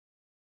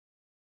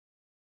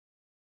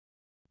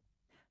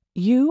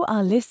You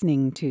are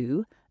listening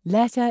to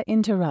Letter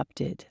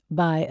Interrupted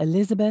by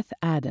Elizabeth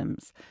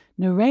Adams,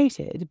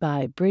 narrated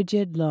by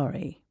Bridget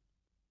Laurie.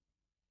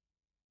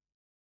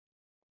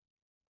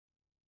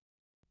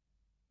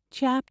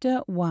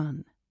 Chapter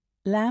 1.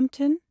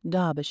 Lambton,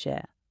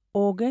 Derbyshire,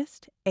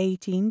 August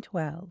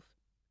 1812.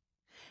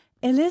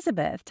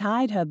 Elizabeth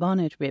tied her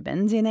bonnet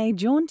ribbons in a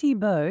jaunty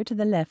bow to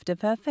the left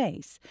of her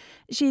face.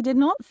 She did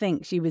not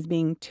think she was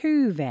being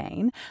too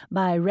vain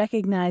by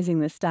recognizing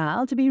the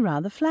style to be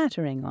rather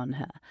flattering on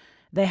her.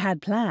 They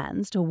had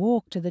plans to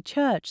walk to the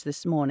church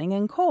this morning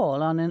and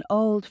call on an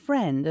old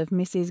friend of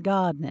Mrs.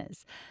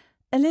 Gardiner's.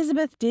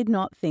 Elizabeth did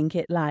not think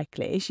it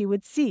likely she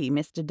would see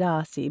Mr.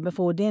 Darcy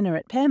before dinner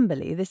at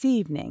Pemberley this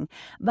evening,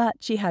 but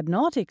she had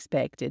not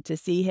expected to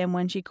see him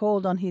when she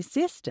called on his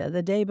sister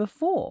the day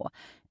before,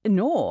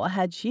 nor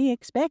had she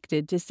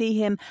expected to see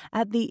him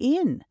at the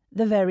inn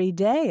the very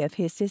day of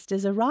his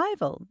sister's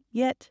arrival,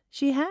 yet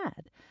she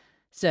had.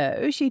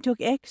 So she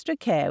took extra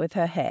care with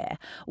her hair,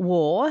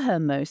 wore her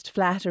most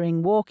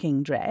flattering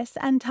walking dress,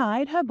 and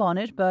tied her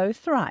bonnet bow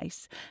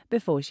thrice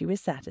before she was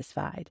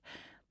satisfied.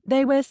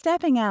 They were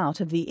stepping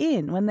out of the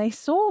inn when they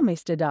saw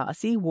Mr.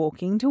 Darcy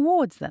walking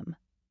towards them.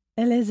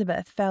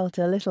 Elizabeth felt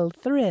a little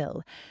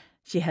thrill.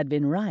 She had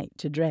been right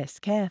to dress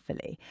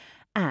carefully,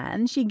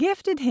 and she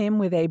gifted him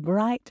with a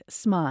bright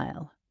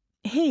smile.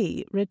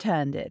 He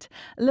returned it,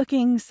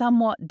 looking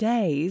somewhat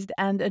dazed,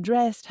 and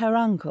addressed her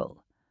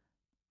uncle.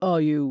 "Are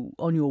you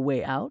on your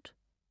way out?"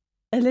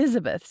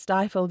 Elizabeth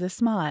stifled a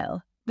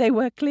smile. They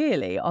were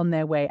clearly on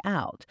their way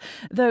out,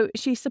 though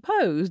she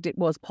supposed it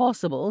was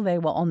possible they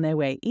were on their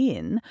way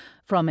in,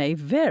 from a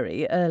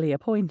very early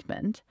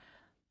appointment.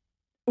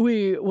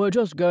 "We were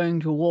just going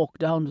to walk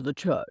down to the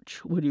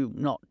church. Will you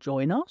not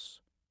join us?"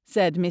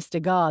 said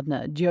Mr.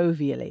 Gardiner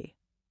jovially.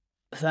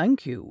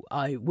 "Thank you,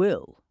 I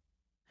will."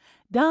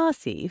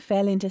 Darcy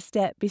fell into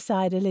step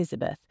beside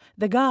Elizabeth,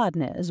 the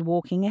Gardiners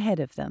walking ahead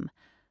of them.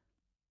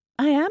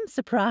 "I am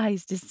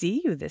surprised to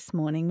see you this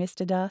morning,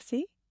 Mr.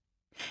 Darcy."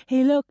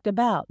 He looked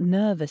about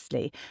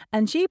nervously,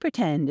 and she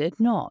pretended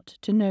not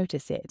to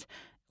notice it.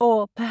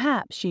 Or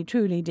perhaps she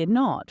truly did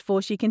not, for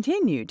she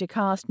continued to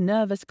cast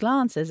nervous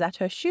glances at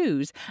her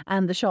shoes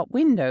and the shop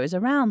windows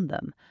around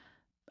them.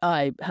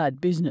 "I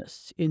had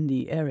business in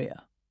the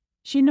area."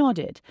 She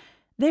nodded.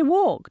 They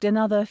walked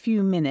another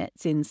few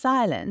minutes in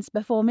silence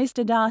before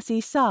Mr. Darcy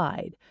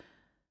sighed.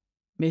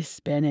 "Miss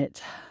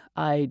Bennet,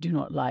 I do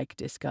not like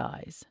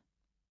disguise."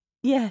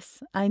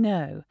 "Yes, I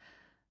know."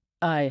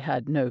 "I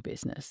had no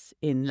business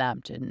in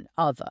Lambton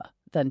other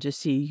than to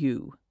see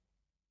you."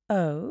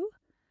 "Oh?"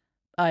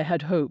 "I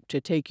had hoped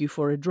to take you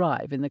for a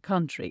drive in the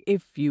country,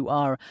 if you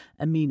are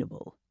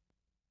amenable."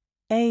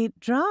 A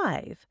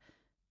drive?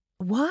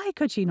 Why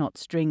could she not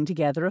string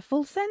together a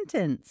full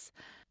sentence?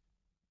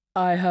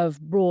 "I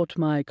have brought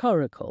my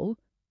curricle."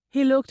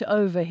 He looked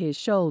over his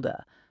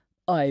shoulder.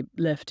 "I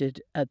left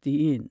it at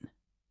the inn."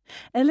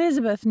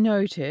 Elizabeth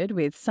noted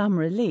with some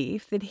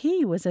relief that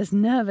he was as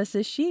nervous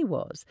as she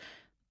was.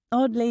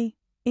 Oddly,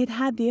 it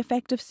had the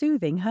effect of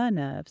soothing her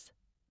nerves.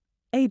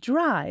 "A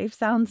drive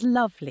sounds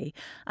lovely.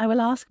 I will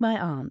ask my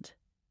aunt."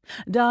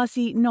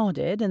 Darcy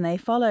nodded, and they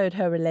followed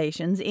her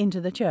relations into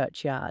the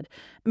churchyard.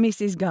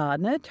 Mrs.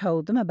 Gardiner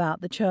told them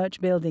about the church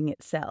building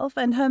itself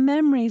and her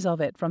memories of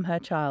it from her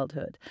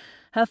childhood.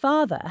 Her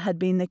father had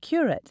been the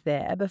curate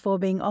there before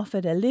being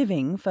offered a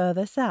living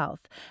further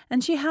south,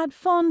 and she had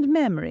fond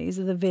memories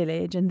of the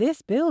village and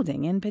this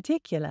building in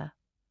particular.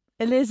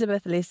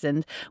 Elizabeth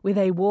listened with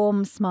a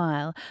warm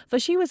smile, for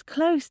she was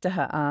close to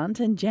her aunt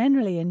and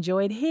generally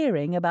enjoyed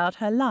hearing about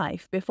her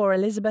life before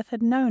Elizabeth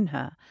had known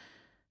her.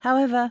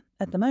 However,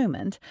 at the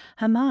moment,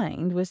 her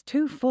mind was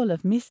too full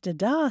of Mr.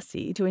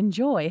 Darcy to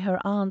enjoy her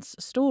aunt's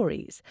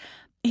stories.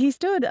 He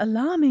stood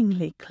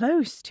alarmingly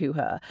close to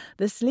her,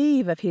 the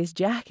sleeve of his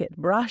jacket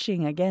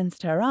brushing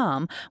against her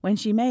arm when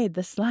she made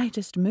the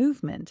slightest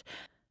movement.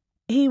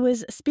 He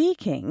was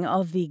speaking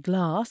of the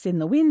glass in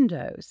the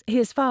windows.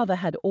 His father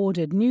had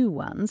ordered new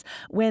ones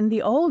when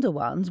the older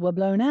ones were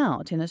blown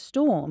out in a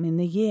storm in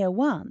the year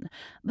 1,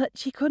 but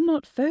she could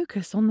not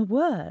focus on the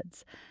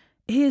words.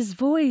 His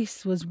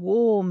voice was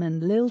warm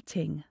and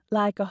lilting,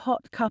 like a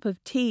hot cup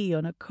of tea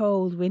on a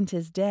cold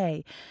winter's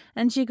day,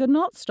 and she could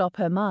not stop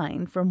her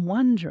mind from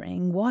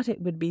wondering what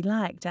it would be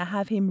like to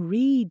have him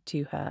read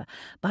to her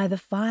by the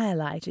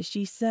firelight as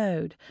she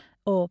sewed,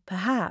 or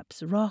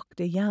perhaps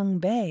rocked a young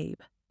babe.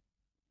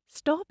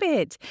 "Stop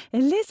it,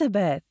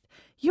 Elizabeth!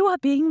 You are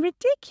being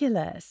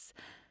ridiculous."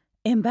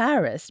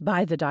 Embarrassed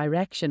by the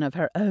direction of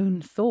her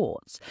own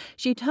thoughts,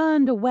 she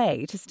turned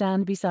away to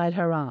stand beside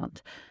her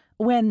aunt.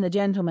 When the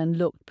gentleman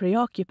looked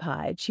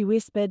preoccupied, she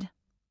whispered,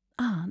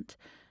 "Aunt,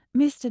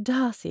 Mr.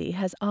 Darcy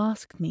has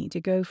asked me to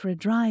go for a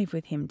drive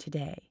with him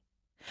today."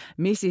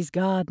 Mrs.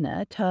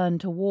 Gardiner turned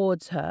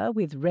towards her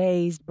with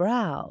raised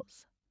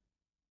brows.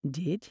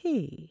 "Did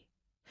he?"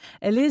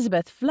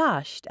 Elizabeth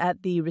flushed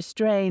at the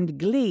restrained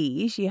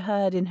glee she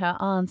heard in her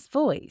aunt's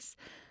voice.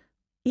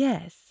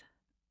 "Yes.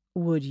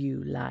 Would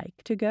you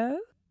like to go?"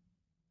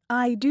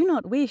 I do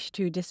not wish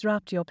to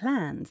disrupt your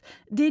plans.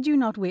 Did you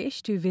not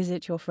wish to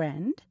visit your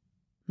friend?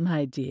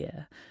 My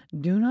dear,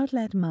 do not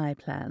let my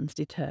plans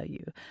deter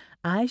you.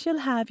 I shall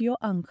have your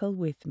uncle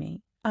with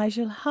me. I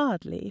shall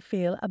hardly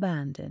feel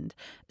abandoned.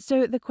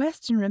 So the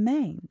question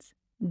remains,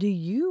 do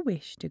you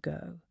wish to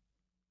go?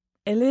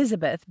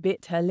 Elizabeth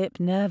bit her lip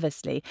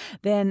nervously,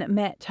 then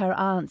met her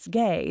aunt's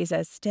gaze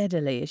as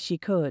steadily as she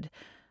could.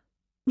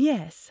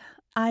 Yes,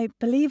 I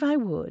believe I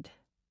would.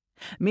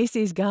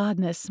 Mrs.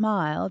 Gardner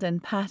smiled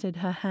and patted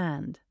her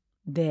hand.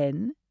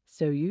 Then,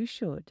 so you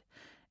should.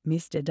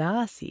 Mr.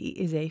 Darcy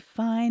is a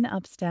fine,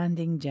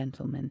 upstanding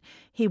gentleman.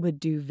 He would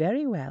do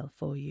very well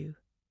for you.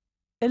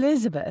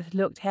 Elizabeth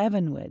looked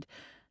heavenward.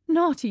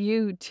 Not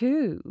you,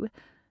 too?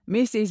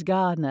 Mrs.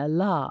 Gardner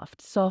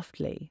laughed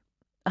softly.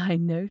 I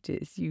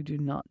notice you do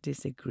not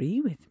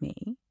disagree with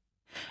me.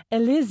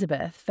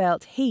 Elizabeth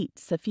felt heat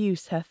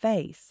suffuse her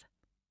face.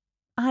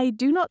 I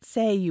do not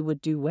say you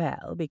would do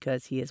well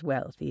because he is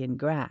wealthy and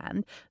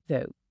grand,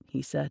 though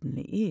he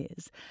certainly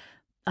is.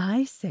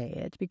 I say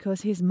it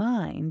because his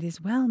mind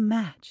is well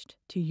matched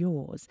to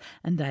yours,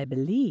 and I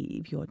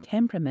believe your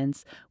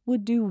temperaments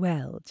would do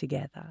well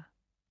together.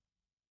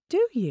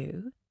 Do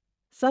you?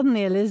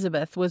 Suddenly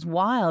Elizabeth was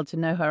wild to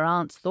know her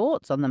aunt's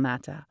thoughts on the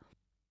matter.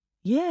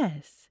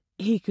 Yes,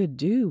 he could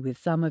do with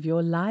some of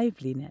your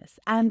liveliness,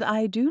 and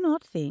I do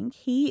not think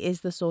he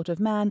is the sort of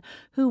man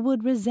who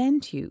would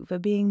resent you for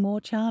being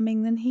more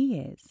charming than he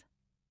is.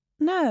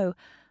 No,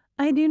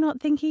 I do not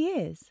think he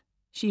is,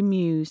 she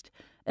mused.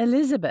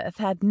 Elizabeth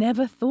had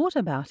never thought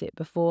about it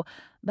before,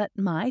 but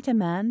might a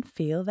man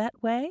feel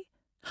that way?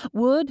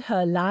 Would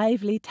her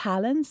lively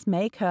talents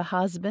make her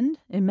husband,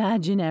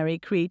 imaginary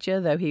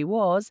creature though he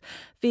was,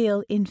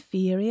 feel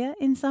inferior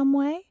in some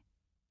way?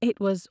 It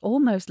was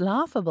almost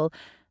laughable,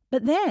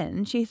 but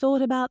then she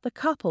thought about the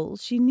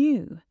couples she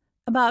knew,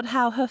 about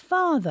how her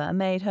father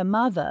made her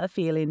mother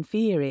feel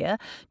inferior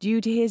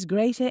due to his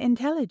greater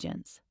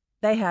intelligence.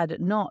 They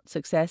had not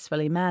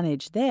successfully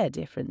managed their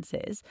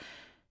differences.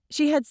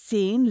 She had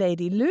seen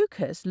Lady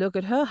Lucas look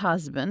at her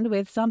husband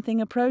with something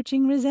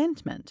approaching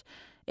resentment.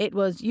 It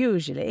was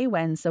usually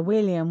when Sir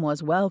William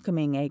was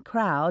welcoming a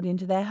crowd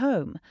into their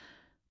home.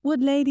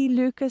 Would Lady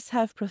Lucas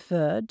have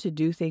preferred to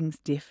do things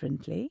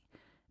differently?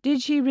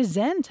 Did she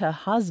resent her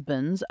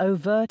husband's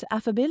overt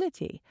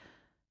affability?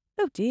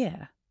 Oh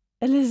dear,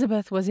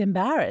 Elizabeth was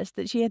embarrassed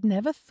that she had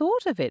never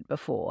thought of it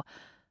before.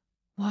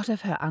 What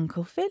of her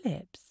Uncle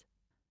Phillips?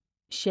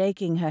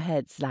 Shaking her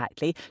head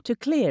slightly to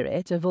clear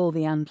it of all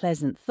the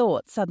unpleasant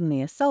thoughts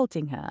suddenly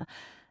assaulting her,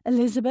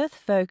 Elizabeth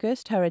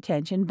focused her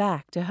attention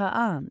back to her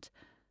aunt.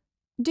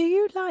 Do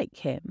you like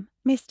him,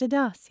 Mr.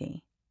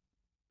 Darcy?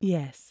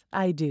 Yes,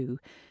 I do.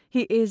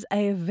 He is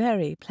a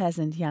very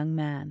pleasant young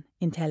man,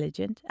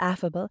 intelligent,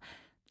 affable.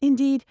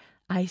 Indeed,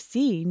 I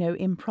see no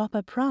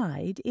improper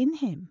pride in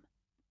him.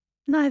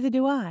 Neither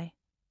do I.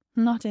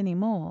 Not any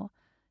more,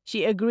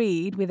 she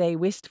agreed with a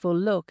wistful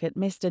look at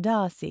Mr.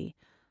 Darcy.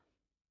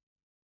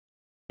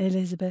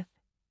 Elizabeth,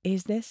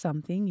 is there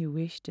something you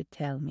wish to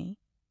tell me?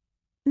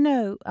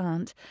 No,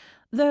 Aunt,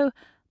 though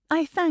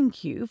I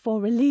thank you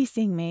for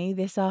releasing me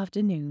this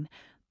afternoon.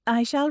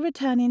 I shall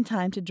return in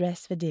time to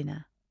dress for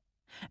dinner.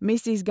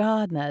 Mrs.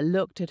 Gardner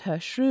looked at her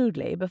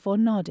shrewdly before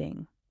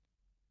nodding.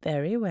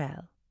 Very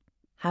well.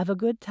 Have a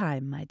good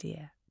time, my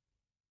dear.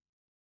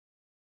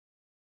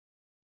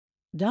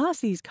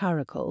 Darcy's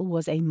curricle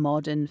was a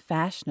modern,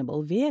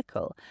 fashionable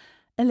vehicle.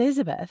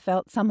 Elizabeth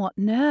felt somewhat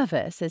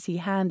nervous as he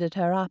handed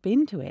her up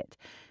into it.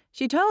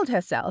 She told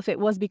herself it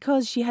was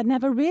because she had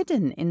never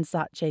ridden in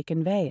such a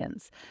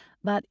conveyance,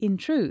 but in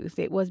truth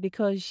it was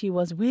because she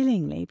was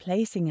willingly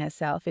placing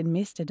herself in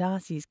Mr.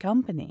 Darcy's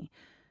company,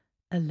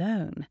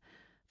 alone,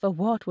 for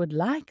what would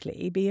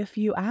likely be a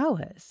few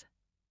hours.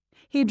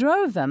 He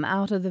drove them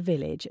out of the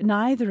village,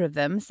 neither of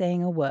them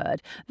saying a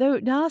word, though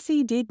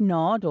Darcy did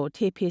nod or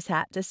tip his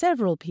hat to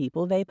several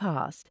people they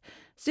passed.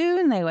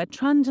 Soon they were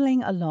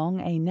trundling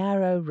along a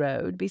narrow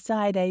road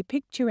beside a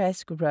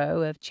picturesque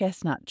row of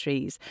chestnut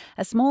trees,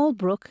 a small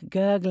brook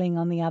gurgling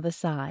on the other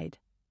side.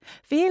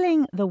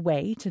 Feeling the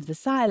weight of the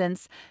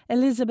silence,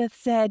 Elizabeth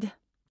said,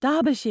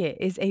 Derbyshire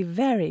is a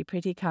very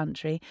pretty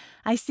country.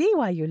 I see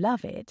why you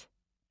love it.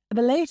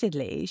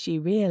 Belatedly, she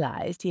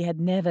realized he had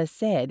never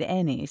said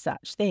any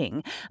such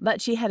thing, but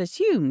she had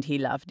assumed he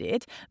loved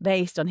it,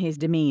 based on his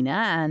demeanor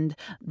and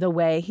the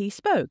way he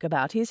spoke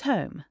about his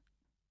home.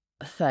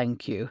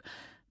 Thank you.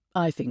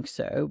 I think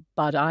so,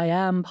 but I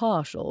am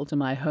partial to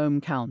my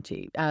home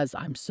county, as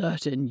I'm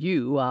certain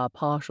you are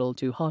partial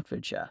to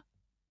Hertfordshire.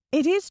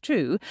 It is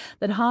true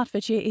that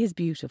Hertfordshire is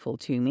beautiful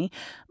to me,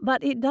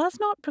 but it does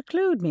not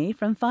preclude me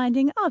from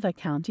finding other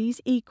counties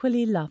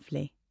equally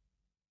lovely.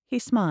 He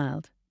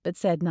smiled, but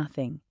said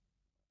nothing.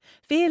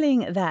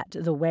 Feeling that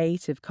the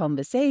weight of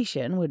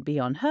conversation would be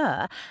on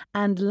her,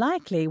 and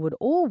likely would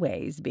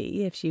always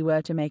be if she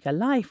were to make a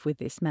life with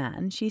this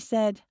man, she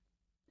said,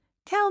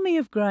 Tell me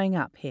of growing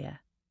up here.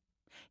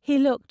 He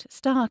looked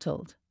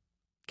startled.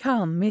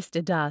 Come,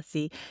 Mr.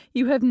 Darcy,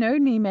 you have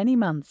known me many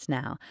months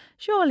now.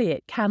 Surely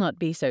it cannot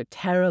be so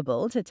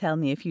terrible to tell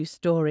me a few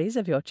stories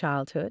of your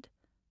childhood."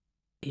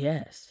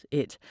 "Yes,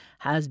 it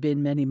has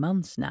been many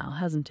months now,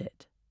 hasn't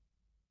it?"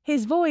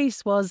 His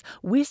voice was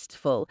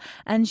wistful,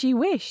 and she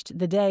wished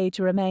the day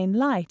to remain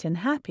light and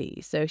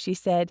happy, so she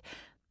said,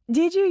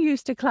 "Did you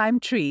used to climb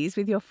trees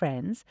with your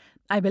friends?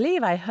 I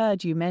believe I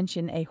heard you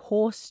mention a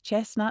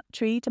horse-chestnut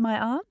tree to my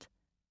aunt."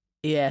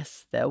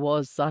 "Yes, there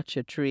was such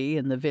a tree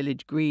in the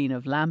village green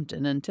of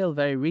Lambton until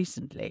very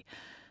recently.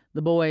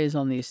 The boys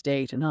on the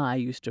estate and I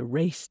used to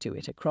race to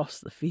it across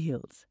the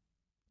fields."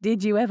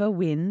 "Did you ever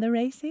win the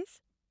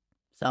races?"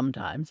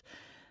 "Sometimes.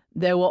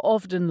 There were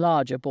often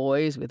larger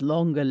boys with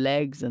longer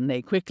legs, and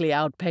they quickly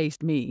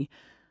outpaced me.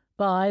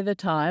 By the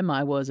time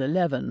I was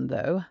 11,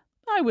 though,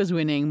 I was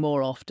winning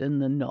more often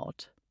than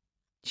not."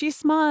 She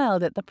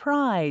smiled at the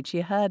pride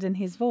she heard in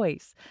his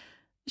voice.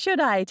 "Should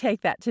I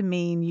take that to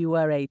mean you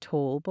were a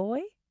tall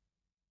boy?"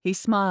 He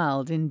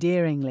smiled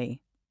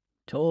endearingly.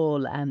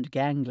 "Tall and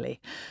gangly.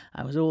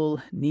 I was all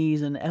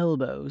knees and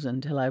elbows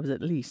until I was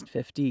at least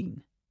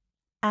 15.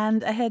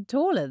 "And a head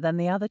taller than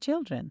the other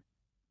children?"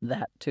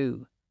 "That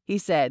too," he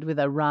said with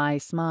a wry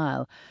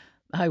smile.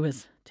 "I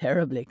was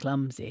terribly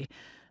clumsy.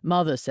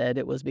 Mother said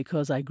it was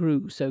because I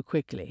grew so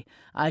quickly.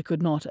 I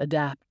could not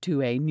adapt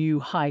to a new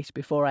height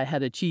before I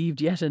had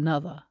achieved yet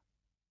another."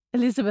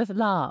 Elizabeth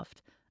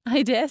laughed.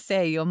 "I dare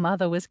say your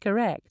mother was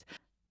correct.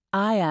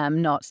 I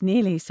am not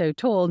nearly so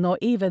tall, nor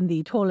even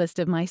the tallest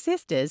of my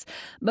sisters,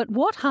 but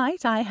what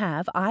height I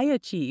have I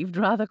achieved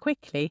rather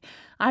quickly.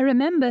 I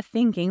remember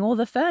thinking all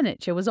the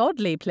furniture was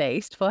oddly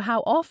placed for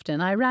how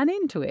often I ran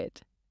into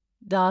it."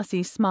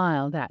 Darcy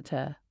smiled at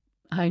her.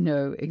 "I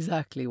know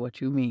exactly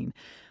what you mean.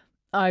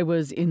 I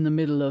was in the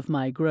middle of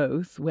my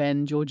growth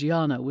when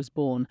Georgiana was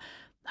born.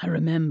 I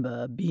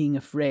remember being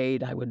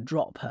afraid I would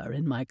drop her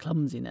in my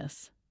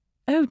clumsiness."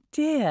 "Oh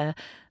dear,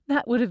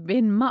 that would have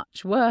been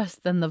much worse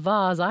than the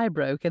vase I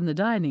broke in the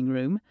dining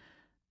room."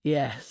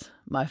 "Yes,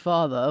 my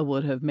father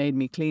would have made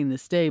me clean the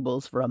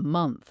stables for a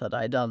month had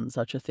I done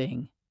such a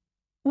thing."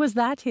 "Was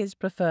that his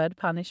preferred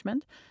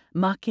punishment,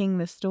 mucking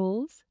the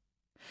stalls?"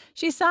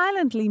 She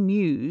silently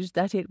mused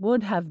that it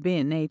would have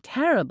been a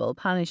terrible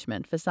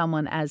punishment for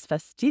someone as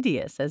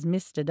fastidious as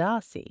Mr.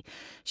 Darcy.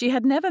 She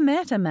had never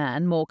met a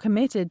man more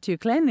committed to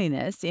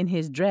cleanliness in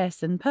his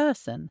dress and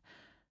person.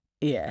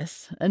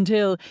 "Yes,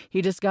 until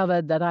he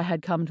discovered that I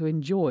had come to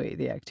enjoy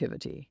the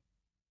activity."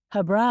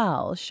 Her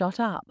brow shot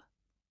up.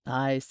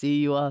 "I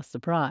see you are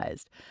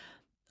surprised.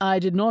 I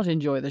did not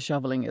enjoy the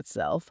shoveling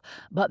itself,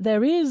 but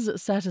there is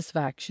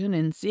satisfaction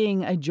in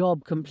seeing a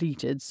job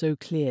completed so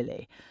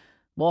clearly.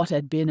 What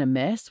had been a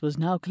mess was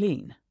now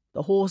clean.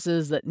 The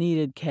horses that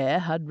needed care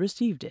had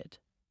received it."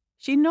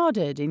 She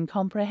nodded in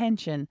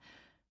comprehension.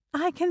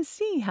 "I can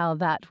see how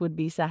that would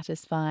be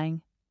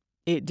satisfying."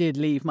 "It did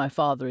leave my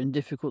father in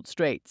difficult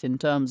straits in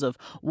terms of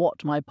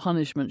what my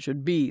punishment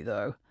should be,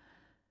 though."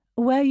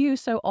 "Were you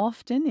so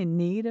often in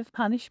need of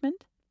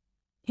punishment?"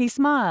 He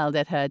smiled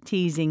at her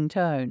teasing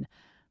tone.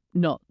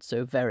 "Not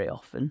so very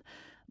often.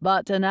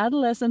 But an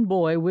adolescent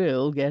boy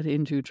will get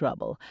into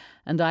trouble,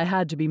 and I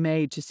had to be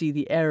made to see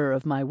the error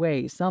of my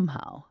ways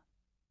somehow."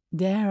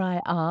 "Dare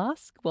I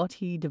ask what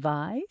he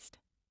devised?"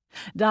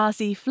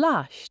 Darcy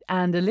flushed,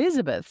 and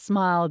Elizabeth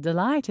smiled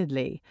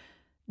delightedly.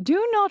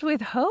 "Do not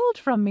withhold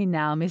from me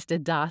now, Mr.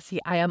 Darcy.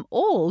 I am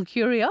all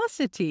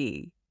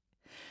curiosity."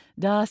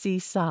 Darcy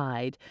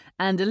sighed,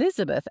 and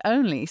Elizabeth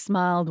only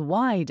smiled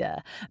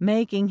wider,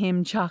 making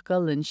him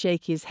chuckle and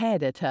shake his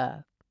head at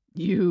her.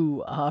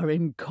 "You are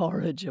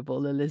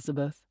incorrigible,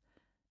 Elizabeth."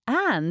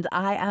 "And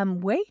I am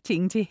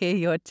waiting to hear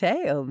your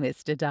tale,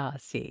 Mr.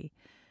 Darcy."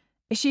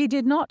 She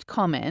did not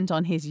comment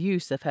on his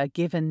use of her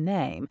given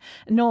name,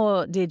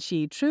 nor did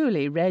she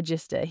truly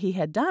register he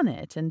had done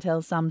it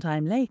until some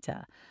time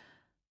later.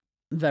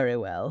 "Very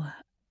well.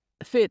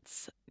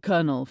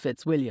 Colonel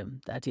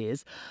Fitzwilliam, that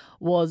is,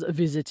 was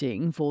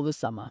visiting for the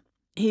summer.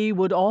 He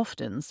would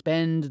often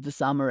spend the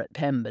summer at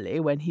Pemberley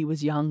when he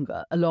was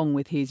younger, along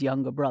with his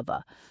younger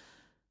brother.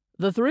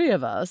 The three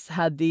of us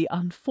had the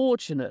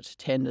unfortunate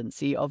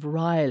tendency of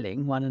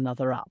riling one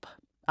another up.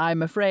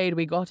 I'm afraid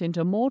we got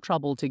into more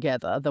trouble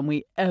together than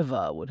we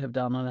ever would have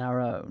done on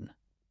our own."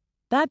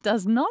 "That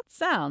does not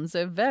sound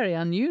so very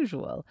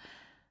unusual."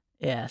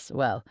 "Yes,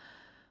 well,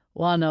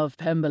 one of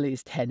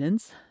Pemberley's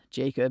tenants,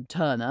 Jacob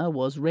Turner,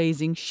 was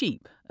raising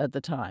sheep at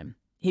the time.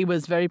 He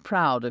was very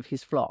proud of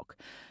his flock.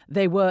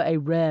 They were a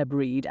rare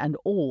breed and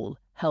all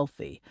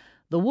healthy.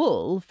 The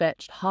wool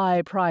fetched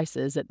high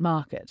prices at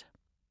market.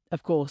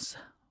 Of course,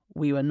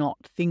 we were not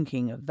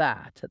thinking of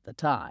that at the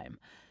time."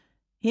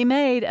 He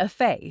made a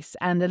face,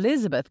 and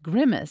Elizabeth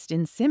grimaced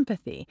in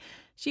sympathy.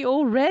 She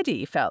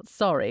already felt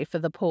sorry for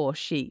the poor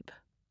sheep.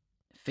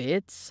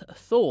 "Fitz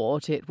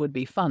thought it would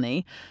be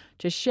funny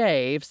to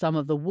shave some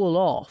of the wool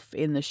off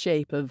in the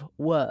shape of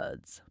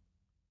words."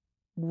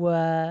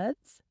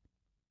 "Words?"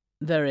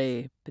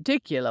 "Very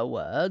particular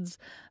words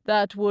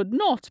that would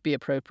not be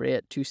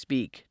appropriate to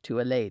speak to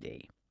a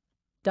lady."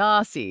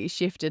 Darcy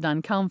shifted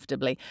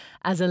uncomfortably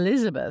as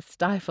Elizabeth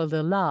stifled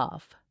a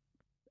laugh.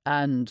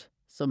 "And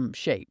some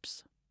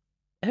shapes."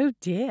 "Oh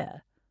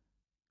dear."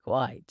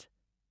 "Quite."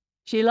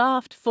 She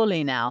laughed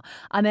fully now,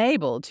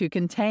 unable to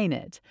contain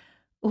it.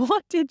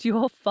 "What did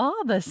your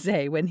father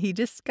say when he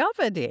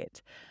discovered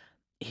it?"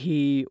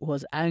 "He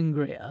was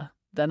angrier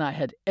than I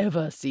had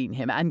ever seen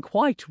him, and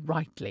quite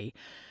rightly.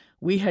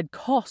 We had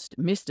cost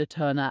Mr.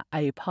 Turner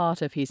a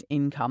part of his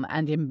income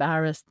and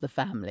embarrassed the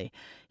family.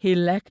 He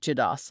lectured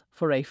us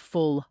for a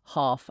full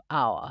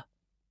half-hour.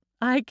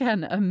 "I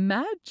can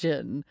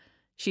imagine,"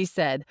 she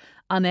said,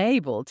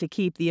 unable to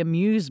keep the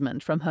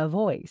amusement from her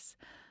voice.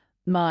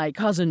 My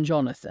cousin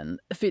Jonathan,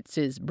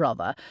 Fitz's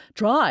brother,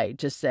 tried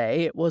to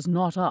say it was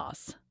not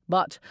us,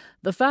 but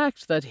the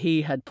fact that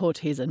he had put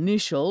his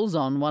initials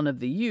on one of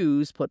the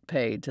U's put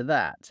paid to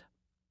that."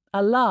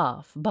 A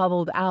laugh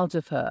bubbled out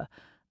of her.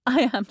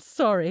 "I am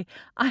sorry,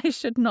 I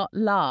should not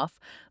laugh,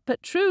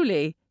 but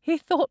truly he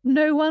thought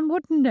no one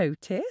would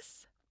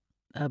notice?"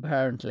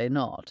 "Apparently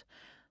not."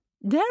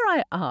 "Dare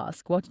I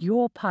ask what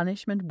your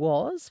punishment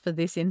was for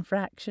this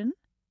infraction?"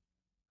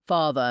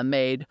 "Father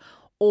made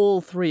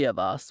all three of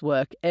us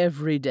work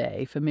every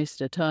day for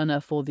Mr. Turner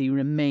for the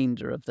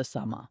remainder of the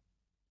summer."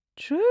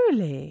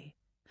 "Truly?"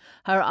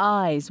 Her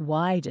eyes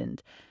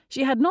widened.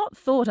 She had not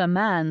thought a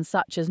man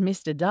such as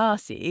Mr.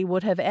 Darcy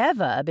would have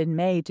ever been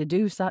made to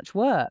do such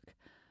work.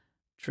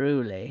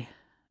 "Truly.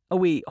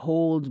 We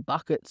hauled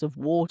buckets of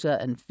water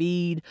and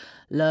feed,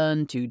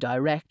 learned to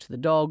direct the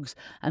dogs,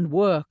 and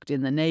worked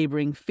in the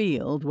neighbouring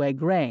field where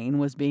grain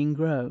was being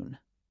grown."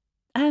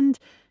 "And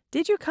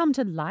did you come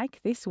to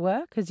like this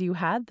work as you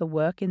had the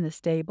work in the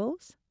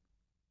stables?"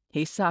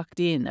 He sucked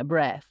in a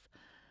breath.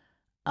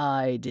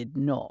 "I did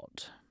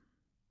not."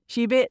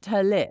 She bit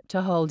her lip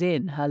to hold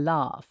in her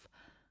laugh.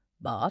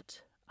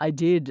 "But I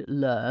did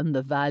learn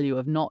the value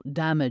of not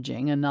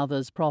damaging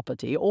another's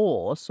property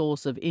or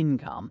source of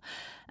income,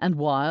 and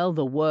while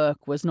the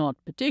work was not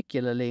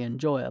particularly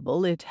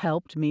enjoyable, it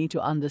helped me to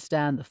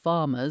understand the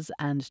farmers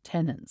and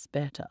tenants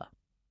better."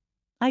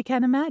 "I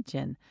can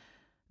imagine."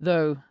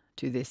 "Though,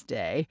 to this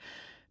day,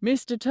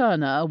 Mr.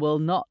 Turner will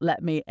not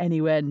let me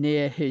anywhere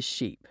near his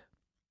sheep."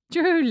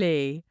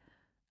 "Truly?"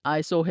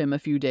 "I saw him a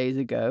few days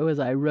ago as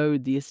I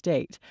rode the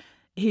estate.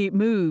 He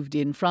moved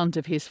in front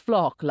of his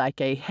flock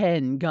like a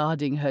hen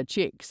guarding her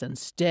chicks and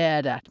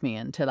stared at me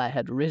until I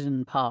had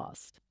ridden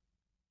past."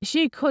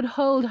 She could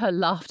hold her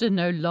laughter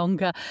no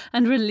longer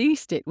and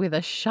released it with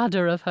a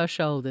shudder of her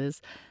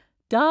shoulders.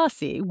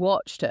 Darcy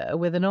watched her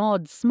with an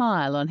odd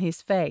smile on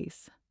his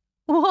face.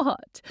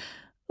 "What?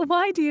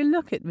 Why do you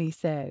look at me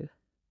so?"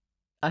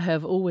 "I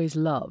have always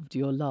loved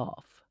your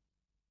laugh."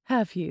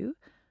 "Have you?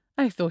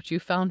 I thought you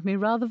found me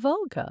rather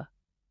vulgar."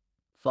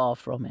 "Far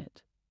from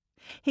it."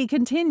 He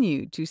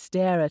continued to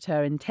stare at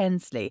her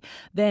intensely,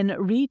 then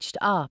reached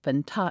up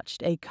and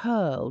touched a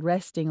curl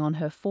resting on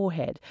her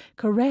forehead,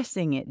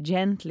 caressing it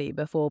gently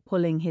before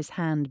pulling his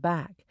hand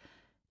back.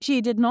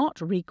 She did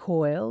not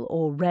recoil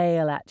or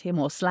rail at him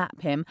or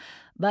slap him,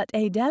 but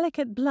a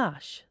delicate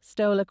blush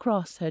stole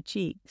across her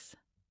cheeks.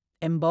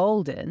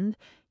 Emboldened,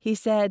 he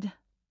said,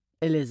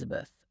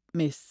 "Elizabeth,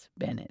 Miss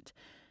Bennet,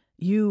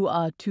 you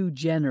are too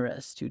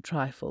generous to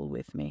trifle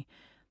with me.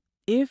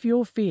 If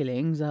your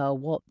feelings are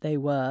what they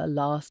were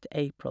last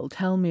April,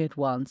 tell me at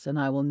once, and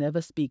I will never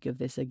speak of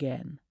this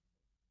again."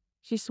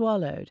 She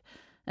swallowed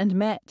and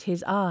met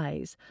his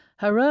eyes,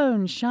 her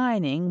own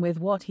shining with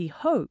what he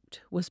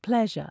hoped was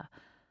pleasure.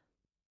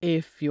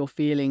 "If your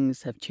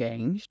feelings have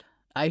changed,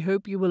 I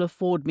hope you will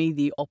afford me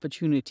the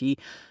opportunity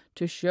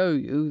to show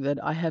you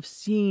that I have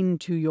seen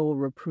to your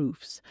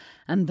reproofs,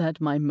 and that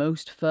my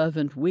most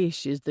fervent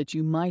wish is that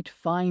you might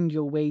find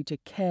your way to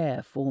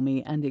care for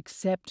me and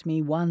accept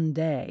me one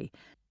day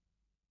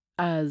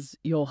as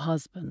your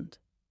husband."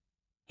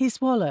 He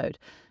swallowed,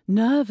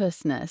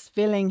 nervousness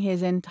filling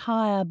his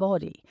entire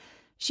body.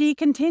 She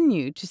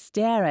continued to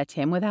stare at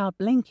him without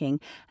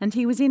blinking, and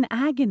he was in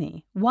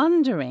agony,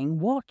 wondering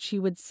what she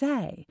would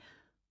say.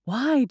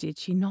 Why did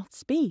she not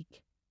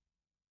speak?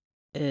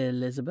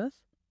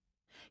 "Elizabeth?"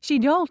 She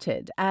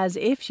jolted as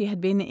if she had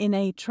been in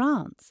a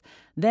trance.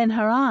 Then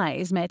her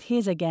eyes met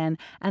his again,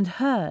 and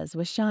hers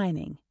were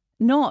shining.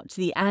 Not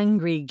the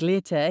angry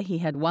glitter he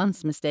had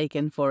once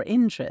mistaken for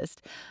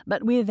interest,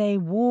 but with a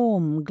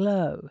warm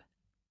glow.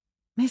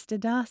 "Mr.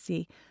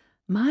 Darcy,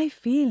 my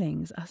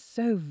feelings are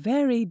so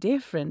very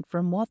different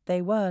from what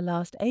they were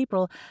last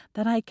April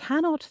that I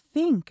cannot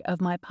think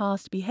of my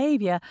past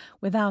behaviour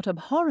without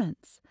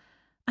abhorrence.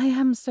 I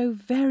am so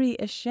very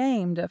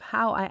ashamed of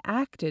how I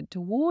acted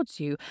towards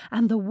you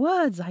and the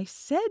words I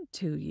said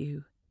to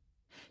you."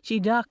 She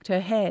ducked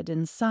her head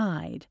and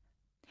sighed.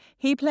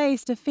 He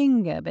placed a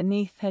finger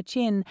beneath her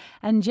chin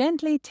and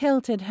gently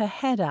tilted her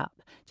head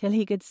up till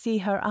he could see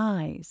her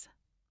eyes.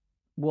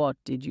 "What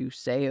did you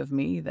say of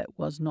me that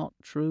was not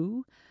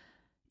true?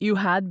 You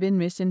had been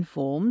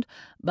misinformed,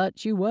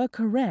 but you were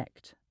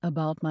correct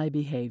about my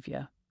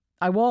behaviour.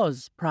 I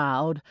was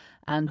proud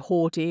and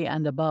haughty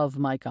and above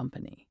my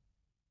company."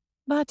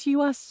 "But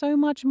you are so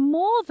much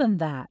more than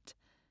that,"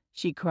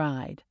 she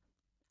cried.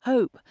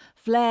 Hope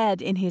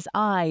flared in his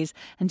eyes,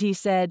 and he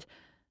said,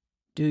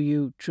 "Do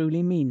you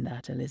truly mean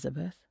that,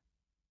 Elizabeth?"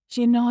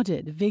 She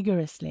nodded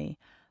vigorously.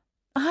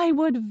 "I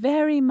would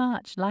very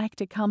much like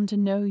to come to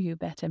know you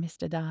better,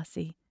 Mr.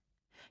 Darcy."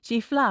 She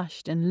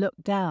flushed and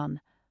looked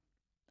down.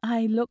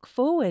 "I look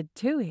forward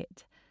to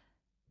it."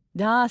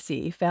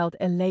 Darcy felt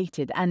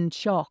elated and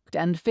shocked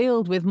and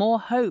filled with more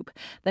hope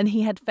than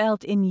he had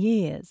felt in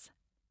years.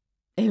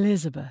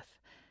 "Elizabeth."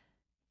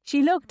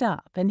 She looked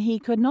up, and he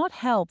could not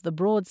help the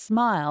broad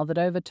smile that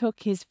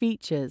overtook his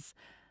features.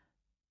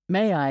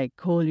 "May I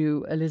call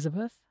you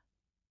Elizabeth?"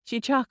 She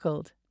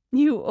chuckled.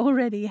 "You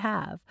already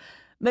have.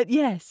 But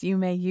yes, you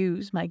may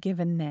use my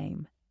given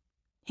name."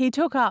 He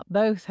took up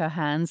both her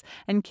hands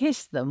and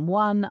kissed them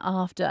one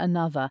after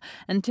another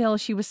until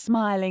she was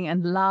smiling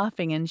and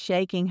laughing and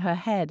shaking her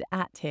head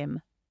at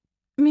him.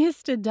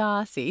 "Mr.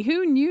 Darcy,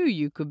 who knew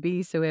you could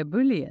be so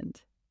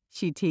ebullient?"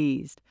 she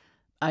teased.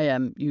 "I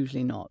am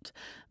usually not,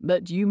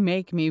 but you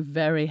make me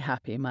very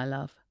happy, my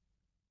love."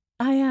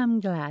 "I am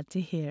glad to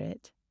hear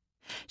it."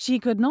 She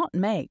could not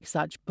make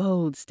such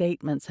bold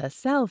statements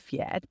herself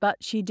yet,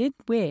 but she did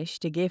wish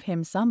to give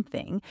him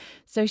something,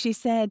 so she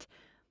said,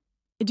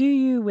 "Do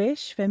you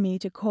wish for me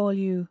to call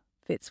you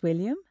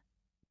Fitzwilliam?"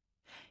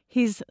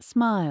 His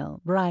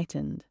smile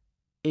brightened.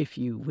 "If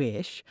you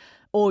wish,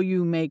 or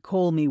you may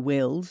call me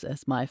Wills,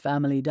 as my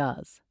family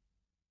does."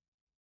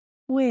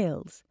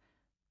 Wills.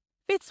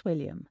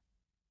 Fitzwilliam.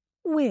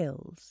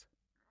 Wills.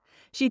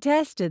 She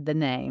tested the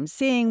name,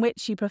 seeing which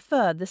she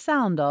preferred the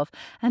sound of,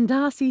 and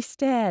Darcy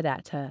stared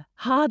at her,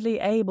 hardly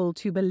able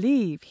to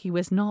believe he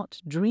was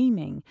not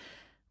dreaming.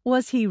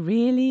 Was he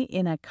really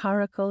in a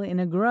curricle in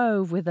a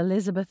grove with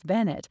Elizabeth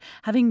Bennet,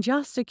 having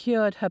just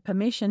secured her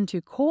permission to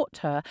court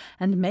her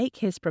and make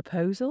his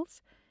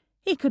proposals?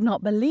 He could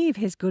not believe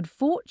his good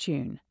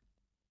fortune.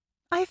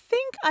 "I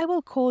think I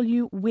will call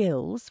you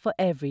Wills for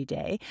every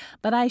day,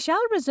 but I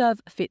shall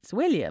reserve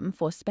Fitzwilliam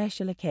for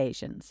special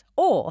occasions,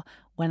 or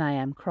when I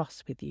am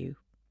cross with you."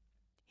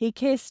 He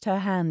kissed her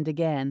hand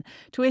again,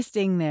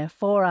 twisting their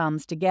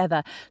forearms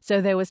together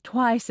so there was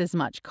twice as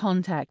much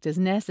contact as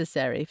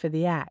necessary for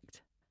the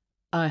act.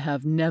 "I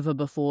have never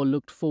before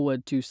looked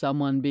forward to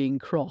someone being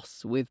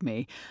cross with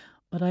me,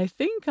 but I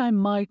think I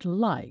might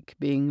like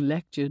being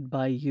lectured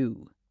by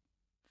you."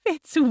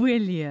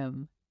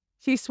 "Fitzwilliam!"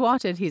 She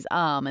swatted his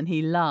arm, and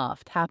he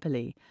laughed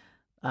happily.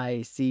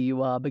 "I see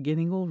you are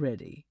beginning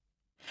already."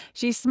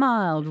 She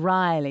smiled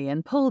wryly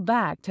and pulled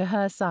back to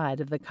her side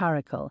of the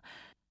curricle.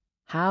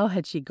 How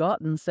had she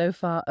gotten so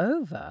far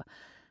over?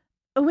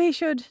 "We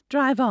should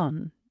drive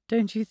on,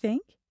 don't you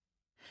think?"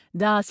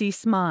 Darcy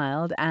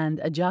smiled and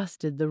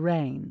adjusted the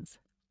reins.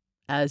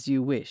 "As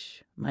you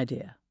wish, my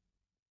dear."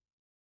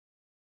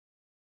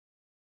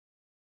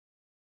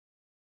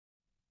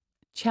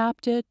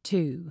 Chapter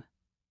 2.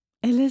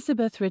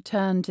 Elizabeth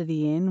returned to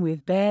the inn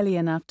with barely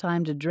enough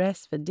time to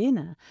dress for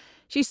dinner.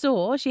 She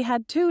saw she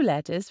had 2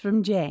 letters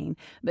from Jane,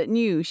 but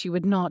knew she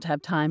would not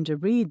have time to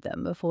read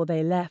them before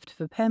they left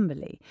for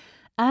Pemberley.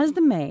 As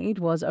the maid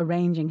was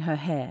arranging her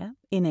hair,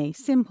 in a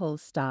simple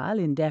style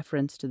in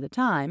deference to the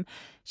time,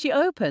 she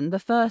opened the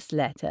first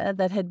letter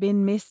that had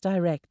been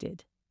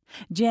misdirected.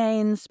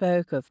 Jane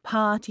spoke of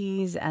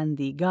parties and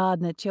the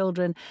Gardner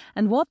children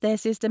and what their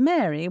sister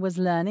Mary was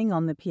learning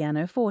on the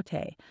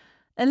pianoforte.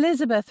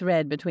 Elizabeth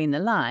read between the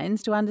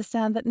lines to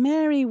understand that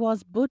Mary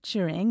was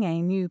butchering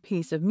a new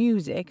piece of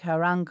music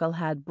her uncle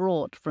had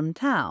brought from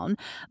town,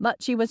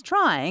 but she was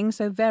trying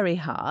so very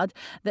hard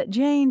that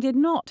Jane did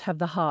not have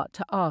the heart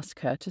to ask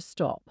her to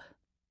stop.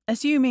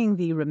 Assuming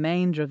the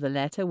remainder of the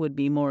letter would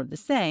be more of the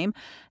same,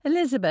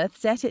 Elizabeth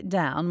set it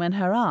down when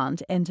her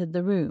aunt entered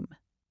the room.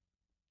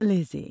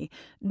 "Lizzie,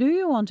 do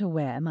you want to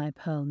wear my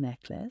pearl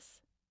necklace?"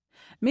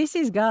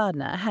 Mrs.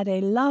 Gardner had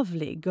a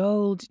lovely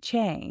gold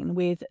chain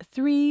with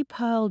 3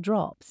 pearl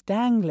drops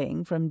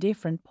dangling from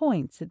different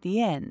points at the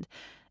end.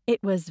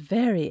 It was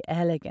very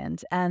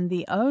elegant, and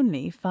the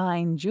only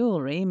fine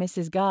jewelry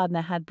Mrs.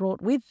 Gardner had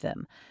brought with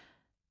them.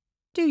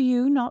 "Do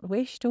you not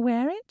wish to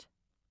wear it?"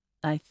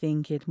 "I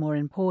think it more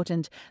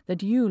important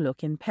that you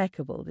look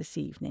impeccable this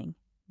evening.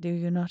 Do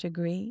you not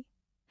agree?"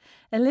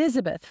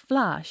 Elizabeth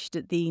flushed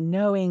at the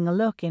knowing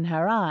look in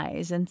her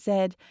eyes and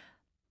said,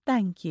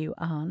 "Thank you,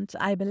 Aunt.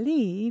 I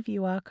believe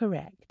you are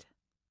correct."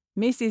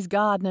 Mrs.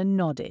 Gardner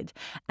nodded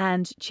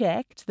and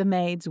checked the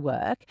maid's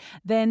work,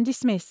 then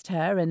dismissed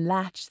her and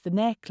latched the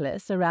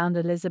necklace around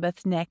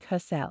Elizabeth's neck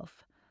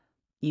herself.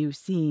 "You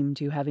seem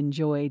to have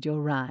enjoyed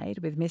your ride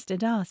with Mr.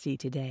 Darcy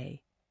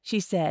today," she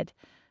said.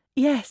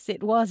 "Yes,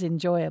 it was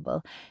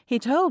enjoyable. He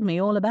told me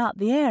all about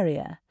the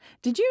area.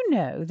 Did you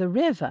know the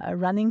river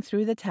running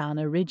through the town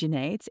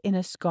originates in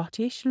a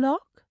Scottish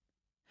loch?"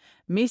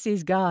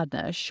 Mrs.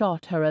 Gardner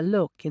shot her a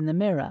look in the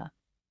mirror.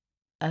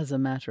 "As a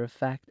matter of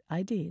fact,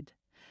 I did.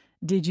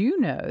 Did you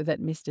know that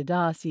Mr.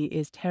 Darcy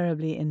is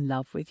terribly in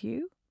love with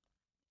you?"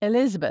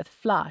 Elizabeth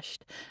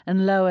flushed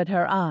and lowered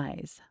her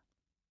eyes.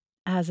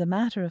 "As a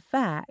matter of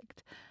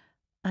fact,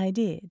 I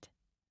did."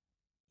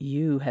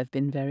 "You have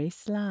been very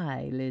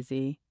sly,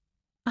 Lizzie."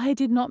 "I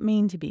did not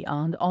mean to be,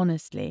 Aunt,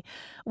 honestly.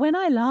 When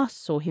I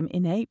last saw him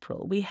in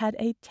April, we had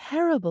a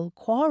terrible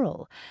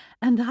quarrel,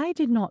 and I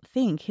did not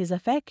think his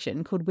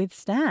affection could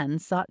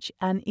withstand such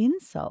an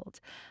insult.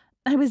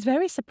 I was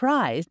very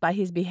surprised by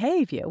his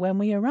behaviour when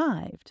we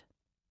arrived."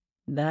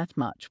 That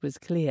much was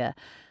clear.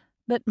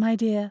 "But, my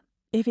dear,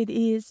 if it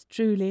is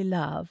truly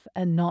love,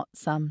 and not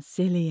some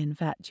silly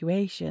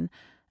infatuation,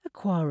 a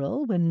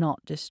quarrel will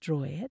not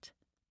destroy it.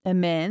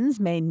 Amends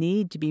may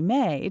need to be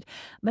made,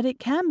 but it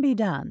can be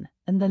done,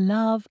 and the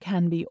love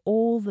can be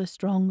all the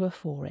stronger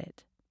for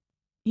it."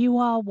 "You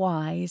are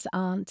wise,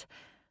 Aunt.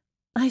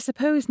 I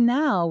suppose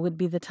now would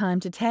be the time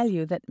to tell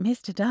you that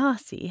Mr.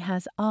 Darcy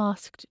has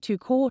asked to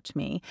court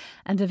me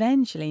and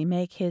eventually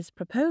make his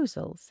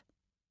proposals."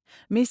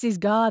 Mrs.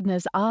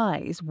 Gardner's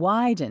eyes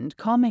widened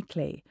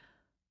comically.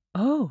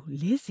 "Oh,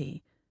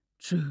 Lizzie,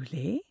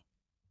 truly?"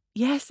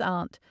 "Yes,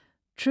 Aunt,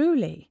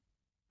 truly."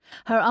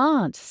 Her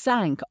aunt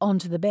sank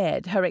onto the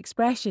bed, her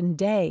expression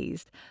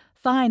dazed.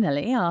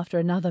 Finally, after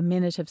another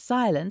minute of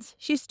silence,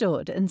 she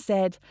stood and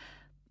said,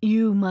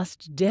 "You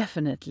must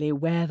definitely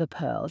wear the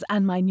pearls,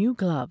 and my new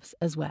gloves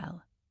as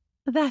well."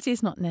 "That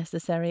is not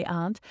necessary,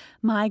 Aunt.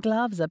 My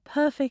gloves are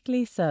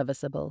perfectly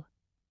serviceable."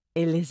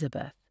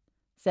 "Elizabeth,"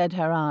 said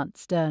her aunt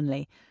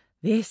sternly,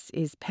 "this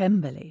is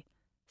Pemberley.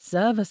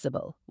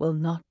 Serviceable will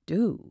not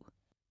do."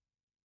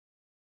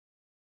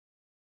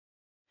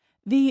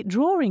 The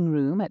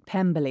drawing-room at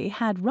Pemberley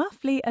had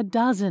roughly a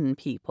dozen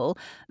people,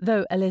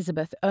 though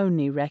Elizabeth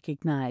only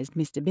recognised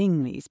Mr.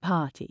 Bingley's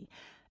party.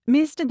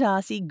 Mr.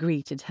 Darcy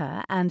greeted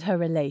her and her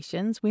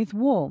relations with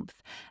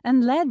warmth,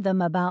 and led them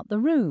about the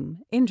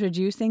room,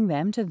 introducing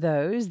them to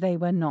those they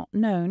were not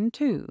known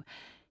to.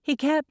 He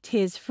kept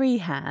his free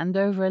hand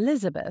over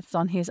Elizabeth's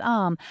on his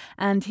arm,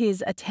 and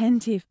his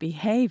attentive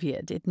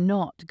behaviour did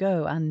not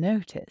go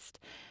unnoticed.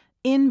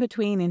 In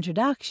between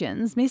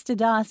introductions, Mr.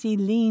 Darcy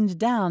leaned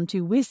down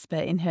to whisper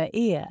in her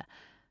ear,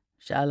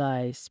 "Shall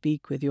I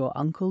speak with your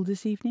uncle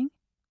this evening?"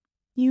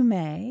 "You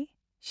may,"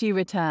 she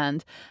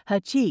returned, her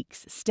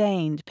cheeks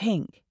stained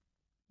pink.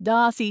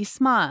 Darcy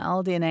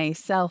smiled in a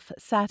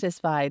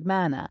self-satisfied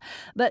manner,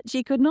 but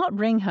she could not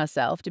bring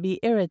herself to be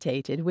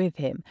irritated with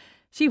him.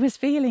 She was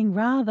feeling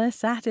rather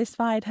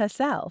satisfied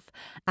herself,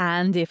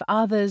 and if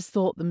others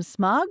thought them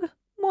smug,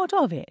 what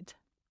of it?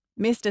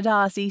 Mr.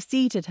 Darcy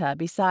seated her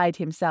beside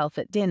himself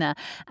at dinner,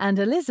 and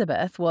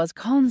Elizabeth was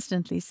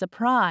constantly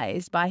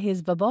surprised by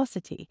his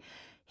verbosity.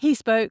 He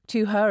spoke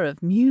to her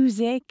of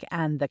music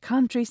and the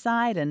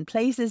countryside and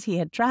places he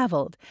had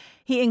travelled.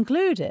 He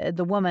included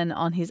the woman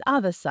on his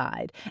other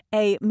side,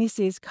 a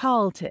Mrs.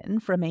 Carleton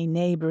from a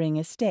neighbouring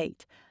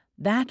estate.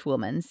 That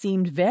woman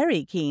seemed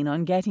very keen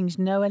on getting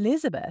to know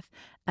Elizabeth,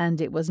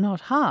 and it was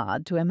not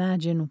hard to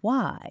imagine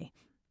why.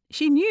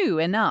 She knew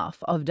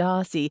enough of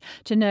Darcy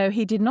to know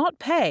he did not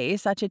pay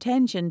such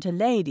attention to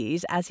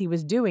ladies as he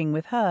was doing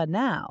with her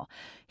now.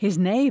 His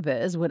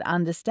neighbours would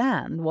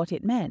understand what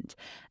it meant,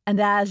 and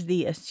as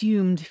the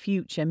assumed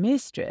future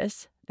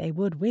mistress, they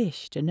would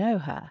wish to know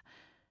her.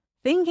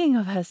 Thinking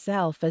of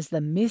herself as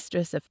the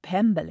mistress of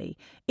Pemberley,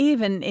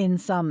 even in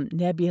some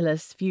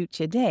nebulous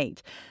future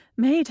date,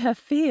 made her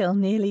feel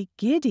nearly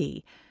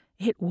giddy.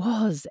 It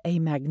was a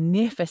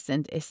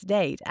magnificent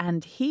estate,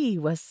 and he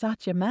was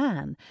such a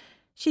man.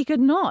 She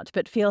could not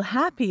but feel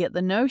happy at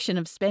the notion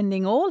of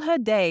spending all her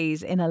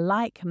days in a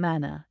like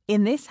manner,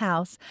 in this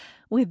house,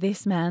 with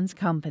this man's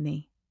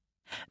company.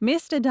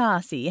 Mr.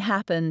 Darcy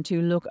happened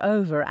to look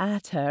over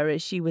at her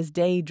as she was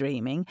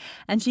daydreaming,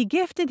 and she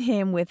gifted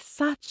him with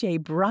such a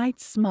bright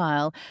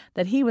smile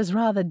that he was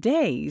rather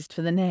dazed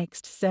for the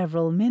next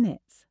several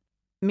minutes.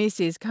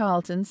 Mrs.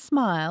 Carleton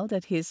smiled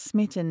at his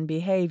smitten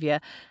behaviour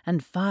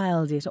and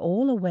filed it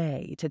all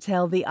away to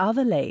tell the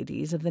other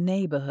ladies of the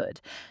neighbourhood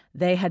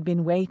they had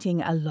been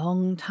waiting a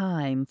long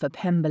time for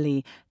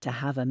Pemberley to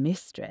have a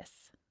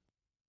mistress.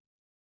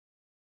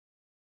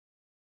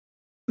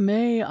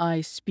 "May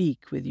I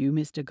speak with you,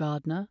 Mr.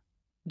 Gardner?"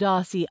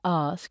 Darcy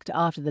asked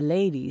after the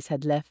ladies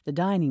had left the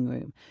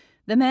dining-room.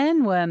 The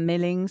men were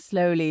milling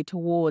slowly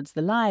towards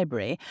the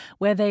library,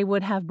 where they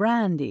would have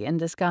brandy and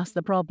discuss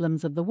the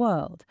problems of the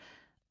world.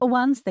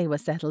 Once they were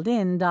settled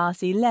in,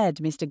 Darcy led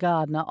Mr.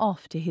 Gardner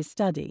off to his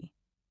study.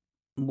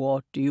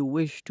 "What do you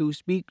wish to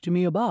speak to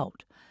me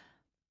about?"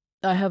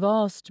 "I have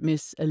asked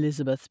Miss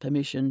Elizabeth's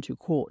permission to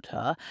court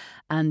her,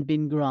 and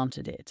been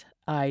granted it.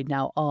 I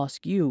now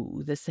ask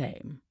you the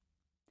same."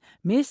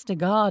 Mr.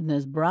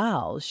 Gardner's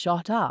brows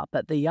shot up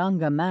at the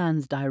younger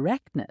man's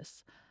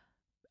directness.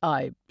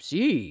 "I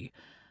see.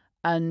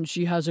 And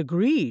she has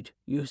agreed,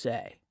 you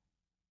say?"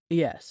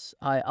 "Yes,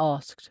 I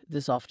asked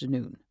this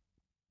afternoon."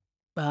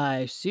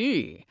 "I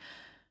see.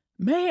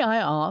 May I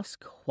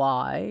ask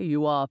why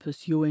you are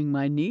pursuing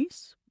my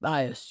niece?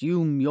 I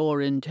assume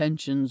your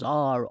intentions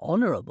are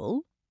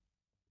honourable."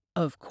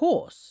 "Of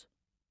course,"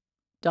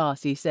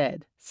 Darcy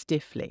said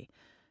stiffly.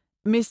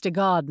 Mr.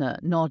 Gardner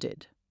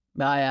nodded.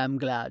 "I am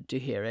glad to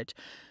hear it.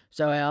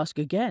 So I ask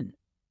again,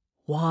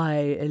 why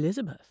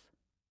Elizabeth?"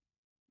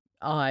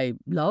 "I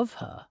love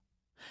her,"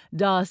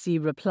 Darcy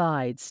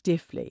replied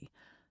stiffly.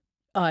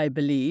 I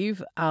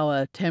believe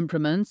our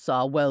temperaments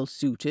are well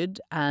suited,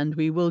 and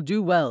we will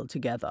do well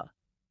together."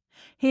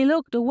 He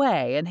looked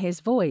away, and his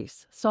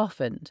voice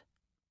softened.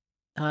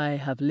 "I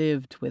have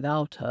lived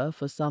without her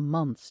for some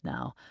months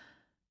now.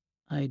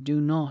 I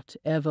do not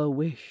ever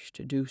wish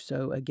to do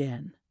so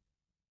again."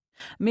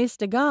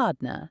 Mr.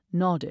 Gardner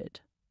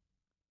nodded.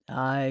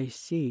 "I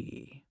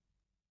see."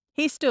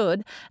 He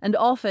stood and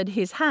offered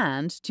his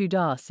hand to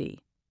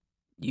Darcy.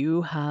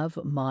 "You have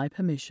my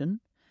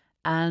permission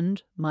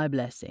and my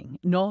blessing.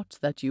 Not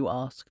that you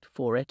asked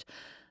for it,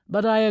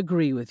 but I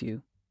agree with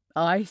you.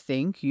 I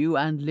think you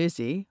and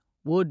Lizzie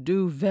would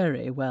do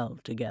very well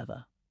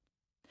together."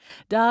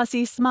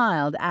 Darcy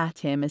smiled at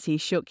him as he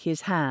shook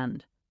his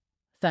hand.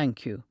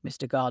 "Thank you,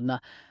 Mr.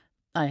 Gardner.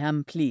 I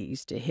am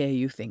pleased to hear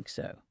you think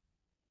so."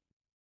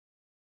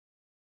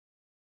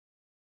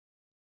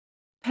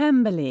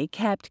 Pemberley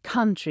kept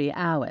country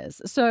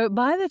hours, so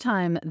by the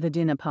time the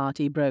dinner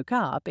party broke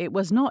up, it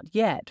was not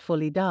yet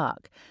fully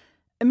dark.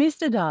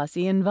 Mr.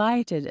 Darcy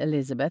invited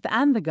Elizabeth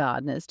and the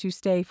Gardners to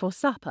stay for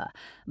supper,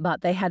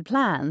 but they had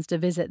plans to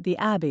visit the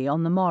Abbey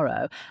on the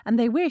morrow, and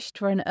they wished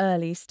for an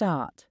early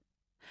start.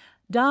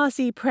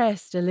 Darcy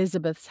pressed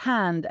Elizabeth's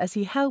hand as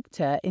he helped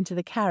her into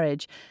the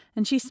carriage,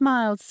 and she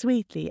smiled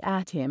sweetly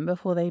at him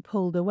before they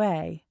pulled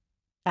away.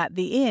 At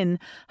the inn,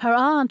 her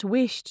aunt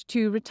wished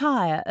to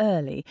retire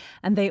early,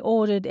 and they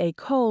ordered a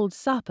cold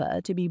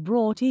supper to be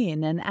brought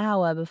in an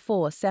hour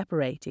before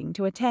separating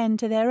to attend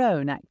to their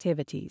own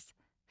activities.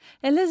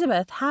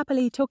 Elizabeth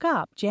happily took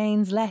up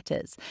Jane's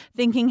letters,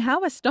 thinking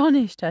how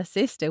astonished her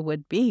sister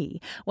would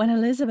be when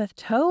Elizabeth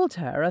told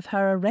her of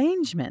her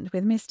arrangement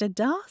with Mr.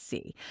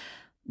 Darcy.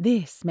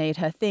 This made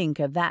her think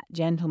of that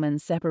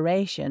gentleman's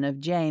separation of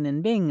Jane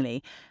and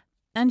Bingley,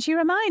 and she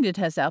reminded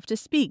herself to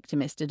speak to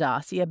Mr.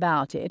 Darcy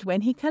about it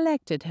when he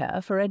collected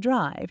her for a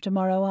drive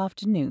tomorrow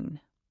afternoon.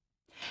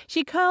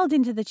 She curled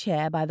into the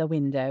chair by the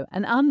window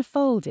and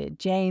unfolded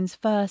Jane's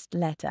first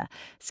letter,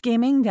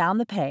 skimming down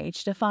the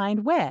page to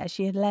find where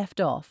she had left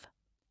off.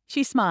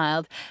 She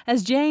smiled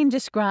as Jane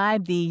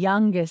described the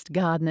youngest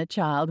Gardner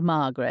child,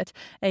 Margaret,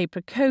 a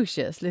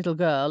precocious little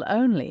girl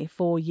only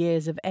 4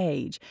 years of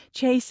age,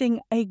 chasing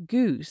a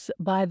goose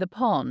by the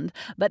pond,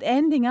 but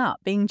ending up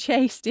being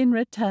chased in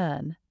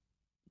return.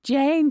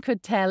 Jane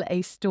could tell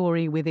a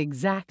story with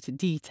exact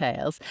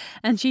details,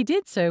 and she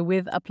did so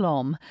with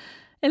aplomb.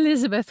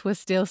 Elizabeth was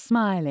still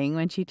smiling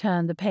when she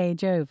turned the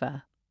page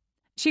over.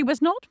 She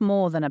was not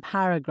more than a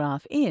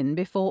paragraph in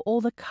before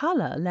all the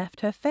colour left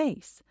her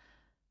face.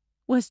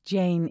 Was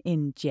Jane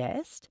in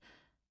jest?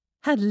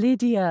 Had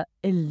Lydia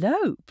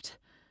eloped?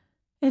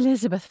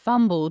 Elizabeth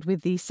fumbled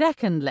with the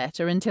second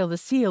letter until the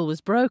seal was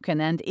broken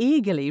and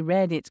eagerly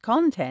read its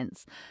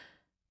contents.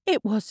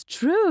 It was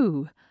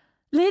true.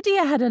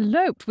 Lydia had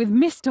eloped with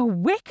Mr.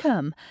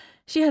 Wickham.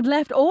 She had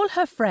left all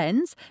her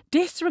friends,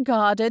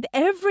 disregarded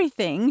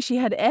everything she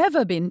had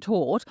ever been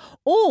taught,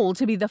 all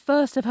to be the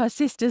first of her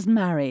sisters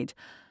married.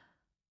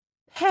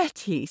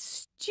 Petty,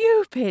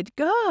 stupid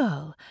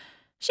girl!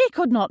 She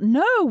could not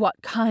know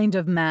what kind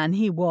of man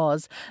he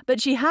was,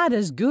 but she had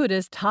as good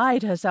as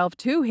tied herself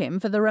to him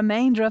for the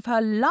remainder of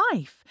her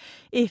life,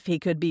 if he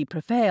could be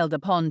prevailed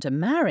upon to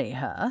marry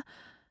her.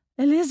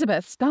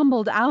 Elizabeth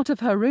stumbled out of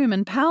her room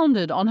and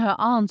pounded on her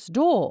aunt's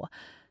door.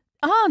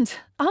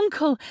 "Aunt,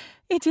 uncle,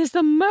 it is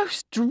the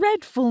most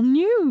dreadful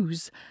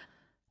news."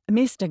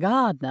 Mr.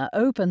 Gardner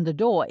opened the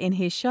door in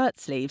his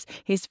shirt-sleeves,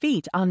 his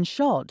feet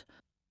unshod.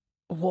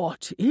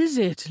 "What is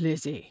it,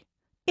 Lizzie?"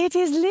 "It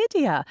is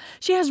Lydia.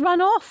 She has run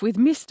off with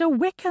Mr.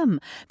 Wickham.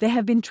 They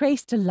have been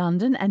traced to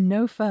London and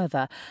no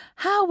further.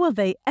 How will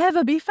they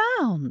ever be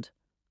found?"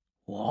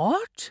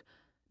 "What?"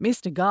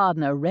 Mr.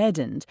 Gardner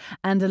reddened,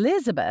 and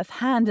Elizabeth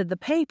handed the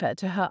paper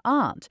to her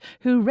aunt,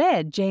 who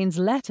read Jane's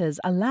letters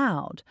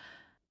aloud.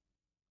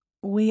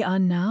 "We are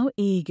now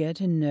eager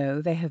to know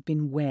they have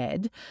been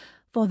wed,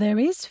 for there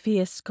is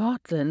fear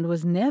Scotland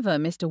was never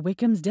Mr.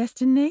 Wickham's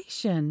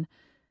destination."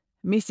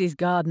 Mrs.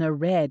 Gardner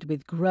read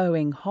with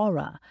growing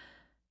horror.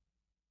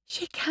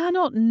 "She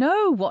cannot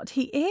know what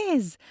he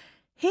is.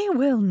 He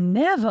will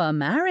never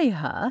marry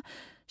her.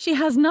 She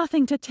has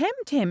nothing to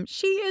tempt him.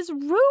 She is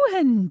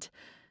ruined."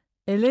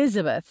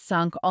 Elizabeth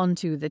sunk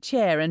onto the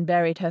chair and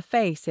buried her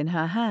face in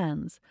her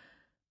hands.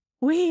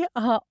 "We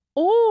are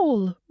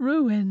all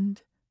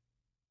ruined."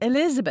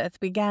 Elizabeth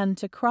began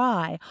to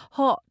cry,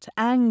 hot,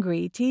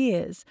 angry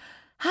tears.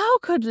 How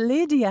could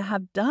Lydia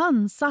have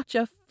done such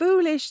a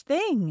foolish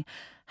thing?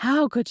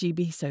 How could she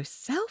be so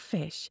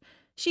selfish?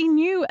 She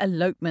knew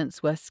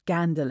elopements were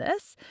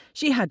scandalous.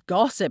 She had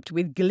gossiped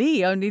with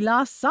glee only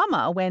last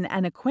summer when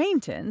an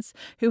acquaintance,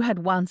 who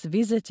had once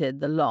visited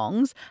the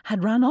Longs,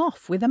 had run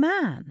off with a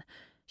man.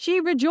 She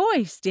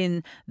rejoiced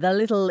in the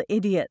little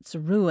idiot's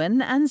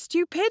ruin and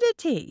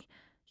stupidity.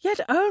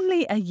 Yet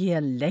only a year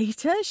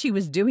later she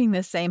was doing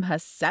the same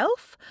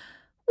herself.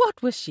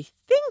 What was she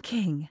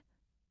thinking?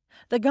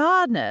 The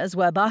Gardners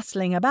were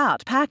bustling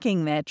about,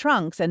 packing their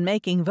trunks and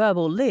making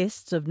verbal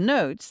lists of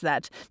notes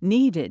that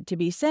needed to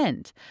be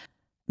sent.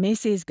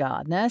 Mrs.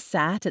 Gardner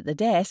sat at the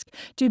desk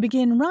to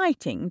begin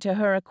writing to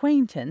her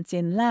acquaintance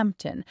in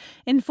Lambton,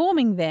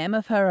 informing them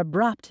of her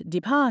abrupt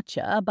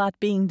departure, but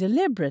being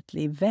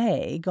deliberately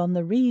vague on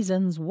the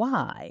reasons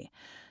why.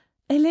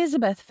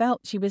 Elizabeth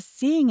felt she was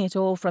seeing it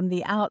all from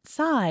the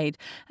outside,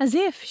 as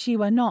if she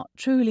were not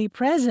truly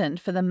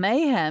present for the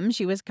mayhem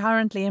she was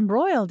currently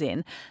embroiled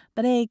in,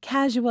 but a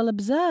casual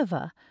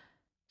observer.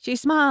 She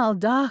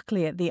smiled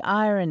darkly at the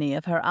irony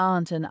of her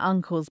aunt and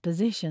uncle's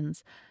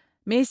positions.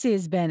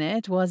 Mrs.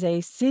 Bennet was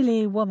a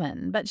silly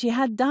woman, but she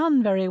had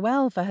done very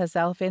well for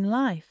herself in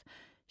life.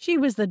 She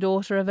was the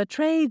daughter of a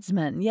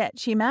tradesman, yet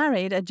she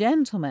married a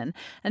gentleman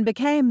and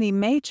became the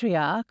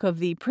matriarch of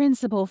the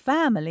principal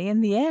family in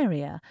the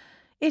area.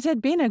 It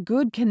had been a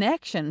good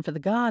connection for the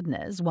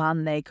Gardners,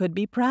 one they could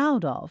be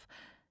proud of.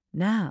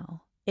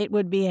 Now it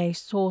would be a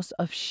source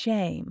of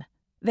shame.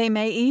 They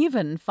may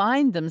even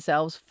find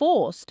themselves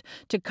forced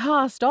to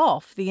cast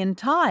off the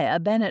entire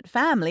Bennet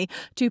family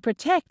to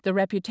protect the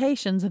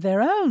reputations of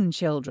their own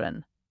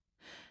children.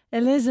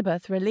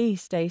 Elizabeth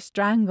released a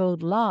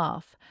strangled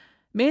laugh.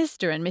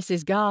 Mr. and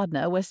Mrs.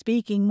 Gardner were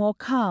speaking more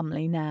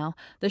calmly now,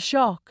 the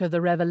shock of the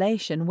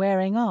revelation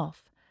wearing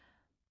off.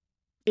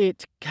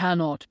 "It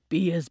cannot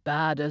be as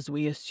bad as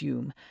we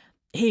assume.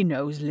 He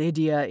knows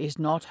Lydia is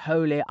not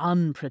wholly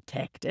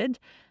unprotected.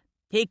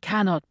 He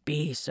cannot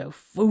be so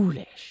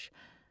foolish,"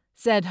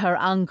 said her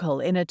uncle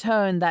in a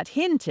tone that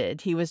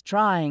hinted he was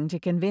trying to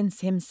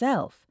convince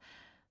himself.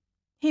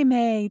 "He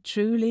may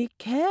truly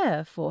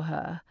care for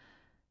her."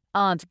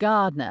 Aunt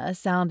Gardner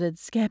sounded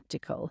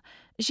sceptical.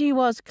 She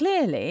was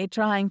clearly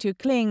trying to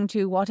cling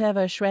to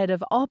whatever shred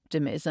of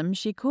optimism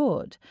she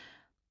could.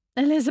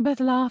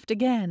 Elizabeth laughed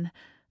again,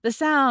 the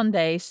sound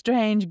a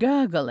strange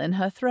gurgle in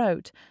her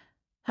throat.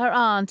 Her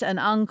aunt and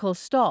uncle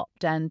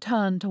stopped and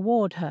turned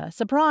toward her,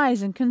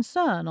 surprise and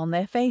concern on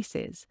their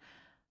faces.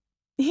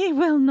 "He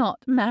will not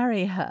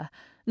marry her,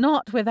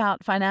 not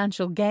without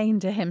financial gain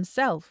to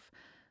himself.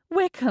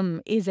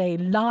 Wickham is a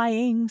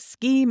lying,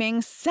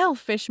 scheming,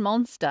 selfish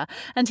monster,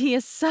 and he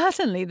is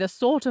certainly the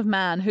sort of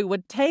man who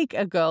would take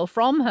a girl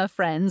from her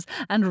friends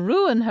and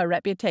ruin her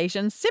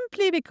reputation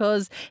simply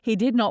because he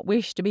did not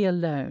wish to be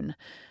alone.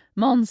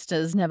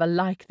 Monsters never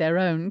like their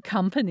own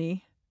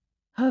company."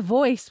 Her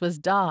voice was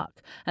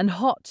dark, and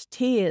hot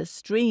tears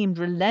streamed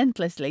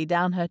relentlessly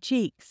down her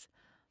cheeks.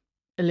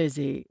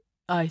 "Lizzie,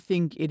 I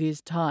think it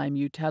is time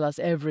you tell us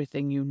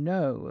everything you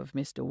know of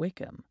Mr.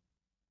 Wickham,"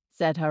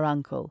 said her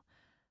uncle.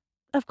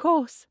 "Of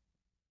course.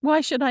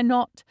 Why should I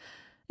not?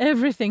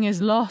 Everything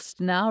is lost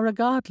now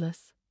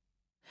regardless."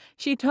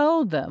 She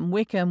told them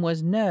Wickham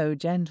was no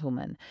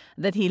gentleman,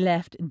 that he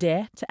left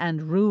debt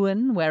and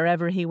ruin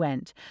wherever he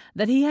went,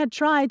 that he had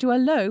tried to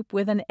elope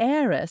with an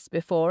heiress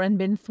before and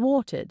been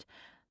thwarted.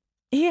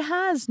 "He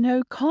has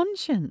no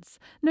conscience,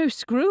 no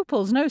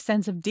scruples, no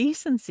sense of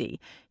decency.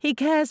 He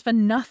cares for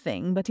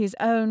nothing but his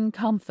own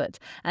comfort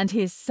and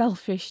his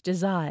selfish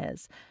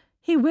desires.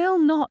 He will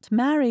not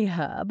marry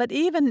her, but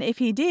even if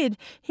he did,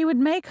 he would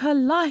make her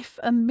life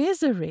a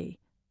misery."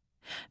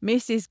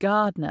 Mrs.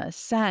 Gardner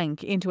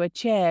sank into a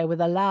chair with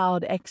a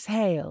loud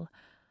exhale.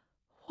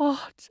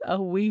 "What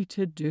are we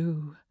to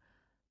do?"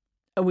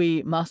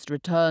 "We must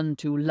return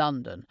to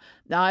London.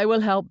 I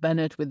will help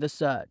Bennet with the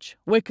search.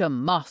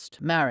 Wickham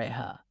must marry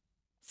her,"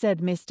 said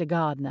Mr.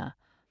 Gardner.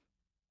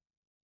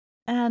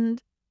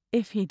 "And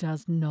if he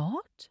does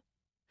not?"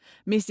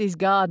 Mrs.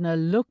 Gardner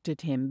looked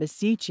at him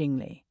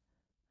beseechingly.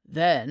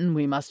 "Then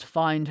we must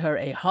find her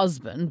a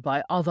husband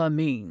by other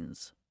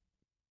means."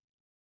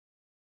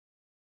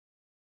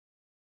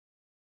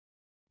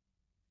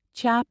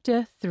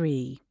 Chapter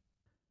 3.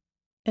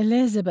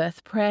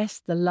 Elizabeth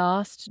pressed the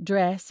last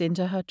dress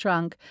into her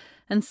trunk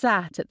and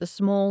sat at the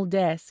small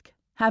desk,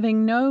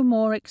 having no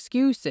more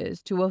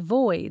excuses to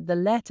avoid the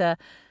letter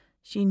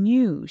she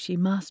knew she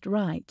must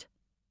write.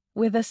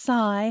 With a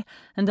sigh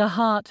and a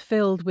heart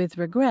filled with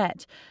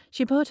regret,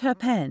 she put her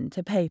pen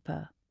to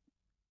paper.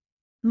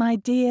 "My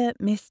dear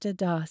Mr.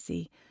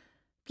 Darcy,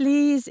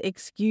 please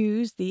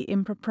excuse the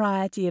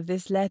impropriety of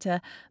this letter,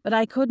 but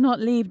I could not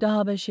leave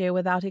Derbyshire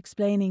without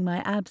explaining my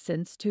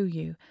absence to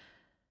you.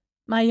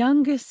 My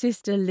youngest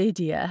sister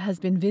Lydia has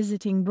been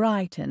visiting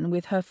Brighton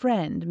with her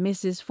friend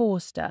Mrs.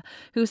 Forster,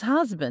 whose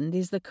husband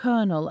is the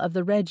colonel of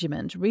the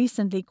regiment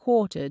recently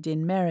quartered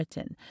in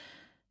Meryton.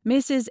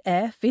 Mrs.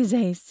 F. is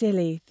a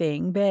silly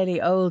thing,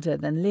 barely older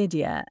than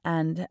Lydia,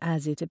 and,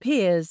 as it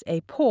appears,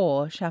 a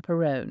poor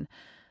chaperone.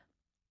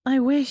 I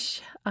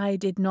wish I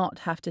did not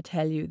have to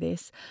tell you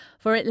this,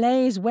 for it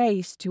lays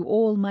waste to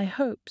all my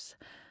hopes.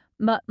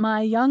 But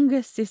my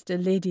youngest sister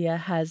Lydia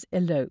has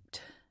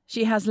eloped.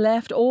 She has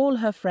left all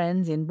her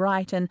friends in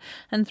Brighton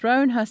and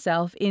thrown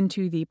herself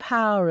into the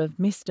power of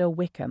Mr.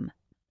 Wickham.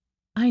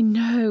 I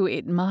know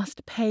it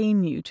must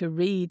pain you to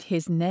read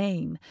his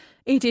name.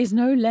 It is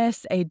no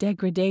less a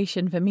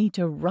degradation for me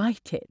to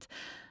write it.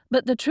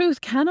 But the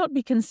truth cannot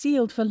be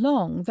concealed for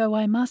long, though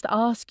I must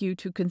ask you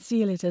to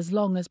conceal it as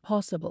long as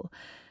possible.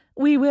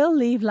 We will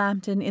leave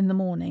Lambton in the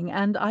morning,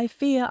 and I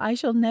fear I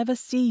shall never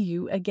see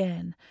you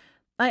again.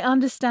 I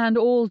understand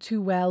all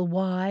too well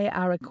why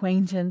our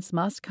acquaintance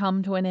must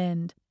come to an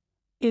end.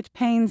 It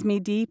pains me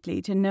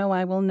deeply to know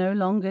I will no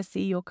longer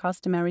see your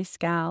customary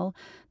scowl,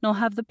 nor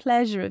have the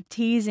pleasure of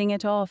teasing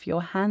it off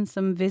your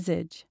handsome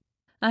visage.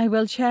 I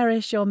will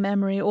cherish your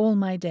memory all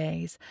my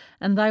days,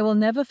 and I will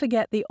never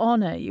forget the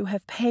honour you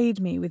have paid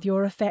me with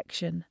your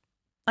affection.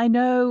 I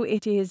know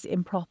it is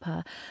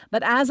improper,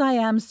 but as I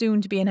am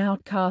soon to be an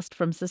outcast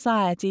from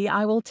society,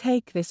 I will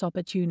take this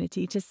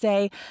opportunity to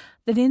say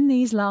that in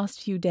these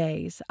last few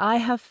days I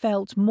have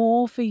felt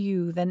more for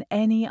you than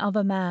any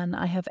other man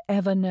I have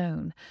ever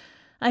known.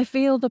 I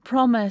feel the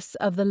promise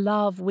of the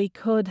love we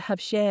could have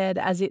shared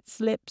as it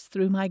slips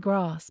through my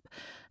grasp,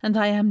 and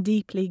I am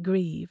deeply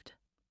grieved.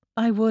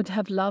 I would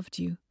have loved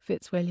you,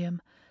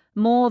 Fitzwilliam,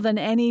 more than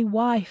any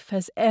wife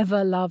has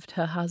ever loved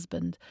her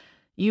husband.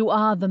 You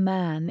are the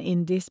man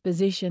in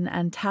disposition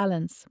and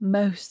talents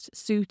most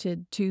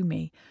suited to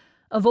me.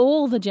 Of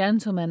all the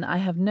gentlemen I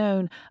have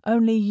known,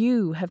 only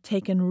you have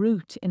taken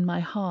root in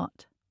my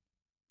heart.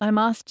 I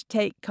must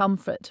take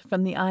comfort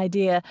from the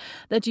idea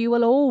that you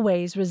will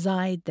always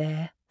reside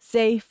there,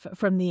 safe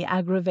from the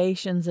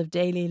aggravations of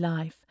daily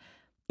life.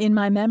 In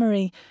my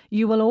memory,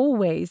 you will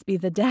always be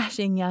the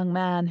dashing young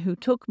man who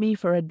took me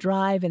for a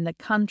drive in the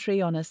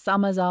country on a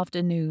summer's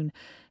afternoon,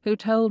 who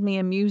told me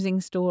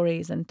amusing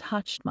stories and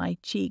touched my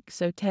cheek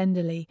so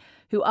tenderly,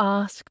 who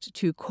asked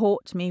to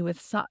court me with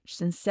such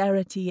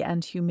sincerity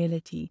and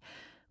humility.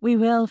 We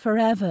will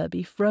forever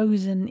be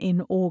frozen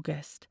in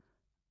August.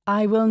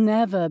 I will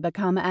never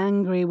become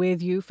angry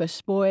with you for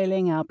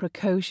spoiling our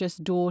precocious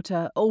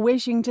daughter or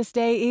wishing to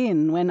stay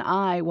in when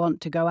I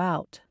want to go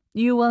out.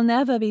 You will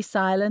never be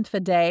silent for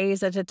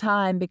days at a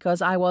time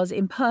because I was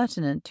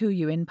impertinent to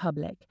you in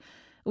public.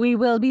 We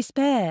will be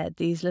spared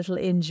these little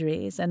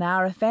injuries, and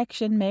our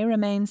affection may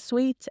remain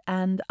sweet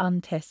and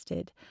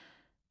untested.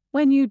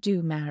 When you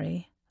do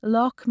marry,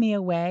 lock me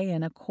away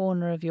in a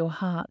corner of your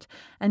heart,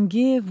 and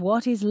give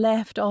what is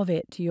left of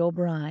it to your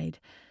bride.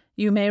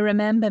 You may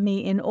remember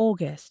me in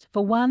August,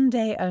 for one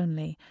day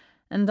only,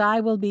 and I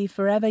will be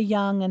forever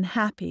young and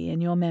happy in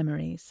your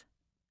memories.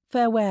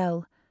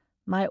 Farewell,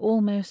 my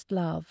almost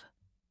love,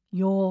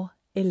 your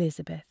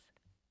Elizabeth.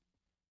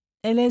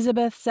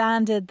 Elizabeth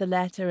sanded the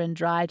letter and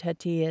dried her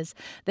tears,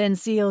 then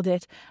sealed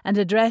it and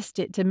addressed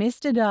it to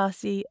Mr.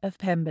 Darcy of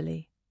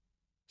Pemberley.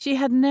 She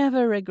had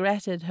never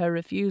regretted her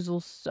refusal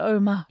so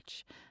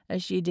much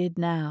as she did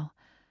now.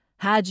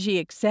 Had she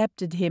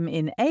accepted him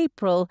in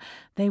April,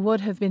 they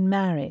would have been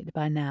married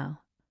by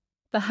now.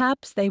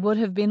 Perhaps they would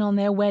have been on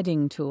their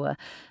wedding tour,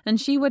 and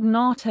she would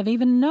not have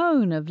even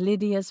known of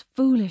Lydia's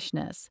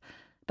foolishness.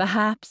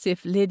 Perhaps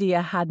if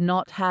Lydia had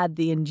not had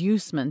the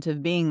inducement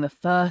of being the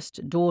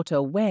first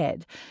daughter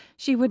wed,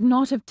 she would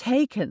not have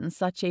taken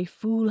such a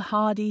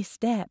foolhardy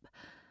step.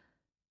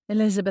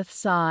 Elizabeth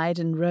sighed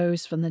and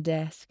rose from the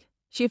desk.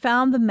 She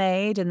found the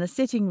maid in the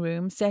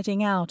sitting-room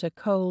setting out a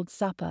cold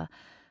supper.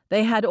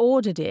 They had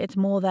ordered it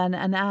more than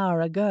an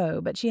hour ago,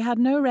 but she had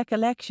no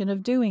recollection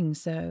of doing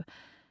so.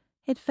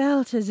 It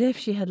felt as if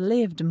she had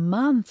lived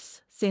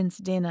months since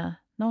dinner,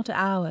 not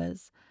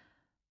hours.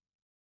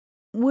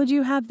 "Would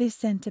you have this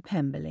sent to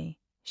Pemberley?"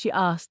 she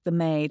asked the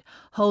maid,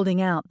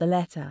 holding out the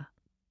letter.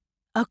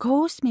 "Of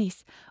course,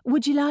 miss.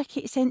 Would you like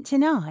it sent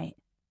tonight?"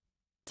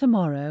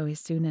 "Tomorrow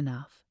is soon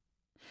enough."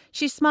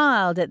 She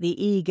smiled at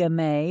the eager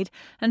maid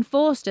and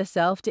forced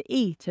herself to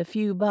eat a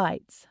few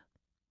bites.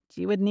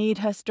 She would need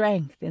her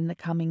strength in the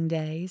coming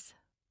days.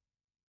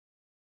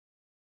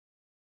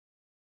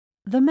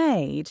 The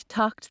maid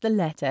tucked the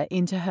letter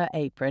into her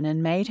apron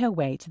and made her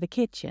way to the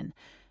kitchen.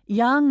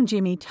 Young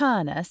Jimmy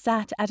Turner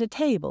sat at a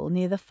table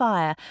near the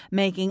fire,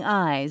 making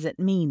eyes at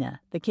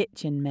Mina, the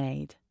kitchen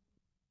maid.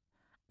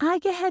 "Are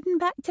you heading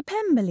back to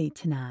Pemberley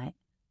tonight?"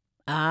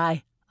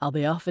 "Aye, I'll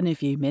be off in a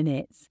few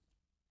minutes."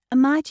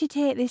 "Might you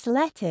take this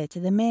letter to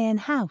the main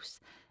house?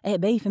 It'd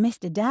be for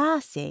Mr.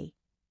 Darcy."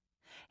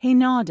 He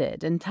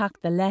nodded and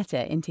tucked the letter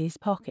into his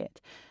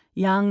pocket.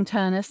 Young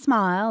Turner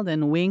smiled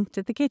and winked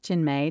at the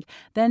kitchen maid,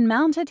 then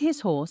mounted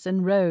his horse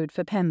and rode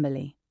for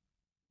Pemberley.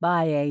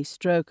 By a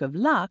stroke of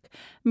luck,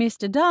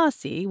 Mr.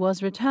 Darcy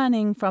was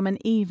returning from an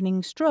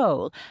evening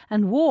stroll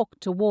and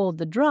walked toward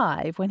the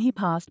drive when he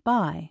passed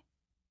by.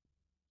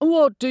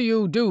 "What do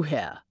you do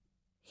here?"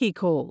 he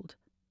called.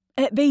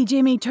 "It be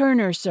Jimmy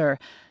Turner, sir.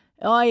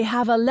 I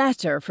have a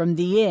letter from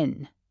the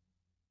inn."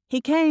 He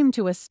came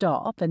to a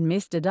stop, and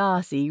Mr.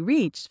 Darcy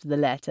reached for the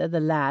letter the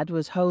lad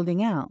was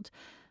holding out.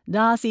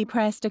 Darcy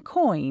pressed a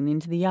coin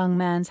into the young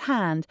man's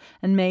hand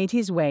and made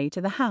his way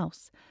to the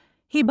house.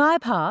 He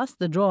bypassed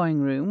the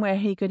drawing-room, where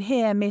he could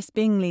hear Miss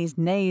Bingley's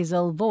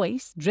nasal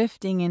voice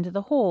drifting into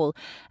the hall,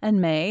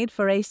 and made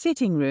for a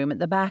sitting-room at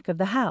the back of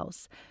the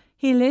house.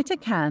 He lit a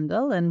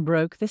candle and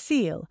broke the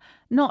seal,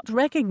 not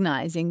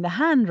recognizing the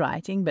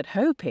handwriting but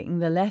hoping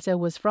the letter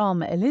was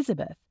from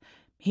Elizabeth.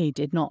 He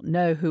did not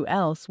know who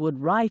else would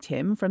write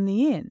him from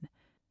the inn.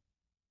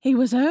 He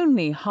was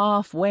only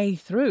halfway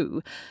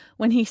through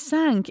when he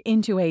sank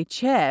into a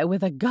chair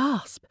with a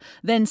gasp,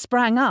 then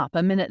sprang up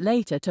a minute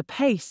later to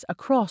pace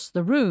across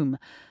the room.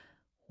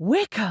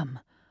 "Wickham!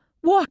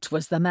 What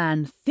was the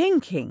man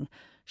thinking?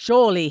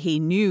 Surely he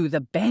knew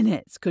the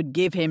Bennets could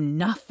give him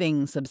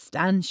nothing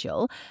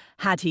substantial.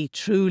 Had he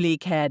truly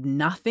cared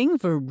nothing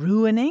for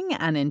ruining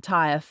an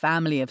entire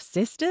family of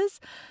sisters?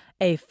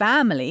 A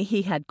family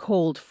he had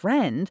called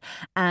friend,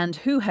 and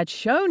who had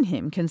shown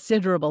him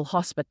considerable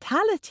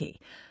hospitality.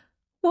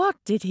 What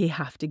did he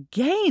have to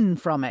gain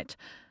from it?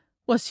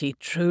 Was he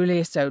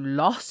truly so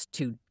lost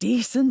to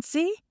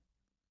decency?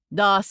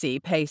 Darcy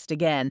paced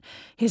again,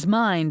 his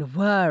mind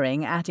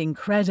whirring at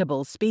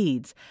incredible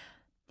speeds.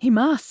 He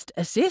must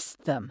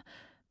assist them.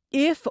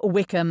 If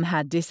Wickham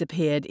had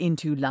disappeared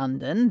into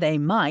London, they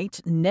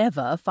might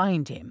never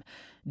find him.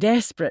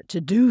 Desperate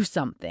to do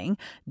something,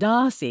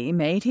 Darcy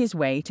made his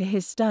way to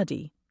his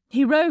study.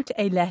 He wrote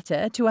a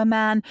letter to a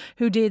man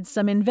who did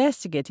some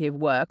investigative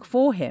work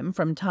for him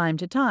from time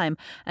to time,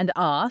 and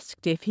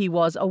asked if he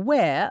was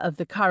aware of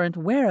the current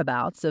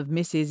whereabouts of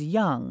Mrs.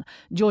 Young,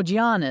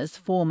 Georgiana's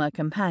former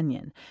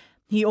companion.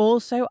 He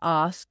also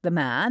asked the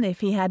man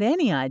if he had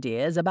any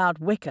ideas about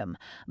Wickham,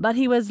 but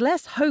he was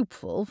less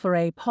hopeful for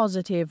a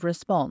positive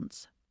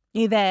response.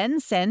 He then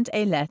sent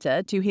a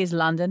letter to his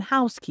London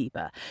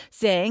housekeeper,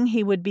 saying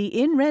he would be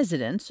in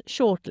residence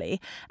shortly,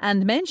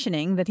 and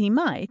mentioning that he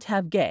might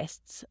have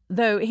guests,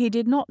 though he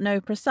did not know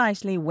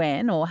precisely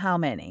when or how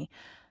many.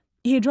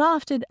 He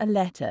drafted a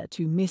letter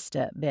to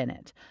Mr.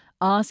 Bennet,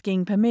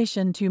 asking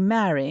permission to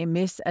marry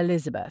Miss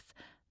Elizabeth,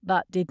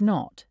 but did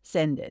not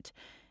send it.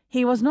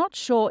 He was not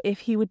sure if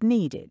he would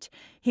need it.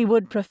 He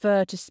would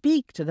prefer to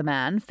speak to the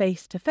man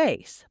face to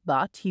face,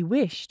 but he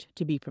wished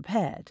to be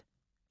prepared.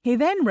 He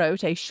then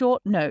wrote a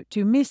short note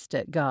to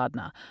Mr.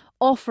 Gardiner,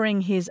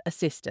 offering his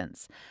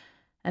assistance,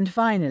 and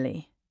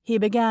finally he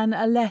began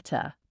a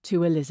letter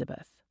to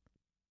Elizabeth.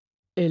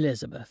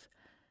 Elizabeth,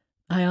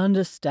 I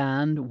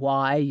understand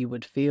why you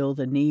would feel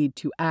the need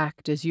to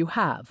act as you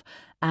have,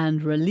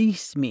 and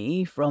release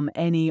me from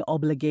any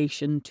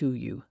obligation to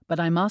you, but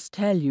I must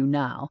tell you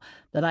now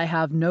that I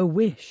have no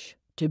wish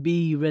to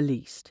be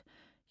released.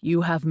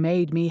 You have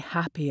made me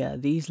happier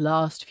these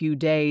last few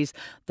days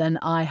than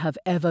I have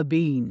ever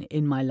been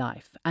in my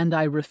life, and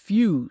I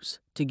refuse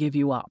to give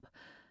you up.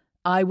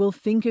 I will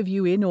think of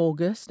you in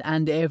August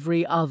and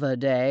every other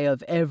day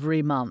of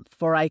every month,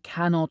 for I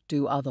cannot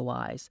do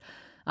otherwise.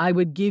 I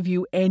would give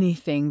you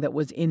anything that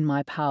was in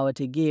my power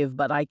to give,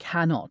 but I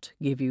cannot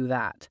give you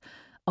that.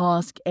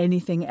 Ask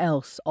anything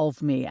else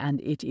of me,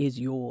 and it is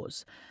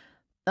yours.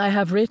 I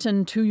have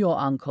written to your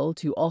uncle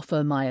to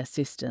offer my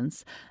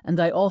assistance, and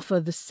I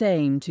offer the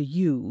same to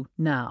you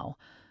now.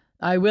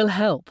 I will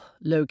help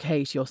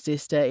locate your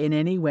sister in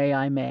any way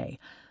I may.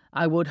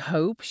 I would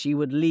hope she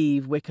would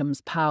leave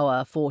Wickham's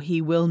power, for he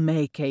will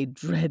make a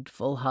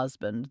dreadful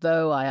husband,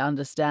 though I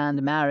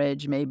understand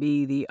marriage may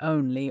be the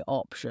only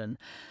option.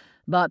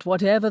 But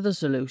whatever the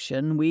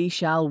solution, we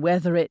shall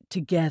weather it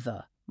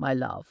together, my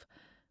love.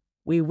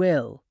 We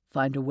will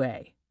find a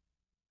way.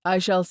 I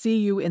shall see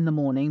you in the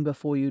morning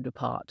before you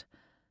depart.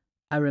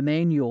 I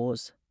remain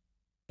yours,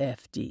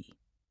 F.D.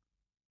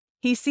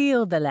 He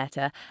sealed the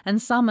letter and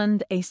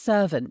summoned a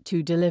servant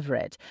to deliver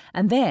it,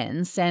 and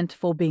then sent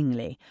for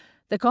Bingley.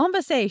 The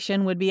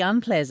conversation would be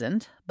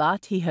unpleasant,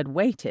 but he had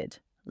waited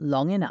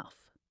long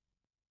enough.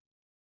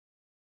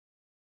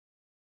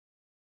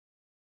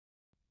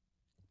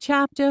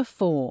 Chapter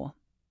 4.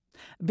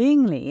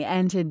 Bingley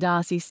entered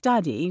Darcy's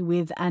study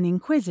with an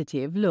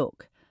inquisitive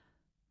look.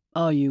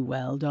 "Are you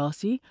well,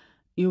 Darcy?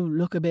 You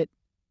look a bit—"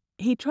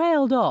 He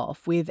trailed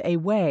off with a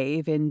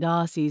wave in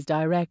Darcy's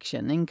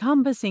direction,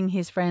 encompassing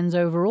his friend's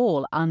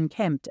overall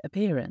unkempt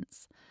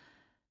appearance.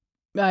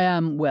 "I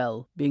am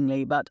well,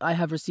 Bingley, but I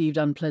have received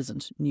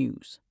unpleasant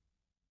news."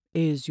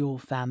 "Is your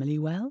family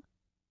well?"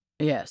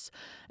 "Yes,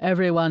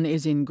 everyone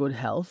is in good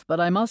health, but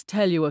I must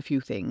tell you a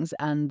few things,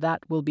 and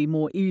that will be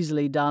more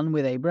easily done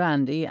with a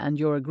brandy and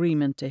your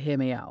agreement to hear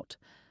me out."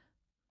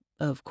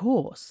 "Of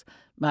course.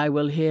 I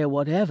will hear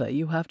whatever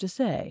you have to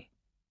say."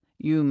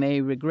 "You may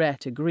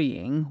regret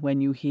agreeing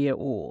when you hear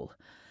all."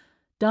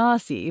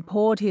 Darcy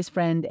poured his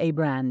friend a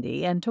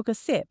brandy and took a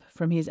sip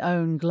from his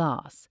own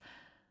glass.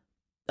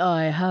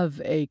 "I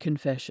have a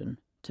confession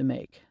to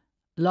make.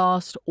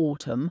 Last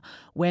autumn,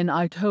 when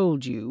I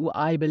told you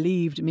I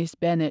believed Miss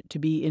Bennet to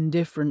be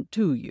indifferent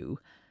to you,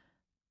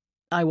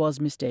 I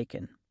was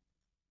mistaken."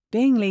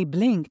 Bingley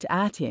blinked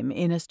at him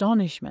in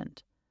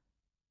astonishment.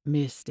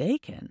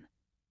 "Mistaken?"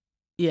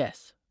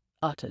 "Yes,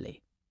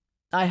 utterly.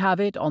 I have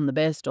it on the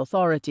best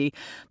authority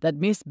that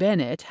Miss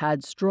Bennet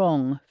had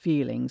strong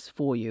feelings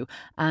for you,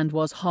 and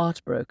was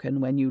heartbroken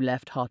when you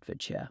left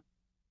Hertfordshire."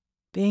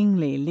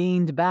 Bingley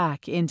leaned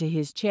back into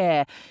his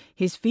chair,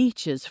 his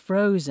features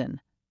frozen.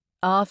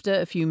 After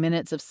a few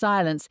minutes of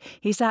silence,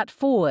 he sat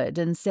forward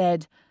and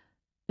said,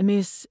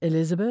 "Miss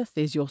Elizabeth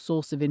is your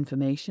source of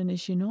information, is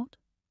she not?"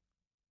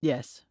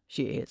 "Yes,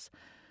 she is.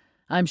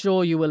 I'm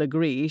sure you will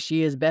agree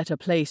she is better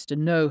placed to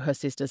know her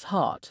sister's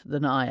heart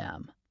than I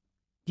am."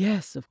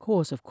 "Yes, of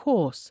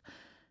course,"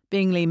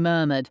 Bingley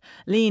murmured,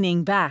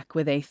 leaning back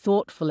with a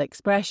thoughtful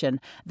expression,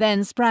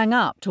 then sprang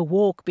up to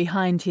walk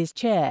behind his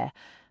chair.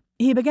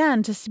 He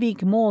began to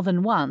speak more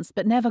than once,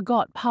 but never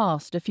got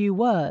past a few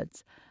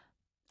words.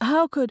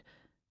 How could...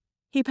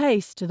 He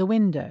paced to the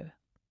window.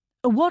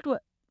 What were...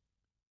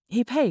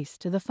 He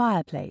paced to the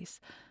fireplace.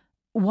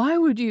 Why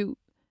would you...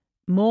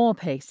 More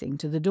pacing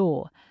to the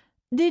door.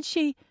 Did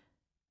she...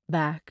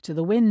 Back to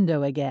the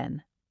window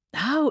again.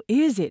 How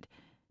is it...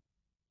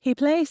 He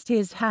placed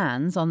his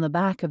hands on the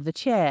back of the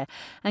chair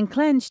and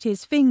clenched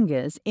his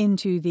fingers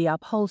into the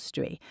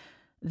upholstery.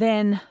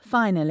 Then,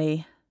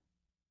 finally...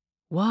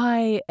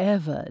 Why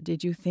ever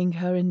did you think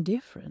her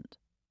indifferent?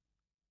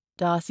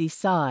 Darcy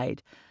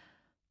sighed.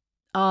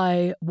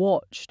 I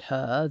watched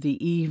her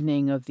the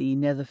evening of the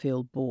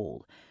Netherfield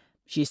ball.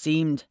 She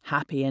seemed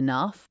happy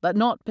enough, but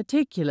not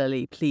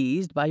particularly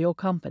pleased by your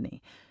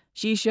company.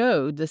 She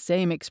showed the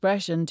same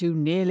expression to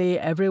nearly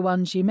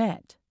everyone she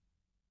met.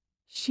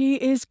 She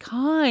is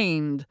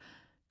kind,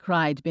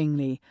 cried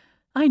Bingley.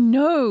 I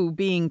know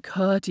being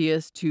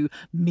courteous to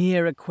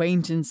mere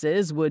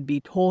acquaintances would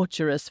be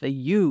torturous for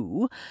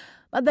you,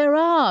 but there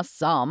are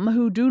some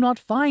who do not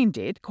find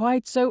it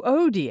quite so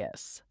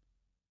odious.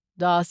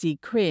 Darcy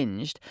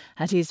cringed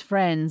at his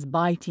friend's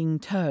biting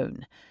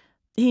tone.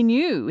 He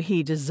knew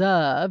he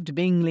deserved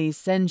Bingley's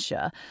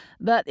censure,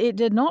 but it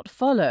did not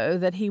follow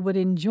that he would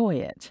enjoy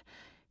it.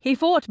 He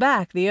fought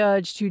back the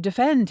urge to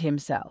defend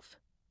himself.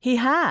 He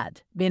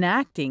had been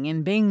acting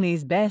in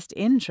Bingley's best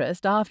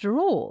interest after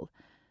all.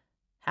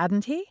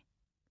 Hadn't he?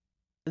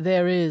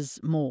 There is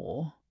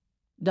more,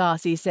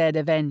 Darcy said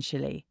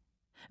eventually.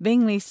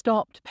 Bingley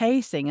stopped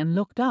pacing and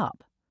looked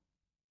up.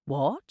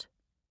 What?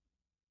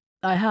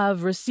 I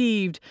have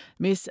received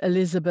Miss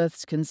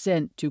Elizabeth's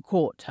consent to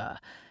court her.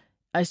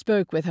 I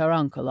spoke with her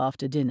uncle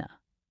after dinner.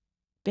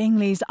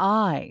 Bingley's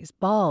eyes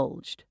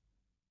bulged.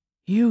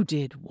 You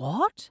did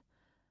what?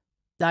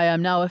 I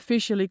am now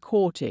officially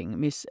courting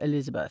Miss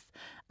Elizabeth,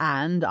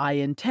 and I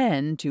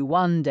intend to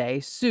one day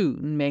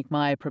soon make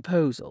my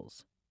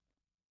proposals.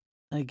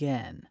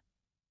 Again.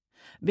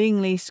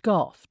 Bingley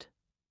scoffed.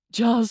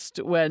 Just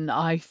when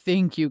I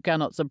think you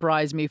cannot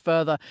surprise me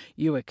further,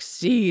 you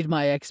exceed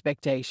my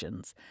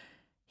expectations.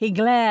 He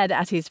glared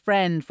at his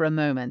friend for a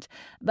moment,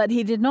 but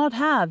he did not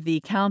have the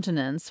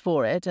countenance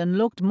for it and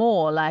looked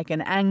more like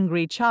an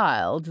angry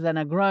child than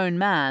a grown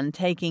man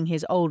taking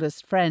his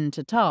oldest friend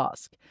to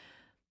task.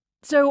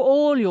 So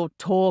all your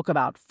talk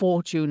about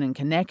fortune and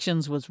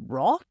connections was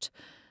rot?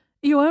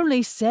 You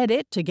only said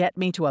it to get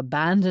me to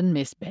abandon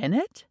Miss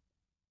Bennet?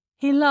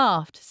 He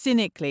laughed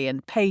cynically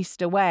and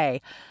paced away,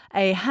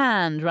 a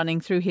hand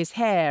running through his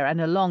hair and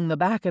along the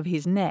back of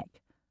his neck.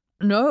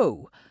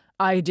 No,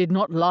 I did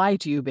not lie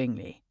to you,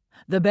 Bingley.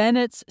 The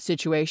Bennets'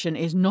 situation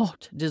is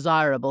not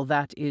desirable,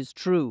 that is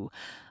true,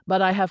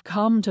 but I have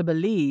come to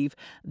believe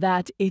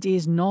that it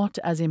is not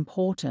as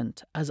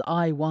important as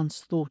I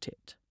once thought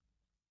it.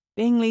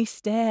 Bingley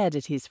stared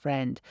at his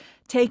friend,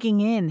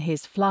 taking in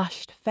his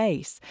flushed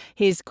face,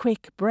 his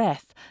quick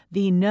breath,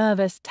 the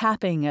nervous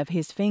tapping of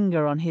his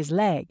finger on his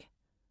leg.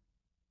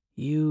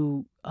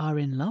 You are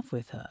in love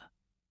with her?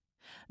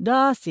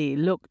 Darcy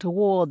looked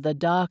toward the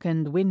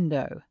darkened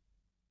window.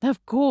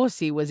 Of course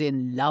he was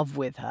in love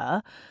with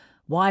her.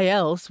 Why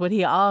else would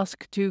he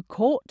ask to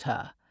court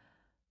her?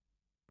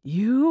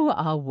 You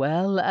are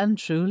well and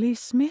truly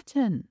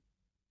smitten,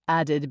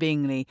 added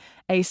Bingley,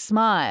 a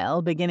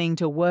smile beginning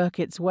to work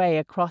its way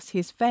across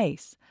his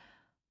face.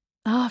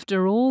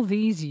 After all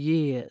these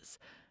years,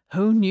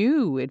 who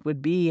knew it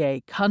would be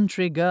a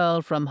country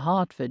girl from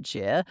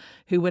Hertfordshire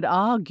who would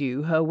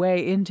argue her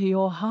way into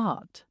your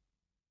heart?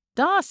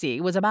 Darcy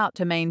was about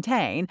to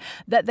maintain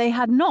that they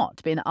had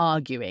not been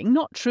arguing,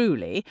 not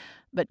truly,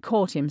 but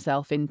caught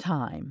himself in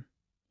time.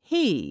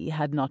 He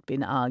had not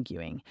been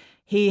arguing.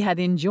 He had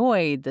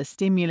enjoyed the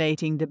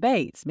stimulating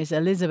debates Miss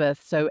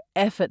Elizabeth so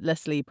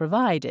effortlessly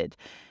provided,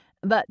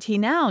 but he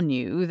now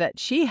knew that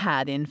she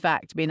had in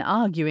fact been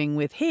arguing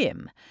with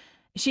him.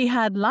 She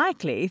had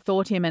likely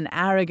thought him an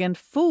arrogant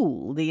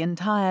fool the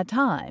entire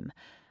time.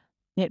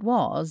 It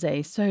was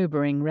a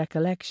sobering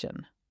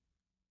recollection.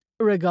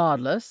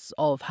 Regardless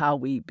of how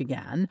we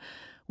began,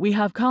 we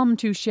have come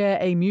to share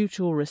a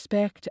mutual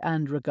respect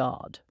and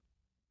regard.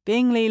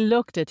 Bingley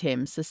looked at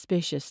him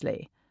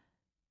suspiciously.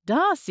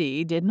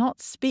 Darcy did not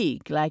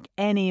speak like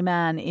any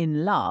man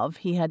in love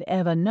he had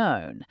ever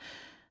known,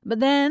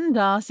 but then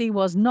Darcy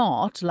was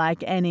not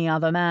like any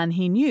other man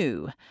he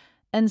knew,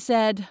 and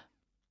said,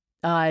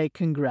 I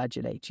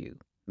congratulate you.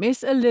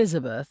 Miss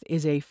Elizabeth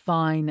is a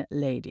fine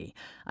lady.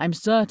 I'm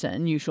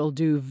certain you shall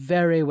do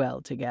very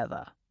well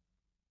together.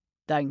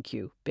 Thank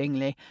you,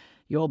 Bingley.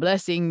 Your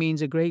blessing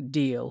means a great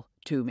deal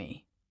to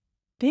me.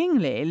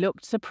 Bingley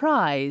looked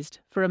surprised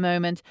for a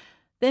moment.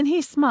 Then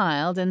he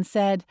smiled and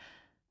said,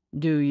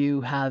 Do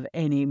you have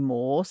any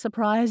more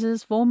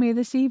surprises for me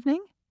this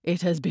evening?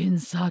 It has been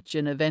such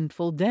an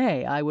eventful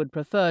day, I would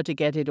prefer to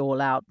get it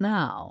all out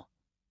now.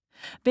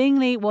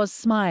 Bingley was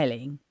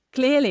smiling,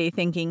 clearly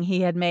thinking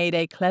he had made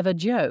a clever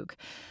joke,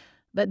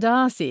 but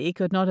Darcy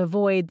could not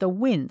avoid the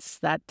wince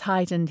that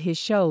tightened his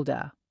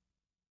shoulder.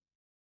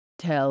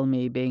 Tell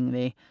me,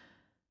 Bingley,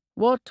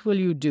 what will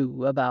you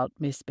do about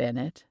Miss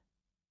Bennet?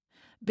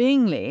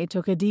 Bingley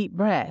took a deep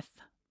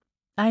breath.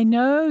 "I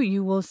know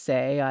you will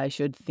say I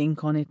should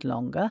think on it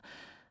longer,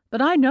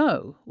 but I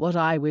know what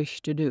I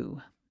wish to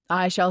do.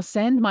 I shall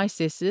send my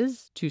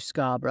sisters to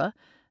Scarborough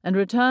and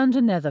return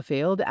to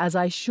Netherfield as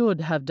I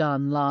should have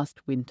done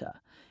last winter.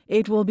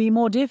 It will be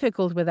more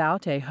difficult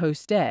without a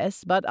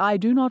hostess, but I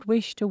do not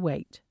wish to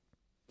wait."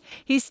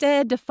 He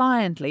stared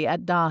defiantly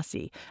at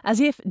Darcy, as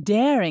if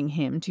daring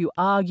him to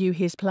argue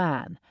his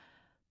plan.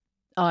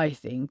 "I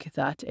think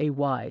that a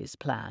wise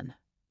plan.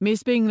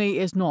 Miss Bingley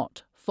is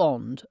not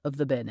fond of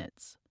the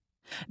Bennets."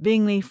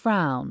 Bingley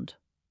frowned.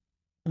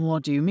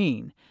 "What do you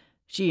mean?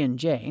 She and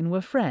Jane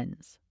were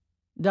friends."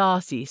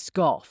 Darcy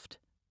scoffed.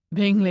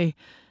 "Bingley,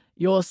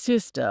 your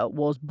sister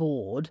was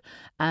bored,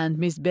 and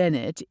Miss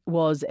Bennet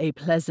was a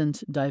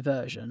pleasant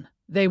diversion.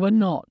 They were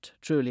not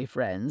truly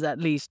friends, at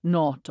least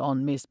not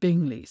on Miss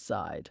Bingley's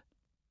side."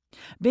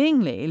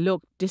 Bingley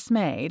looked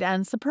dismayed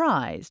and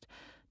surprised.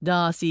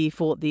 Darcy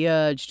fought the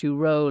urge to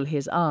roll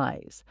his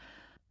eyes.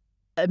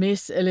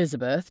 "Miss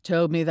Elizabeth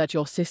told me that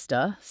your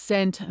sister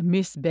sent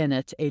Miss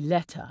Bennet a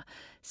letter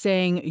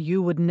saying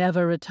you would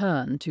never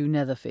return to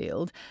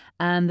Netherfield,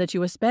 and that you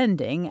were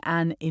spending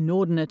an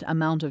inordinate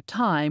amount of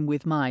time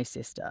with my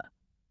sister."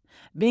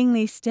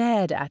 Bingley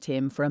stared at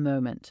him for a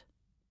moment.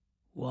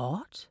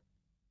 "What?"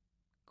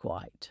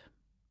 "Quite."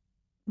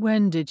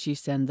 "When did she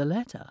send the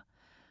letter?"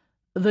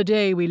 "The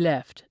day we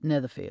left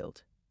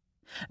Netherfield."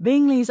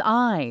 Bingley's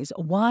eyes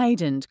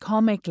widened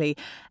comically,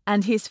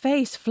 and his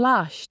face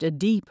flushed a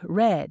deep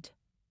red.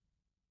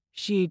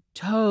 "She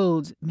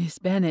told Miss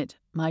Bennet,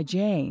 my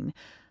Jane,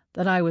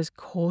 that I was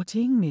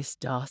courting Miss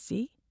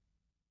Darcy?"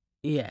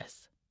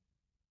 "Yes."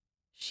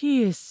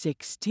 "She is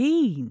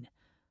 16.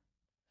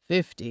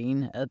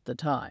 15 at the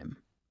time."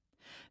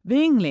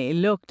 Bingley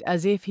looked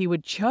as if he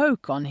would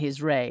choke on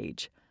his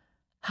rage.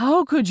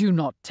 "How could you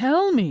not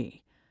tell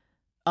me?"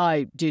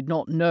 "I did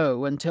not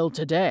know until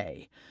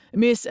today.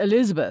 Miss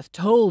Elizabeth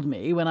told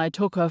me when I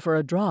took her for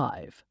a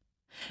drive."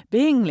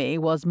 Bingley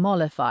was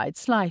mollified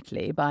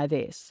slightly by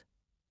this.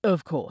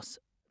 "Of course.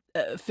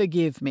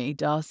 Forgive me,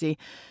 Darcy.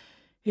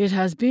 It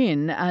has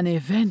been an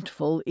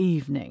eventful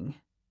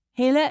evening."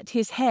 He let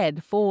his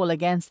head fall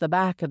against the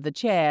back of the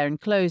chair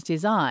and closed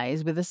his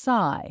eyes with a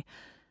sigh.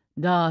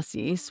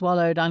 Darcy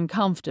swallowed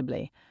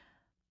uncomfortably.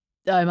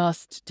 "I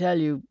must tell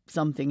you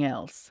something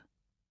else."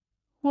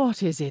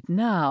 "What is it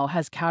now?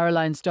 Has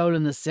Caroline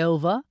stolen the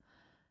silver?"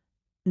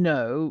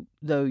 "No,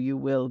 though you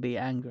will be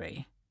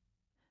angry."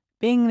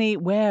 Bingley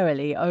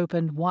warily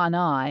opened one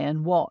eye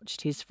and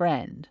watched his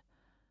friend.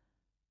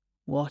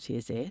 "What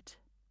is it?"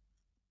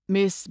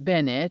 "Miss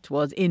Bennet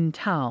was in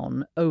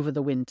town over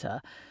the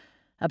winter.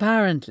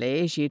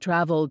 Apparently she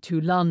travelled to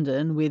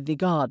London with the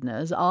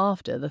Gardiners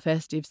after the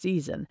festive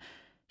season.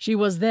 She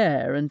was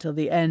there until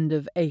the end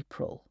of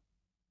April."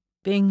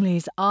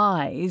 Bingley's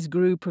eyes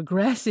grew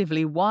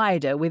progressively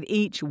wider with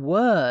each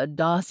word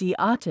Darcy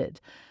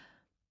uttered.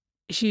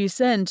 "She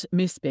sent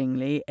Miss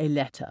Bingley a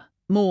letter,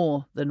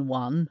 more than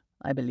one,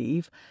 I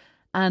believe,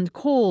 and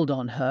called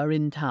on her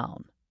in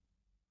town."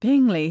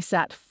 Bingley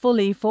sat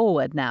fully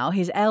forward now,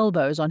 his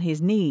elbows on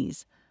his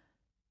knees.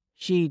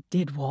 "She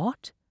did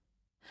what?"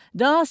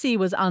 Darcy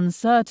was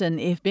uncertain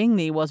if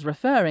Bingley was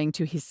referring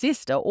to his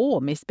sister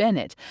or Miss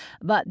Bennet,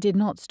 but did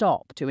not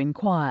stop to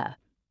inquire.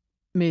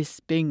 "Miss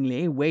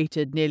Bingley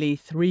waited nearly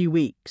 3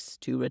 weeks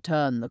to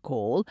return the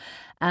call,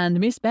 and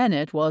Miss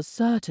Bennet was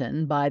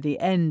certain by the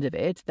end of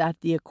it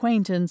that the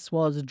acquaintance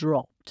was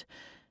dropped.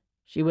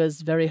 She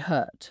was very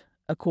hurt,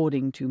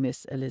 according to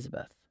Miss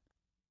Elizabeth."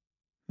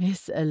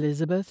 "Miss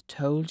Elizabeth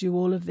told you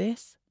all of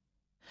this?"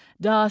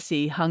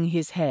 Darcy hung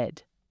his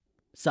head.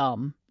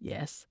 "Some,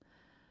 yes.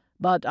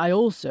 But I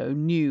also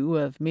knew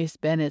of Miss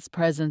Bennet's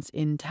presence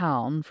in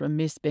town from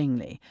Miss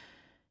Bingley.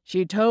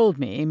 She told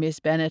me Miss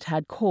Bennet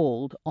had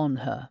called on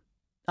her.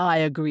 I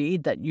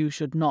agreed that you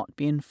should not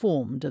be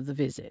informed of the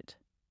visit."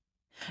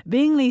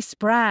 Bingley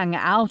sprang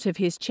out of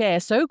his chair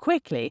so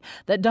quickly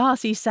that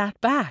Darcy sat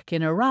back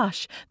in a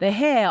rush, the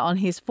hair on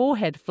his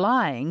forehead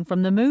flying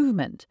from the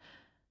movement.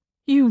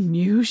 "You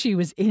knew she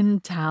was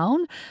in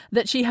town?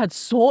 That she had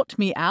sought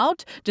me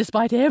out,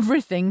 despite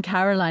everything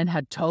Caroline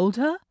had told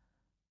her?"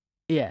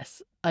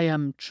 "Yes, I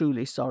am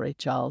truly sorry,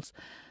 Charles.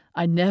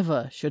 I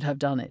never should have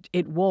done it.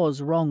 It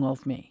was wrong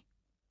of me."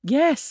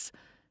 "Yes,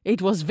 it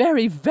was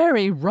very,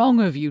 very wrong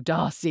of you,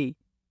 Darcy,"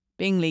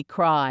 Bingley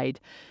cried.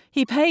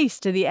 He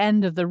paced to the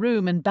end of the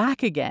room and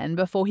back again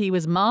before he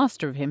was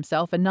master of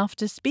himself enough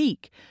to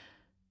speak.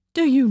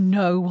 "Do you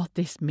know what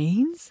this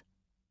means?"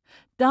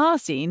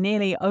 Darcy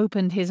nearly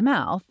opened his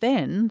mouth,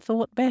 then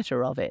thought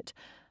better of it.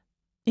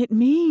 "It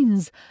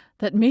means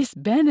that Miss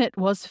Bennet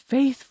was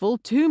faithful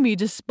to me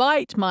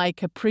despite my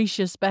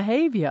capricious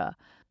behaviour."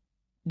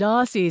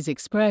 Darcy's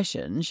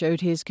expression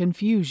showed his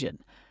confusion.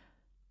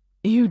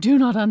 "You do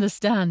not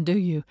understand, do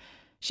you?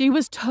 She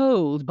was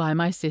told by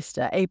my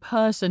sister, a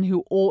person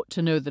who ought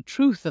to know the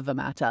truth of the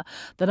matter,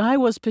 that I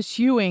was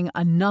pursuing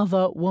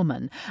another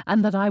woman,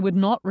 and that I would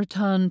not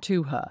return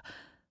to her.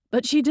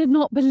 But she did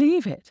not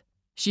believe it.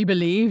 She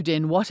believed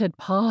in what had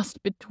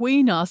passed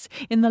between us,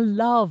 in the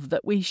love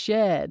that we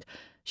shared.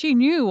 She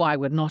knew I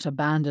would not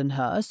abandon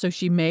her, so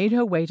she made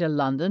her way to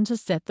London to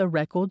set the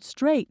record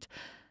straight.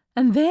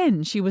 And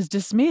then she was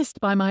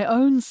dismissed by my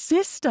own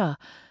sister.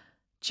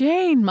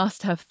 Jane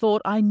must have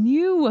thought I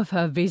knew of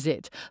her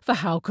visit, for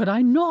how could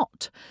I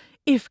not?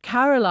 If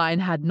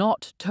Caroline had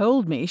not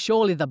told me,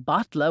 surely the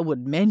butler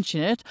would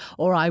mention it,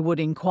 or I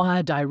would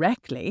inquire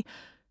directly.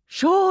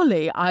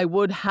 Surely I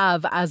would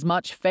have as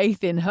much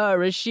faith in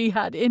her as she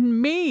had in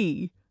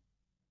me.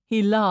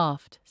 He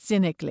laughed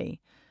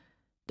cynically.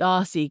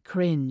 Darcy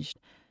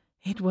cringed.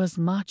 It was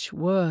much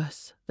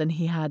worse than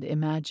he had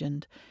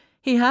imagined.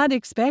 He had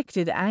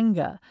expected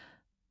anger,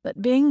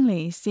 but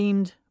Bingley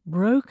seemed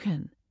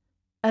broken,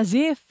 as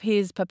if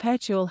his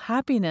perpetual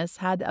happiness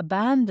had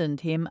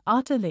abandoned him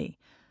utterly.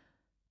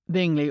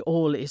 "Bingley,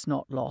 all is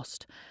not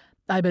lost.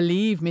 I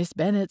believe Miss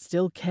Bennet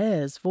still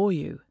cares for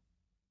you."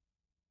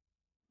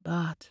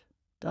 "But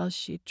does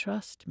she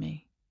trust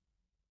me?"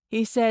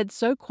 he said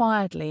so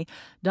quietly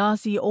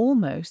Darcy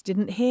almost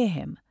didn't hear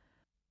him.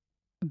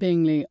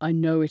 "Bingley, I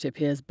know it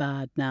appears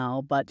bad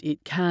now, but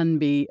it can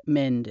be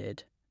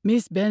mended.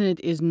 Miss Bennet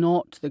is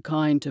not the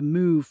kind to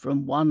move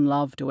from one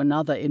love to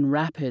another in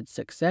rapid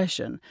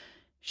succession.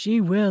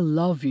 She will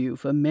love you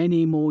for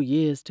many more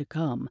years to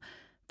come.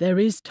 There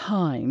is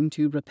time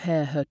to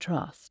repair her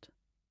trust."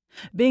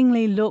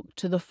 Bingley looked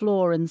to the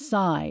floor and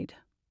sighed.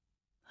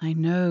 "I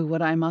know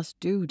what I must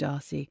do,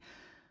 Darcy.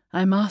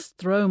 I must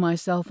throw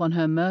myself on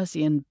her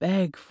mercy and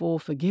beg for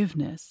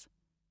forgiveness."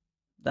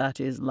 "That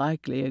is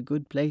likely a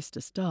good place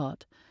to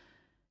start."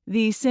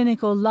 The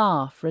cynical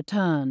laugh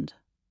returned.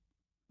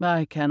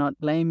 "I cannot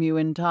blame you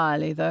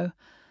entirely, though,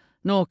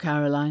 nor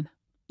Caroline.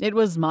 It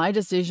was my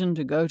decision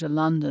to go to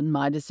London,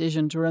 my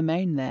decision to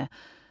remain there.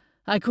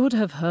 I could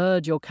have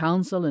heard your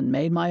counsel and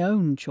made my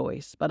own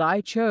choice, but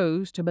I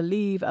chose to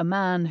believe a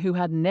man who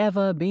had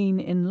never been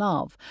in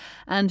love,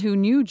 and who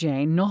knew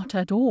Jane not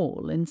at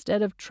all,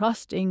 instead of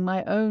trusting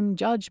my own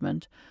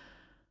judgment.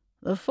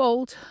 The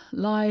fault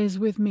lies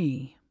with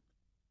me."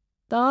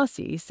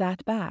 Darcy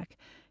sat back,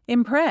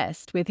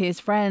 impressed with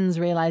his friend's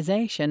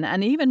realization,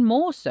 and even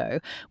more so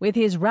with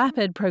his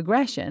rapid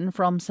progression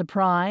from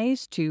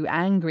surprise to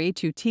angry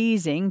to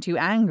teasing to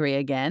angry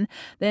again,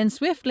 then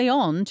swiftly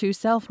on to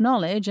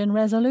self-knowledge and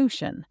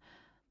resolution.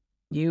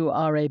 "You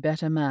are a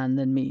better man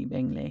than me,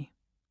 Bingley."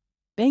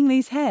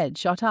 Bingley's head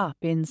shot up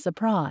in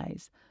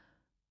surprise.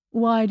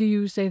 "Why do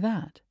you say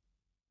that?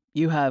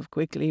 You have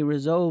quickly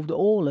resolved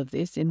all of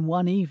this in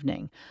one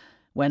evening.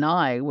 When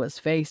I was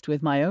faced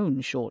with my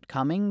own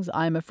shortcomings,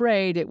 I'm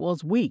afraid it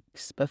was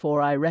weeks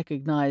before I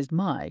recognized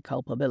my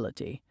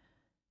culpability."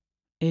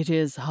 "It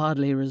is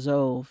hardly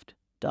resolved,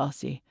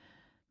 Darcy.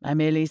 I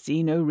merely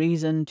see no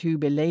reason to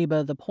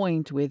belabor the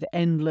point with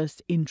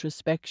endless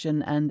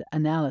introspection and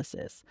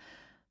analysis.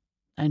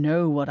 I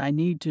know what I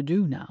need to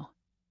do now.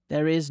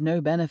 There is no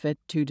benefit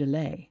to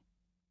delay."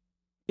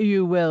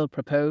 "You will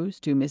propose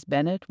to Miss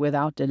Bennet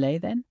without delay,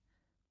 then?"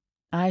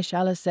 "I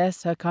shall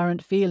assess her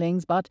current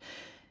feelings, but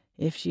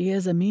if she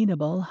is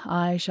amenable,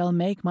 I shall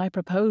make my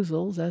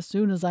proposals as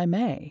soon as I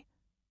may."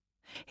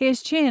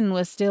 His chin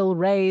was still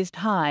raised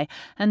high,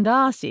 and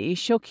Darcy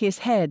shook his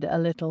head a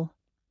little.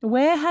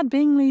 Where had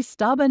Bingley's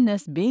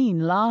stubbornness been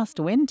last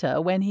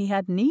winter when he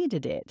had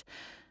needed it?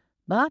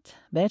 But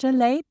better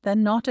late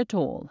than not at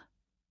all.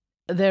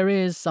 "There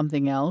is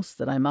something else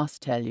that I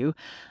must tell you.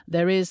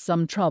 There is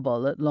some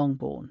trouble at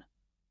Longbourn."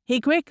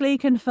 He quickly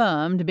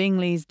confirmed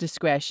Bingley's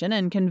discretion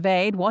and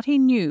conveyed what he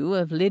knew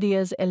of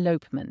Lydia's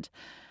elopement.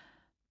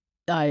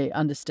 "I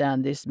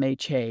understand this may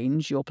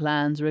change your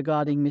plans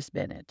regarding Miss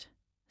Bennet,"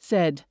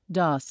 said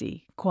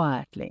Darcy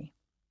quietly.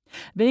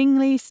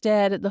 Bingley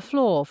stared at the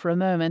floor for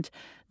a moment,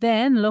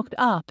 then looked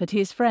up at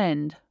his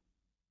friend.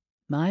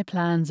 "My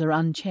plans are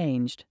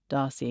unchanged,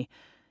 Darcy.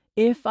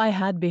 If I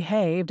had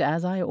behaved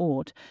as I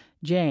ought,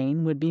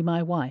 Jane would be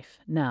my wife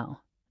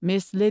now.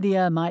 Miss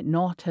Lydia might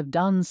not have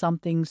done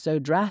something so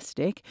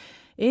drastic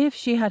if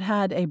she had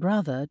had a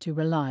brother to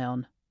rely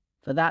on.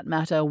 For that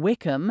matter,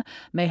 Wickham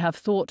may have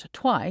thought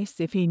twice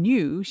if he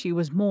knew she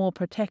was more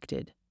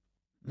protected."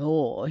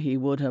 "Or he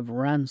would have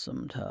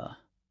ransomed her,"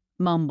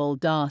 mumbled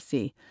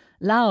Darcy.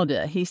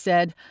 Louder, he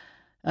said,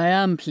 "I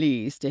am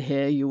pleased to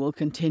hear you will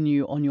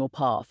continue on your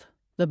path.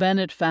 The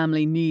Bennet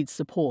family needs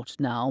support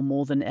now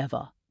more than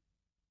ever."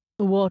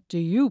 "What do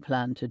you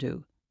plan to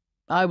do?"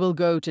 "I will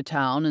go to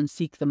town and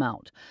seek them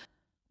out.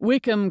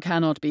 Wickham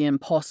cannot be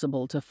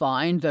impossible to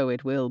find, though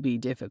it will be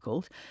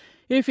difficult.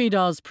 If he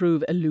does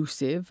prove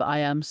elusive, I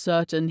am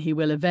certain he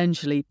will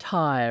eventually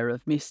tire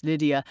of Miss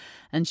Lydia,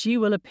 and she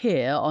will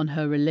appear on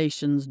her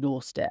relation's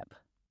doorstep."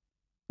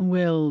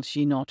 "Will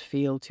she not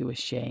feel too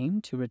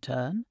ashamed to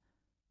return?"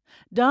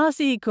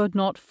 Darcy could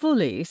not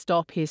fully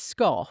stop his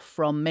scoff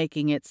from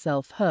making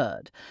itself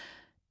heard.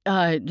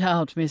 "I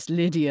doubt Miss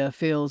Lydia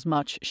feels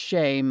much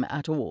shame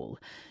at all.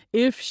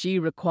 If she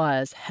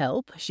requires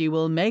help, she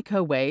will make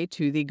her way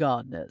to the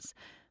gardener's.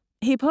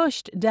 He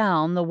pushed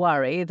down the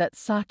worry that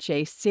such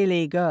a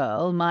silly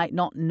girl might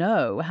not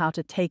know how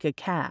to take a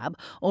cab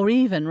or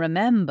even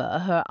remember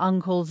her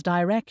uncle's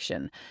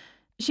direction.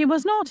 She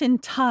was not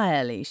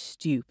entirely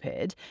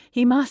stupid.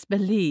 He must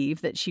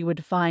believe that she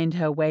would find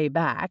her way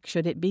back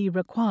should it be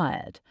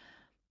required.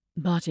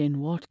 "But in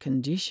what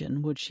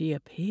condition would she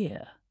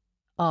appear?"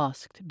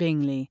 asked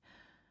Bingley.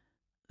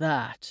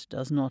 "That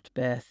does not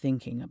bear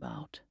thinking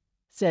about,"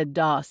 said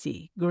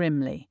Darcy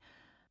grimly.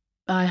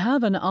 "I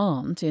have an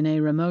aunt in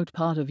a remote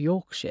part of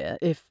Yorkshire.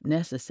 If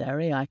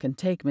necessary, I can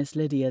take Miss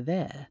Lydia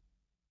there."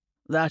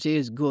 "That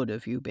is good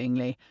of you,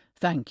 Bingley.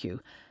 Thank you.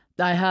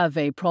 I have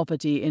a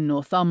property in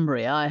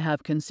Northumbria I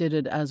have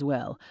considered as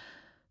well.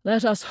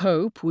 Let us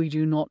hope we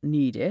do not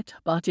need it,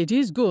 but it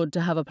is good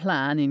to have a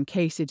plan in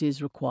case it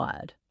is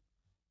required."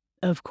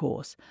 "Of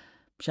course.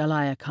 Shall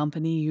I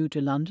accompany you to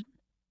London?"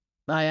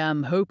 "I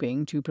am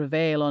hoping to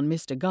prevail on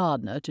Mr.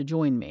 Gardiner to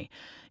join me.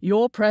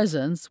 Your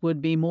presence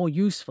would be more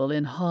useful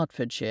in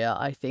Hertfordshire,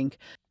 I think.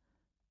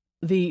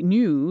 The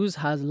news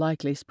has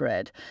likely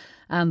spread,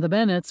 and the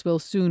Bennets will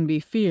soon be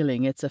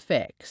feeling its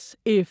effects,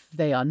 if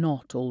they are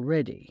not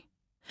already."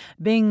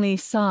 Bingley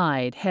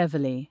sighed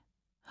heavily.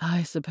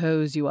 "I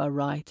suppose you are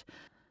right.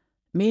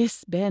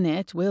 Miss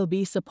Bennet will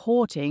be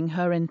supporting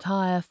her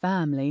entire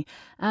family,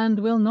 and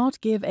will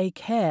not give a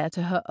care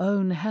to her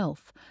own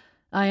health.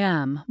 I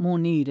am more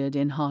needed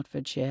in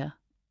Hertfordshire."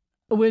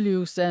 "Will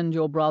you send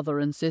your brother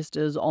and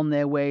sisters on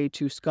their way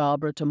to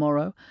Scarborough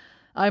tomorrow?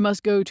 I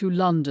must go to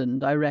London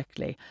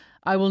directly.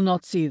 I will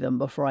not see them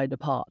before I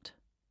depart."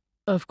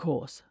 "Of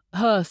course.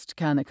 Hurst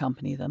can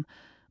accompany them.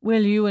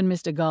 Will you and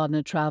Mr.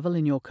 Gardiner travel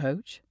in your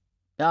coach?"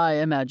 "I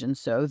imagine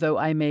so, though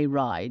I may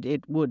ride.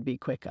 It would be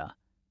quicker."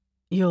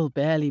 "You'll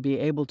barely be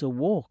able to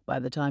walk by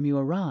the time you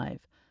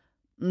arrive."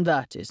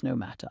 "That is no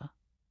matter."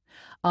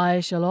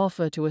 "I shall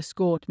offer to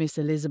escort Miss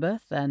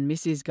Elizabeth and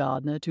Mrs.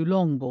 Gardiner to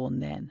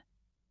Longbourn then."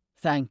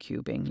 "Thank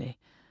you, Bingley.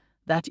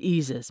 That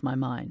eases my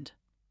mind."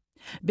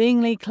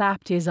 Bingley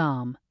clapped his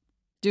arm.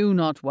 "Do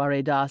not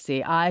worry,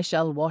 Darcy. I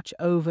shall watch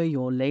over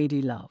your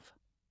lady love."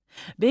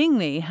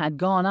 Bingley had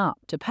gone up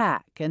to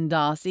pack, and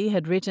Darcy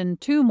had written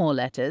 2 more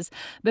letters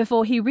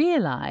before he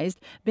realized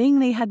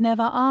Bingley had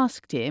never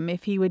asked him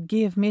if he would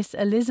give Miss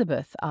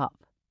Elizabeth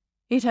up.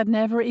 It had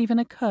never even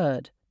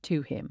occurred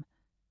to him.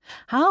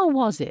 How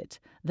was it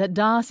that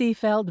Darcy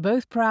felt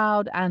both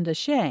proud and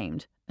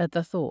ashamed at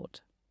the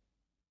thought?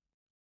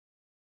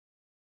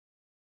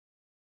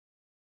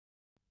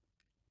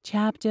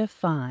 Chapter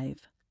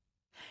 5.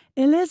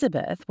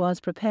 Elizabeth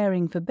was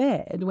preparing for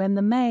bed when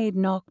the maid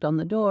knocked on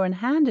the door and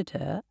handed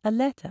her a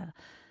letter.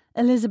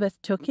 Elizabeth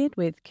took it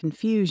with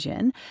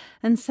confusion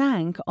and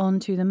sank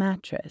onto the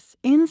mattress,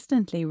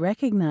 instantly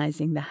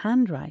recognizing the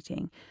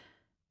handwriting.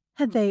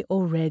 Had they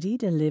already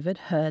delivered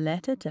her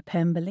letter to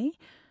Pemberley?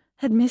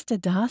 Had Mr.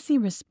 Darcy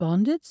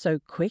responded so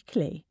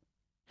quickly?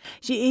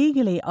 She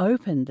eagerly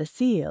opened the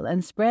seal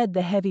and spread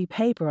the heavy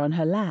paper on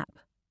her lap.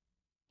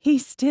 He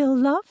still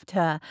loved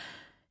her.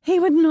 He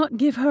would not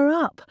give her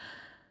up.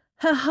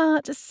 Her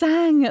heart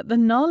sang at the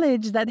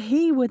knowledge that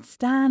he would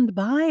stand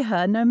by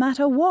her no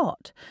matter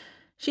what.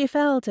 She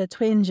felt a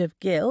twinge of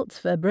guilt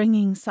for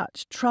bringing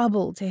such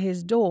trouble to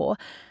his door,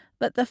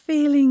 but the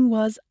feeling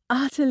was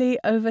utterly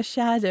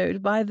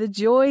overshadowed by the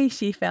joy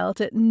she felt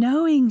at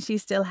knowing she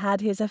still had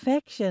his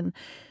affection.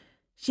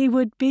 She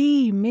would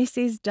be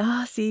Mrs.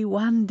 Darcy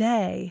one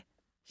day.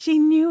 She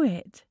knew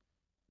it.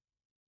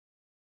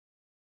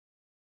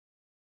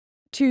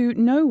 To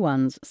no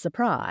one's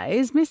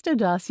surprise, Mr.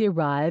 Darcy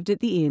arrived at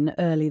the inn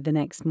early the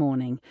next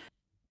morning.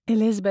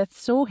 Elizabeth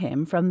saw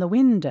him from the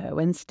window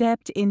and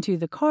stepped into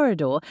the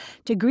corridor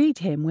to greet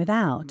him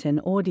without an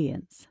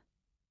audience.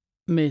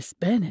 "Miss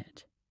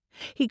Bennet."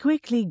 He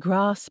quickly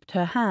grasped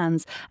her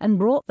hands and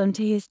brought them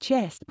to his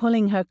chest,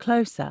 pulling her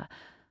closer.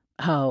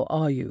 "How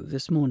are you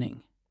this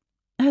morning?"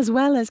 "As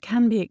well as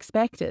can be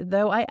expected,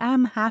 though I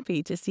am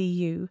happy to see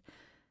you."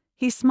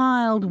 He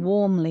smiled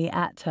warmly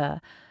at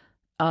her.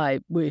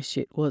 "I wish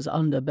it was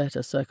under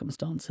better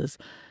circumstances.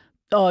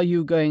 Are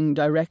you going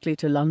directly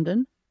to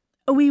London?"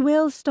 "We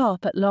will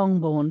stop at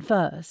Longbourn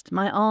first.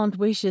 My aunt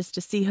wishes to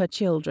see her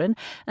children,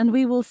 and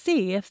we will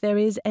see if there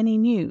is any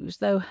news,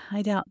 though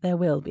I doubt there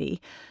will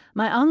be.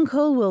 My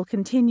uncle will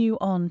continue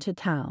on to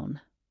town."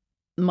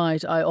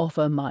 "Might I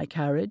offer my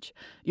carriage?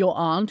 Your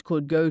aunt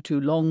could go to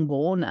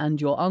Longbourn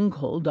and your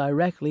uncle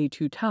directly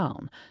to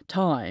town.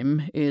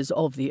 Time is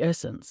of the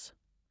essence."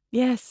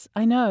 "Yes,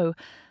 I know.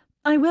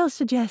 I will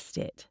suggest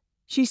it."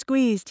 She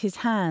squeezed his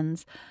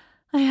hands.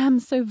 "I am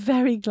so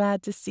very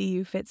glad to see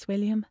you,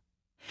 Fitzwilliam."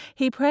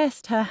 He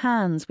pressed her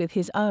hands with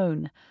his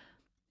own.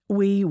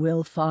 "We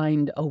will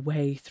find a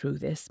way through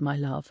this, my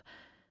love.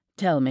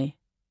 Tell me,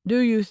 do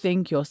you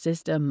think your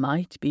sister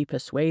might be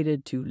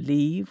persuaded to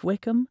leave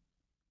Wickham?"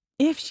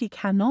 "If she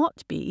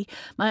cannot be,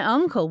 my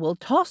uncle will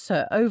toss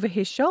her over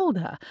his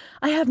shoulder.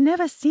 I have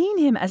never seen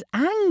him as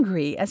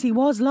angry as he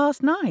was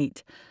last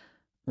night."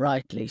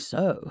 "Rightly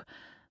so.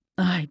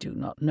 I do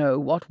not know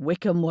what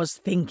Wickham was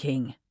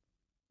thinking."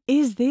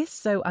 "Is this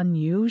so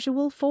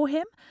unusual for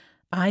him?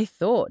 I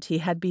thought he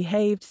had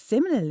behaved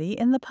similarly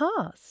in the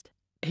past.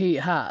 He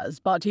has,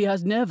 but he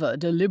has never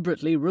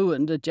deliberately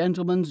ruined a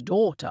gentleman's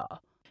daughter.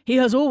 He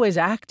has always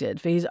acted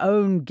for his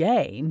own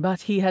gain,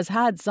 but he has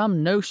had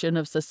some notion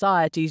of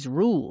society's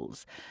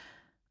rules.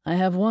 I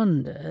have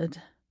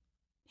wondered—"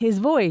 His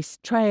voice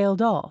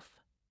trailed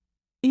off.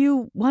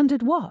 "You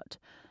wondered what?"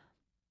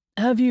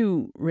 "Have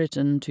you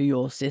written to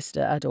your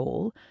sister at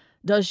all?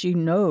 Does she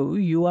know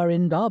you are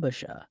in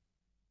Derbyshire?"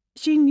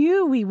 "She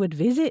knew we would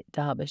visit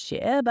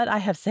Derbyshire, but I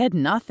have said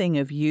nothing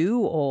of you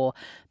or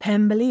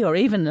Pemberley or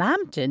even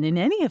Lambton in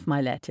any of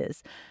my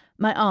letters.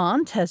 My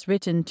aunt has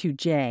written to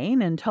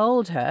Jane and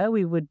told her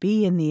we would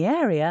be in the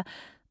area,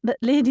 but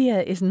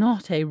Lydia is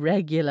not a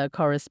regular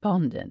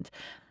correspondent.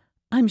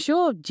 I'm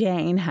sure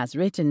Jane has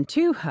written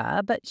to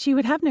her, but she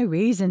would have no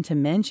reason to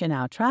mention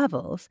our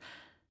travels.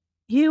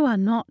 You are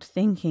not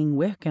thinking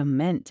Wickham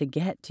meant to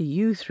get to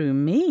you through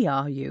me,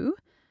 are you?"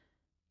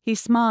 He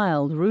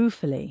smiled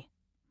ruefully.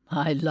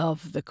 "I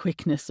love the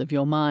quickness of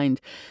your mind.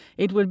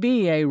 It would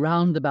be a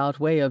roundabout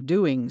way of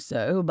doing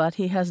so, but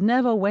he has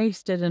never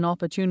wasted an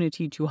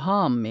opportunity to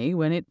harm me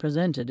when it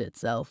presented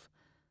itself."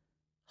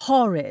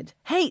 "Horrid,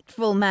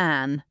 hateful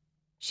man!"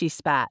 she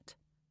spat.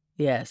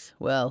 "Yes,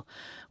 well,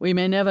 we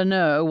may never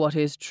know what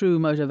his true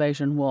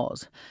motivation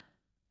was.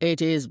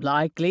 It is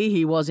likely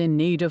he was in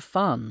need of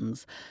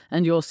funds,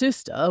 and your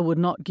sister would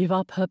not give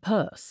up her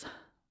purse.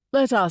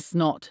 Let us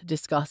not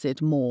discuss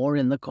it more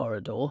in the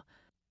corridor."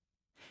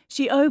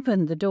 She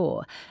opened the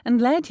door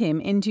and led him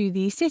into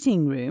the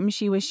sitting-room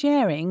she was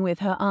sharing with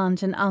her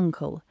aunt and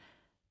uncle.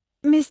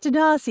 "Mr.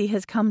 Darcy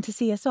has come to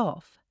see us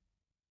off."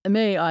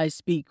 "May I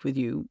speak with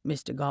you,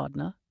 Mr.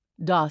 Gardner?"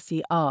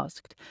 Darcy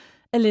asked.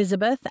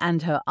 Elizabeth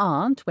and her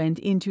aunt went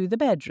into the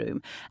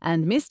bedroom,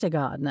 and Mr.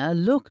 Gardner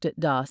looked at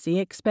Darcy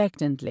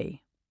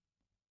expectantly.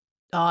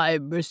 "I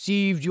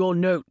received your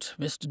note,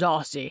 Mr.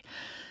 Darcy.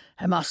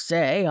 I must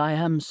say I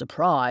am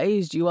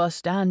surprised you are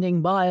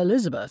standing by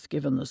Elizabeth,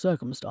 given the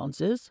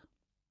circumstances.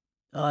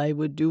 I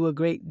would do a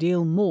great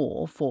deal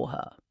more for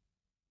her."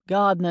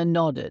 Gardner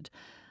nodded.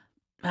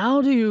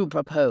 "How do you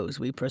propose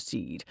we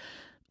proceed?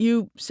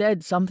 You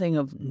said something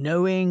of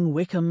knowing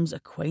Wickham's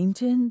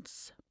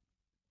acquaintance?"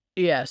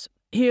 "Yes,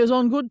 he is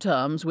on good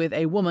terms with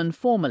a woman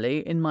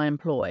formerly in my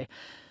employ.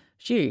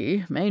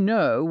 She may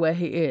know where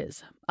he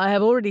is. I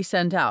have already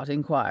sent out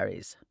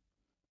inquiries."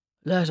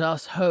 "Let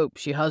us hope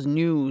she has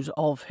news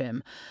of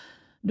him.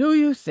 Do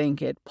you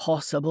think it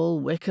possible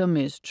Wickham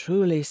is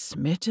truly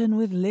smitten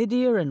with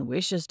Lydia and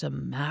wishes to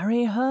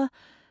marry her?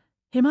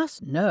 He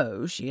must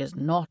know she is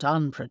not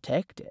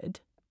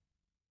unprotected."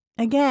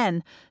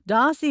 Again,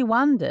 Darcy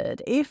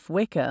wondered if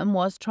Wickham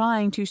was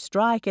trying to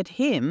strike at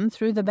him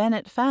through the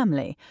Bennet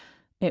family.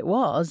 It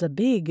was a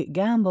big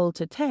gamble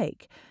to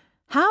take.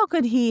 How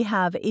could he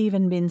have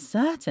even been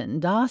certain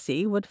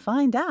Darcy would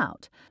find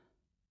out?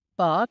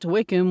 But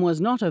Wickham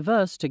was not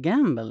averse to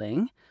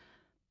gambling.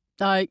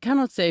 "I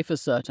cannot say for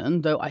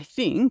certain, though I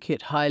think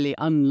it highly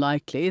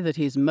unlikely that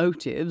his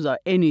motives are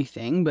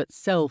anything but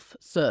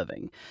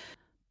self-serving.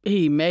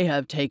 He may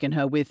have taken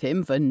her with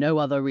him for no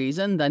other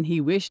reason than he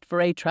wished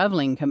for a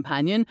travelling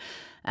companion,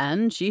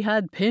 and she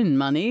had pin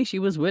money she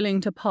was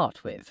willing to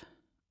part with.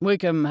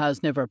 Wickham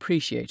has never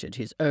appreciated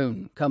his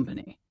own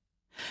company."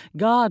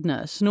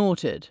 Gardner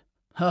snorted.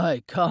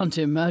 "I can't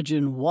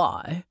imagine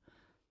why."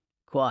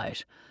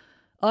 "Quite.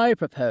 I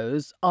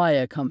propose I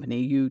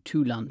accompany you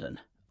to London.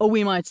 Or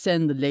we might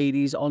send the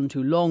ladies on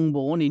to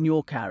Longbourn in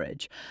your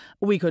carriage.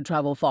 We could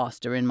travel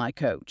faster in my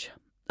coach.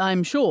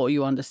 I'm sure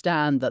you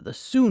understand that the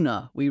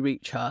sooner we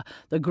reach her,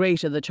 the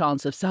greater the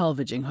chance of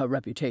salvaging her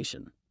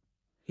reputation."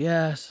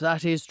 "Yes,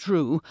 that is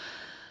true.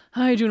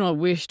 I do not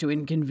wish to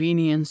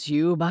inconvenience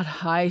you,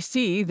 but I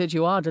see that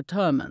you are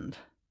determined."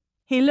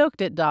 He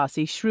looked at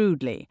Darcy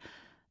shrewdly.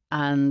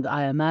 "And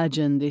I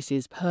imagine this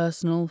is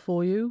personal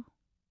for you,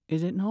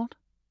 is it not?"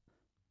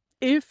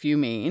 "If you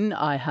mean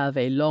I have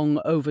a long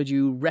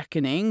overdue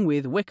reckoning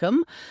with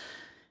Wickham,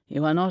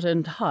 you are not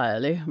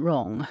entirely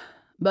wrong.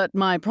 But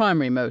my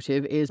primary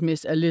motive is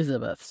Miss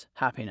Elizabeth's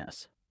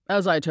happiness.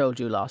 As I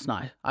told you last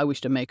night, I wish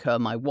to make her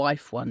my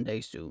wife one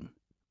day soon."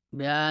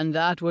 "And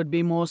that would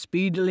be more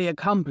speedily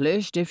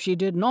accomplished if she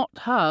did not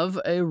have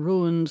a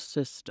ruined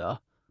sister,"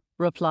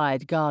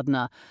 replied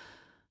Gardner.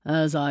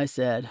 "As I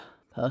said,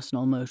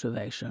 personal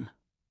motivation."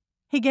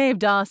 He gave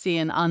Darcy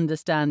an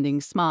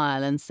understanding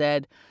smile and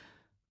said,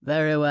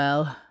 "Very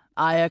well,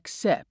 I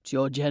accept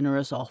your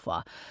generous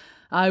offer.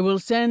 I will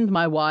send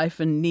my wife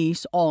and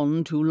niece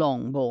on to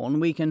Longbourn.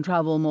 We can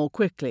travel more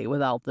quickly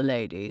without the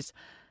ladies.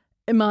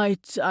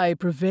 Might I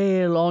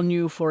prevail on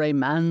you for a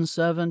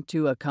manservant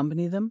to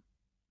accompany them?"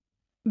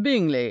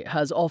 "Bingley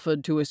has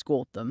offered to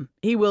escort them.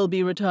 He will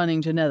be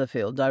returning to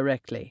Netherfield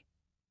directly."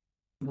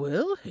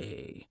 "Will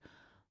he?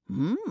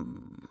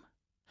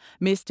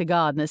 Mr.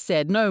 Gardner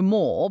said no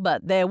more,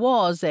 but there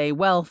was a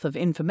wealth of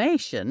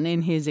information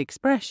in his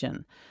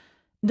expression.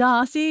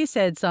 Darcy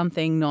said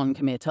something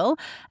non-committal,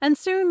 and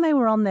soon they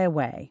were on their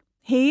way.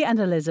 He and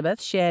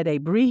Elizabeth shared a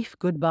brief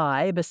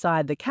goodbye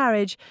beside the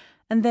carriage,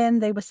 and then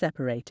they were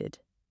separated.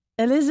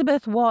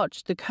 Elizabeth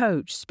watched the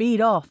coach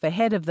speed off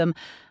ahead of them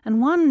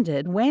and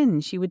wondered when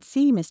she would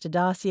see Mr.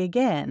 Darcy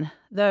again,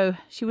 though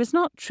she was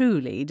not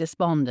truly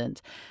despondent.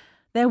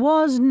 There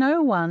was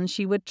no one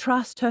she would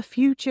trust her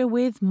future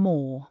with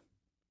more.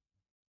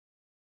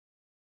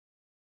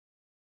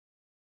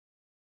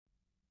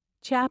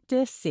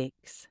 Chapter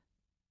 6.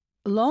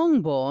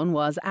 Longbourn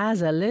was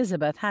as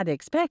Elizabeth had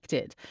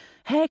expected,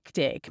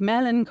 hectic,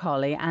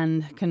 melancholy,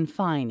 and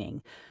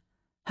confining.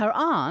 Her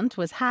aunt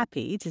was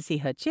happy to see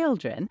her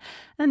children,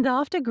 and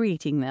after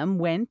greeting them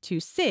went to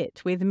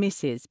sit with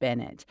Mrs.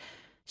 Bennet.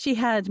 She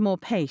had more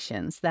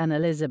patience than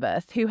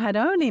Elizabeth, who had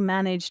only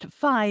managed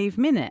 5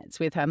 minutes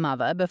with her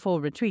mother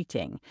before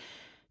retreating.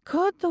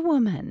 Could the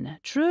woman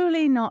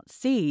truly not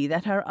see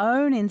that her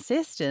own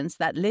insistence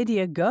that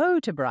Lydia go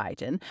to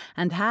Brighton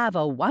and have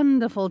a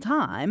wonderful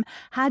time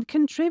had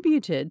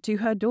contributed to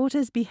her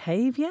daughter's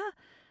behaviour?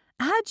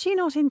 Had she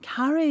not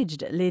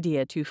encouraged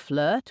Lydia to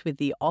flirt with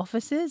the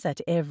officers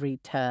at every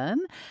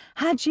turn?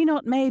 Had she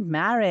not made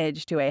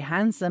marriage to a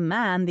handsome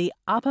man the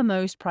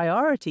uppermost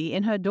priority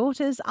in her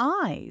daughter's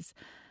eyes?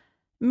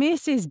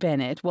 Mrs.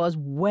 Bennet was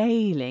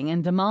wailing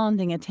and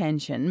demanding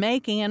attention,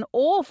 making an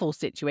awful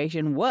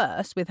situation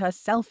worse with her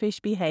selfish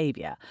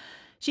behaviour.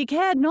 She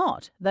cared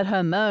not that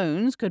her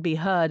moans could be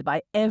heard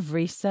by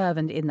every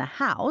servant in the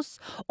house,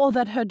 or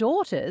that her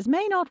daughters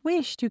may not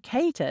wish to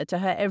cater to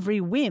her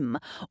every whim,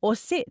 or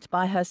sit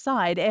by her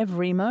side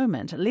every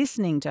moment,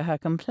 listening to her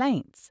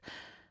complaints.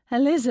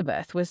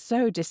 Elizabeth was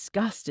so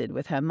disgusted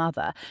with her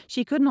mother,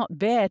 she could not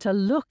bear to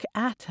look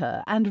at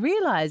her, and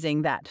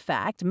realizing that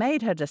fact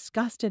made her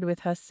disgusted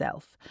with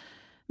herself.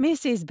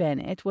 Mrs.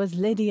 Bennet was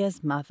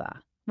Lydia's mother.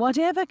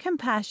 Whatever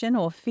compassion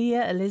or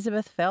fear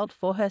Elizabeth felt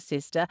for her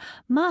sister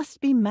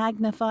must be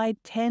magnified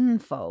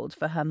tenfold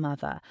for her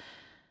mother.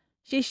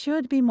 She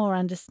should be more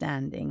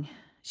understanding.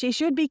 She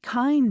should be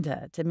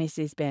kinder to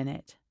Mrs.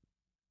 Bennet.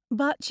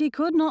 But she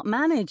could not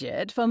manage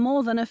it for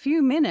more than a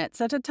few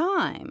minutes at a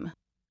time.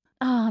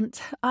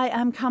 "Aunt, I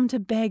am come to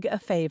beg a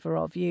favour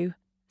of you,"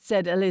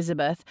 said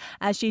Elizabeth,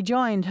 as she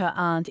joined her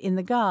aunt in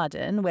the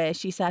garden, where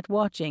she sat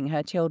watching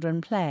her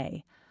children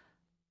play.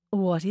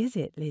 "What is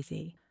it,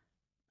 Lizzie?"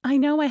 "I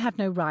know I have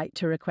no right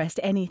to request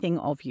anything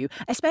of you,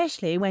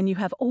 especially when you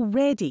have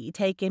already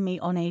taken me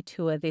on a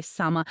tour this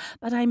summer,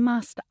 but I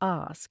must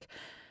ask.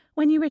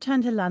 When you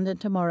return to London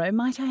tomorrow,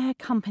 might I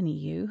accompany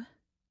you?"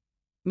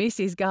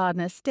 Mrs.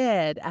 Gardiner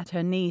stared at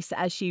her niece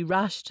as she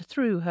rushed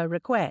through her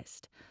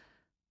request.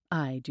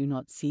 "I do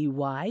not see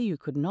why you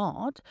could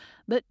not,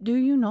 but do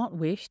you not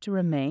wish to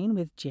remain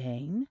with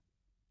Jane?"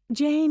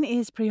 "Jane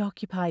is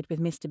preoccupied with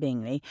Mr.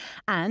 Bingley,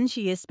 and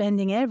she is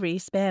spending every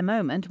spare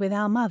moment with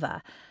our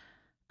mother.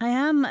 I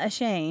am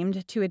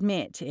ashamed to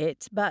admit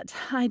it, but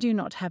I do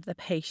not have the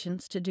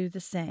patience to do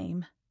the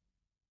same."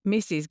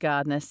 Mrs.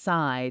 Gardiner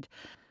sighed.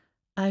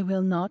 "I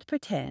will not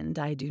pretend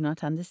I do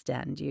not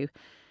understand you.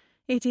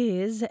 It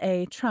is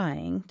a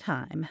trying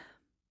time.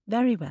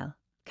 Very well.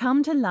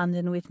 Come to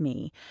London with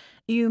me.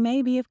 You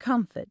may be of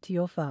comfort to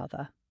your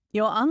father.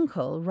 Your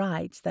uncle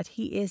writes that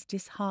he is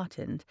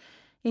disheartened.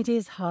 It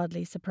is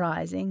hardly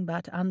surprising,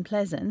 but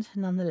unpleasant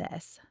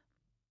nonetheless."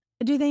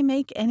 "Do they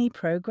make any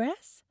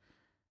progress?"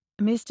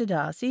 "Mr.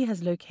 Darcy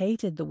has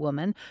located the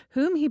woman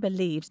whom he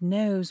believes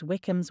knows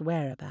Wickham's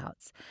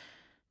whereabouts.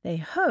 They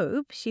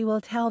hope she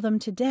will tell them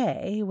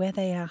today where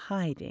they are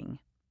hiding."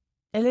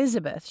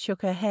 Elizabeth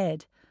shook her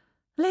head.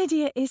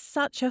 "Lydia is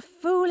such a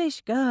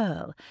foolish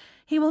girl.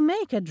 He will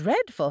make a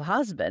dreadful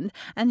husband,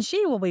 and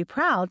she will be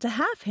proud to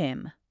have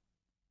him."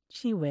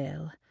 "She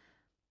will.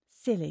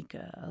 Silly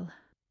girl."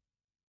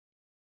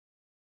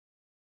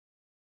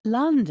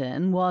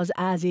 London was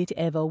as it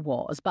ever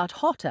was, but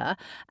hotter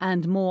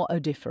and more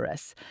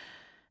odoriferous.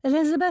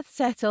 Elizabeth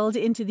settled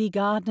into the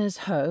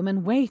gardener's home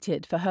and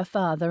waited for her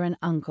father and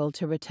uncle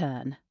to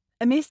return.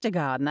 Mr.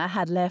 Gardiner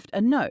had left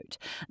a note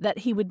that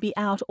he would be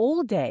out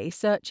all day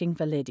searching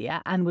for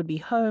Lydia and would be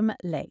home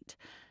late.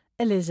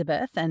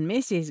 Elizabeth and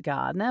Mrs.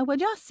 Gardiner were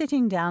just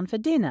sitting down for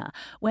dinner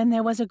when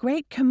there was a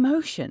great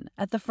commotion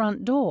at the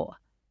front door.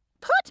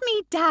 "Put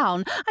me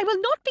down! I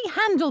will not be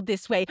handled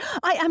this way!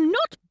 I am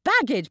not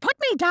baggage! Put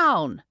me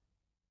down!"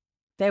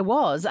 There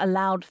was a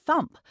loud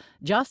thump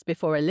just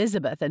before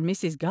Elizabeth and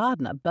Mrs.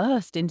 Gardiner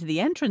burst into the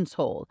entrance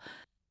hall.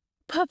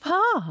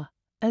 "Papa!"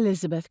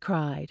 Elizabeth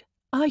cried.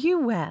 "Are you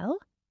well?"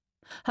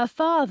 Her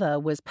father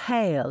was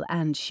pale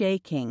and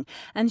shaking,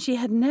 and she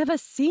had never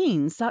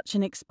seen such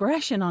an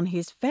expression on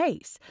his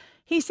face.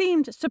 He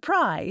seemed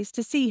surprised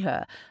to see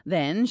her,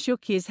 then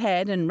shook his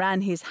head and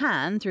ran his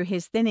hand through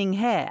his thinning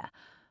hair.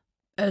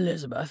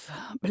 "Elizabeth,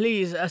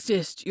 please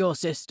assist your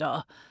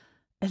sister."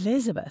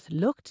 Elizabeth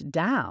looked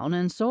down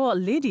and saw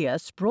Lydia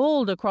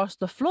sprawled across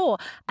the floor,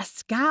 a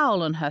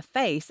scowl on her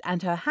face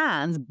and her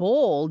hands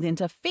balled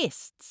into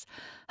fists.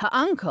 Her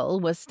uncle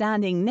was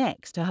standing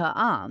next to her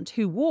aunt,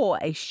 who wore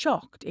a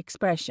shocked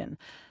expression.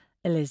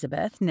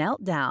 Elizabeth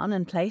knelt down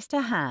and placed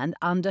her hand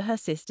under her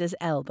sister's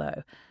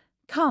elbow.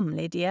 "Come,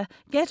 Lydia,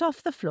 get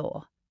off the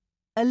floor."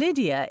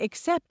 Lydia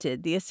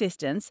accepted the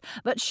assistance,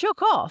 but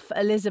shook off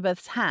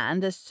Elizabeth's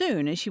hand as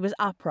soon as she was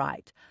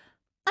upright.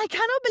 I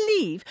cannot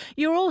believe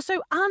you're all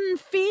so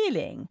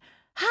unfeeling.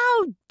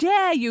 How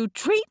dare you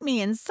treat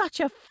me in such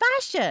a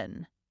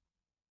fashion?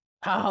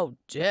 How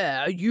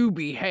dare you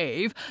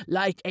behave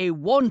like a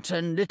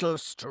wanton little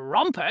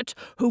strumpet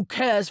who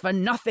cares for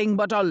nothing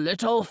but a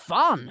little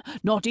fun,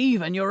 not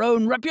even your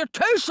own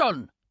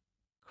reputation?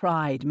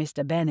 Cried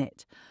Mr.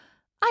 Bennet.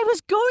 I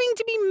was going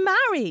to be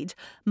married.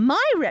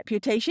 My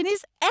reputation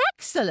is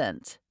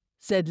excellent,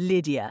 said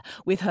Lydia,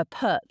 with her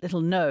pert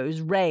little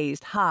nose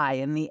raised high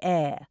in the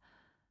air.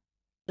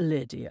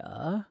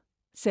 Lydia,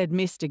 said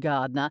Mr.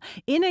 Gardiner,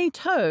 in a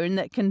tone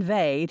that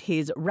conveyed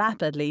his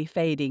rapidly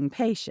fading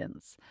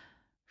patience,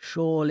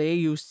 surely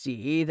you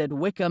see that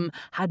Wickham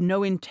had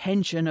no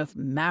intention of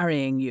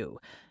marrying you.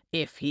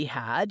 If he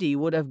had, he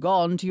would have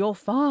gone to your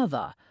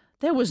father.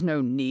 There was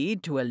no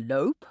need to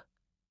elope.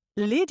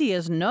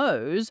 Lydia's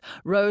nose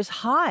rose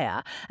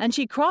higher, and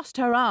she crossed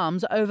her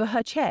arms over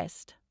her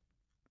chest.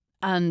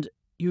 And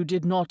you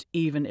did not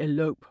even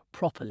elope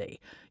properly.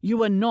 You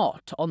were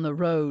not on the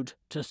road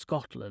to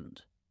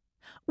Scotland.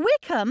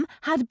 Wickham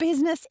had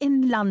business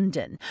in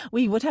London.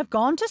 We would have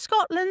gone to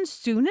Scotland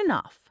soon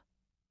enough.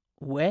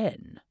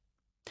 When?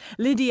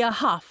 Lydia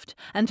huffed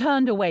and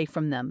turned away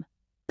from them.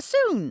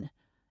 Soon.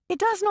 It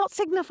does not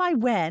signify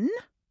when.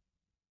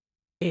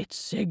 It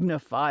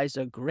signifies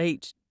a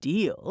great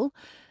deal.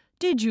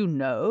 Did you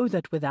know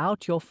that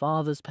without your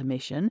father's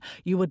permission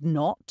you would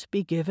not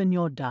be given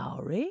your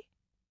dowry?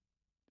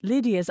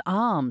 Lydia's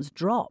arms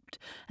dropped,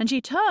 and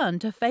she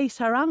turned to face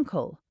her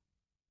uncle.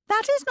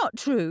 That is not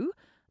true.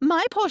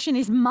 My portion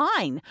is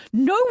mine.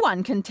 No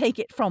one can take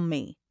it from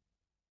me.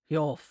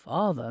 Your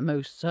father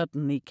most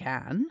certainly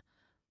can.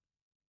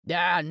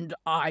 And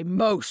I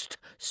most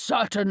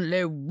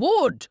certainly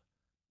would,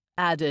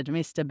 added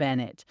Mr.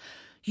 Bennet.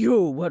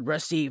 You would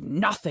receive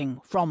nothing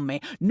from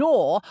me,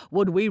 nor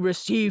would we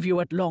receive you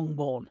at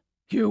Longbourn.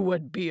 You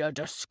would be a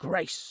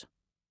disgrace.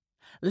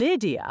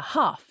 Lydia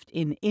huffed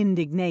in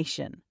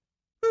indignation.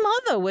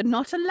 Mother would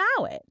not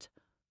allow it.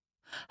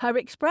 Her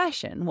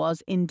expression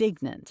was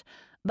indignant,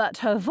 but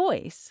her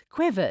voice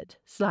quivered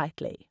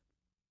slightly.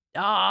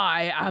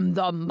 I am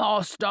the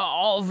master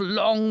of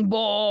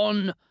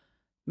Longbourn,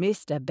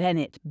 Mr.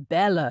 Bennet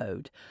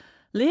bellowed.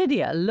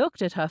 Lydia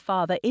looked at her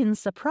father in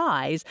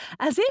surprise,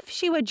 as if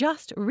she were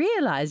just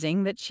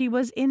realizing that she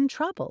was in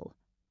trouble.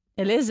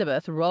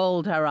 Elizabeth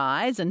rolled her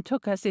eyes and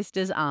took her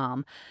sister's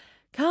arm.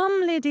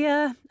 Come,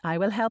 Lydia, I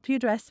will help you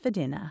dress for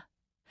dinner.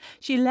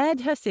 She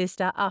led her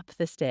sister up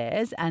the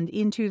stairs and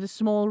into the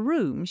small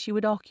room she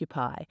would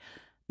occupy.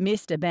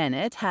 Mr.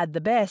 Bennet had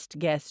the best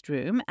guest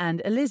room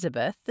and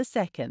Elizabeth the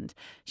second.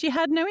 She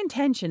had no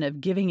intention of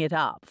giving it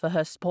up for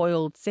her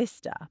spoiled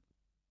sister.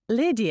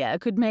 Lydia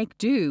could make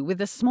do with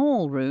the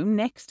small room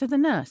next to the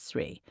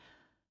nursery.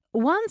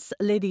 Once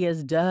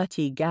Lydia's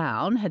dirty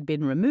gown had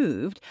been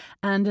removed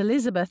and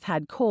Elizabeth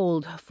had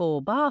called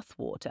for bath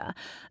water,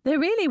 there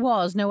really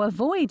was no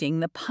avoiding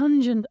the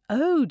pungent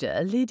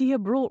odour Lydia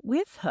brought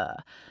with her.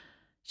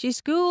 She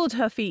schooled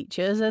her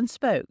features and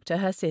spoke to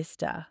her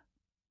sister.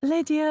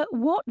 Lydia,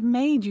 what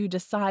made you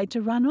decide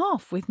to run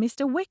off with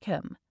Mr.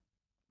 Wickham?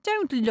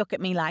 Don't look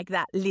at me like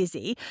that,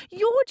 Lizzie.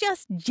 You're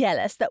just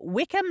jealous that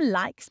Wickham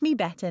likes me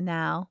better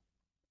now.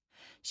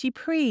 She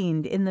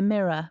preened in the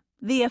mirror,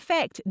 the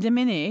effect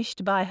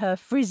diminished by her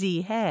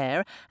frizzy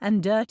hair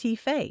and dirty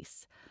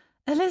face.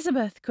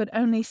 Elizabeth could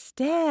only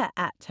stare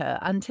at her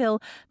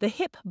until the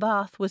hip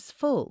bath was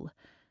full.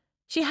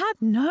 She had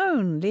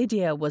known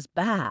Lydia was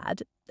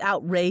bad,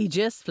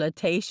 outrageous,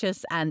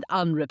 flirtatious, and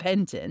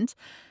unrepentant.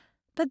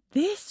 But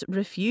this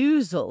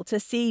refusal to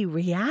see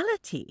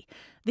reality,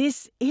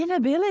 this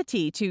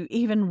inability to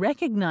even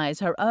recognize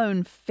her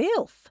own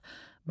filth,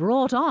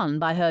 brought on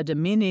by her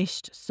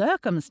diminished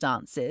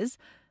circumstances,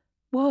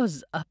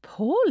 was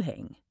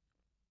appalling.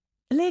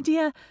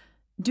 Lydia,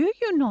 do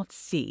you not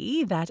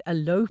see that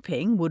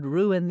eloping would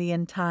ruin the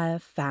entire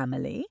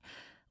family?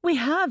 We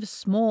have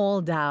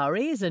small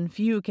dowries and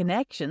few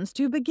connections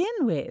to begin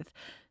with.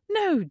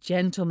 No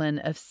gentleman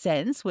of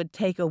sense would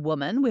take a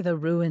woman with a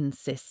ruined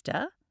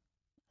sister.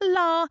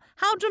 La,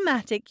 how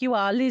dramatic you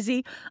are,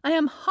 Lizzie. I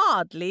am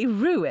hardly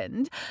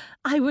ruined.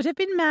 I would have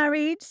been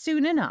married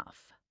soon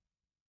enough.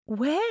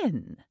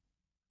 When?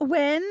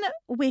 When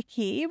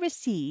Wicky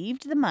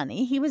received the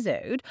money he was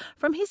owed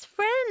from his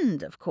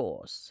friend, of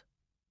course.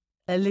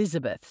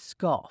 Elizabeth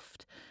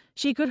scoffed.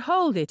 She could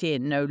hold it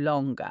in no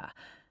longer.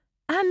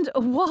 And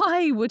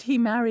why would he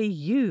marry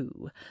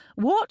you?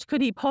 What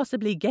could he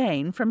possibly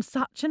gain from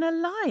such an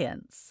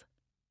alliance?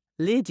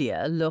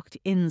 Lydia looked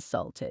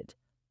insulted.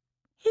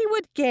 He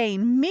would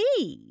gain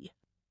me.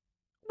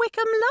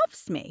 Wickham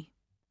loves me.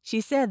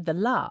 She said the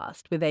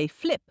last with a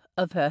flip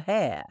of her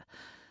hair.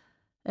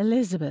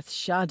 Elizabeth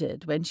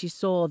shuddered when she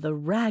saw the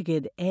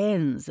ragged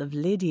ends of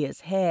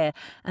Lydia's hair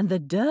and the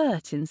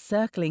dirt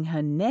encircling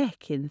her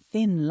neck in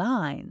thin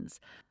lines.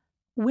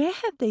 Where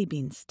had they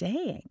been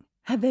staying?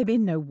 Had there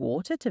been no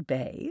water to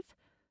bathe?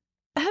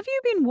 Have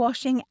you been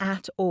washing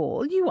at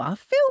all? You are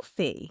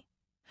filthy.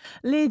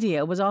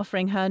 Lydia was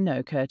offering her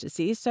no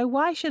courtesy, so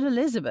why should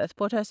Elizabeth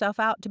put herself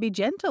out to be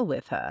gentle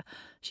with her?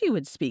 She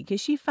would speak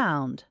as she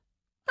found.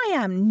 "I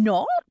am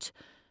not.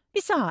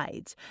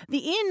 Besides, the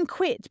inn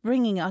quit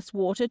bringing us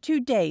water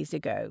 2 days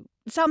ago.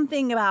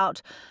 Something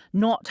about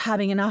not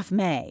having enough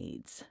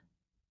maids."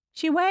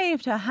 She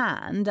waved her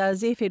hand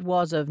as if it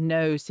was of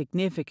no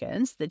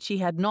significance that she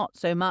had not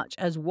so much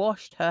as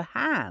washed her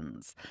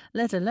hands,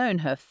 let alone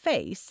her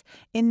face,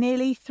 in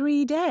nearly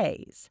 3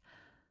 days.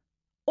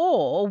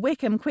 Or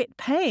Wickham quit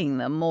paying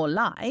them, more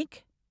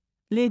like.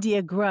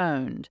 Lydia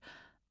groaned.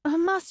 "Oh,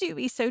 must you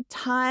be so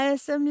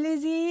tiresome,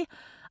 Lizzie?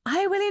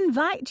 I will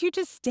invite you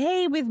to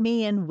stay with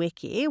me and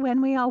Wicky when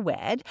we are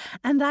wed,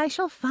 and I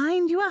shall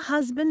find you a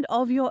husband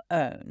of your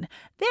own.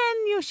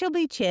 Then you shall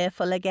be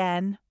cheerful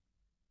again."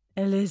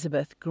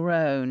 Elizabeth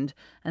groaned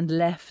and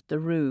left the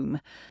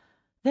room.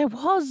 There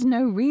was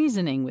no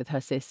reasoning with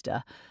her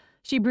sister.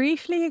 She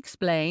briefly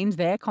explained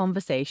their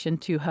conversation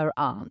to her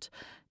aunt,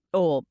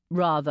 or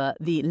rather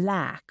the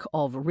lack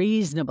of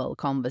reasonable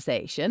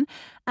conversation,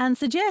 and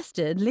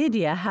suggested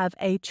Lydia have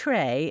a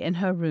tray in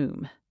her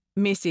room.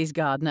 Mrs.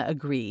 Gardiner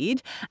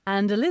agreed,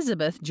 and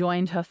Elizabeth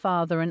joined her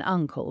father and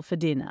uncle for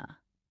dinner.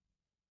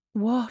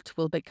 "What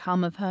will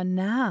become of her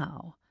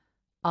now?"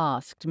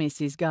 asked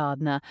Mrs.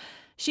 Gardiner.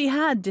 She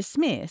had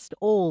dismissed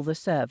all the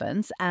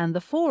servants, and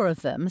the 4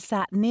 of them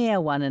sat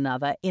near one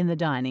another in the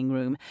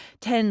dining-room,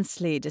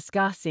 tensely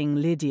discussing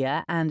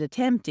Lydia and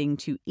attempting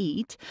to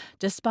eat,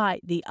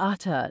 despite the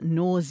utter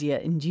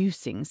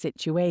nausea-inducing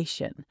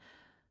situation.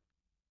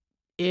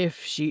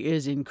 "If she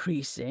is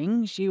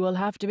increasing, she will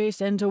have to be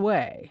sent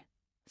away,"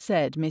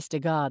 said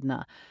Mr.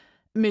 Gardiner.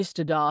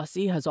 "Mr.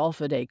 Darcy has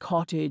offered a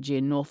cottage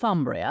in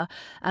Northumbria,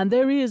 and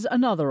there is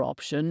another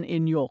option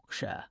in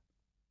Yorkshire."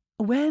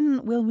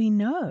 "When will we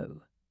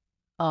know?"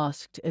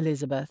 asked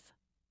Elizabeth.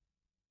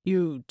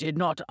 "You did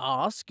not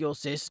ask your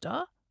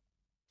sister?"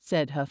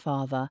 said her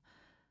father.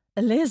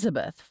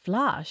 Elizabeth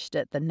flushed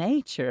at the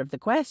nature of the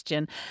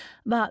question,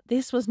 but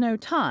this was no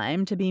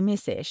time to be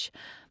missish.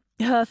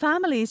 Her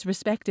family's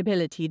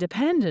respectability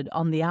depended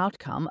on the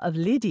outcome of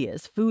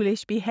Lydia's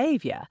foolish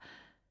behaviour.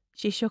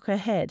 She shook her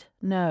head.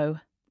 "No."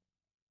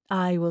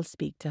 "I will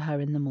speak to her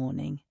in the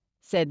morning,"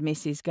 said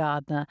Mrs.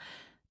 Gardiner.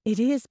 "It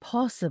is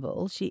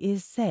possible she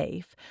is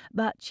safe,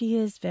 but she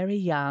is very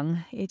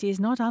young. It is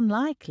not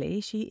unlikely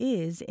she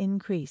is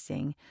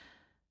increasing."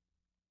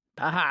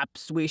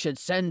 "Perhaps we should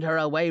send her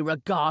away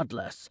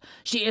regardless.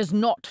 She is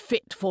not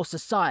fit for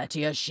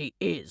society as she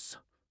is."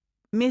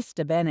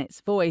 Mr. Bennet's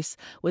voice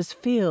was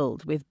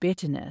filled with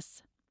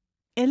bitterness.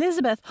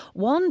 Elizabeth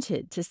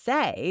wanted to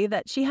say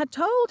that she had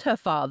told her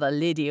father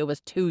Lydia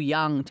was too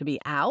young to be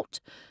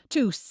out,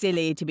 too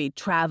silly to be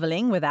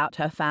travelling without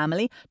her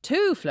family,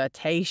 too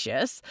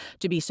flirtatious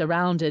to be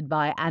surrounded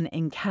by an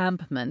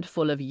encampment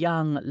full of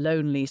young,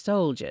 lonely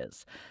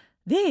soldiers.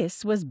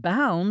 This was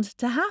bound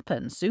to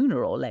happen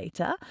sooner or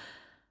later.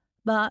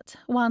 But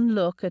one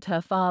look at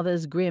her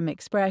father's grim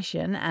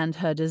expression and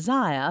her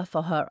desire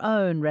for her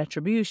own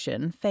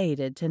retribution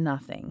faded to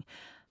nothing.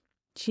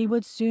 She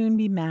would soon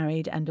be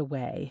married and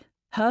away.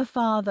 Her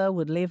father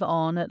would live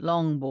on at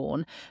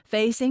Longbourn,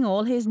 facing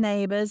all his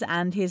neighbours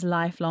and his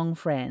lifelong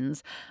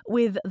friends,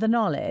 with the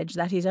knowledge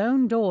that his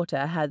own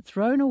daughter had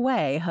thrown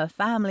away her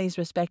family's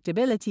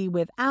respectability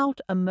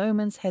without a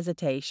moment's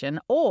hesitation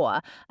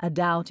or a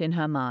doubt in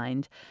her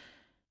mind.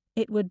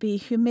 It would be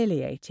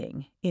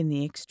humiliating in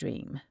the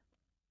extreme.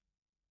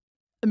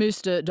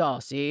 "Mr.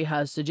 Darcy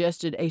has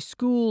suggested a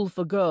school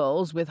for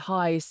girls with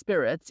high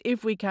spirits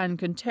if we can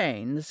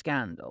contain the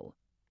scandal,"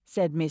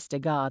 said Mr.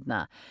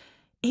 Gardiner.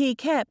 He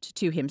kept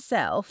to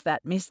himself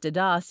that Mr.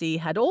 Darcy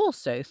had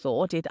also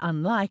thought it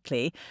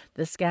unlikely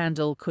the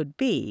scandal could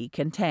be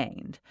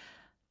contained.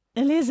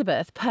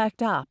 Elizabeth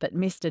perked up at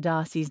Mr.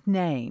 Darcy's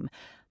name.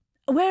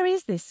 "Where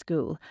is this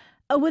school?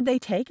 Would they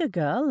take a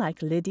girl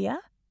like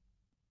Lydia?"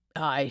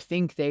 "I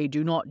think they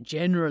do not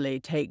generally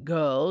take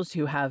girls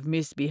who have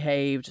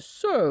misbehaved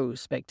so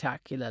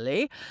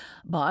spectacularly,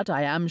 but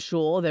I am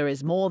sure there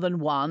is more than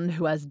one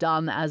who has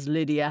done as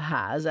Lydia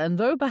has, and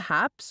though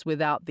perhaps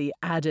without the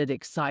added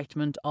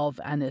excitement of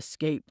an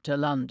escape to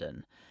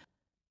London."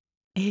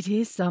 "It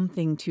is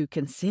something to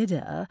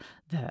consider,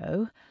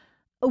 though.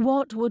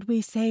 What would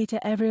we say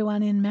to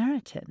everyone in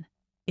Meryton?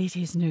 It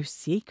is no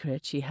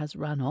secret she has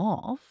run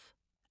off,"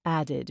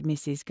 added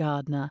Mrs.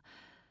 Gardiner.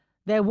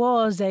 There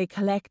was a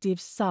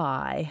collective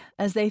sigh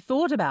as they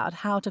thought about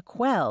how to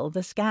quell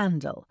the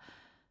scandal.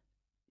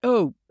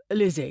 "Oh,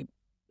 Lizzie,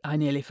 I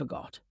nearly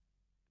forgot."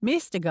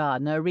 Mr.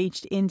 Gardiner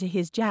reached into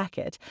his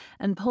jacket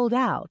and pulled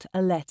out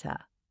a letter.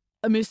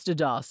 "Mr.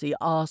 Darcy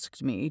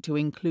asked me to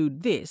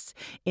include this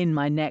in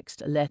my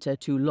next letter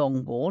to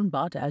Longbourn,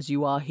 but as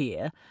you are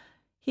here—"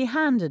 He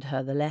handed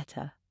her the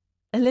letter.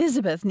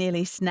 Elizabeth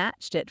nearly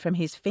snatched it from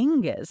his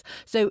fingers,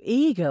 so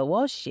eager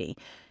was she.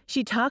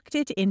 She tucked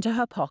it into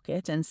her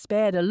pocket and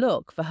spared a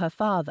look for her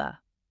father.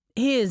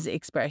 His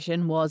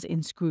expression was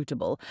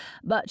inscrutable,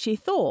 but she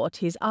thought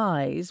his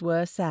eyes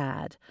were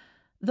sad.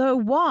 Though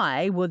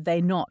why would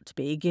they not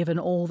be, given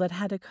all that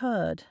had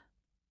occurred?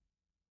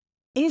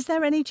 "Is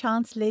there any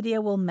chance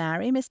Lydia will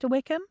marry Mr.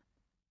 Wickham?"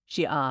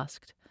 she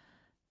asked.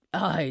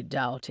 "I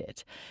doubt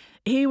it.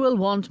 He will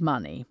want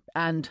money,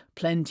 and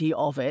plenty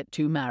of it,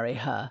 to marry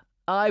her.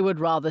 I would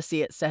rather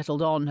see it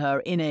settled on her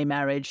in a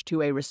marriage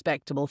to a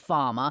respectable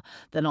farmer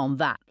than on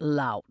that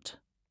lout,"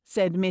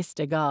 said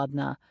Mr.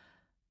 Gardner.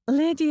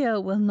 "Lydia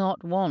will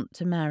not want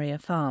to marry a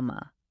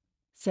farmer,"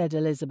 said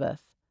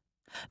Elizabeth.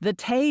 The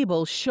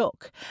table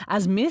shook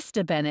as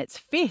Mr. Bennet's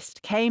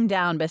fist came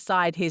down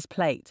beside his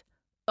plate.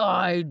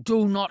 "I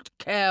do not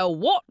care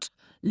what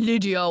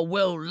Lydia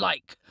will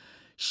like.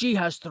 She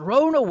has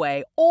thrown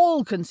away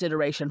all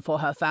consideration for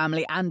her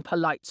family and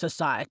polite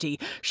society.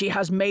 She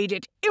has made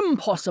it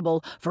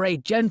impossible for a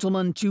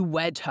gentleman to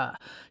wed her.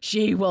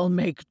 She will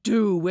make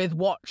do with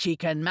what she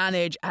can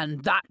manage,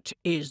 and that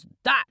is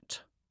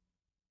that."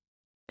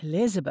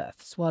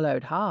 Elizabeth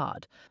swallowed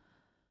hard.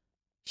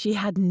 She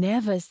had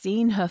never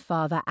seen her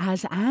father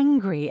as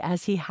angry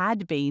as he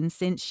had been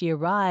since she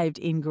arrived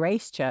in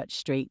Gracechurch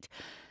Street.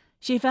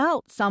 She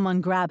felt someone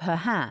grab her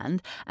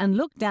hand and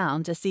looked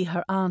down to see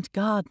her Aunt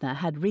Gardner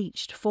had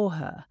reached for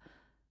her.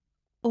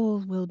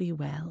 "All will be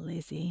well,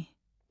 Lizzie,"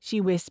 she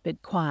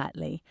whispered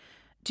quietly.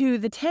 To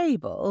the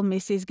table,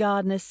 Mrs.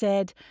 Gardner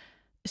said,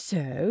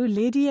 "So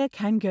Lydia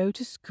can go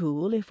to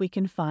school if we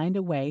can find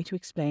a way to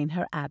explain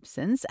her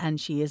absence and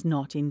she is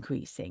not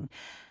increasing.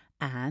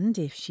 And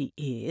if she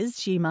is,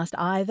 she must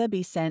either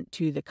be sent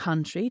to the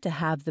country to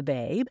have the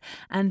babe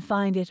and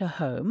find it a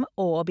home,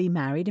 or be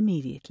married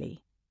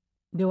immediately.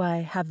 Do I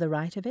have the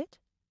right of it?"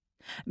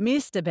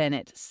 Mr.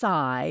 Bennet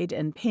sighed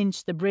and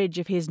pinched the bridge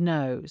of his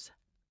nose.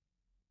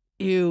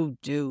 "You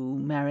do,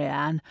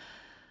 Marianne,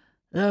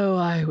 though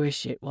I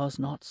wish it was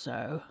not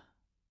so."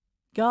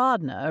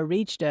 Gardner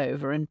reached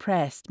over and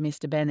pressed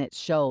Mr. Bennet's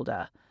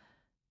shoulder.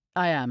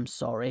 "I am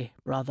sorry,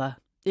 brother.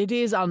 It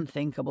is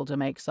unthinkable to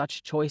make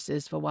such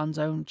choices for one's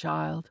own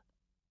child."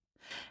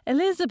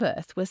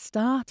 Elizabeth was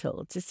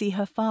startled to see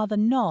her father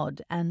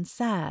nod and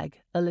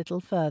sag a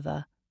little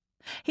further.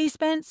 He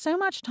spent so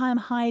much time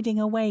hiding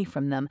away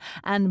from them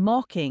and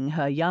mocking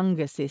her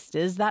younger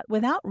sisters that,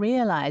 without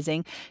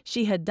realizing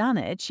she had done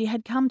it, she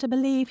had come to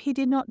believe he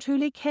did not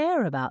truly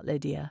care about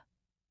Lydia.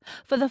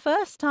 For the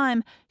first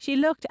time, she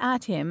looked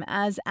at him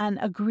as an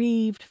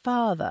aggrieved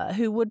father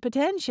who would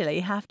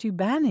potentially have to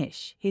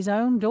banish his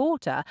own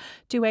daughter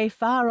to a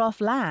far-off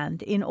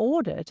land in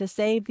order to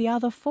save the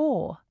other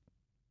four.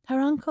 Her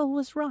uncle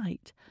was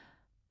right.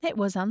 It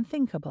was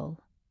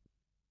unthinkable.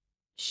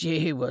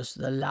 "She was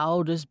the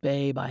loudest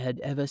babe I had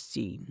ever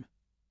seen,"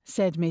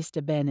 said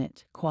Mr.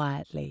 Bennet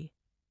quietly.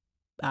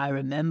 "I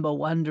remember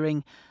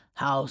wondering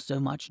how so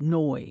much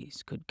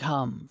noise could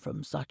come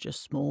from such a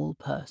small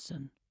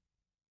person."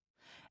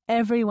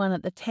 Everyone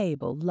at the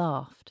table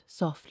laughed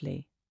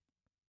softly.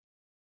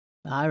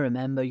 "I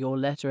remember your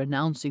letter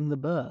announcing the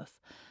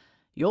birth.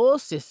 Your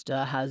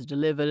sister has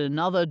delivered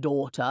another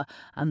daughter,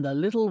 and the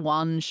little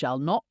one shall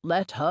not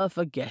let her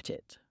forget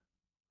it,"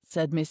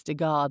 said Mr.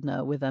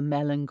 Gardner with a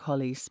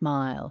melancholy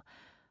smile.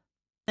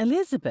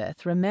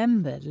 Elizabeth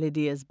remembered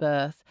Lydia's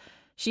birth.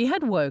 She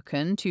had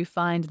woken to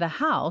find the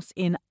house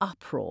in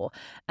uproar,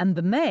 and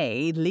the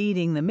maid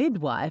leading the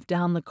midwife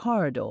down the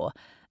corridor.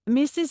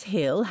 Mrs.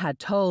 Hill had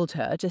told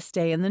her to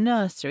stay in the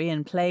nursery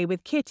and play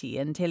with Kitty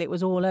until it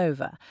was all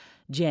over.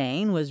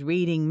 Jane was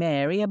reading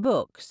Mary a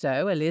book,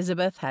 so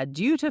Elizabeth had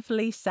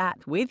dutifully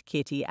sat with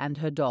Kitty and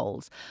her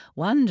dolls,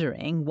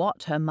 wondering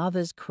what her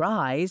mother's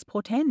cries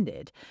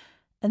portended.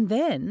 And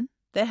then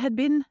there had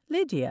been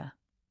Lydia.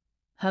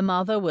 Her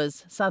mother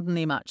was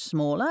suddenly much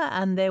smaller,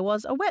 and there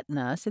was a wet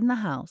nurse in the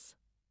house.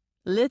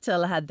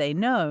 Little had they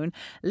known,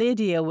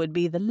 Lydia would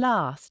be the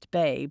last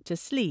babe to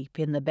sleep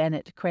in the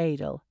Bennet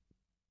cradle.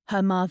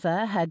 Her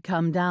mother had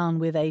come down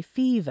with a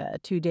fever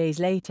 2 days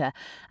later,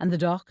 and the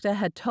doctor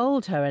had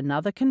told her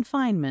another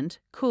confinement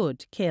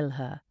could kill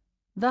her.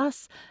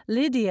 Thus,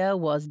 Lydia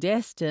was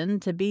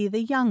destined to be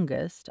the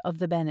youngest of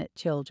the Bennet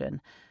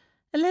children.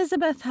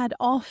 Elizabeth had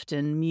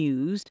often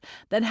mused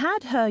that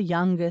had her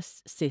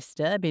youngest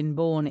sister been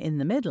born in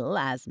the middle,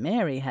 as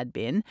Mary had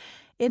been,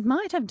 it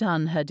might have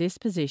done her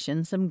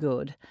disposition some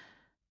good.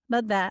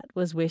 But that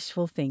was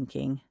wishful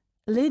thinking.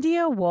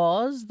 Lydia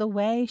was the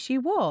way she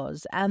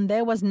was, and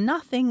there was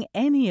nothing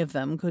any of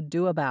them could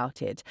do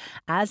about it,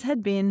 as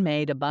had been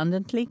made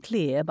abundantly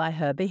clear by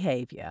her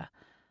behaviour.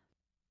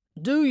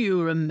 "Do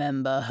you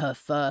remember her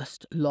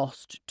first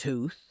lost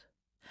tooth?"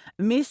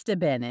 Mr.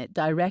 Bennet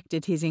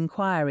directed his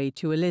inquiry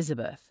to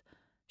Elizabeth.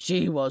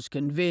 "She was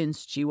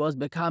convinced she was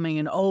becoming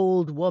an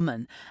old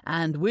woman,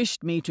 and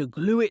wished me to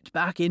glue it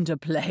back into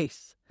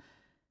place."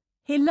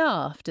 He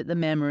laughed at the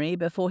memory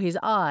before his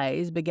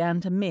eyes began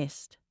to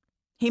mist.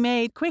 He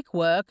made quick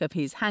work of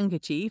his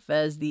handkerchief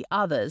as the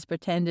others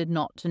pretended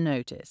not to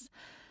notice.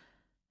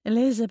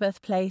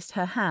 Elizabeth placed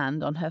her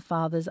hand on her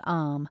father's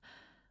arm.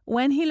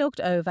 When he looked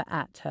over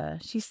at her,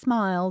 she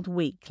smiled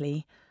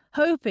weakly,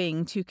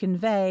 hoping to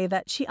convey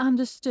that she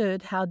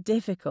understood how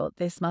difficult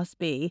this must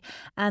be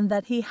and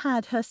that he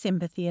had her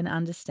sympathy and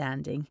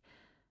understanding.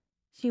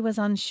 She was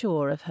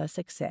unsure of her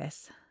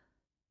success.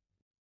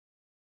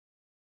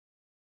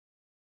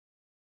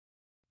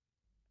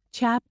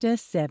 Chapter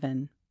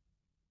 7.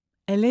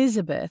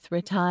 Elizabeth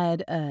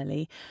retired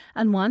early,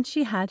 and once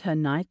she had her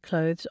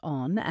night-clothes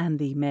on and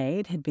the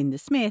maid had been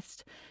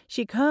dismissed,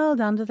 she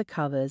curled under the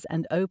covers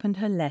and opened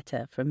her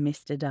letter from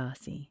Mr.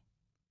 Darcy.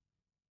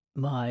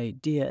 My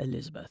dear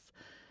Elizabeth,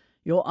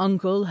 your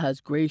uncle has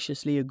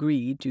graciously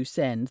agreed to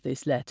send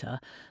this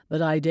letter,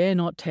 but I dare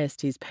not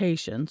test his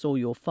patience or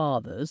your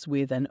father's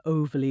with an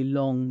overly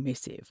long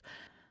missive.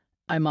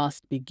 I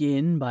must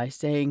begin by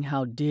saying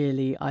how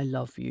dearly I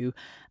love you,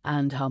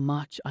 and how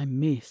much I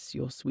miss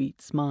your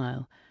sweet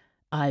smile.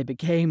 I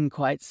became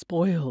quite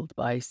spoiled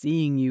by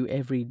seeing you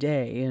every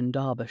day in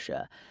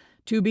Derbyshire.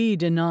 To be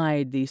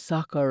denied the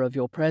succour of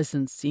your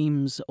presence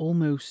seems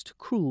almost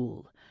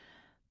cruel.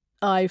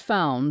 I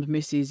found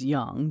Mrs.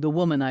 Young, the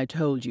woman I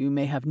told you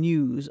may have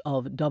news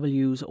of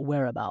W.'s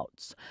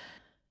whereabouts.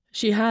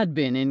 She had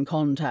been in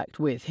contact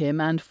with him,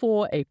 and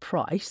for a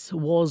price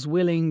was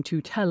willing to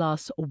tell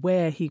us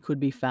where he could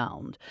be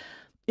found.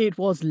 It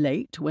was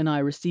late when I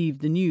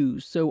received the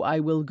news, so I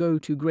will go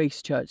to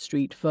Gracechurch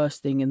Street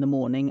first thing in the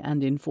morning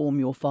and inform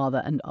your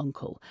father and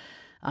uncle.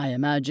 I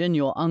imagine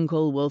your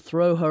uncle will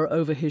throw her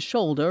over his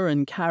shoulder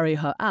and carry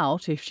her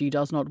out if she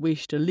does not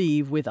wish to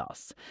leave with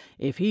us.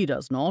 If he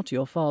does not,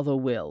 your father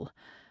will.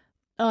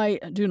 I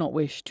do not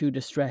wish to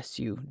distress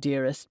you,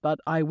 dearest, but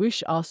I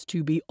wish us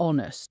to be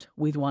honest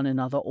with one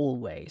another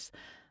always.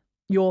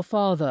 Your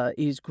father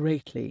is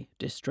greatly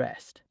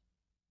distressed.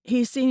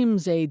 He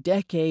seems a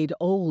decade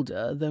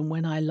older than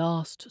when I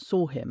last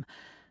saw him.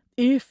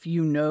 If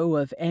you know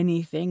of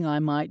anything I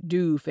might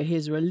do for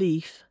his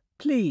relief,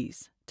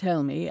 please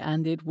tell me,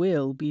 and it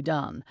will be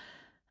done.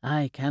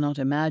 I cannot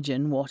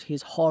imagine what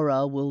his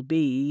horror will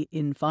be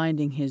in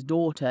finding his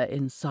daughter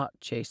in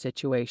such a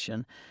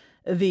situation.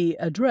 The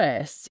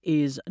address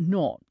is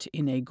not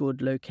in a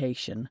good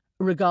location.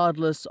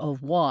 Regardless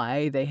of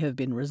why they have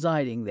been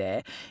residing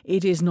there,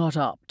 it is not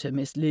up to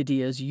Miss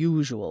Lydia's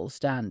usual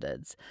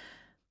standards.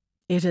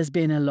 It has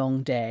been a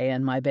long day,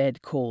 and my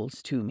bed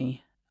calls to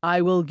me.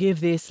 I will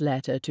give this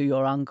letter to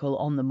your uncle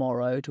on the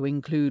morrow to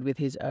include with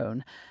his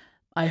own.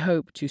 I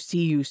hope to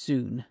see you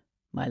soon,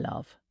 my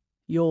love.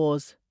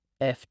 Yours,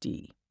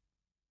 F.D.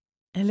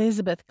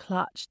 Elizabeth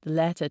clutched the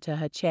letter to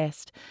her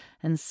chest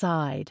and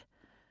sighed.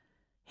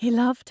 He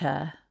loved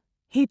her.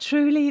 He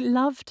truly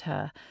loved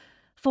her.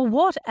 For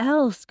what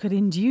else could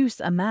induce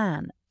a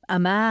man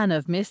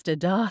of Mr.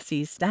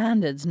 Darcy's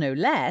standards no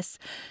less,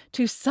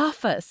 to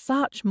suffer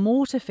such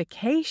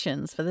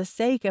mortifications for the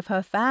sake of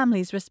her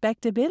family's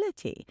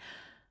respectability?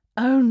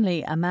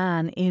 Only a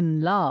man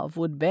in love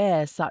would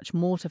bear such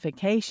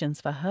mortifications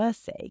for her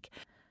sake.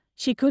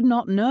 She could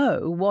not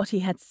know what he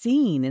had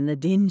seen in the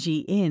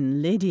dingy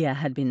inn Lydia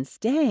had been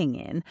staying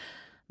in,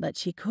 but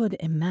she could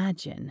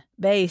imagine,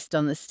 based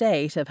on the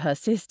state of her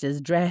sister's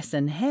dress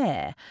and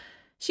hair.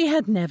 She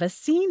had never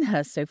seen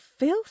her so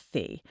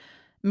filthy.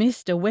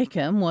 Mr.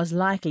 Wickham was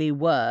likely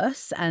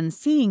worse, and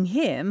seeing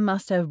him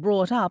must have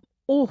brought up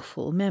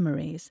awful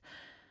memories.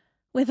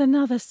 With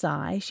another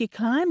sigh, she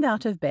climbed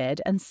out of bed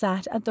and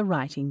sat at the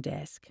writing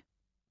desk.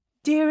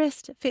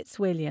 Dearest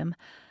Fitzwilliam,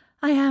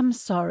 I am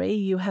sorry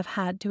you have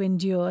had to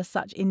endure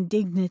such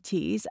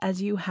indignities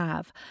as you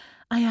have.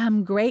 I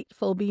am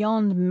grateful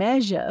beyond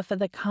measure for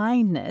the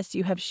kindness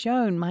you have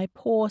shown my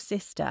poor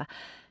sister.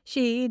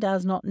 She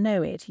does not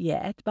know it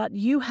yet, but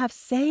you have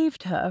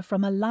saved her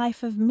from a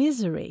life of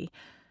misery.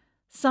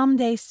 Some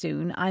day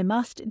soon I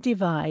must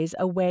devise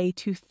a way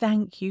to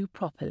thank you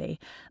properly,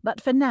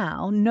 but for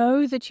now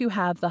know that you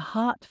have the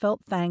heartfelt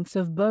thanks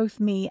of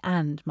both me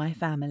and my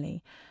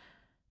family.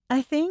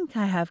 I think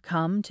I have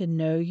come to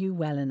know you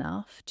well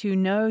enough to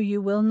know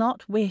you will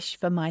not wish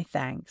for my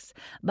thanks,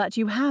 but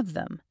you have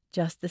them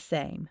just the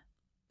same.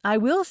 I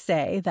will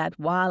say that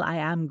while I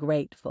am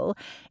grateful,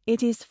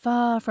 it is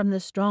far from the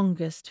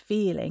strongest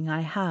feeling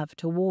I have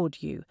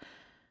toward you.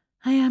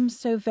 I am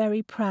so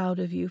very proud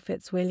of you,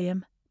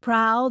 Fitzwilliam,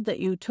 proud that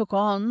you took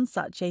on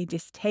such a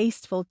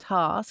distasteful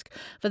task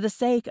for the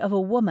sake of a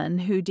woman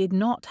who did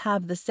not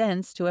have the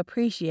sense to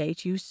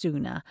appreciate you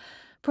sooner,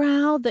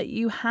 proud that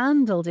you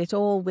handled it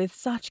all with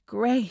such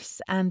grace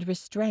and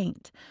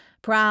restraint,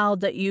 proud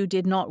that you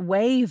did not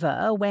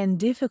waver when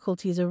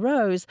difficulties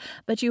arose,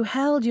 but you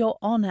held your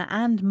honour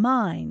and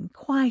mine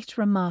quite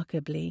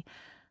remarkably.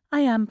 I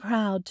am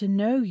proud to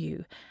know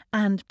you,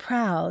 and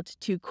proud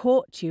to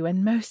court you,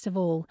 and most of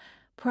all,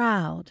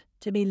 proud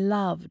to be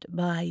loved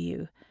by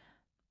you.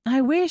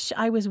 I wish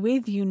I was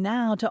with you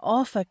now to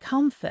offer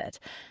comfort,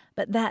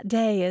 but that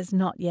day is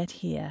not yet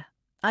here.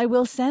 I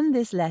will send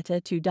this letter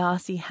to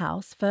Darcy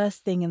House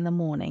first thing in the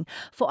morning,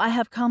 for I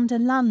have come to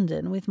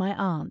London with my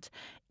aunt.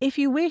 If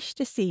you wish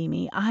to see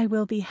me, I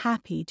will be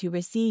happy to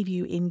receive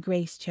you in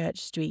Gracechurch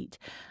Street.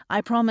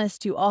 I promise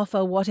to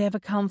offer whatever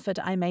comfort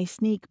I may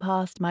sneak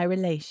past my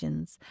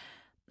relations.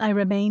 I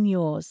remain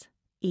yours,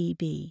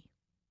 E.B.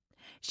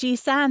 She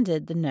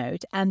sanded the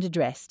note and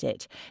addressed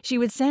it. She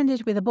would send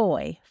it with a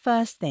boy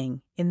first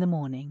thing in the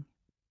morning.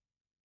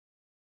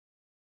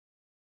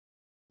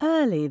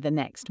 Early the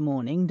next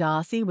morning,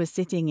 Darcy was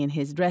sitting in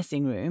his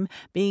dressing-room,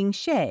 being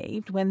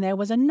shaved, when there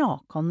was a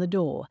knock on the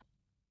door.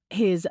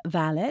 His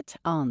valet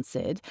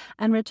answered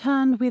and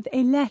returned with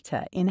a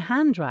letter in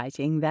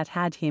handwriting that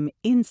had him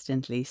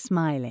instantly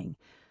smiling.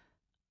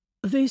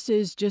 "This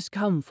is just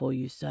come for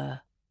you, sir."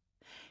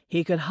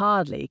 He could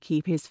hardly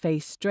keep his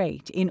face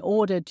straight in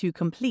order to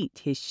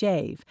complete his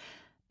shave.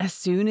 As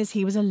soon as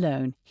he was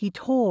alone, he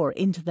tore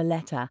into the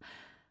letter.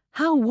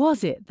 How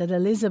was it that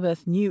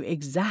Elizabeth knew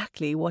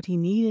exactly what he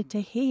needed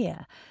to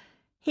hear?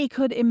 He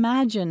could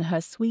imagine her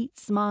sweet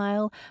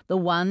smile, the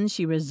one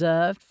she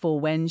reserved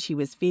for when she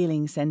was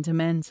feeling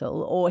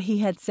sentimental, or he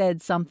had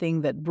said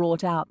something that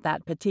brought out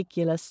that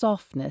particular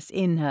softness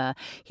in her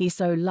he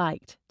so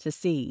liked to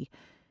see.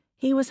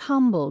 He was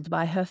humbled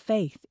by her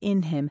faith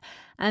in him,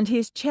 and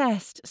his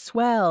chest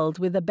swelled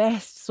with the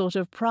best sort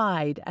of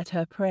pride at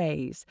her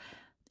praise.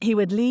 He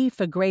would leave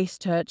for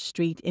Gracechurch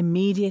Street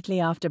immediately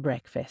after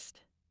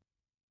breakfast.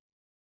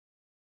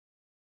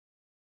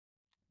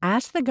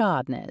 At the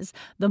gardener's,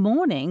 the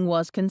morning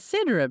was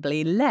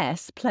considerably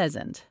less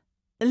pleasant.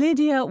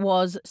 Lydia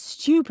was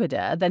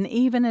stupider than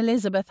even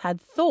Elizabeth had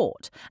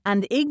thought,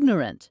 and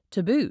ignorant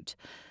to boot.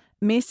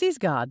 Mrs.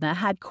 Gardiner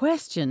had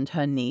questioned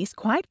her niece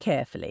quite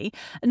carefully,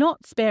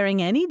 not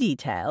sparing any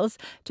details,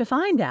 to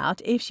find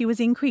out if she was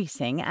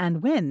increasing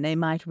and when they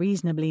might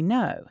reasonably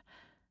know.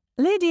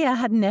 Lydia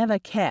had never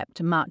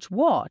kept much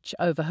watch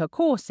over her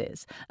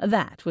courses.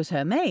 That was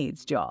her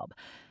maid's job.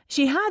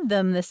 She had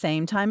them the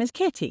same time as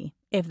Kitty,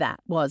 if that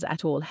was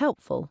at all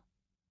helpful.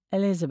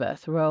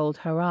 Elizabeth rolled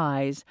her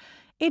eyes.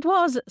 It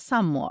was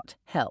somewhat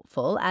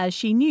helpful, as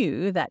she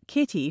knew that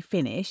Kitty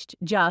finished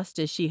just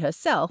as she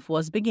herself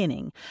was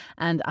beginning,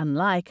 and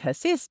unlike her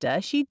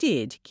sister, she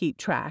did keep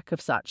track of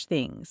such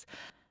things.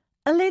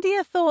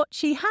 Lydia thought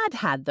she had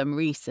had them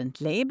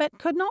recently, but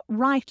could not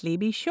rightly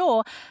be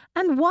sure,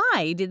 and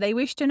why did they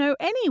wish to know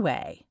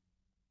anyway?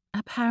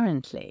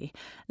 Apparently,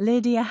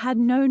 Lydia had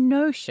no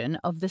notion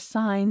of the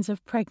signs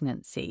of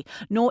pregnancy,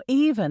 nor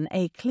even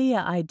a clear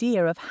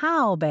idea of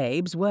how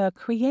babes were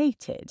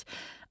created.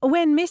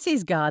 When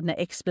Mrs. Gardiner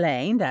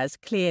explained as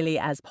clearly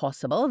as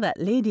possible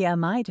that Lydia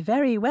might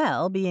very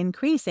well be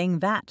increasing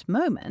that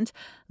moment,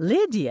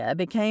 Lydia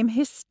became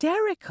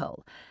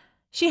hysterical.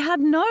 She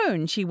had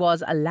known she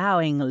was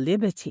allowing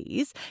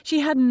liberties. She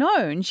had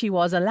known she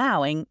was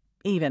allowing,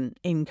 even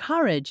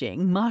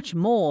encouraging, much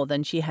more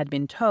than she had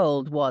been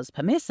told was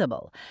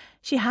permissible.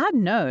 She had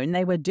known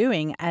they were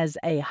doing as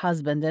a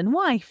husband and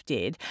wife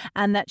did,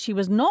 and that she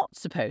was not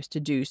supposed to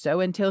do so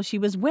until she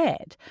was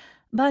wed.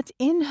 But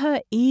in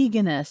her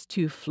eagerness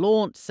to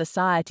flaunt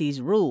society's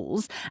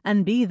rules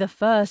and be the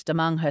first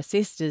among her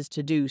sisters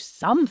to do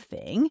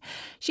something,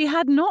 she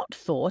had not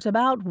thought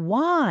about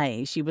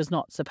why she was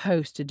not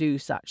supposed to do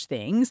such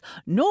things,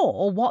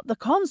 nor what the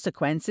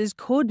consequences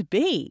could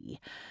be.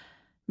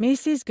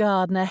 Mrs.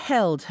 Gardiner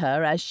held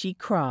her as she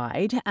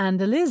cried,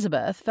 and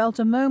Elizabeth felt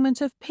a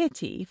moment of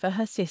pity for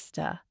her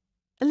sister.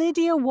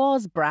 Lydia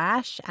was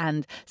brash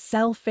and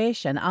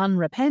selfish and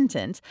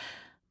unrepentant,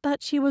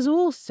 but she was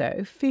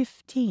also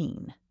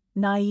 15,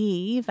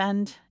 naive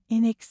and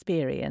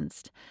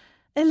inexperienced.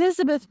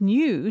 Elizabeth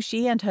knew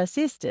she and her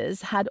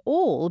sisters had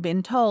all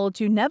been told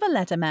to never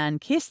let a man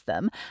kiss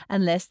them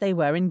unless they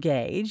were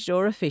engaged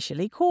or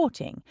officially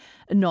courting,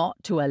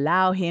 not to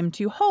allow him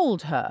to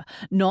hold her,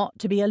 not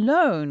to be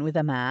alone with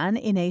a man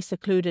in a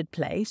secluded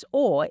place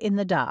or in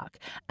the dark,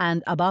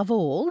 and above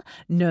all,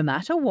 no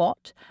matter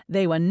what,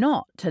 they were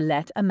not to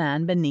let a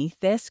man beneath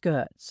their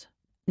skirts.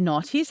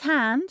 Not his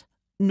hand,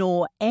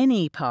 nor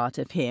any part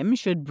of him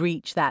should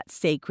breach that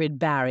sacred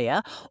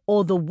barrier,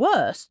 or the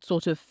worst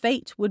sort of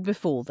fate would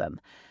befall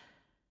them.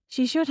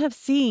 She should have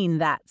seen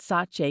that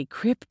such a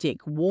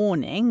cryptic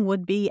warning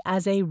would be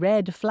as a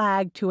red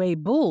flag to a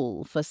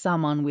bull for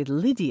someone with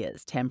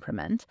Lydia's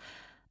temperament.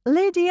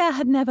 Lydia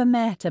had never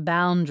met a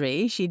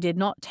boundary she did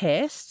not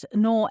test,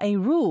 nor a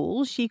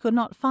rule she could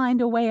not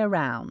find a way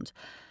around.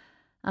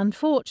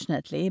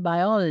 Unfortunately,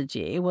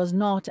 biology was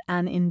not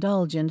an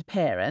indulgent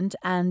parent,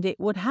 and it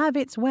would have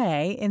its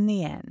way in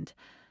the end.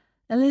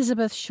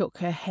 Elizabeth shook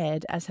her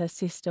head as her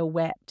sister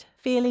wept,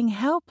 feeling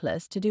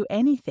helpless to do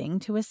anything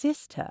to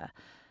assist her.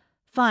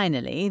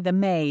 Finally, the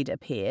maid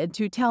appeared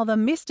to tell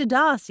them Mr.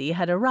 Darcy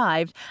had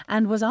arrived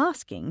and was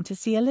asking to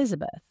see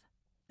Elizabeth.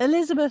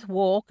 Elizabeth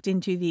walked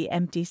into the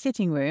empty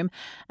sitting-room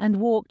and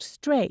walked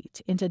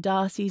straight into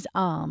Darcy's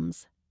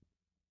arms.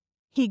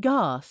 He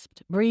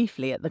gasped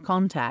briefly at the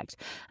contact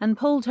and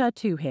pulled her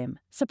to him,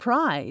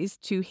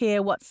 surprised to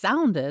hear what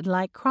sounded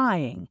like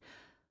crying.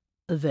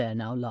 "There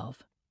now,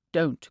 love,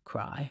 don't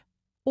cry.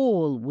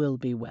 All will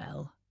be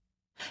well."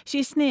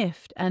 She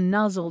sniffed and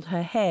nuzzled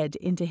her head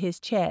into his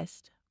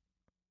chest.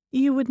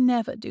 "You would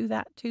never do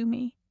that to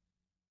me."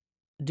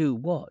 "Do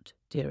what,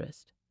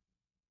 dearest?"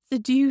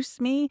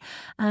 "Seduce me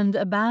and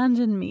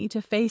abandon me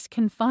to face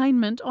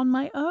confinement on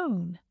my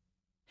own."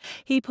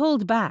 He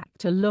pulled back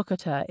to look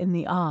at her in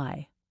the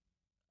eye.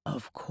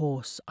 "Of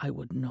course I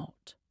would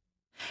not."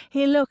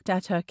 He looked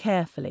at her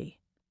carefully.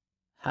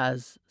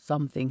 "Has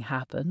something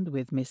happened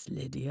with Miss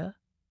Lydia?"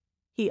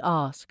 he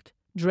asked,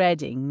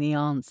 dreading the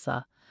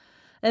answer.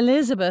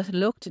 Elizabeth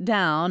looked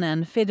down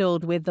and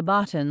fiddled with the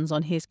buttons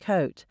on his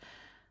coat.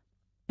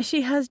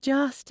 She has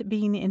just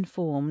been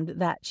informed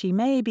that she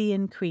may be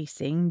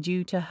increasing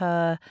due to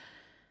her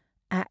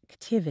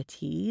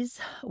activities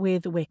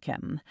with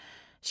Wickham.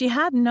 She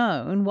had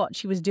known what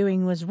she was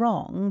doing was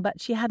wrong,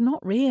 but she had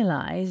not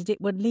realized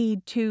it would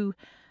lead to...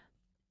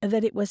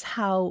 that it was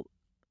how...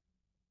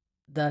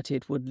 That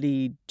it would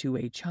lead to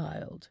a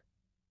child.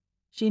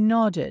 She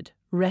nodded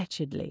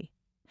wretchedly.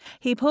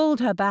 He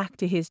pulled her back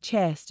to his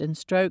chest and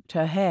stroked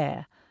her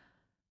hair.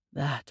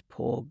 That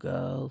poor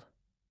girl.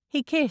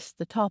 He kissed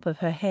the top of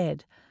her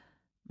head.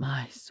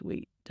 My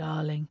sweet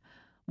darling,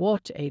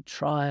 what a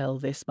trial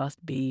this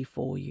must be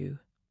for you.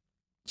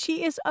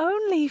 She is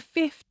only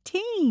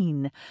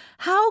 15.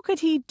 How could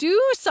he do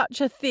such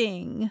a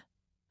thing?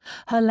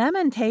 Her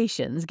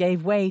lamentations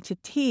gave way to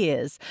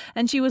tears,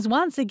 and she was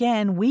once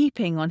again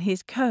weeping on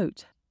his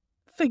coat.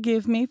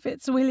 Forgive me,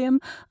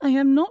 Fitzwilliam, I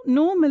am not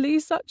normally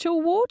such a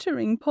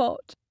watering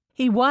pot.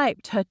 He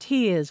wiped her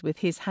tears with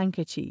his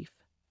handkerchief.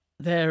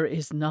 There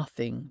is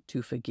nothing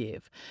to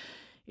forgive.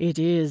 It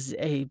is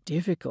a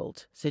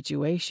difficult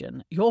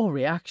situation. Your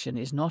reaction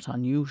is not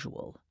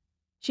unusual.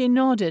 She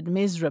nodded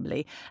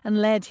miserably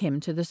and led him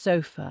to the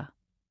sofa.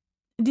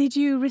 Did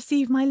you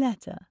receive my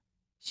letter?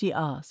 She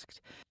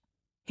asked.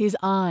 His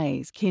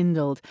eyes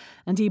kindled,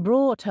 and he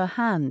brought her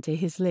hand to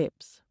his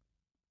lips.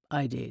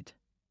 I did.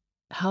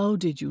 How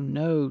did you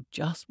know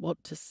just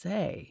what to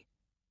say?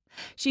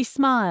 She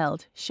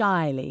smiled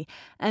shyly,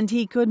 and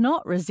he could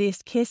not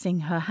resist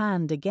kissing her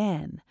hand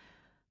again.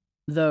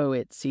 Though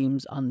it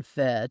seems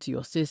unfair to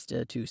your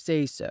sister to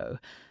say so,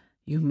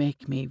 you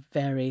make me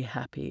very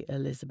happy,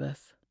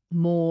 Elizabeth,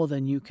 more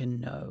than you can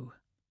know.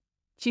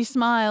 She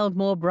smiled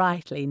more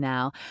brightly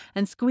now,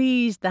 and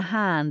squeezed the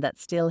hand that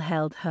still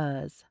held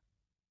hers.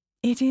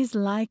 It is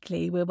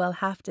likely we will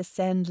have to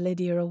send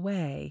Lydia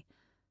away,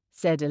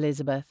 said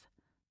Elizabeth.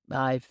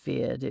 I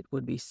feared it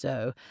would be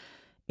so.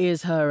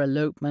 Is her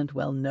elopement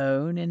well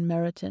known in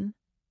Meryton?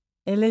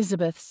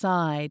 Elizabeth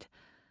sighed.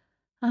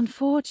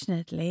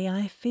 Unfortunately,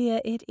 I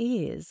fear it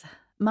is.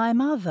 My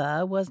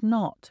mother was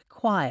not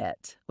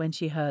quiet when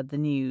she heard the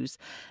news.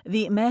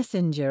 The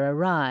messenger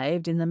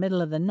arrived in the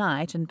middle of the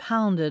night and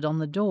pounded on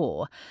the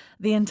door.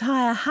 The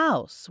entire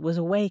house was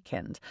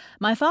awakened.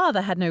 My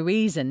father had no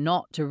reason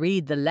not to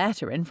read the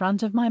letter in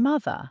front of my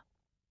mother.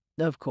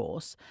 Of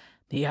course,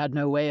 he had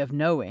no way of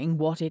knowing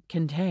what it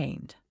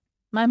contained.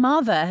 My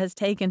mother has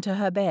taken to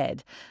her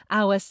bed.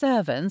 Our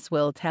servants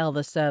will tell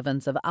the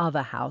servants of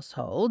other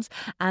households,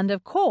 and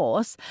of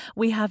course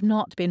we have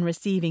not been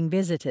receiving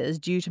visitors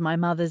due to my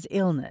mother's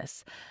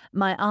illness.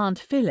 My Aunt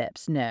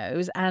Phillips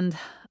knows, and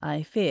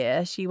I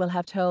fear she will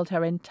have told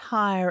her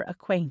entire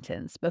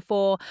acquaintance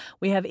before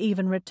we have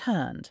even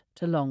returned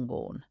to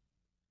Longbourn.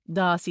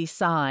 Darcy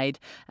sighed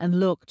and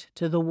looked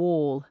to the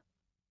wall.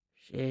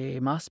 She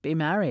must be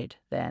married,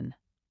 then.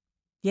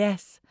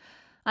 Yes.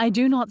 I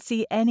do not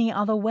see any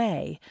other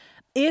way.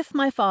 If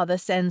my father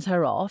sends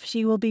her off,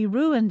 she will be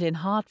ruined in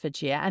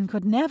Hertfordshire and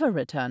could never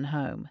return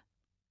home.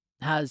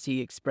 Has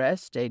he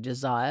expressed a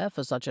desire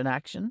for such an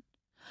action?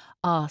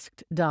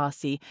 Asked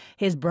Darcy,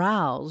 his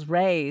brows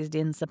raised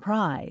in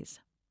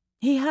surprise.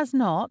 He has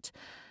not,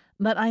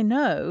 but I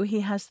know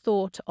he has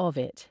thought of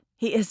it.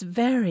 He is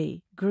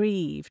very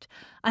grieved.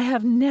 I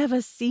have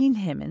never seen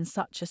him in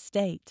such a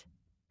state.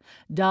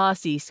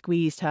 Darcy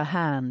squeezed her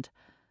hand.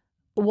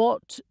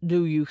 What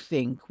do you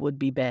think would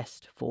be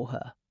best for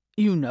her?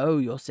 You know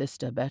your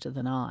sister better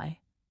than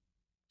I.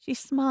 She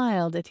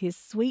smiled at his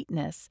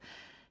sweetness.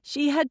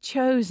 She had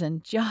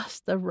chosen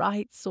just the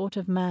right sort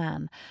of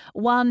man,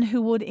 one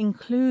who would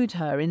include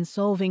her in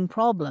solving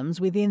problems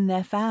within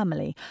their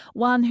family,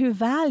 one who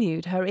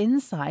valued her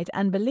insight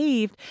and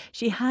believed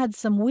she had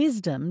some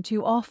wisdom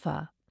to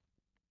offer.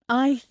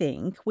 I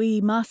think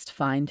we must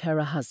find her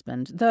a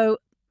husband, though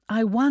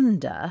I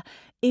wonder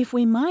if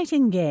we might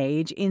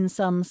engage in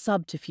some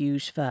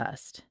subterfuge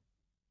first.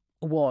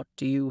 What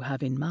do you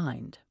have in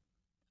mind?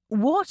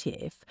 What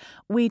if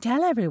we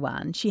tell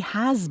everyone she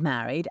has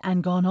married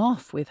and gone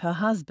off with her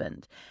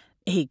husband?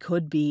 He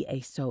could be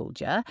a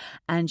soldier,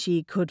 and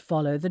she could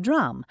follow the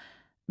drum,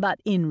 but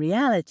in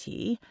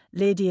reality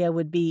Lydia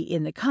would be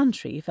in the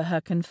country for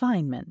her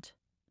confinement.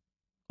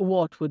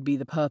 What would be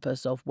the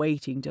purpose of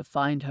waiting to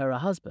find her a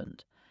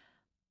husband?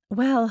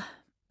 Well,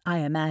 I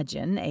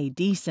imagine a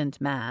decent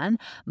man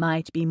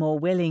might be more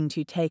willing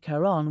to take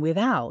her on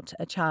without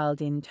a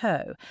child in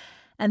tow,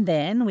 and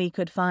then we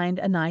could find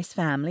a nice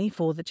family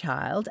for the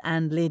child,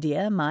 and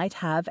Lydia might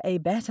have a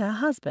better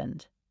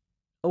husband.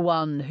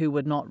 One who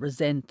would not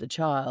resent the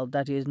child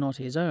that is not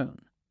his own.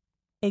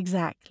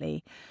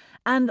 Exactly,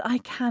 and I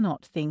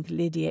cannot think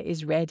Lydia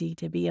is ready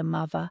to be a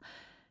mother.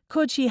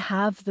 Could she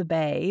have the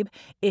babe,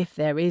 if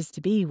there is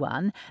to be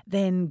one,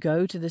 then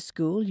go to the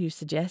school you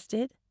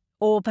suggested?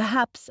 Or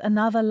perhaps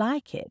another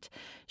like it.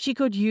 She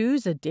could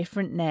use a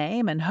different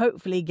name and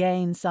hopefully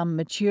gain some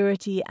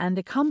maturity and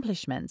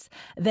accomplishments.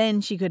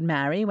 Then she could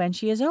marry when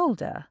she is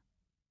older.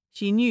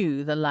 She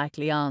knew the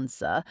likely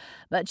answer,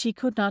 but she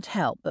could not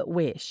help but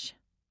wish.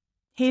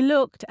 He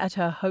looked at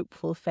her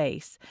hopeful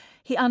face.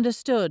 He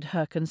understood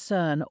her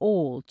concern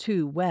all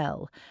too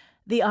well.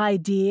 The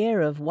idea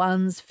of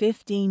one's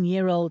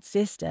 15-year-old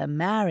sister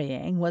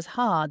marrying was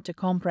hard to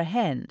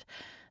comprehend.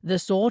 The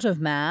sort of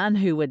man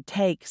who would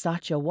take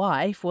such a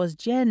wife was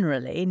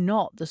generally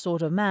not the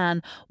sort of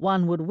man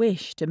one would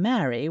wish to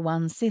marry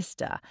one's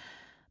sister.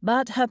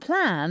 But her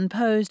plan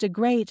posed a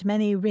great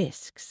many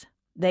risks.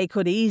 They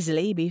could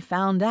easily be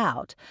found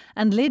out,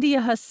 and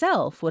Lydia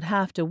herself would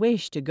have to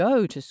wish to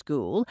go to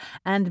school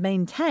and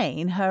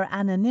maintain her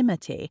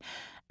anonymity,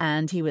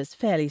 and he was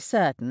fairly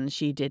certain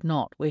she did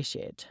not wish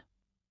it.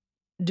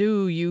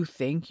 "Do you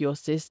think your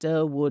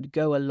sister would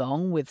go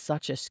along with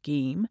such a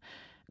scheme?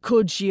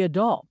 Could she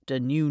adopt a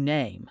new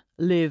name,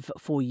 live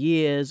for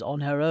years on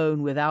her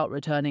own without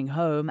returning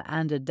home,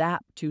 and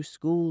adapt to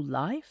school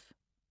life?"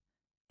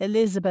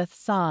 Elizabeth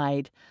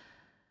sighed.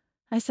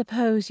 "I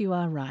suppose you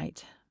are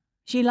right.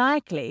 She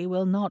likely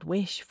will not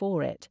wish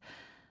for it.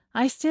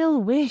 I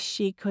still wish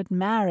she could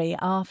marry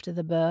after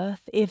the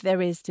birth, if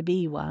there is to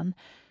be one.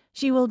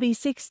 She will be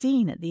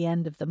 16 at the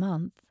end of the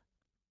month."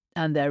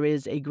 "And there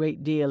is a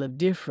great deal of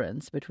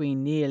difference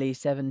between nearly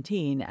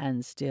 17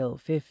 and still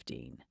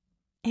 15.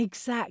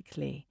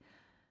 "Exactly."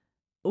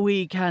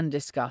 "We can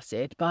discuss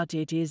it, but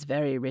it is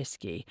very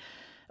risky.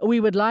 We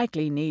would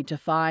likely need to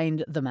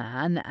find the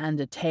man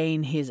and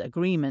attain his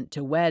agreement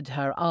to wed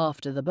her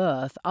after the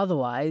birth,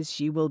 otherwise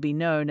she will be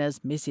known as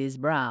Mrs.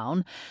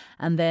 Brown,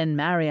 and then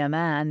marry a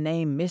man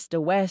named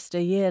Mr. West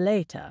a year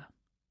later."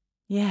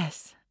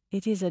 "Yes,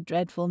 it is a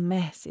dreadful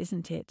mess,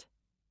 isn't it?"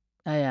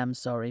 "I am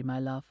sorry, my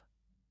love."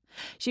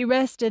 She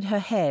rested her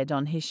head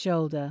on his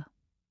shoulder.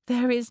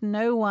 "There is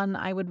no one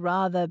I would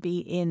rather be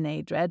in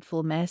a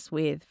dreadful mess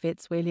with,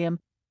 Fitzwilliam.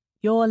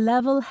 Your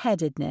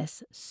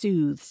level-headedness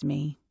soothes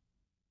me."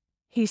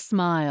 He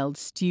smiled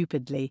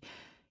stupidly.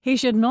 He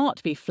should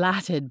not be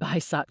flattered by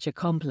such a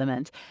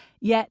compliment,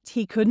 yet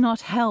he could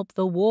not help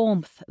the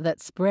warmth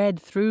that spread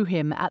through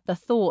him at the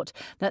thought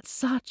that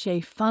such a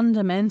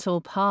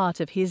fundamental part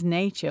of his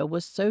nature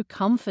was so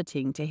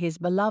comforting to his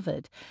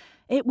beloved.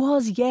 It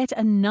was yet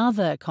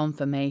another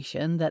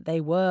confirmation that they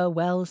were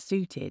well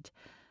suited.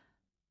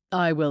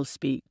 "I will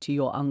speak to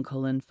your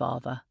uncle and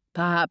father.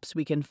 Perhaps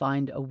we can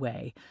find a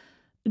way.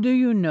 Do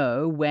you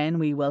know when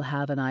we will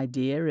have an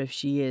idea if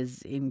she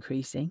is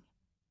increasing?"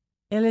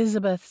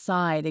 Elizabeth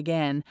sighed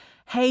again,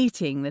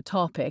 hating the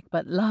topic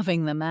but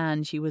loving the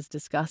man she was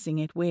discussing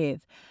it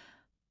with.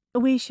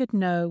 "We should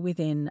know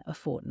within a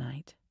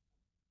fortnight."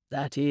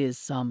 "That is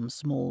some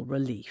small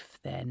relief,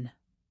 then."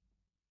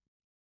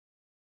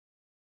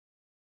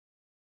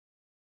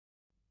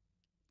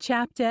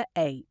 Chapter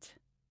 8.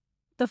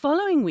 The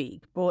following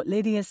week brought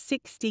Lydia's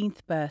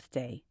 16th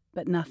birthday,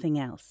 but nothing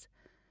else.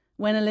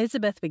 When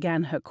Elizabeth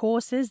began her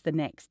courses the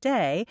next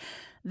day,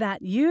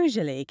 that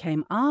usually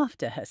came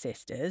after her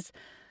sister's,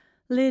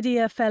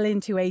 Lydia fell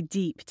into a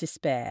deep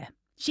despair.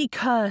 She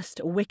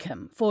cursed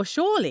Wickham, for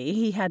surely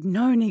he had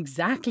known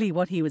exactly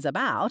what he was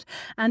about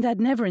and had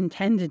never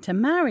intended to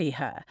marry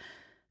her.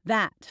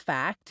 That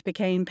fact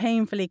became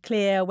painfully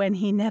clear when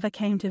he never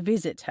came to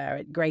visit her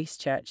at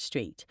Gracechurch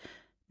Street.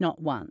 Not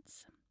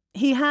once.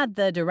 He had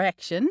the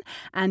direction,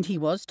 and he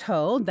was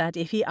told that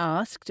if he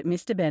asked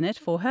Mr. Bennet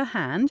for her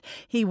hand,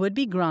 he would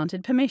be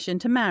granted permission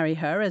to marry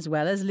her as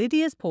well as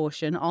Lydia's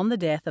portion on the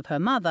death of her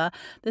mother,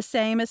 the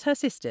same as her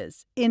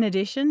sister's, in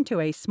addition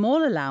to a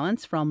small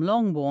allowance from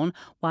Longbourn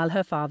while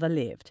her father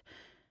lived.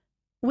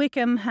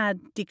 Wickham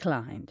had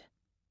declined.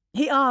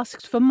 He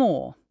asked for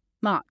more,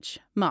 much,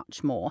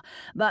 much more,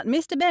 but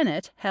Mr.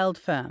 Bennet held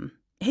firm.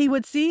 He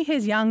would see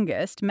his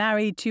youngest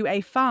married to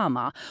a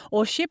farmer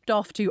or shipped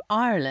off to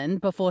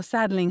Ireland before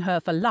saddling her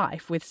for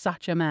life with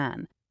such a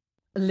man.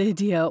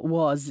 Lydia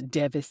was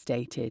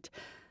devastated,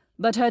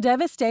 but her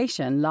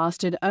devastation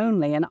lasted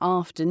only an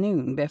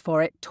afternoon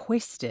before it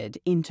twisted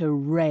into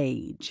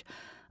rage.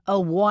 A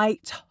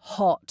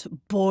white-hot,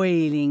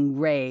 boiling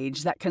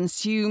rage that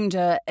consumed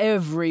her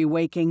every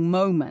waking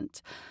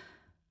moment.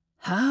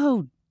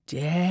 How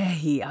dare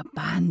he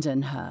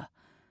abandon her?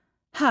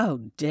 How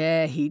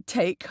dare he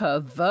take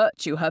her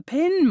virtue, her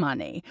pin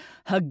money,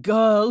 her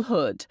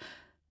girlhood,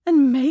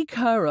 and make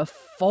her a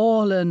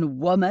fallen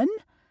woman?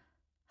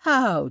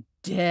 How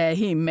dare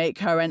he make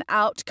her an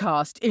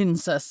outcast in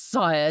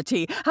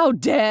society? How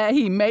dare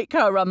he make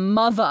her a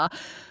mother?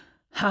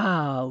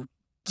 How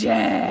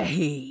dare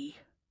he?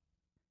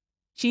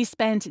 She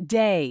spent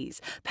days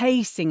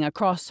pacing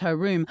across her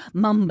room,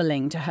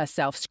 mumbling to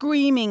herself,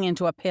 screaming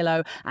into a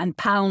pillow and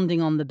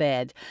pounding on the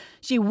bed.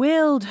 She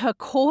willed her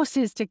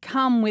courses to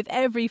come with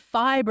every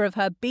fibre of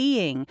her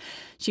being.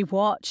 She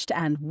watched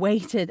and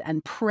waited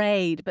and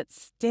prayed, but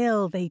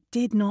still they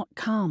did not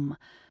come.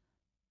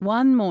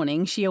 One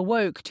morning she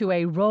awoke to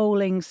a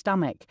rolling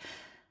stomach,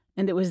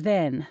 and it was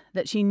then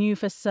that she knew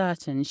for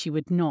certain she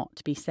would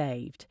not be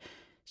saved.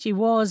 She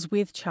was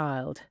with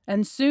child,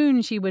 and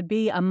soon she would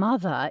be a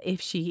mother if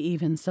she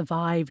even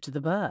survived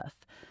the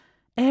birth.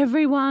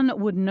 Everyone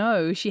would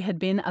know she had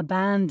been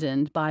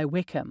abandoned by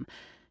Wickham.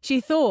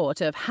 She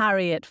thought of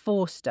Harriet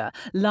Forster,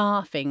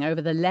 laughing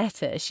over the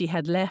letter she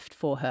had left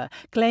for her,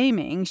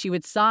 claiming she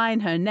would sign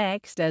her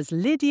next as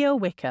Lydia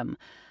Wickham.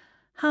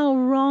 How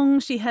wrong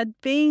she had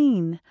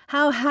been!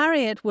 How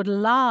Harriet would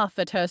laugh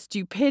at her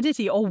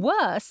stupidity, or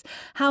worse,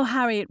 how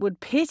Harriet would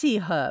pity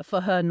her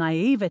for her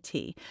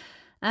naivety.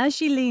 As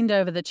she leaned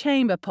over the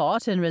chamber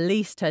pot and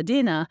released her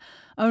dinner,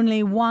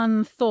 only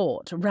one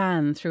thought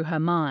ran through her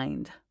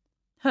mind.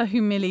 Her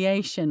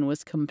humiliation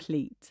was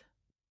complete.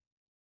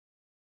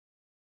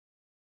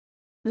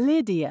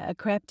 Lydia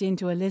crept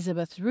into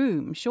Elizabeth's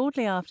room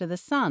shortly after the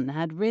sun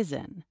had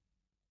risen.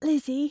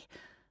 "Lizzie,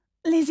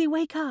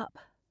 wake up."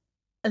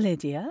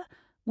 "Lydia,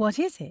 what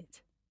is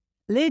it?"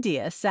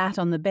 Lydia sat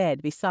on the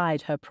bed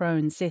beside her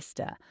prone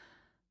sister.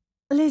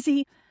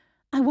 "Lizzie,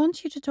 I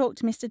want you to talk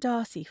to Mr.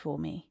 Darcy for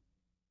me."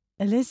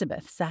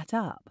 Elizabeth sat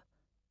up.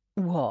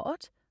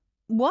 "What?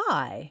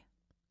 Why?"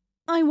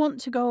 "I want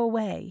to go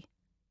away."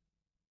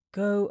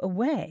 "Go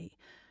away?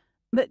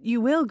 But you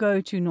will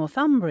go to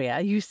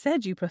Northumbria. You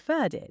said you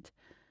preferred it."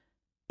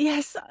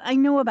 "Yes, I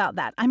know about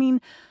that. I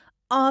mean,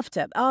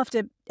 after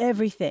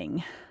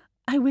everything.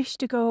 I wish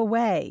to go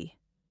away."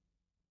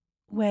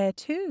 "Where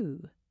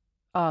to?"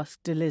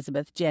 asked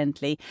Elizabeth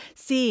gently,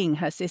 seeing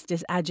her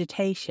sister's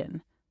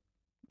agitation.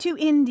 "To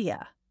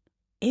India."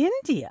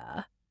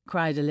 "India?"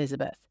 cried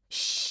Elizabeth.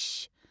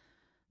 "Shh!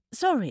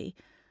 Sorry.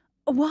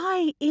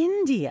 Why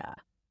India?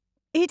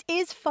 It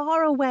is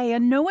far away,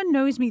 and no one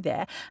knows me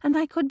there, and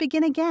I could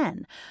begin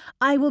again.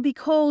 I will be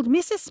called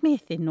Mrs.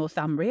 Smith in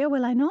Northumbria,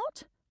 will I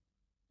not?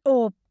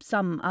 Or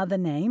some other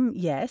name.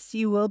 Yes,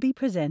 you will be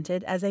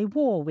presented as a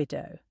war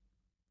widow.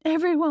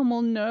 Everyone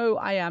will know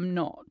I am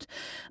not,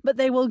 but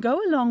they will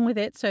go along with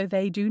it so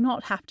they do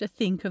not have to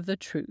think of the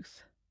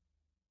truth."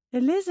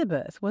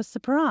 Elizabeth was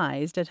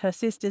surprised at her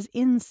sister's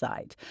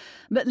insight,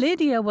 but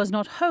Lydia was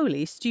not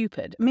wholly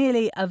stupid,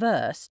 merely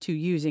averse to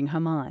using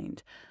her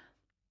mind.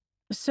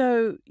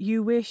 "So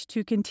you wish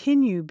to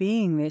continue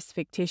being this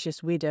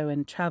fictitious widow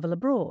and travel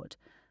abroad?"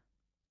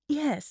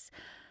 "Yes.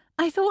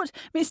 I thought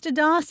Mr.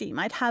 Darcy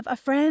might have a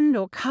friend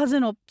or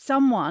cousin or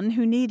someone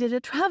who needed a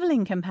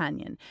travelling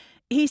companion.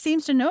 He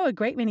seems to know a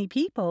great many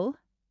people."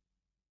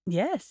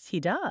 "Yes, he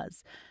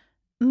does.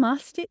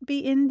 Must it be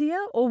India,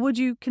 or would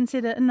you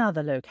consider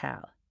another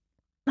locale?"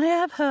 "I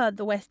have heard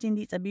the West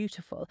Indies are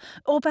beautiful.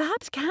 Or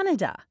perhaps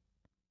Canada."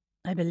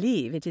 "I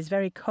believe it is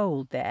very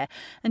cold there,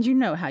 and you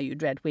know how you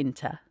dread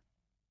winter."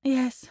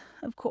 "Yes,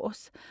 of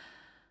course.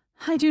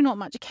 I do not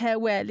much care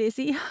where,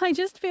 Lizzie. I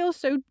just feel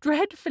so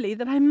dreadfully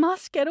that I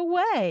must get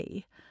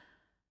away."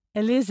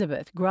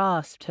 Elizabeth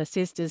grasped her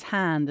sister's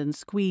hand and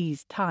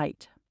squeezed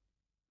tight.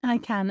 "I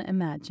can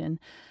imagine.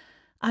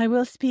 I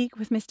will speak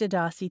with Mr.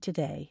 Darcy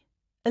today."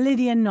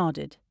 Lydia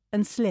nodded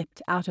and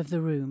slipped out of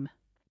the room.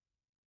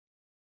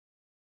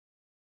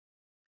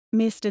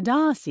 Mr.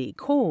 Darcy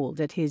called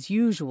at his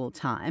usual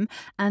time,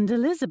 and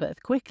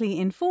Elizabeth quickly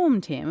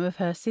informed him of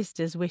her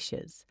sister's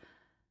wishes.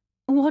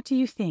 "What do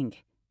you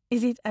think?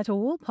 Is it at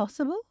all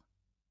possible?"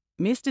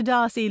 Mr.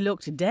 Darcy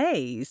looked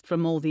dazed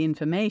from all the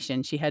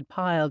information she had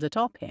piled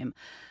atop him.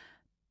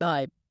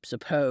 "I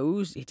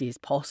suppose it is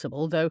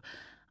possible, though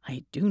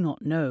I do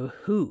not know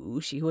who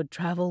she would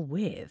travel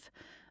with.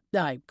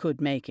 I could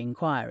make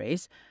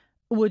inquiries.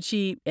 Would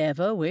she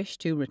ever wish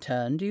to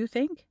return, do you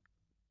think?"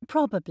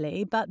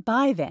 "Probably, but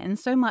by then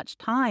so much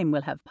time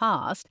will have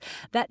passed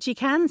that she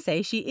can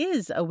say she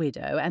is a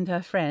widow, and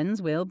her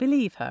friends will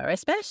believe her,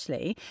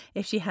 especially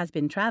if she has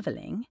been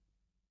travelling."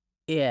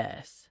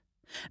 "Yes."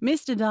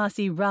 Mr.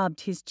 Darcy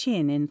rubbed his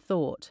chin in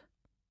thought.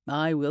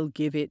 "I will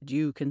give it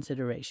due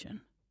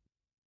consideration."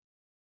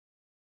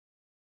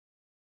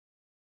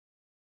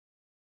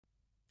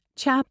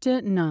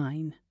 Chapter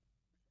 9.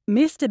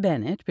 Mr.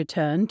 Bennet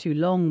returned to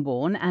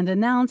Longbourn and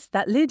announced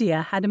that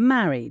Lydia had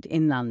married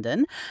in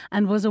London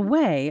and was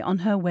away on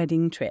her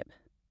wedding trip.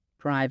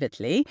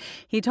 Privately,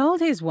 he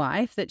told his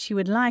wife that she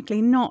would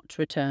likely not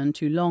return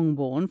to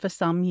Longbourn for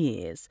some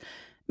years.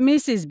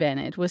 Mrs.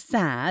 Bennet was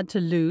sad to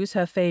lose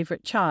her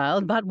favourite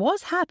child, but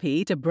was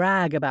happy to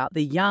brag about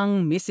the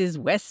young Mrs.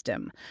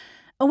 Westham.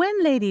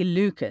 When Lady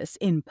Lucas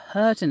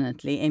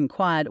impertinently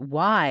inquired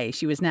why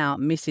she was now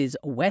Mrs.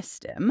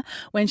 Westham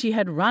when she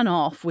had run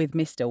off with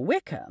Mr.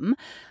 Wickham,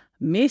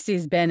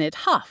 Mrs. Bennet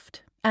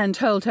huffed and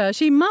told her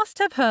she must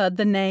have heard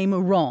the name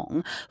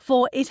wrong,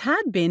 for it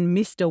had been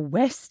Mr.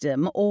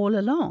 Westham all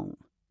along.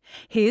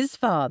 His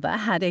father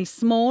had a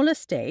small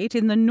estate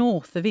in the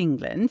north of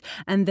England,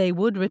 and they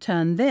would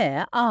return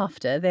there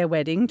after their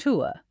wedding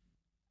tour.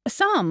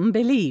 Some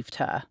believed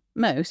her.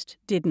 Most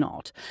did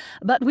not,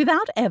 but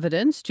without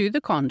evidence to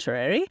the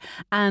contrary,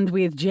 and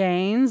with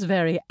Jane's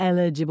very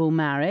eligible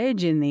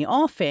marriage in the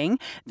offing,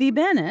 the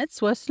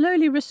Bennets were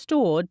slowly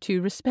restored to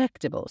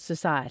respectable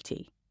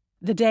society.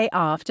 The day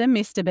after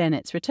Mr.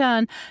 Bennet's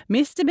return,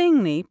 Mr.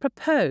 Bingley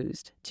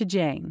proposed to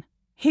Jane.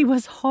 He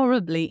was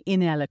horribly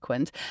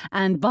ineloquent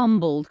and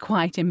bumbled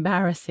quite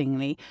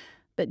embarrassingly,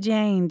 but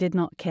Jane did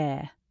not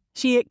care.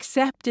 She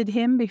accepted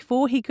him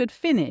before he could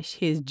finish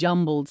his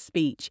jumbled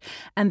speech,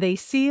 and they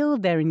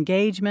sealed their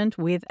engagement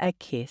with a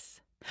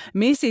kiss.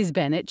 Mrs.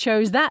 Bennet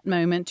chose that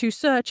moment to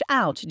search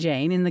out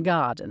Jane in the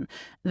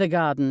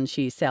garden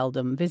she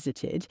seldom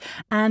visited,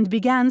 and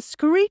began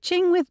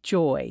screeching with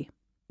joy.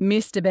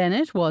 Mr.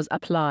 Bennet was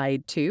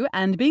applied to,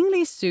 and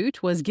Bingley's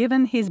suit was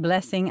given his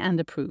blessing and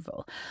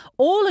approval.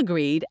 All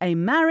agreed a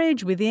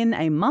marriage within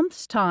a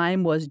month's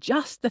time was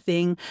just the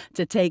thing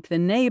to take the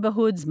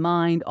neighbourhood's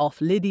mind off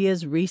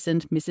Lydia's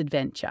recent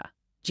misadventure.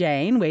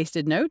 Jane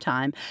wasted no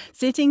time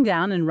sitting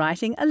down and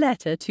writing a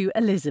letter to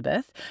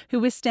Elizabeth, who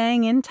was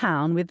staying in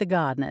town with the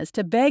Gardiners,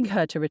 to beg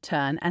her to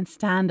return and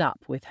stand up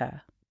with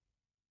her.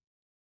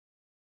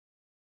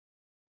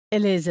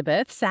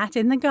 Elizabeth sat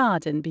in the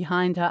garden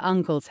behind her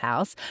uncle's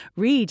house,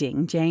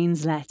 reading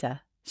Jane's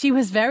letter. She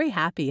was very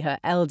happy her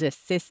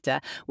eldest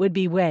sister would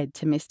be wed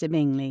to Mr.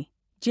 Bingley.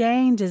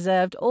 Jane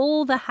deserved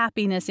all the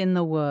happiness in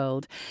the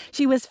world.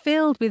 She was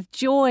filled with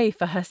joy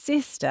for her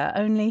sister,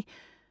 only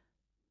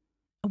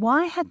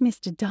why had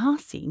Mr.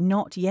 Darcy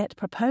not yet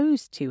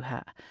proposed to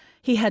her?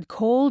 He had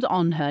called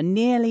on her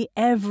nearly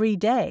every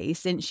day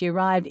since she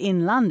arrived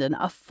in London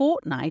a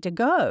fortnight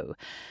ago.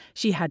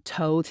 She had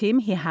told him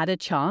he had a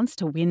chance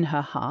to win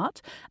her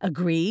heart,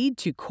 agreed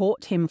to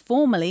court him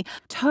formally,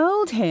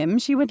 told him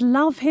she would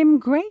love him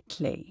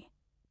greatly.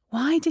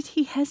 Why did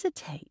he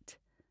hesitate?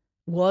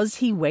 Was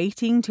he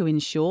waiting to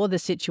ensure the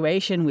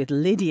situation with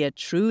Lydia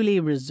truly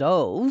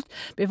resolved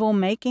before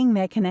making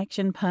their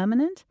connection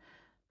permanent?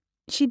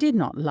 She did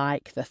not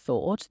like the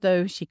thought,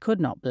 though she could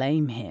not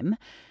blame him.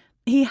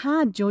 He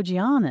had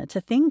Georgiana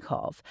to think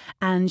of,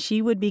 and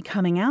she would be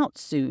coming out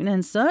soon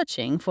and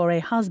searching for a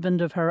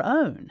husband of her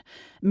own.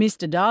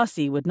 Mr.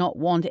 Darcy would not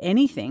want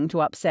anything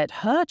to upset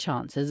her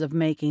chances of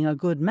making a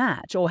good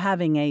match or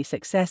having a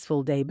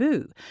successful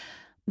debut.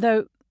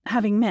 Though,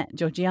 having met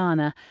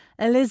Georgiana,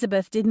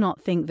 Elizabeth did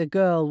not think the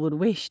girl would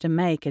wish to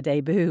make a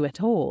debut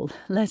at all,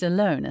 let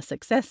alone a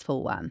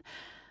successful one.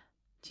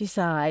 She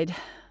sighed.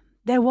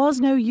 There was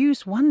no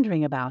use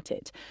wondering about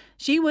it.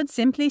 She would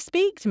simply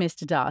speak to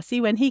Mr. Darcy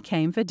when he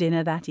came for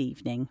dinner that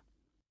evening.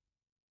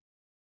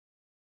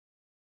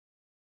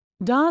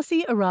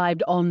 Darcy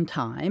arrived on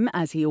time,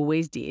 as he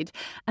always did,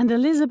 and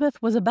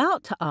Elizabeth was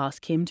about to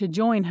ask him to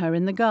join her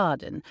in the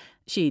garden.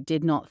 She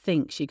did not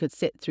think she could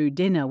sit through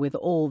dinner with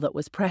all that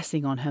was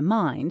pressing on her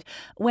mind,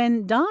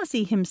 when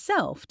Darcy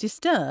himself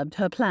disturbed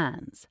her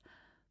plans.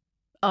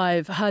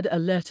 "I've had a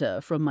letter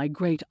from my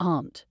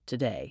great-aunt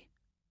today."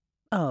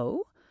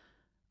 "Oh?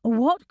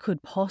 What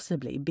could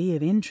possibly be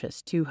of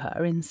interest to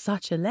her in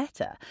such a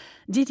letter?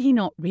 Did he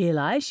not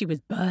realize she was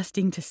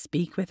bursting to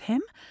speak with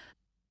him?"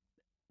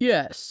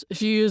 "Yes,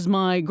 she is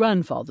my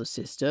grandfather's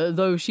sister,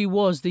 though she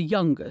was the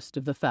youngest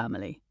of the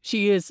family.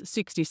 She is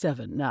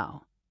 67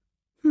 now."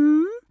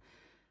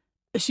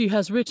 "She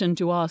has written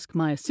to ask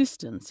my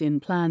assistance in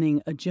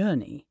planning a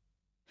journey."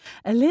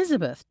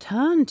 Elizabeth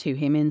turned to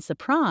him in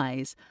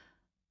surprise.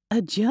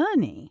 "A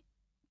journey?"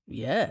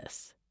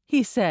 "Yes,"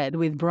 he said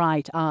with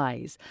bright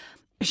eyes.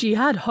 "She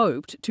had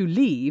hoped to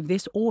leave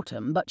this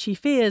autumn, but she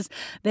fears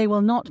they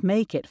will not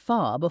make it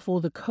far before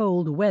the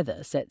cold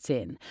weather sets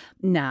in.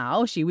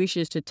 Now she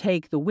wishes to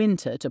take the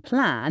winter to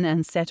plan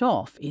and set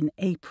off in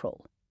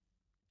April."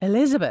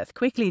 Elizabeth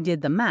quickly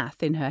did the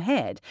math in her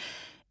head.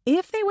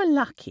 If they were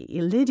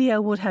lucky,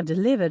 Lydia would have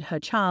delivered her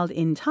child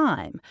in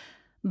time,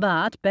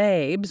 but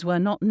babes were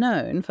not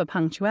known for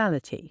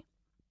punctuality.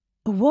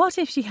 What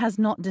if she has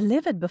not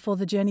delivered before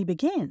the journey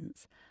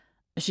begins?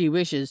 "She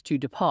wishes to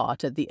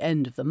depart at the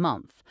end of the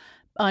month.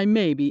 I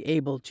may be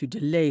able to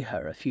delay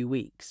her a few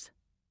weeks."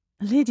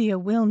 "Lydia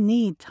will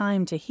need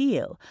time to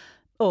heal,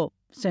 or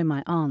so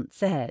my aunt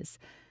says."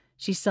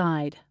 She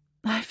sighed.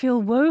 "I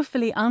feel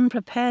woefully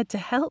unprepared to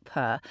help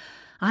her.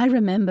 I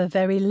remember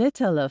very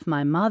little of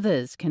my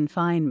mother's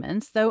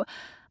confinements, though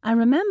I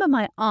remember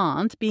my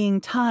aunt being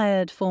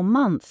tired for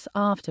months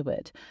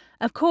afterward.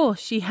 Of course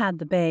she had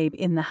the babe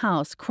in the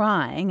house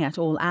crying at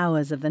all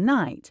hours of the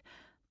night."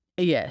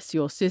 "Yes,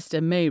 your sister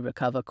may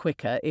recover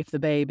quicker if the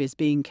babe is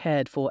being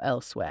cared for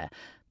elsewhere,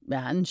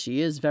 and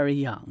she is very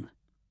young."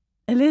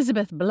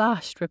 Elizabeth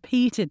blushed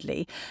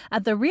repeatedly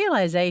at the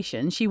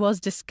realization she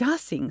was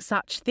discussing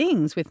such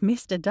things with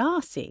Mr.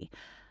 Darcy.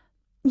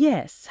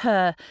 Yes,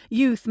 her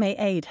youth may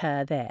aid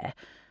her there.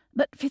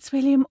 But,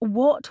 Fitzwilliam,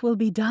 what will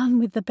be done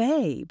with the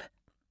babe?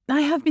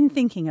 I have been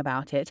thinking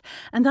about it,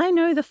 and I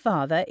know the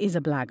father is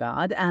a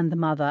blackguard and the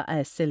mother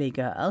a silly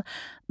girl,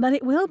 but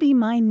it will be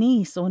my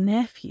niece or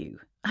nephew.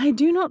 I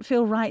do not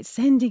feel right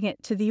sending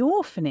it to the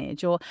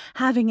orphanage or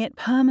having it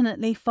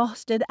permanently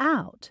fostered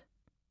out."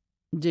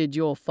 "Did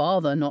your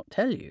father not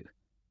tell you?"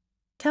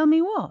 "Tell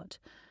me what?"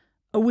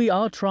 "We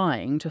are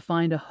trying to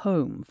find a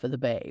home for the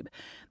babe.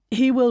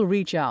 He will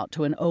reach out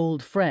to an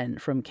old friend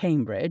from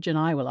Cambridge, and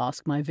I will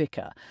ask my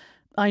vicar.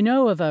 I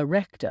know of a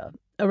rector,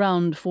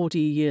 around 40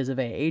 years of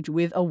age,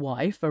 with a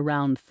wife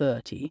around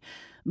 30,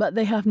 but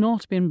they have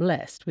not been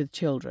blessed with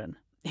children.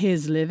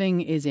 His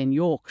living is in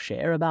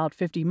Yorkshire, about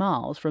 50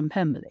 miles from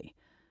Pemberley."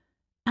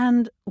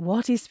 "And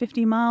what is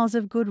 50 miles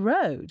of good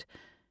road?"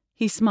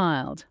 He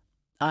smiled.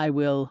 "I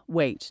will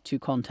wait to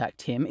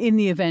contact him in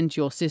the event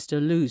your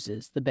sister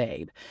loses the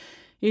babe.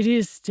 It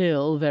is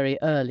still very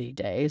early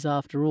days,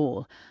 after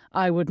all.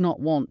 I would not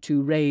want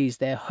to raise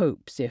their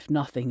hopes if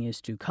nothing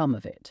is to come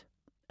of it.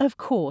 Of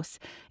course,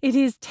 it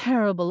is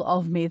terrible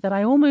of me that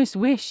I almost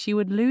wish she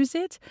would lose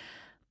it.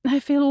 I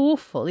feel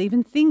awful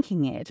even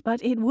thinking it,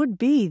 but it would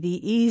be the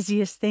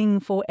easiest thing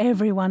for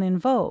everyone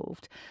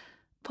involved.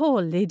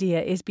 Poor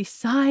Lydia is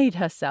beside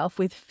herself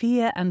with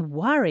fear and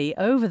worry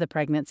over the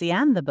pregnancy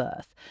and the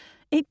birth.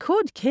 It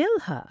could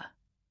kill her.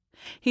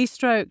 He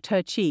stroked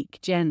her cheek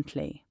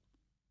gently.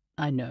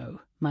 I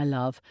know, my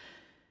love.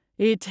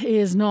 It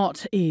is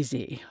not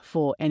easy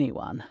for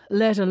anyone,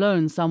 let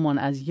alone someone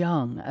as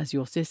young as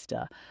your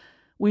sister.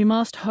 We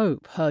must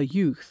hope her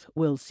youth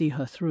will see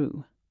her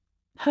through.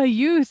 Her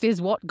youth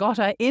is what got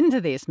her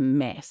into this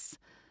mess,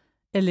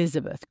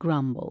 Elizabeth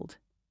grumbled.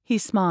 He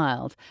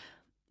smiled.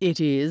 It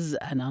is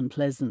an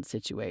unpleasant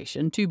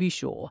situation, to be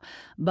sure,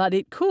 but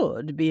it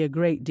could be a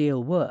great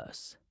deal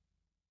worse.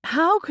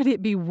 How could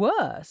it be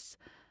worse?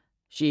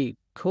 She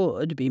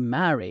could be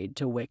married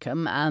to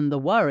Wickham, and the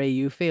worry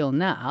you feel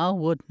now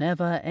would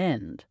never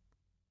end.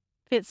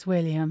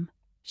 Fitzwilliam,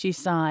 she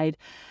sighed,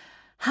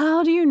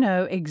 how do you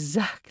know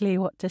exactly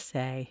what to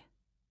say?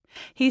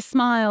 He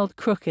smiled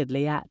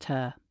crookedly at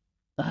her.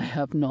 I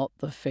have not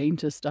the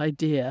faintest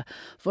idea,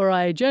 for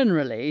I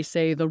generally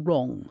say the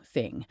wrong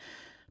thing.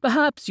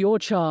 Perhaps your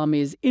charm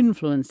is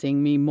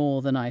influencing me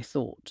more than I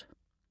thought.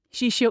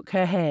 She shook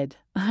her head.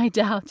 I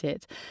doubt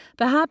it.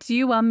 Perhaps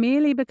you are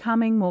merely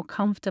becoming more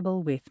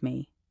comfortable with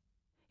me.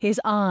 His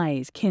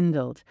eyes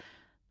kindled.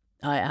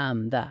 I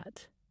am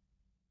that.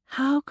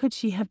 How could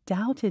she have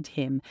doubted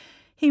him?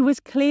 He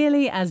was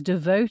clearly as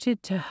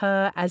devoted to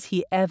her as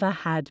he ever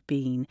had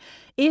been.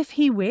 If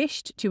he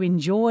wished to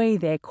enjoy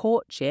their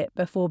courtship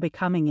before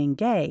becoming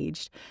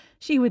engaged,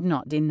 she would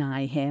not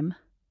deny him.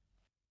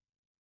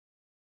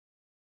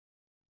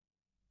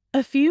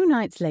 A few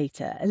nights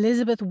later,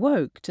 Elizabeth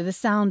woke to the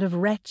sound of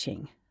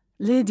retching.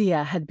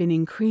 Lydia had been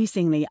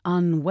increasingly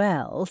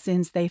unwell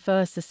since they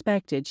first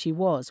suspected she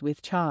was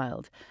with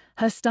child.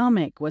 Her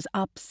stomach was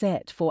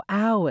upset for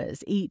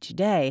hours each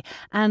day,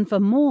 and for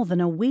more than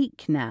a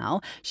week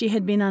now she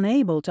had been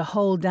unable to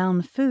hold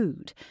down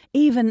food.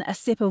 Even a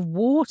sip of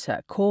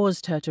water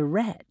caused her to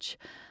retch.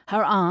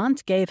 Her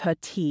aunt gave her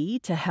tea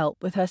to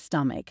help with her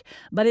stomach,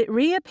 but it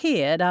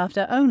reappeared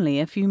after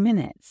only a few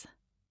minutes.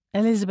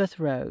 Elizabeth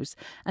rose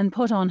and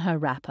put on her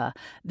wrapper,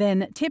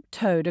 then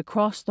tiptoed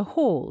across the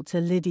hall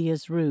to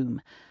Lydia's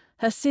room.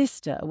 Her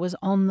sister was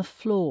on the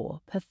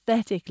floor,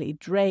 pathetically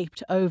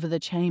draped over the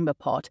chamber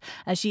pot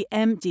as she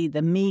emptied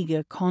the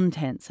meagre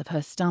contents of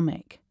her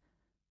stomach.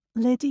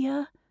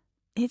 "Lydia,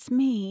 it's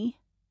me,"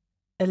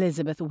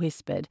 Elizabeth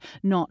whispered,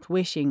 not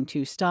wishing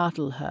to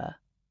startle her.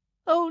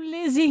 "Oh,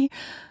 Lizzie,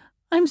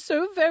 I'm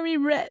so very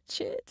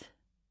wretched."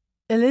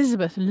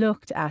 Elizabeth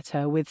looked at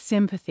her with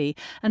sympathy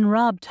and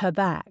rubbed her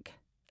back.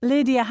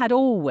 Lydia had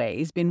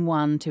always been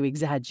one to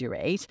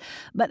exaggerate,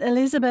 but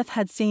Elizabeth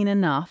had seen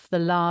enough the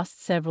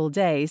last several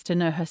days to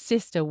know her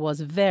sister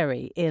was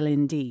very ill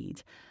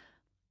indeed.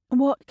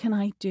 "What can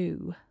I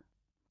do?"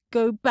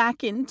 "Go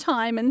back in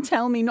time and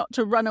tell me not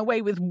to run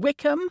away with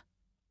Wickham?"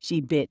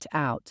 she bit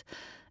out.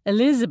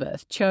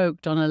 Elizabeth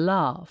choked on a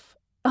laugh.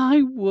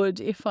 "I would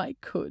if I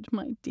could,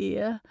 my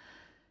dear."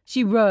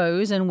 She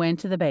rose and went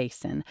to the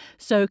basin,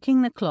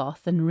 soaking the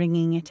cloth and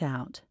wringing it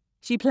out.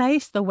 She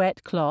placed the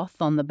wet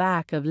cloth on the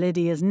back of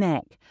Lydia's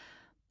neck.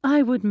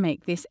 "I would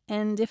make this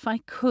end if I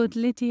could,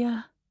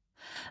 Lydia."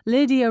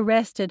 Lydia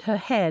rested her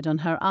head on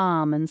her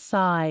arm and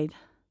sighed.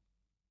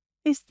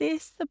 "Is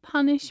this the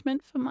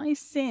punishment for my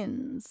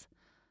sins?"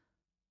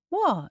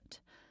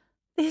 "What?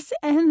 This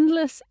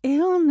endless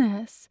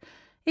illness?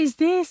 Is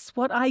this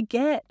what I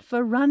get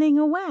for running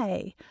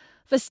away?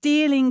 For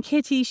stealing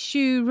Kitty's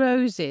shoe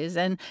roses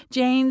and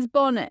Jane's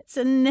bonnets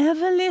and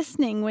never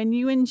listening when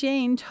you and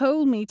Jane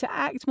told me to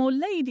act more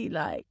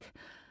ladylike?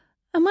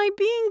 Am I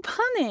being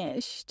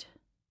punished?"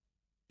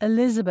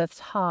 Elizabeth's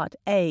heart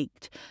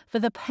ached for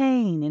the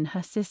pain in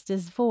her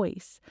sister's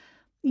voice.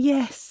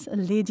 Yes,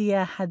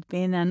 Lydia had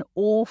been an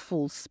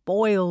awful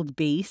spoiled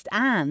beast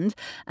and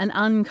an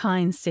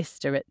unkind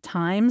sister at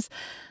times,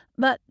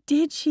 but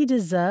did she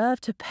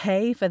deserve to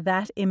pay for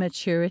that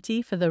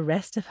immaturity for the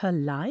rest of her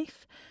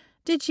life?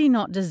 Did she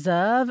not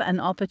deserve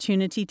an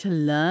opportunity to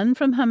learn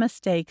from her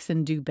mistakes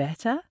and do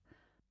better?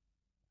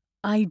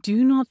 "I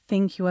do not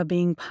think you are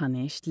being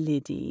punished,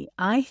 Liddy.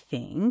 I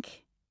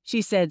think,"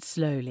 she said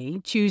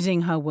slowly,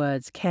 choosing her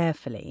words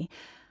carefully,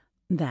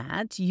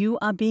 "that you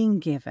are being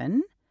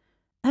given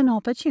an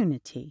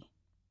opportunity."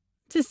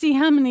 "To see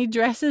how many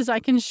dresses I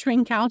can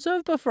shrink out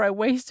of before I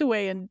waste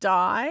away and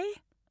die?"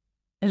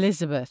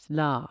 Elizabeth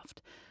laughed.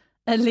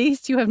 "At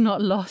least you have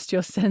not lost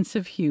your sense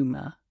of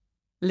humour."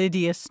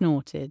 Lydia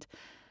snorted.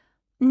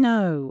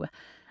 "No,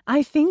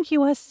 I think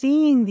you are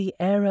seeing the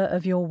error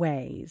of your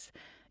ways.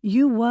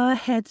 You were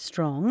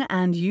headstrong,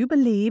 and you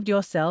believed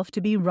yourself to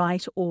be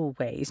right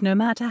always, no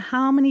matter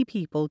how many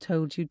people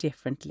told you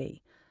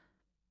differently."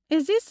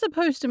 "Is this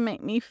supposed to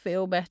make me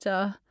feel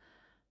better?"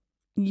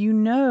 "You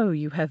know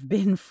you have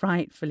been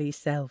frightfully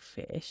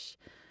selfish."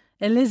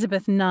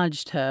 Elizabeth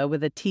nudged her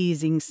with a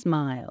teasing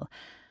smile.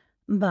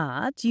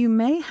 "But you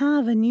may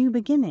have a new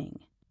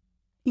beginning."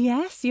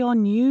 Yes, your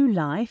new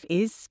life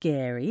is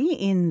scary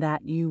in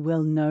that you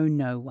will know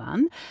no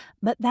one,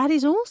 but that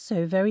is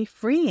also very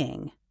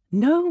freeing.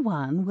 No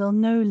one will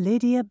know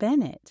Lydia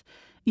Bennet.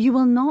 You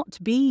will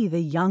not be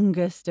the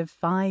youngest of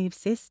 5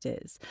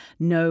 sisters.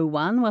 No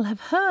one will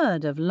have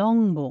heard of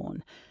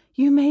Longbourn.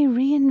 You may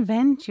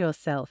reinvent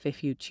yourself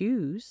if you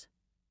choose.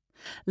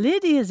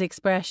 Lydia's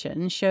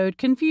expression showed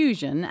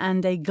confusion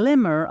and a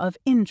glimmer of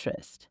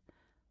interest.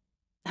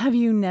 Have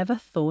you never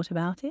thought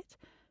about it?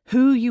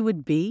 Who you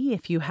would be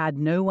if you had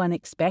no one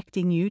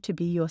expecting you to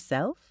be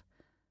yourself?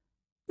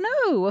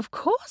 No, of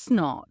course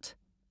not,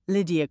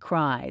 Lydia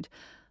cried.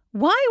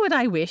 Why would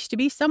I wish to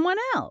be someone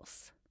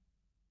else?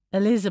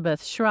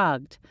 Elizabeth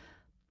shrugged.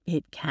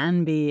 It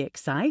can be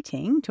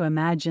exciting to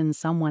imagine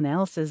someone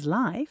else's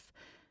life.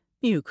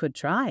 You could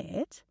try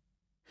it.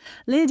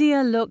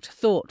 Lydia looked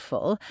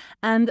thoughtful,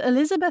 and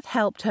Elizabeth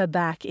helped her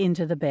back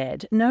into the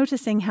bed,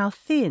 noticing how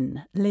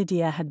thin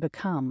Lydia had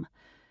become.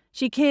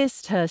 She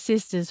kissed her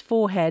sister's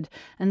forehead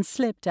and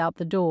slipped out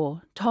the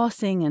door,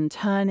 tossing and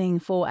turning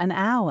for an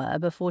hour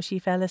before she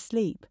fell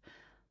asleep.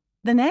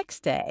 The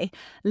next day,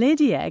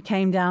 Lydia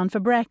came down for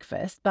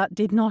breakfast but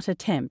did not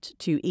attempt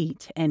to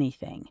eat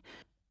anything.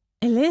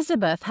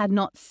 Elizabeth had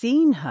not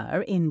seen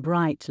her in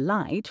bright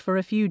light for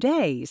a few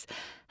days,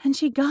 and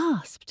she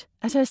gasped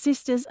at her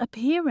sister's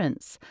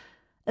appearance.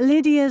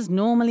 Lydia's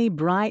normally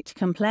bright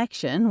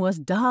complexion was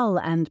dull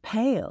and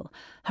pale.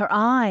 Her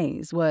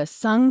eyes were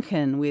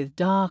sunken with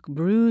dark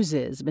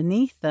bruises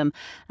beneath them,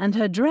 and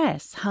her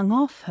dress hung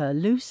off her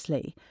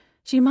loosely.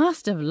 She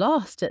must have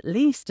lost at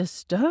least a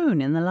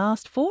stone in the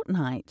last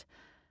fortnight.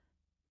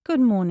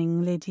 "Good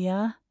morning,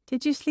 Lydia.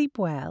 Did you sleep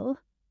well?"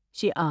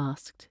 she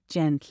asked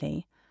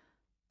gently.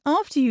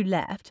 "After you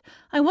left,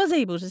 I was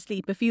able to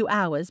sleep a few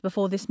hours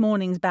before this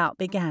morning's bout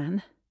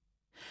began."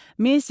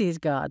 Mrs.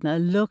 Gardiner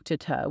looked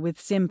at her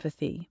with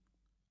sympathy.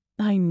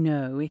 "I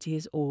know it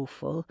is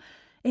awful.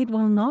 It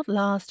will not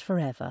last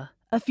forever.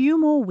 A few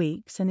more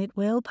weeks and it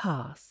will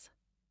pass."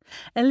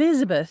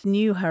 Elizabeth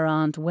knew her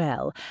aunt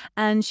well,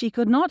 and she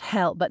could not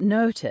help but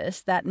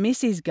notice that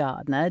Mrs.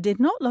 Gardiner did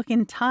not look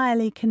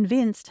entirely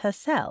convinced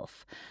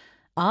herself.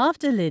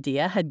 After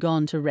Lydia had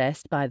gone to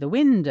rest by the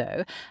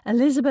window,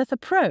 Elizabeth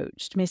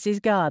approached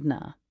Mrs.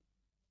 Gardiner.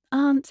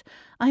 "Aunt,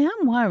 I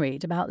am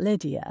worried about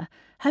Lydia.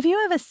 Have you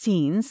ever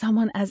seen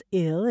someone as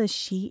ill as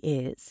she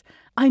is?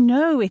 I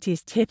know it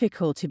is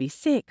typical to be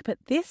sick, but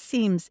this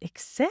seems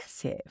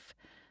excessive."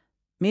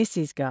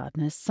 Mrs.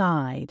 Gardiner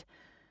sighed.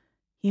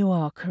 "You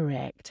are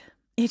correct.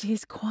 It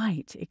is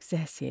quite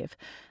excessive.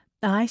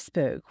 I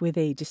spoke with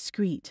a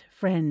discreet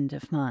friend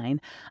of mine.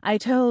 I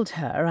told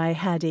her I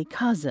had a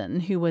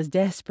cousin who was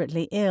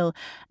desperately ill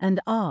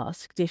and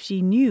asked if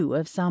she knew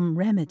of some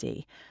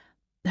remedy.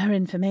 Her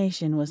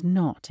information was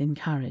not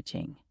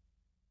encouraging."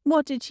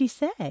 "What did she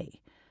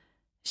say?"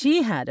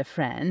 "She had a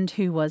friend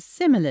who was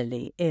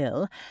similarly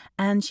ill,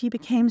 and she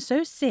became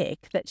so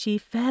sick that she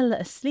fell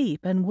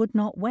asleep and would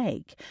not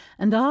wake,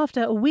 and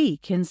after a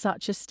week in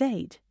such a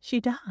state, she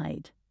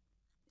died."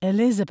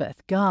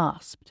 Elizabeth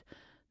gasped.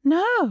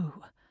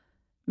 "No!"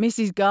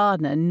 Mrs.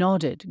 Gardiner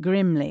nodded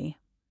grimly.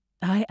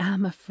 "I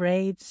am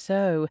afraid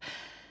so.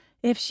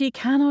 If she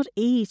cannot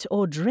eat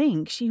or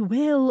drink, she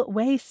will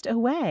waste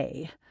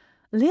away.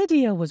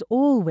 Lydia was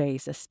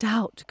always a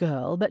stout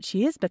girl, but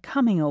she is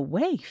becoming a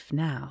waif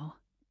now."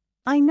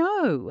 "I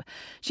know.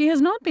 She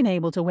has not been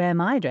able to wear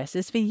my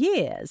dresses for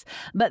years,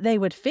 but they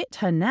would fit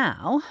her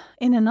now.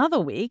 In another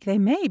week they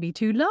may be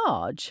too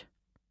large."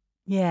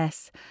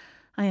 "Yes,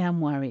 I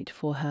am worried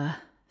for her.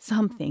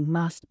 Something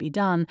must be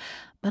done,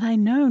 but I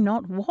know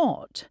not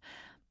what.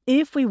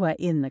 If we were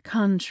in the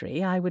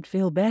country, I would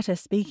feel better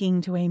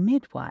speaking to a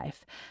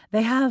midwife.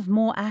 They have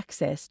more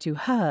access to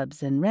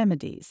herbs and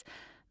remedies.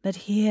 But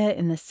here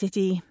in the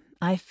city,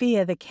 I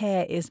fear the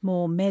care is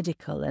more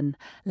medical and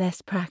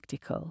less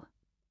practical."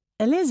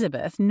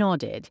 Elizabeth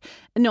nodded,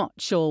 not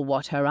sure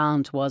what her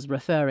aunt was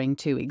referring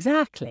to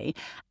exactly,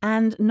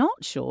 and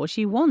not sure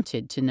she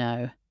wanted to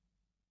know.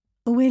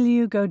 "Will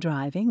you go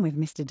driving with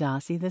Mr.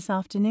 Darcy this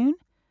afternoon?"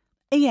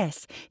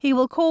 "Yes, he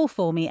will call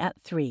for me at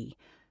 3.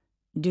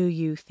 "Do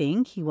you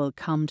think he will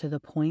come to the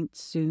point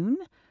soon?"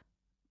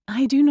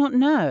 "I do not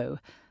know.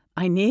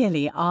 I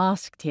nearly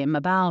asked him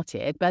about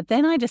it, but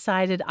then I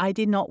decided I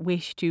did not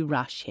wish to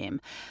rush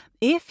him.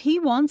 If he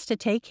wants to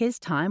take his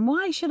time,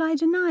 why should I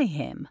deny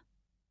him?"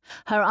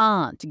 Her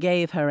aunt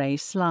gave her a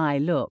sly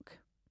look.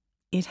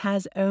 "It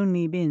has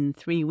only been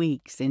 3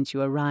 weeks since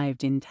you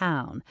arrived in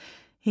town.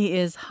 He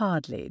is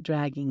hardly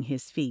dragging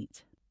his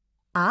feet."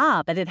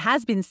 "Ah, but it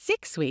has been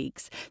 6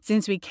 weeks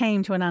since we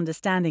came to an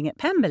understanding at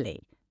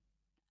Pemberley."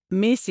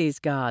 Mrs.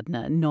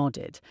 Gardiner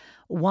nodded,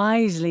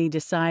 wisely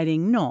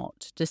deciding not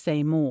to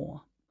say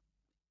more.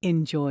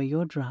 "Enjoy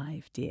your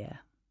drive, dear."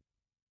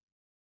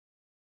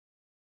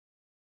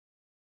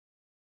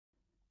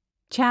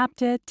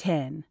 Chapter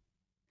 10.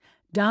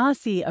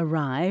 Darcy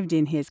arrived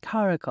in his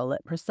curricle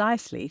at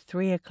precisely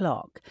 3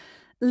 o'clock.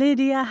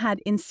 Lydia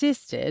had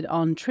insisted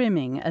on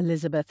trimming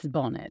Elizabeth's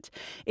bonnet.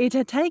 It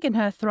had taken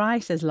her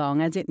thrice as long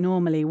as it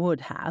normally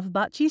would have,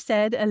 but she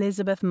said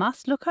Elizabeth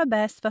must look her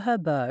best for her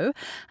beau,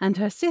 and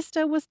her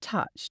sister was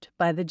touched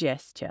by the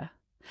gesture.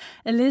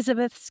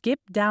 Elizabeth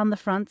skipped down the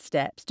front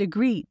steps to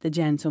greet the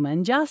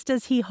gentleman just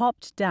as he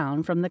hopped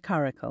down from the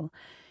curricle.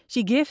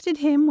 She gifted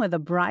him with a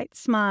bright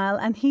smile,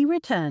 and he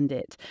returned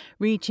it,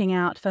 reaching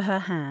out for her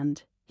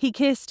hand. He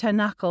kissed her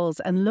knuckles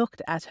and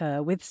looked at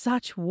her with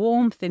such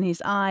warmth in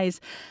his eyes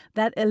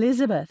that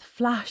Elizabeth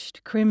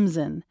flushed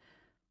crimson.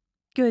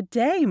 "Good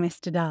day,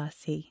 Mr.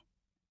 Darcy."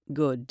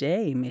 "Good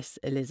day, Miss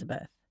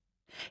Elizabeth."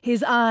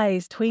 His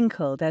eyes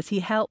twinkled as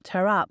he helped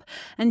her up,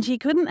 and she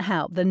couldn't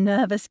help the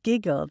nervous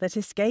giggle that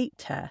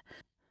escaped her.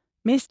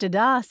 Mr.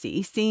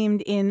 Darcy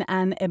seemed in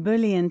an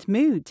ebullient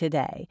mood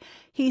today.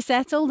 He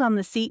settled on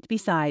the seat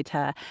beside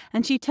her,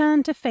 and she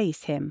turned to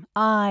face him,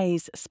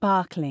 eyes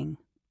sparkling.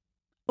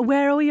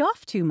 "Where are we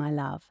off to, my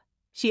love?"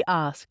 she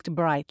asked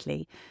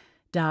brightly.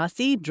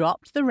 Darcy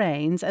dropped the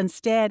reins and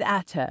stared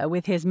at her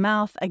with his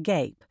mouth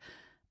agape.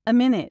 A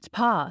minute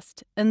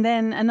passed, and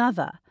then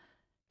another.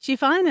 She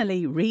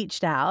finally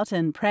reached out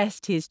and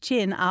pressed his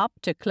chin up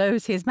to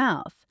close his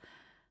mouth.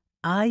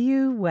 "Are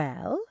you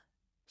well?"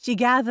 She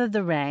gathered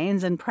the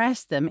reins and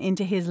pressed them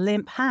into his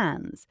limp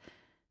hands.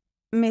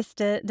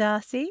 "Mr.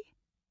 Darcy?"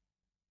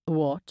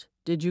 "What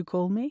did you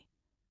call me?"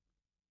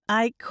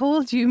 "I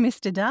called you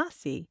Mr.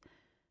 Darcy."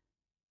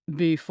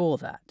 "Before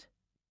that?"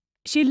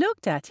 She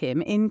looked at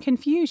him in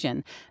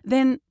confusion,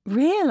 then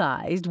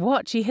realized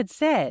what she had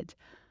said.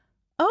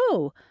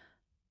 "Oh,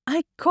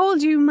 I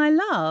called you my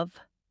love."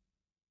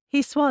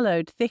 He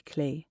swallowed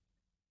thickly.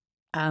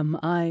 "Am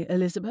I,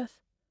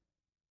 Elizabeth?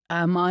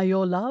 Am I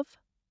your love?"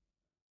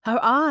 Her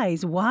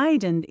eyes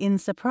widened in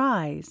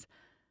surprise.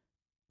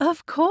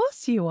 "Of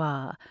course you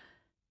are.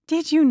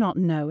 Did you not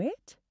know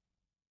it?"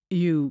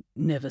 "You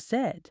never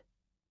said."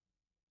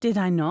 "Did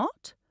I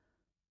not?"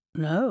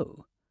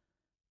 "No."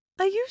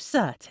 "Are you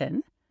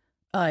certain?"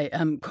 "I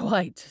am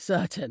quite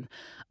certain.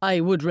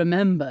 I would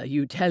remember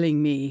you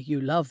telling me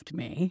you loved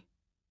me."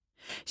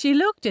 She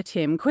looked at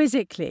him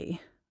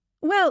quizzically.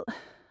 "Well,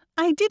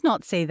 I did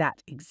not say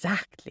that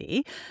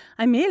exactly.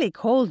 I merely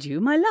called you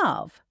my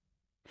love."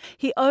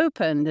 He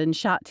opened and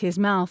shut his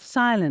mouth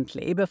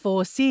silently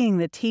before seeing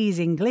the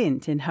teasing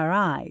glint in her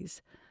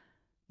eyes.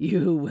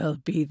 "You will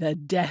be the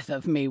death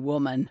of me,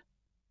 woman."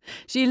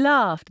 She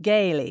laughed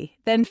gaily,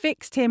 then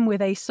fixed him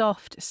with a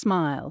soft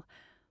smile.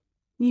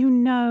 "You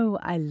know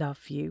I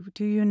love you,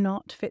 do you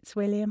not,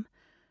 Fitzwilliam?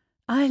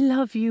 I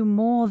love you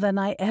more than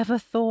I ever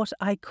thought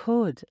I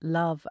could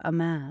love a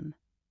man."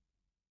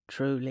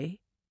 "Truly?"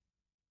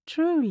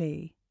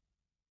 "Truly."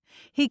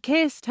 He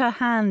kissed her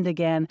hand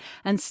again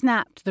and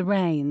snapped the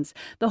reins,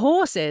 the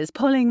horses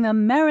pulling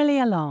them merrily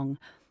along.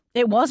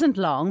 It wasn't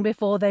long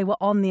before they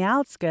were on the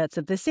outskirts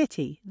of the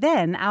city,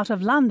 then out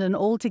of London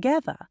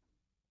altogether.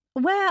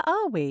 "Where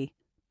are we?"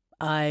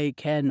 "I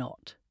care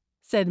not,"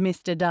 said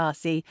Mr.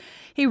 Darcy.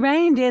 He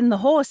reined in the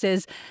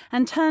horses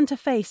and turned to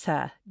face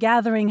her,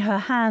 gathering her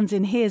hands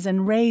in his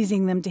and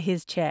raising them to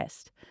his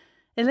chest.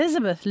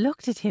 Elizabeth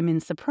looked at him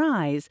in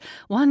surprise,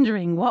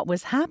 wondering what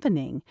was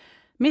happening.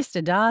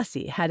 Mr.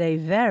 Darcy had a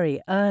very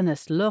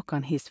earnest look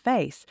on his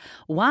face,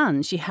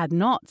 one she had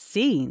not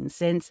seen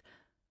since—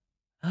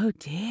 Oh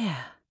dear.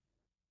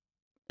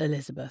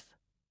 "Elizabeth,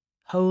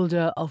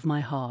 holder of my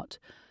heart,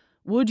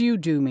 would you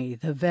do me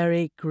the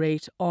very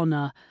great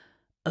honour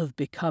of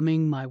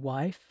becoming my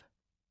wife?"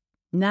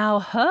 Now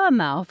her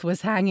mouth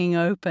was hanging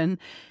open.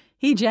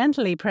 He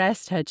gently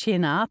pressed her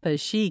chin up as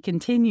she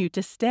continued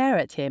to stare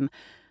at him.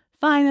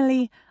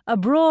 Finally, a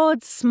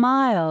broad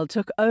smile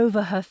took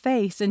over her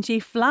face and she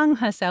flung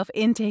herself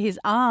into his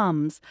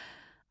arms.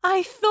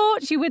 "I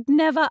thought you would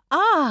never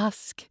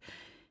ask."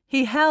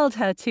 He held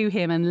her to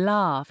him and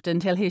laughed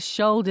until his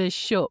shoulders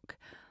shook.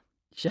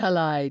 "Shall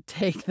I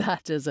take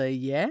that as a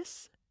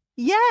yes?"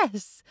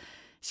 "Yes."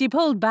 She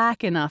pulled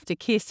back enough to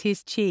kiss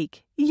his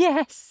cheek.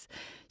 "Yes."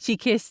 She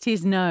kissed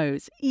his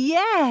nose.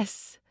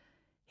 "Yes."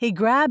 He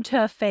grabbed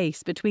her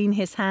face between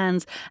his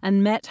hands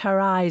and met her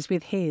eyes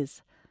with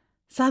his.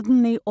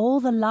 Suddenly all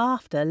the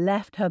laughter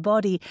left her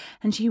body,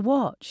 and she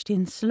watched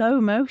in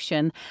slow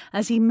motion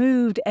as he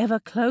moved ever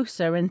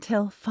closer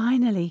until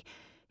finally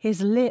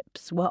his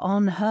lips were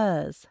on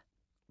hers.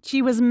 She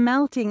was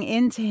melting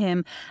into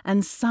him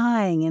and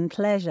sighing in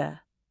pleasure.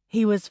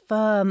 He was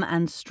firm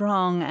and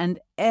strong and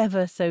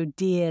ever so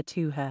dear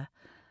to her.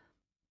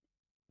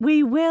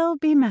 "We will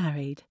be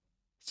married,"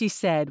 she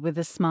said with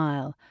a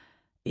smile.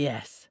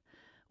 "Yes,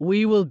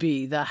 we will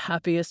be the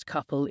happiest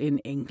couple in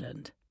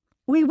England."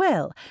 "We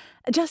will.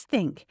 Just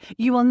think,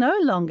 you will no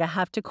longer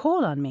have to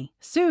call on me.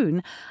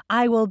 Soon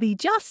I will be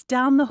just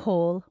down the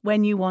hall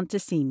when you want to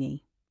see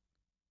me."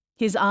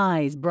 His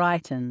eyes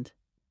brightened.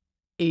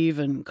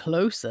 "Even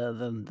closer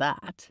than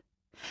that?"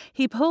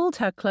 He pulled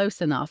her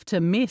close enough to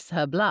miss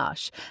her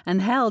blush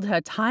and held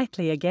her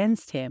tightly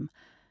against him.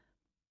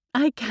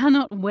 "I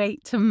cannot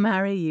wait to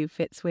marry you,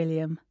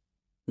 Fitzwilliam."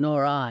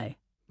 "Nor I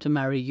to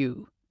marry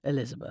you,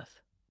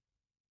 Elizabeth."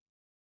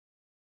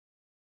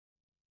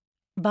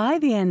 By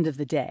the end of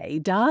the day,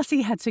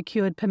 Darcy had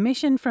secured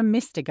permission from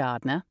Mr.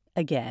 Gardner,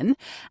 again,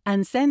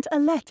 and sent a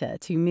letter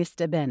to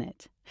Mr.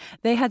 Bennet.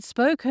 They had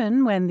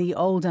spoken when the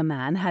older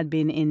man had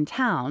been in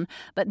town,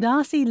 but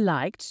Darcy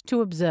liked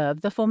to observe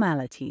the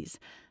formalities.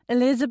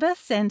 Elizabeth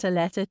sent a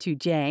letter to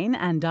Jane,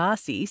 and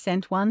Darcy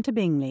sent one to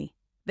Bingley.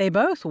 They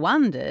both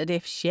wondered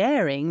if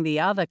sharing the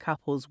other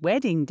couple's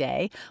wedding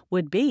day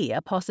would be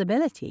a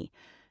possibility.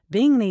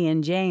 Bingley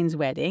and Jane's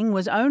wedding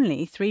was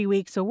only 3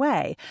 weeks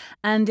away,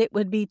 and it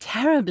would be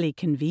terribly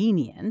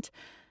convenient.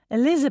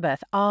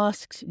 Elizabeth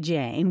asked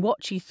Jane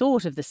what she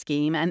thought of the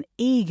scheme and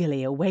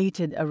eagerly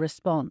awaited a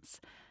response.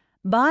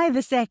 By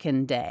the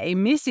second day,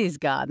 Mrs.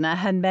 Gardner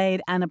had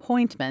made an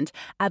appointment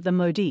at the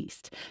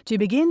modiste to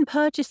begin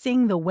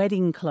purchasing the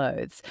wedding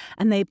clothes,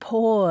 and they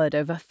pored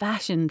over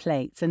fashion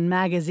plates and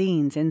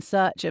magazines in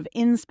search of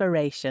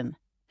inspiration.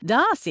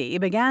 Darcy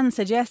began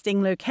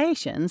suggesting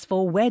locations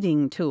for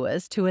wedding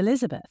tours to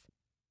Elizabeth.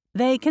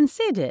 They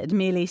considered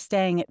merely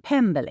staying at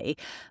Pemberley,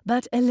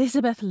 but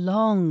Elizabeth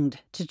longed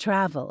to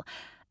travel,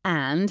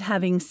 and,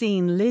 having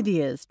seen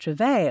Lydia's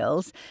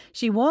travails,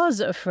 she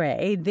was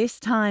afraid this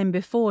time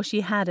before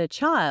she had a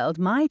child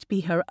might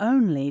be her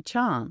only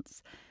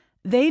chance.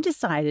 They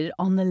decided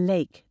on the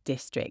Lake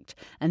District,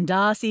 and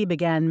Darcy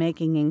began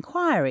making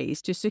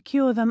inquiries to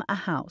secure them a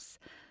house.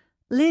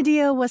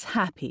 Lydia was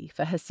happy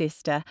for her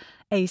sister,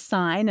 a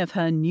sign of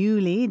her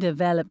newly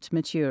developed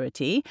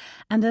maturity,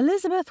 and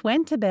Elizabeth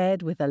went to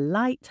bed with a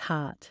light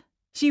heart.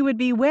 She would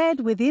be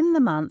wed within the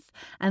month,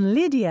 and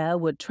Lydia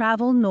would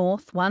travel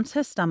north once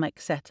her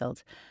stomach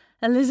settled.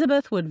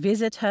 Elizabeth would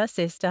visit her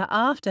sister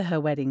after her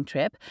wedding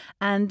trip,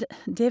 and,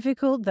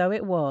 difficult though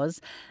it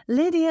was,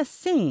 Lydia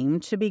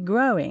seemed to be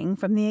growing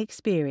from the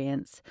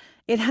experience.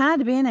 It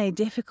had been a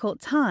difficult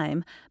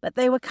time, but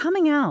they were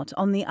coming out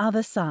on the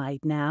other side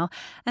now,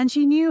 and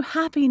she knew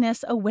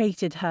happiness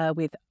awaited her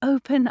with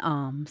open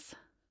arms.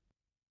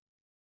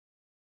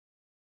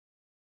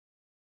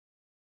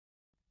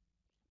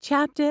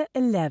 Chapter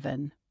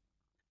 11.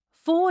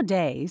 4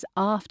 days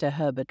after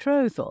her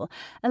betrothal,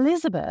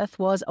 Elizabeth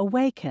was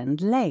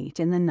awakened late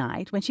in the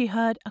night when she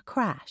heard a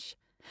crash.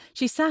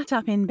 She sat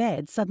up in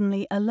bed,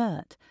 suddenly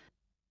alert.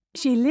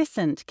 She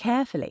listened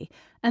carefully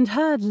and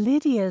heard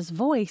Lydia's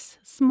voice,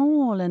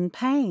 small and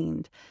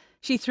pained.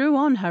 She threw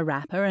on her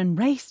wrapper and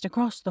raced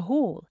across the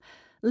hall.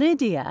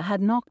 Lydia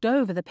had knocked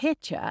over the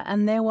pitcher,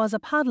 and there was a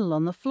puddle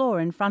on the floor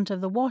in front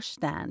of the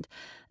washstand.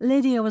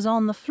 Lydia was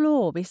on the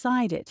floor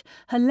beside it,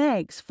 her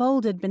legs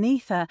folded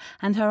beneath her,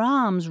 and her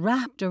arms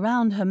wrapped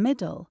around her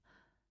middle.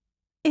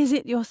 "Is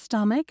it your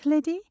stomach,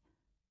 Liddy?"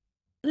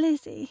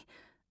 "Lizzie,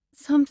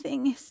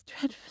 something is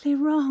dreadfully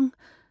wrong,"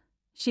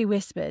 she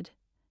whispered.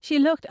 She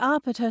looked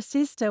up at her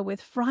sister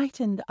with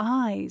frightened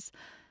eyes.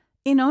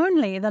 In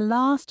only the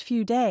last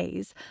few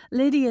days,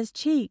 Lydia's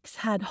cheeks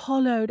had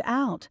hollowed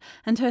out,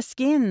 and her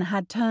skin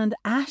had turned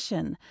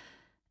ashen.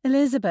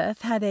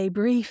 Elizabeth had a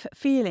brief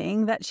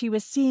feeling that she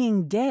was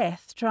seeing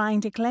death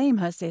trying to claim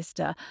her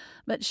sister,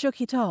 but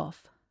shook it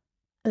off.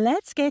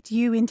 "Let's get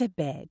you into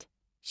bed,"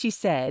 she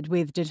said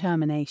with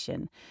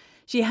determination.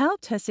 She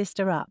helped her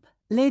sister up,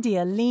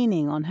 Lydia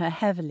leaning on her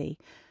heavily.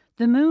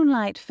 The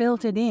moonlight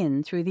filtered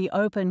in through the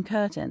open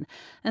curtain,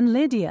 and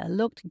Lydia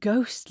looked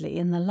ghostly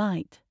in the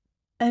light.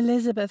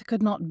 Elizabeth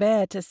could not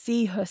bear to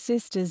see her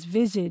sister's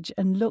visage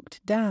and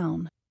looked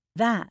down.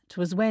 That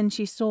was when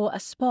she saw a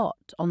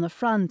spot on the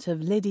front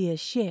of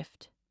Lydia's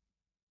shift.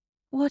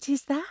 "What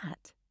is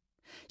that?"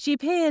 She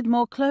peered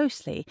more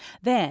closely.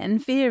 Then,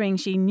 fearing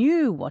she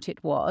knew what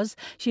it was,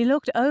 she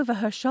looked over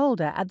her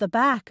shoulder at the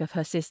back of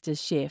her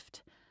sister's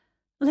shift.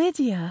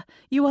 "Lydia,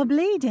 you are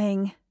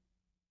bleeding."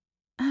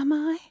 "Am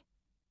I?"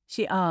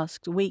 she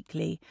asked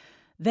weakly.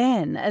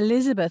 Then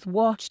Elizabeth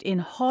watched in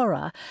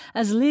horror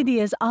as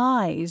Lydia's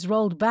eyes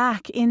rolled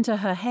back into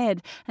her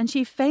head and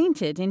she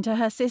fainted into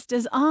her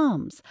sister's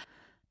arms.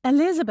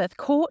 Elizabeth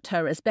caught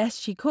her as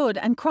best she could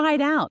and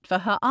cried out for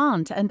her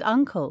aunt and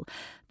uncle.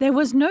 There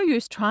was no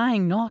use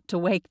trying not to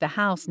wake the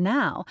house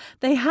now.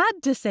 They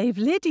had to save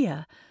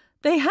Lydia.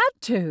 They had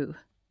to.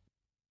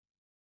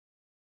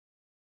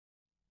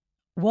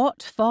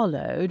 What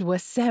followed were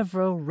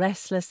several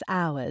restless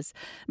hours.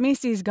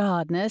 Mrs.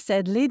 Gardner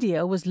said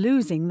Lydia was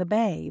losing the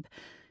babe.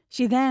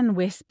 She then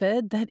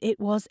whispered that it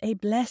was a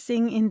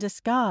blessing in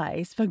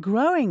disguise, for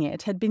growing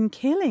it had been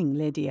killing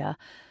Lydia.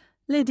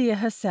 Lydia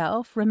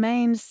herself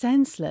remained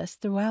senseless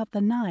throughout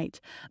the night,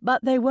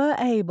 but they were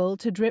able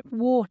to drip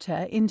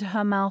water into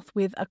her mouth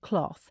with a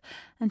cloth,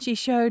 and she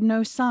showed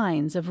no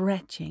signs of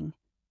retching.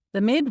 The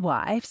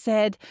midwife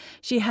said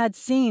she had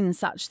seen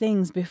such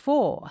things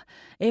before.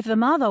 If the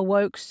mother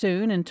woke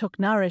soon and took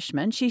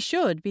nourishment, she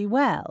should be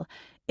well.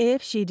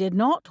 If she did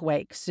not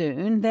wake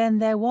soon, then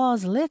there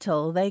was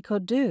little they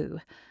could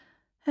do.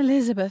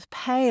 Elizabeth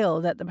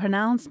paled at the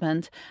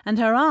pronouncement, and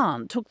her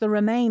aunt took the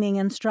remaining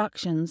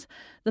instructions.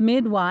 The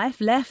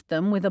midwife left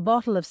them with a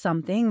bottle of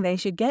something they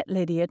should get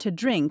Lydia to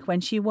drink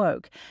when she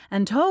woke,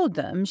 and told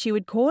them she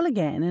would call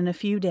again in a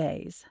few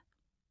days.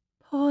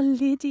 "Poor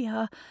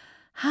Lydia!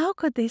 How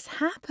could this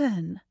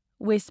happen?"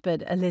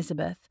 whispered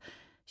Elizabeth.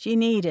 She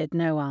needed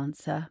no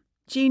answer.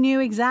 She knew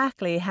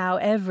exactly how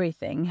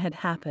everything had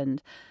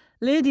happened.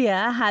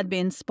 Lydia had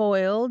been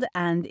spoiled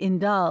and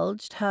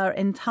indulged her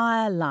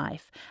entire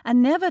life,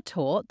 and never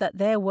taught that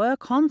there were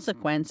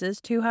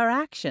consequences to her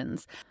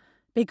actions.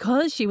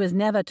 Because she was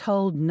never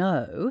told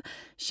no,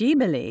 she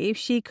believed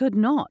she could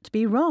not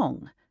be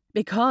wrong.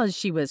 Because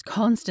she was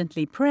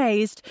constantly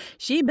praised,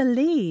 she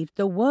believed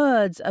the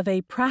words of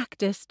a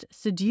practiced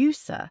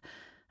seducer.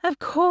 Of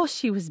course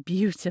she was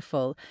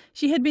beautiful.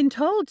 She had been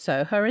told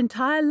so her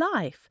entire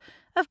life.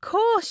 Of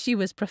course she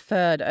was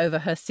preferred over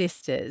her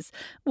sisters.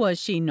 Was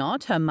she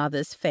not her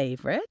mother's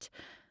favourite?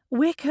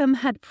 Wickham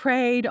had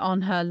preyed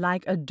on her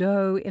like a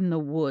doe in the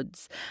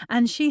woods,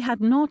 and she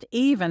had not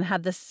even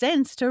had the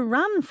sense to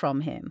run from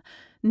him.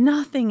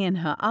 Nothing in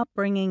her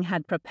upbringing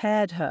had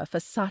prepared her for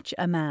such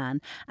a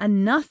man,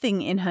 and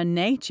nothing in her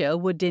nature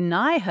would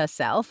deny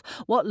herself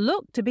what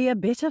looked to be a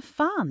bit of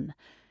fun.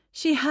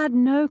 She had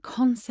no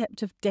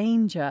concept of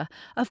danger,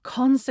 of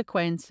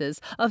consequences,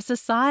 of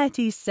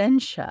society's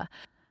censure.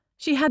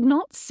 She had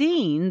not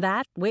seen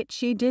that which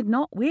she did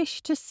not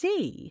wish to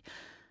see,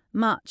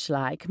 much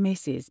like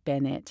Mrs.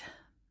 Bennet.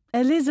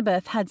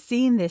 Elizabeth had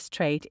seen this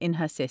trait in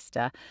her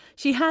sister.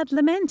 She had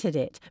lamented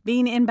it,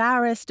 been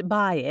embarrassed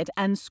by it,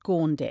 and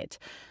scorned it.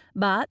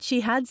 But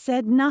she had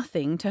said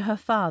nothing to her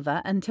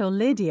father until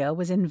Lydia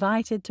was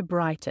invited to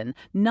Brighton,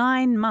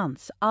 9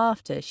 months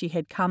after she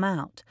had come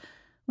out.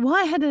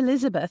 Why had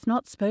Elizabeth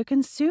not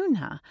spoken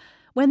sooner?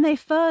 When they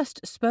first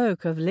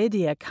spoke of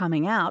Lydia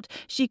coming out,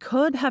 she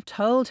could have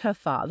told her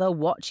father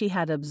what she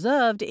had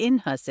observed in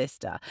her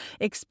sister,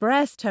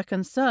 expressed her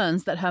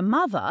concerns that her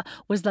mother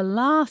was the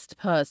last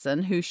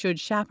person who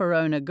should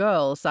chaperone a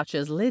girl such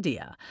as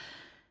Lydia.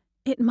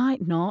 It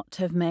might not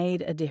have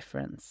made a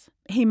difference.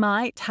 He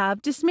might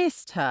have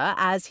dismissed her,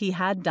 as he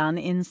had done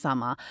in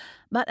summer,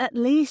 but at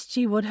least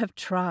she would have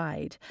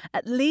tried.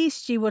 At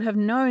least she would have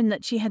known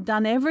that she had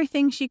done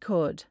everything she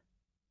could.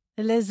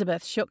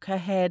 Elizabeth shook her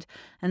head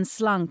and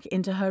slunk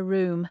into her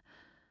room.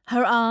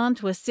 Her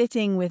aunt was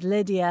sitting with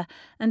Lydia,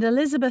 and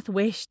Elizabeth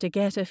wished to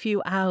get a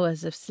few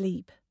hours of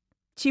sleep.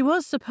 She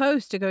was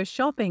supposed to go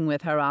shopping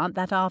with her aunt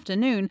that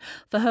afternoon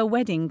for her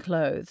wedding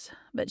clothes,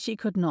 but she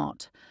could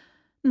not.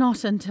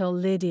 Not until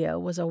Lydia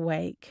was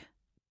awake.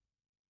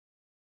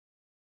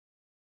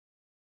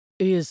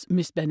 "Is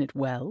Miss Bennet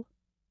well?"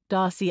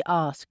 Darcy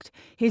asked,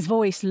 his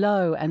voice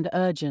low and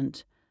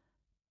urgent.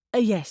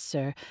 Yes,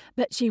 sir,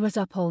 but she was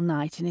up all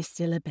night and is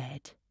still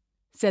abed,"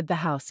 said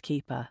the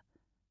housekeeper.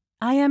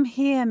 "I am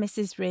here,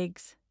 Mrs.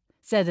 Riggs,"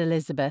 said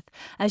Elizabeth,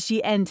 as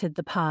she entered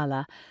the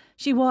parlour.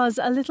 She was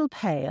a little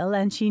pale,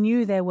 and she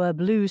knew there were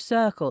blue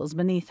circles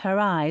beneath her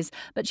eyes,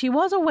 but she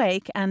was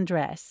awake and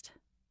dressed.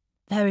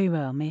 "Very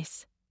well,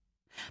 miss."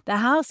 The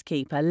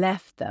housekeeper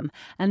left them,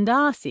 and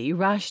Darcy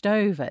rushed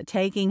over,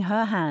 taking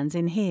her hands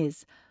in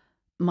his.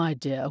 "My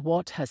dear,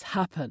 what has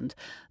happened?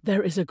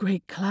 There is a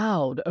great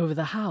cloud over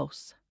the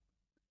house."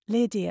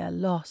 "Lydia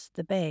lost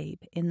the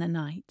babe in the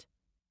night."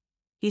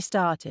 He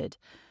started.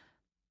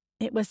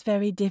 "It was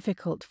very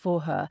difficult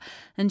for her,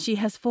 and she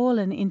has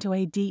fallen into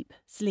a deep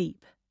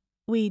sleep.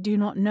 We do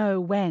not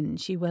know when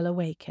she will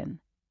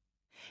awaken."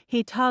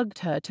 He tugged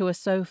her to a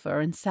sofa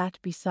and sat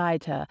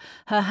beside her,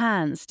 her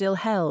hands still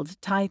held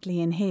tightly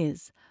in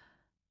his.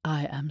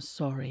 "I am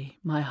sorry,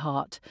 my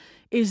heart.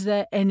 Is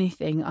there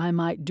anything I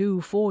might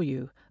do for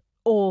you,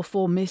 or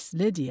for Miss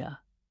Lydia?"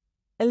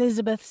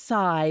 Elizabeth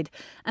sighed,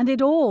 and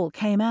it all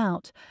came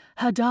out.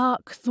 Her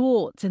dark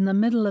thoughts in the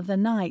middle of the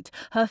night,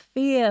 her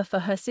fear for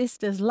her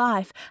sister's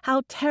life,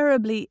 how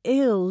terribly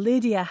ill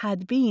Lydia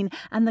had been,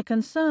 and the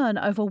concern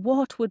over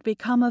what would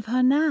become of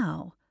her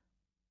now.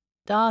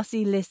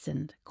 Darcy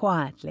listened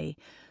quietly,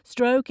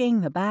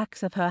 stroking the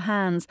backs of her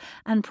hands,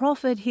 and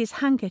proffered his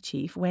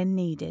handkerchief when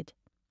needed.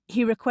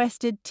 He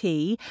requested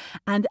tea,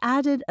 and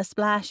added a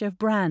splash of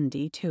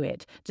brandy to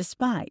it,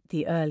 despite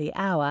the early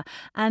hour,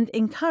 and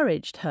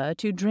encouraged her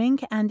to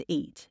drink and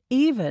eat,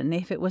 even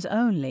if it was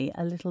only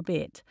a little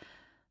bit.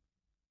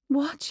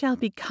 What shall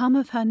become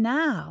of her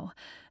now?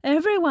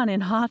 Everyone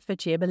in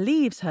Hertfordshire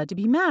believes her to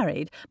be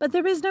married, but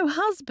there is no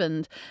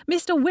husband.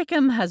 Mr.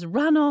 Wickham has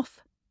run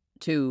off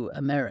 "To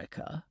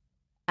America,"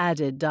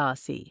 added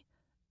Darcy.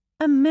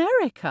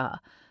 "America!"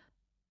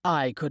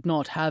 "I could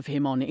not have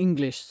him on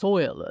English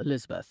soil,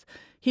 Elizabeth.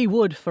 He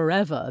would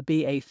forever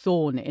be a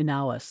thorn in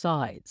our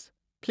sides.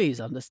 Please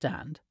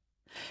understand."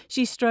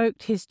 She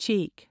stroked his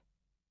cheek.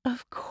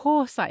 "Of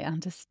course I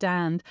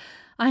understand.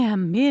 I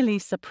am merely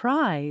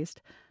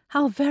surprised.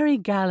 How very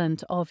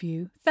gallant of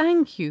you.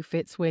 Thank you,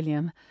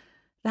 Fitzwilliam.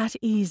 That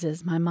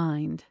eases my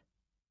mind."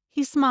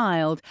 He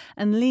smiled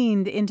and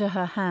leaned into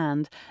her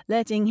hand,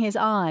 letting his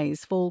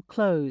eyes fall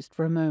closed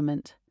for a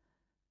moment.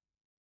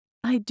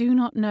 "I do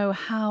not know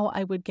how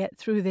I would get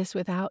through this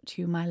without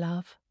you, my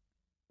love."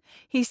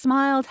 He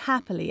smiled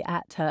happily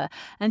at her,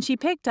 and she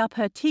picked up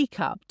her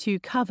teacup to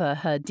cover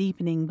her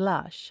deepening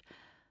blush.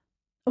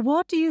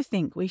 "What do you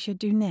think we should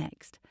do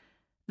next?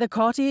 The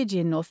cottage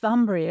in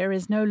Northumbria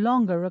is no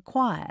longer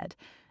required.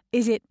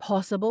 Is it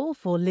possible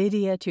for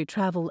Lydia to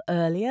travel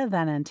earlier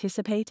than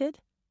anticipated?"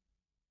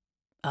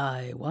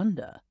 I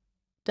wonder.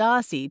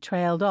 Darcy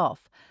trailed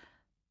off.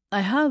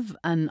 I have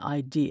an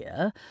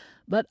idea,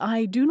 but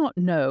I do not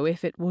know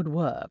if it would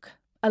work.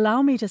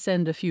 Allow me to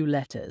send a few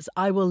letters.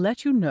 I will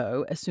let you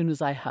know as soon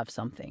as I have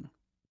something.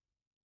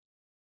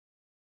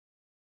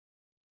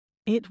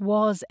 It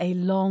was a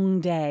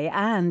long day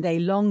and a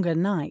longer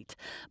night,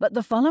 but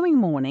the following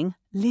morning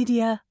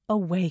Lydia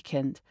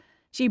awakened.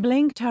 She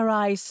blinked her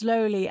eyes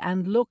slowly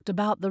and looked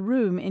about the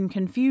room in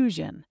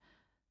confusion.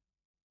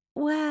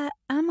 "Where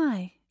am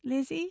I,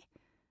 Lizzie?"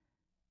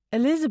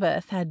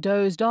 Elizabeth had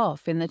dozed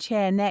off in the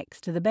chair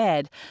next to the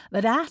bed,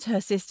 but at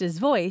her sister's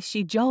voice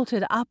she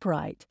jolted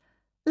upright.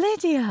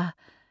 "Lydia!"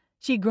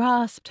 She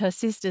grasped her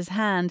sister's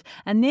hand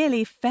and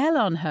nearly fell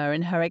on her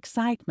in her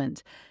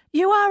excitement.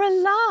 "You are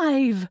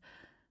alive!"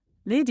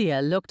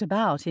 Lydia looked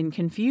about in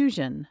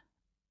confusion.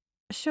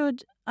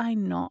 "Should I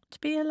not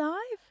be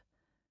alive?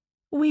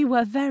 We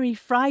were very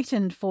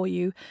frightened for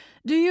you.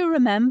 Do you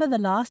remember the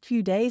last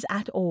few days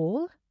at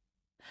all?"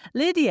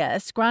 Lydia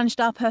scrunched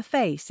up her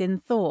face in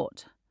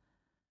thought.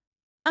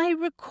 "I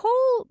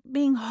recall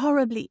being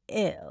horribly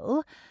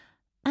ill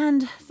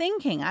and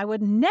thinking I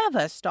would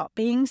never stop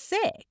being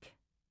sick."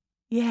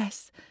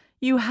 "Yes,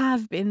 you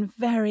have been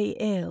very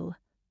ill."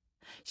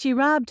 She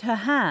rubbed her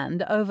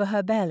hand over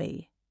her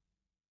belly.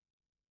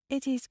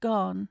 "It is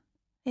gone,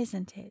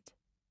 isn't it?"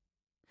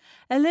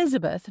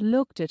 Elizabeth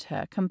looked at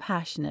her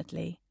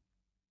compassionately.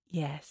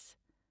 "Yes,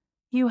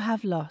 you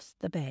have lost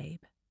the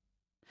babe."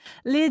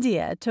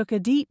 Lydia took a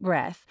deep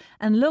breath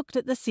and looked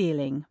at the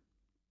ceiling.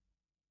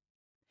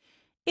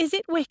 "Is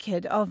it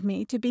wicked of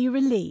me to be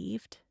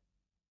relieved?"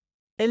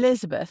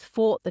 Elizabeth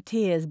fought the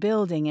tears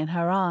building in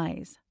her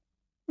eyes.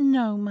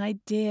 "No, my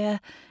dear,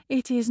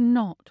 it is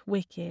not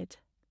wicked.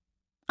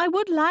 I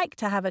would like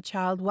to have a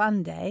child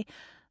one day,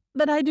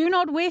 but I do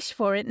not wish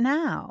for it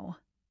now."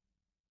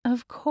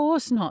 "Of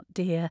course not,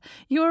 dear.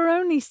 You are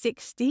only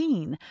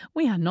 16.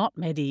 We are not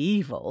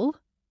medieval."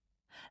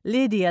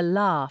 Lydia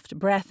laughed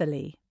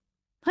breathily.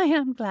 "I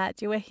am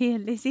glad you are here,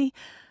 Lizzie.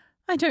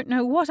 I don't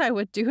know what I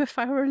would do if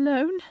I were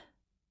alone."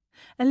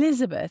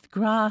 Elizabeth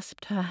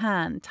grasped her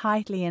hand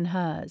tightly in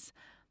hers.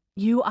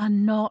 "You are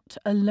not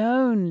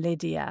alone,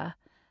 Lydia."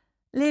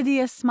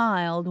 Lydia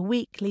smiled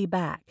weakly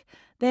back,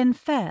 then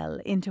fell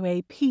into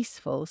a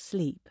peaceful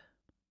sleep.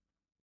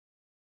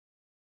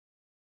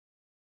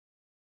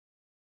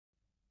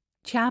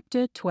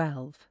 Chapter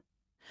 12.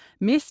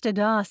 Mr.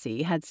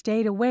 Darcy had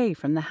stayed away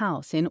from the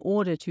house in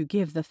order to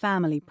give the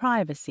family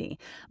privacy,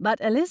 but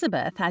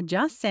Elizabeth had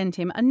just sent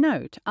him a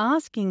note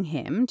asking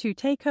him to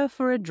take her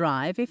for a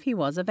drive if he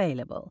was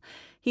available.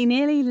 He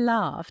nearly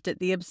laughed at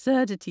the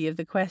absurdity of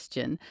the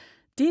question.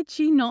 Did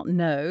she not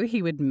know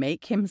he would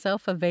make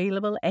himself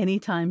available any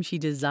time she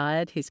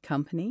desired his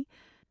company?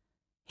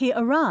 He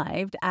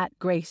arrived at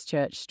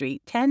Gracechurch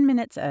Street 10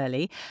 minutes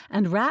early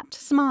and rapped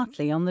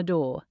smartly on the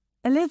door.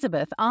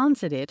 Elizabeth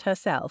answered it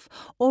herself,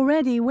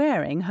 already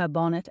wearing her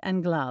bonnet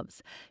and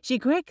gloves. She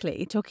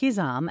quickly took his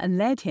arm and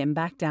led him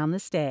back down the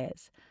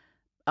stairs.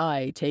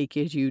 "I take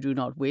it you do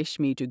not wish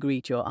me to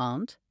greet your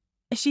aunt?"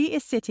 "She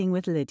is sitting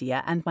with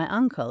Lydia, and my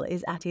uncle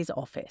is at his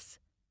office."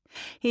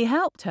 He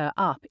helped her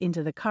up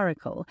into the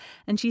curricle,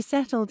 and she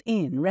settled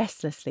in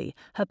restlessly,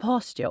 her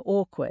posture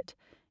awkward.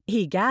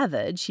 He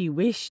gathered she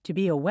wished to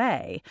be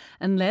away,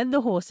 and led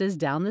the horses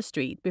down the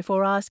street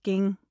before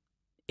asking,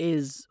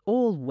 "Is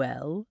all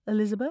well,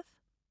 Elizabeth?"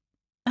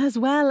 "As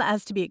well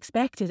as to be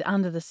expected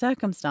under the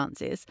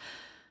circumstances.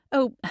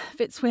 Oh,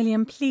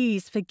 Fitzwilliam,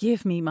 please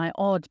forgive me my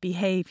odd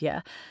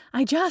behavior.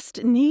 I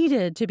just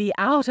needed to be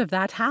out of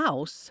that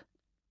house."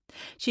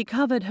 She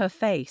covered her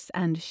face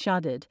and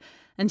shuddered,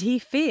 and he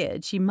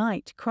feared she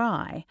might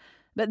cry.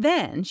 But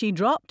then she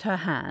dropped her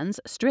hands,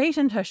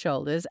 straightened her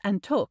shoulders,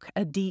 and took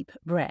a deep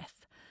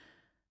breath.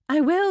 "I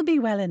will be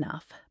well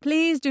enough.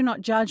 Please do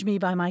not judge me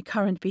by my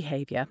current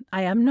behavior.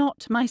 I am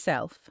not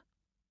myself."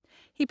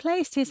 He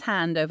placed his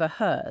hand over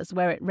hers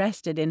where it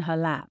rested in her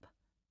lap.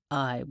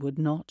 "I would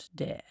not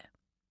dare."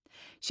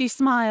 She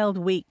smiled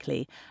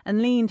weakly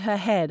and leaned her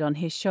head on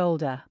his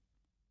shoulder.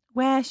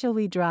 "Where shall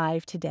we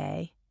drive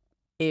today?"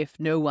 "If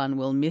no one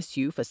will miss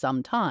you for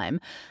some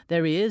time,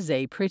 there is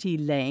a pretty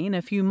lane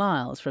a few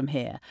miles from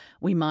here.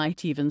 We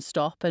might even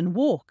stop and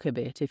walk a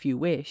bit if you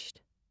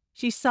wished."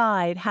 She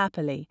sighed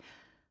happily.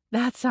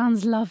 "That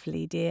sounds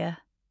lovely, dear."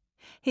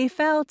 He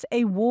felt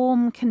a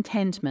warm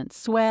contentment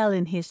swell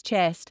in his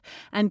chest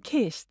and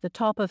kissed the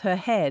top of her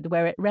head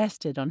where it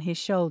rested on his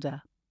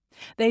shoulder.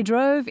 They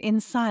drove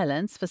in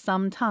silence for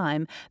some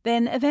time,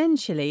 then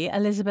eventually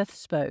Elizabeth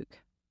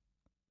spoke.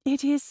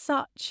 "It is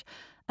such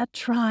a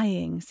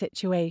trying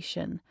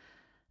situation.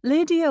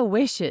 Lydia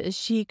wishes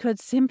she could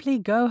simply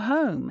go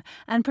home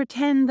and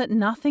pretend that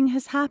nothing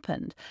has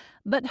happened,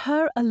 but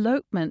her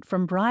elopement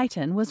from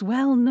Brighton was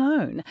well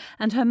known,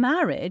 and her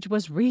marriage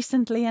was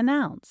recently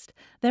announced.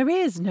 There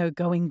is no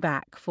going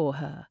back for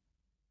her."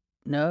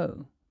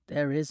 "No,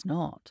 there is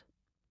not."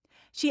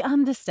 "She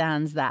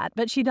understands that,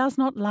 but she does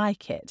not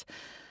like it.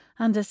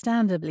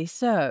 Understandably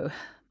so.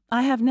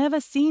 I have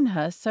never seen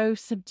her so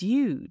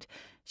subdued.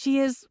 She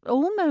is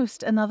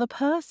almost another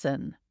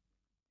person."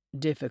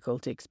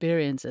 Difficult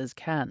experiences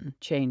can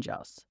change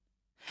us.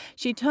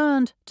 She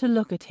turned to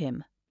look at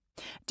him.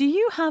 Do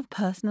you have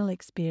personal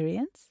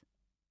experience?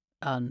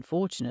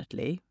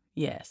 Unfortunately,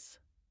 yes.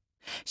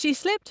 She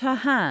slipped her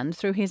hand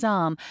through his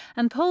arm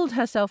and pulled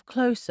herself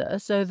closer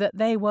so that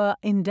they were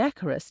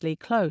indecorously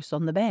close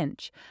on the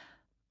bench.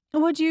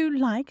 Would you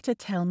like to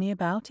tell me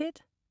about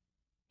it?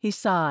 He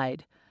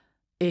sighed.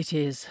 It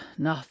is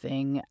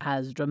nothing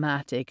as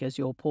dramatic as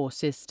your poor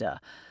sister.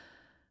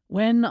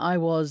 When I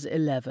was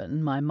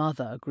 11, my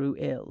mother grew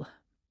ill.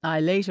 I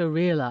later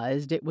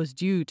realized it was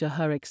due to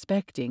her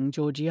expecting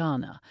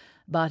Georgiana,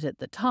 but at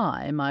the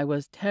time I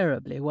was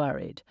terribly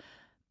worried.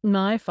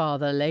 My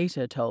father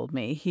later told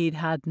me he'd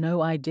had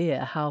no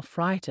idea how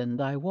frightened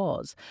I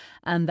was,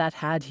 and that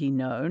had he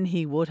known,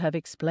 he would have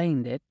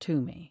explained it to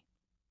me.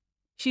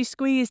 She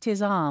squeezed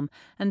his arm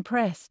and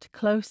pressed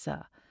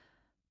closer.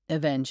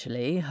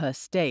 Eventually, her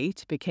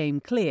state became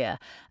clear,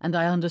 and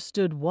I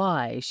understood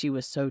why she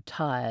was so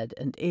tired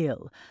and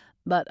ill,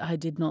 but I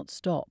did not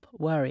stop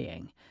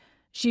worrying.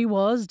 She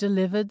was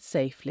delivered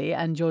safely,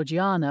 and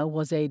Georgiana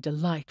was a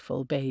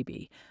delightful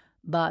baby,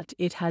 but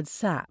it had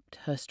sapped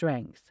her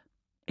strength.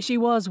 She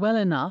was well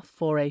enough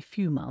for a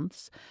few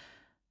months,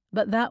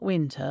 but that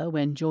winter,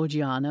 when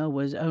Georgiana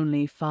was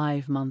only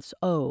 5 months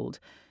old,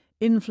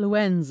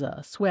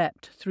 influenza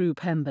swept through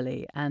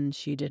Pemberley, and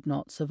she did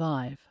not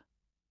survive.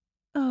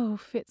 Oh,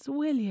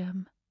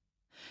 Fitzwilliam.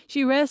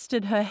 She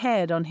rested her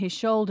head on his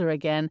shoulder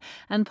again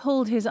and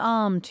pulled his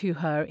arm to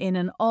her in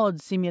an odd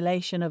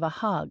simulation of a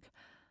hug.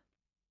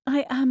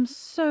 I am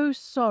so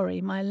sorry,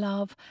 my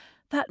love.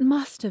 That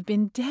must have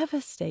been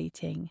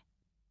devastating.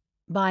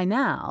 By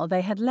now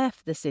they had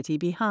left the city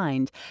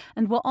behind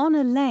and were on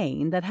a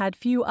lane that had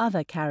few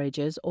other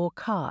carriages or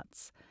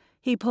carts.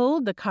 He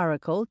pulled the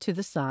curricle to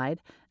the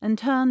side and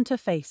turned to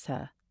face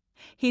her.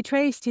 He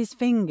traced his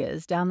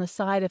fingers down the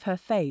side of her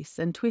face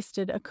and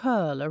twisted a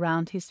curl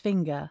around his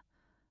finger.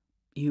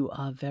 You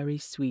are very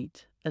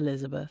sweet,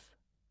 Elizabeth.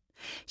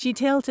 She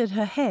tilted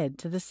her head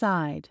to the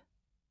side.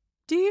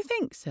 Do you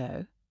think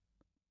so?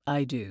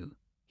 I do,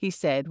 he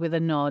said with a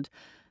nod.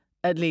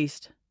 At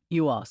least,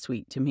 you are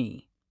sweet to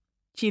me.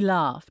 She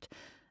laughed.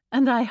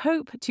 And I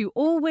hope to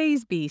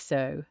always be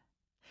so.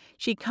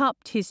 She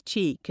cupped his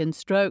cheek and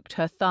stroked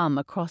her thumb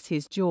across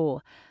his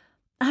jaw.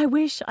 I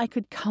wish I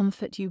could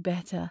comfort you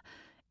better.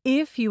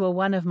 If you were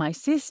one of my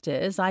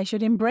sisters, I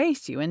should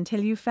embrace you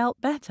until you felt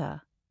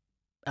better.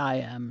 I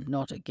am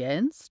not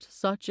against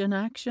such an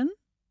action.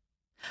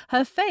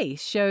 Her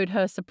face showed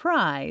her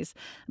surprise,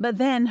 but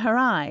then her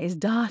eyes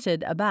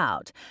darted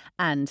about,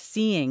 and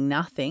seeing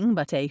nothing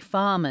but a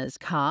farmer's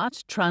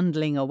cart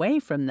trundling away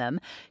from them,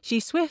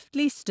 she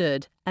swiftly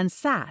stood and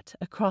sat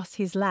across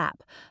his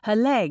lap, her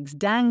legs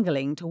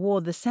dangling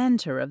toward the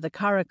center of the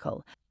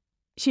curricle.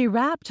 She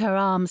wrapped her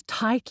arms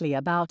tightly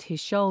about his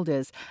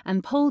shoulders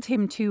and pulled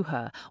him to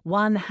her,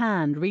 one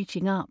hand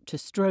reaching up to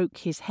stroke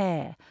his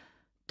hair.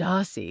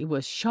 Darcy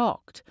was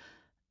shocked.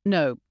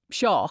 No,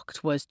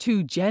 shocked was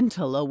too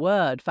gentle a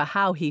word for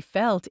how he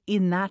felt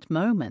in that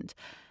moment.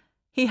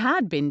 He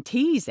had been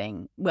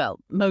teasing, well,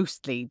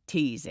 mostly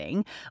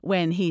teasing,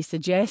 when he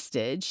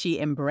suggested she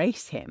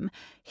embrace him.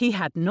 He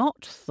had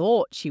not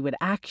thought she would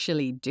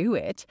actually do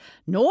it,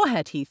 nor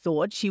had he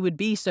thought she would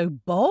be so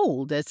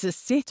bold as to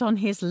sit on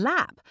his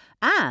lap,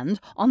 and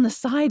on the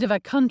side of a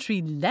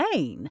country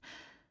lane.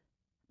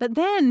 But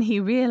then he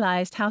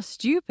realized how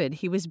stupid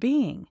he was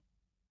being.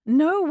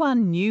 No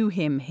one knew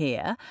him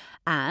here,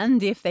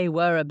 and if they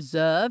were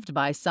observed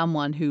by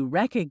someone who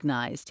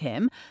recognized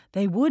him,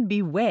 they would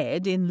be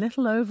wed in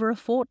little over a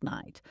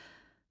fortnight.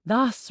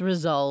 Thus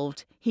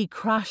resolved, he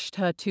crushed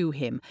her to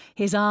him,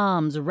 his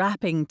arms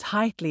wrapping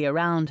tightly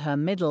around her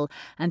middle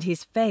and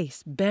his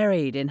face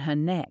buried in her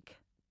neck.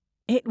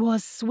 It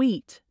was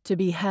sweet to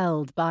be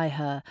held by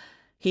her.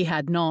 He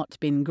had not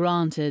been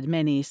granted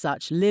many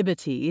such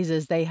liberties,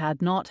 as they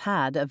had not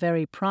had a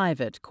very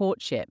private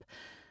courtship.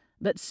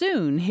 But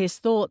soon his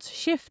thoughts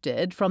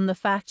shifted from the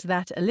fact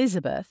that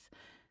Elizabeth,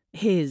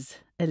 his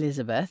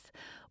Elizabeth,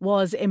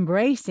 was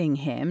embracing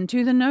him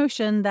to the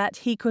notion that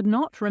he could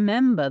not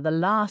remember the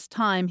last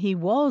time he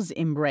was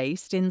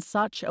embraced in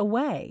such a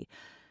way.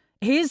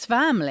 His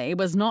family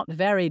was not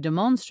very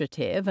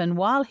demonstrative, and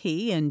while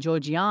he and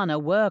Georgiana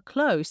were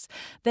close,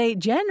 they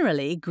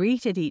generally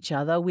greeted each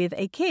other with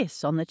a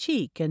kiss on the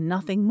cheek and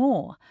nothing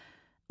more.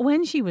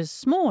 When she was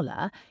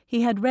smaller,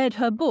 he had read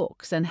her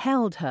books and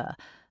held her,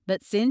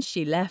 but since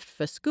she left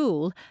for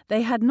school,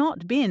 they had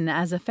not been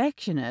as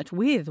affectionate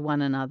with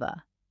one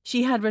another.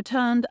 She had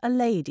returned a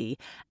lady,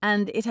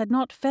 and it had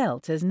not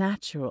felt as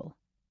natural.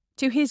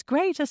 To his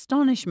great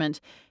astonishment,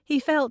 he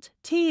felt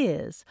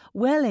tears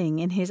welling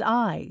in his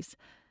eyes.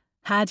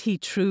 Had he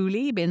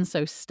truly been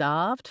so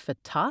starved for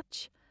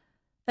touch?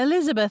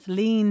 Elizabeth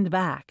leaned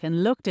back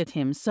and looked at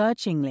him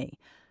searchingly.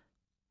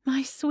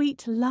 "My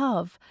sweet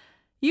love,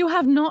 you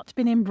have not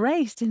been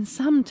embraced in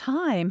some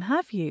time,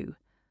 have you?"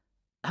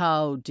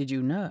 How did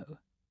you know?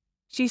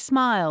 She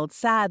smiled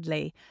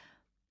sadly.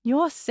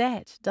 Your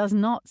set does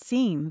not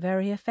seem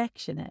very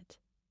affectionate.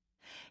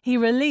 He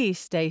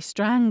released a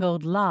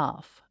strangled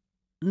laugh.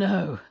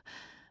 "No,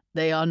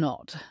 they are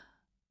not."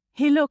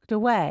 He looked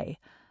away.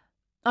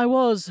 "I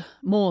was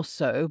more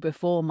so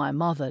before my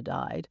mother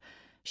died.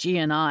 She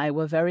and I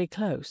were very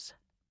close.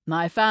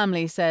 My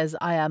family says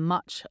I am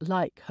much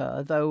like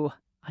her, though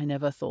I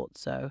never thought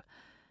so.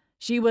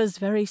 She was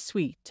very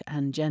sweet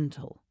and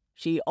gentle.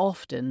 She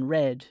often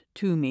read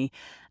to me,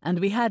 and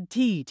we had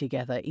tea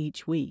together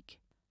each week.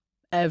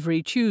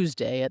 Every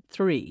Tuesday at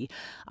 3,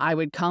 I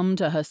would come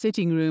to her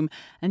sitting room,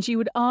 and she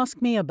would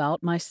ask me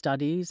about my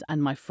studies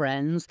and my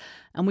friends,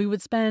 and we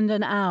would spend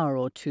an hour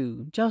or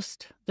two,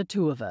 just the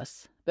two of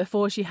us,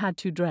 before she had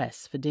to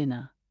dress for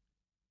dinner."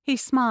 He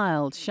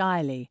smiled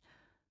shyly.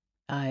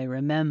 "I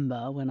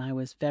remember when I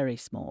was very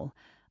small,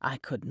 I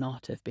could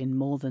not have been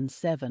more than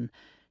 7,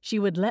 she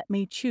would let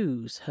me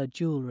choose her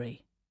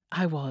jewellery.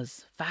 I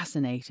was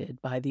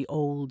fascinated by the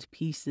old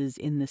pieces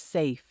in the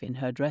safe in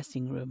her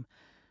dressing room.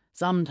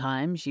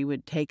 Sometimes she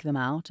would take them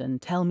out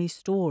and tell me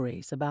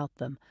stories about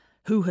them,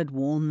 who had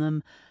worn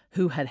them,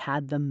 who had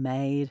had them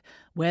made,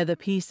 where the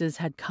pieces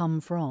had come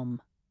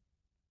from."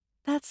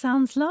 "That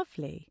sounds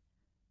lovely."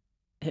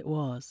 "It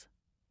was,"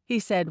 he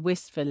said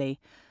wistfully.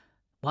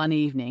 "One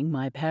evening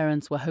my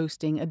parents were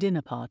hosting a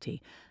dinner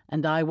party,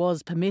 and I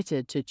was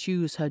permitted to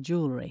choose her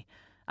jewellery.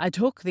 I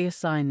took the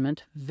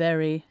assignment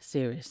very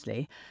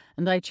seriously,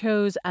 and I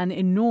chose an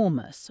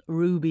enormous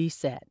ruby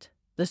set.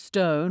 The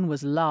stone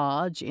was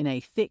large in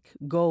a thick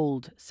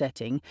gold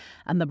setting,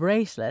 and the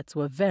bracelets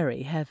were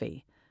very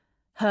heavy.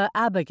 Her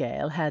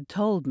Abigail had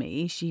told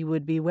me she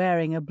would be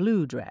wearing a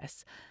blue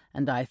dress,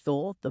 and I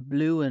thought the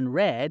blue and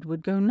red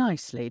would go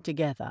nicely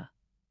together."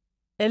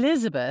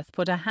 Elizabeth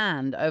put a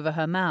hand over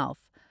her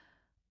mouth.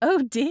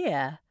 "Oh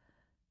dear."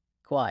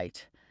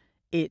 "Quite.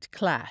 It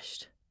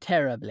clashed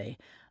terribly,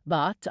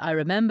 but I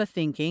remember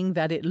thinking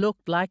that it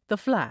looked like the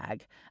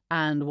flag,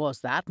 and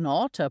was that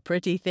not a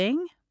pretty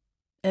thing?"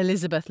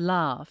 Elizabeth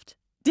laughed.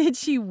 "Did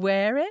she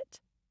wear it?"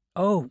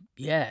 "Oh,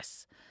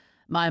 yes.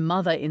 My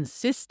mother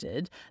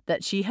insisted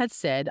that she had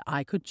said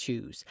I could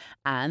choose,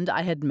 and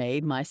I had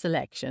made my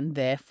selection,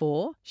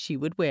 therefore she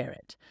would wear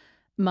it.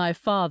 My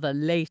father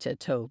later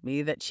told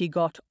me that she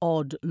got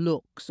odd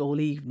looks all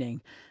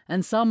evening,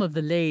 and some of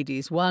the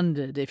ladies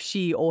wondered if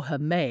she or her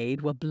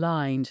maid were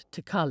blind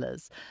to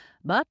colours.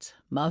 But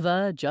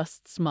Mother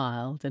just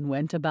smiled and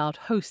went about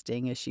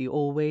hosting as she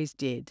always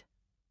did."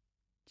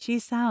 "She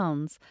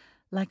sounds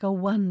like a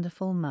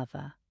wonderful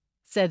mother,"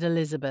 said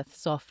Elizabeth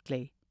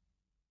softly.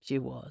 "She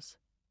was."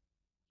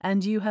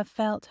 "And you have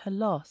felt her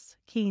loss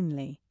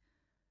keenly."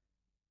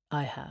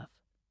 "I have."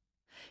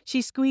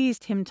 She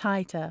squeezed him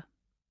tighter.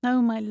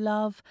 "Oh, my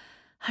love,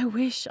 I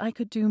wish I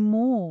could do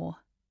more."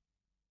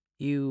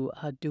 "You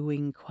are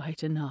doing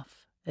quite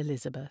enough,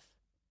 Elizabeth,"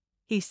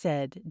 he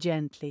said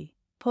gently,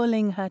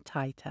 pulling her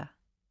tighter.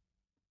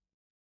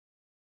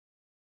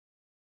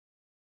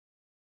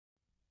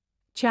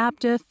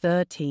 Chapter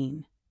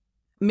 13.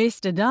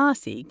 Mr.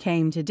 Darcy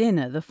came to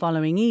dinner the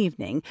following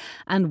evening,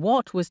 and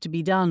what was to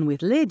be done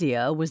with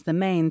Lydia was the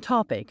main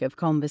topic of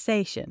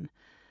conversation.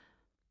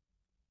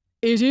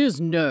 "It is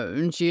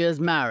known she is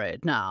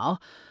married now.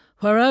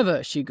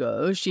 Wherever she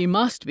goes, she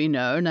must be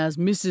known as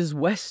Mrs.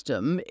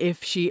 Westham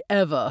if she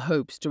ever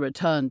hopes to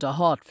return to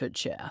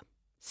Hertfordshire,"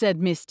 said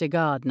Mr.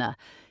 Gardiner.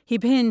 He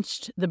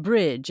pinched the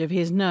bridge of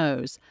his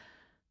nose.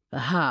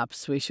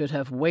 "Perhaps we should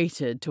have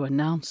waited to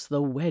announce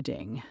the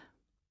wedding."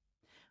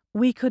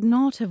 "We could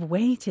not have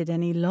waited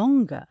any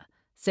longer,"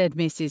 said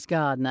Mrs.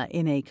 Gardiner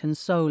in a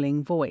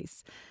consoling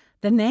voice.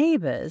 "The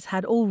neighbours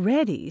had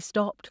already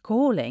stopped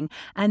calling,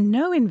 and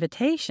no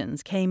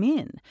invitations came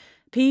in.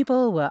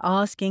 People were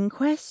asking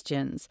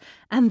questions,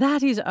 and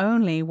that is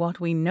only what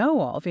we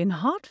know of in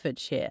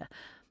Hertfordshire.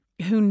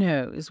 Who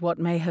knows what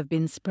may have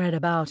been spread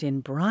about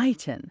in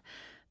Brighton?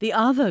 The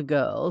other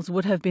girls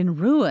would have been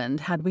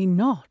ruined had we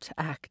not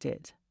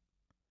acted."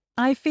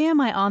 "I fear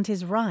my aunt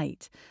is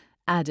right,"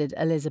 added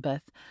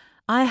Elizabeth.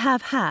 "I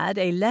have had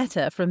a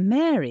letter from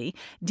Mary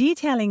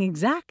detailing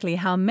exactly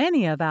how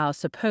many of our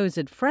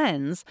supposed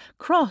friends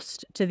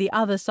crossed to the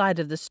other side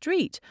of the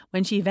street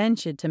when she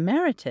ventured to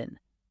Meryton."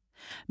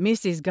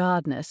 Mrs.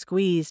 Gardiner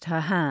squeezed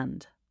her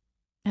hand.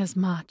 "As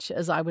much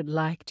as I would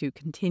like to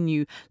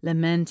continue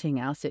lamenting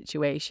our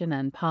situation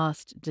and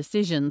past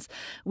decisions,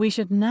 we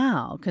should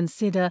now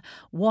consider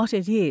what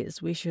it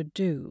is we should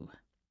do."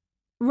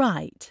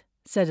 "Right,"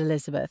 said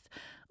Elizabeth.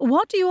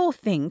 "What do you all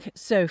think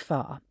so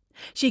far?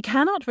 She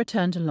cannot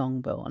return to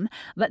Longbourn,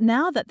 but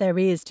now that there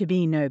is to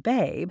be no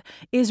babe,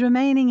 is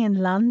remaining in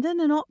London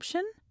an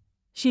option?"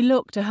 She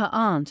looked to her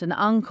aunt and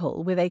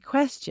uncle with a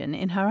question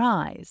in her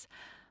eyes.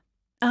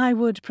 "I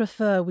would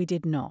prefer we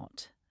did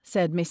not,"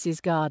 said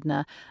Mrs.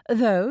 Gardiner,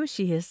 "though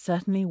she is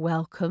certainly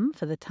welcome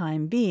for the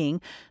time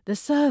being. The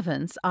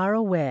servants are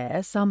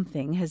aware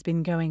something has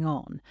been going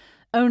on.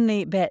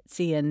 Only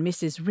Betsy and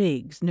Mrs.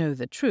 Riggs know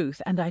the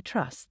truth, and I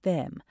trust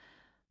them."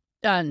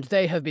 "And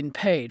they have been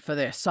paid for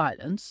their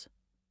silence,"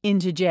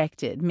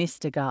 interjected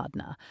Mr.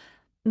 Gardiner.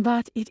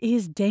 "But it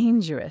is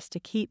dangerous to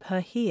keep her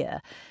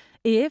here.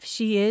 If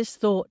she is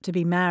thought to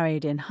be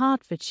married in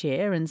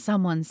Hertfordshire and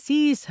someone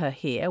sees her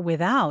here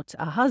without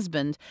a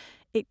husband,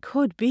 it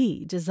could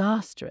be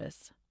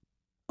disastrous.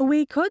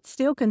 We could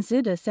still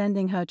consider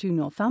sending her to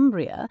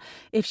Northumbria.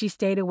 If she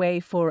stayed away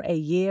for a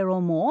year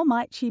or more,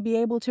 might she be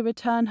able to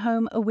return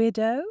home a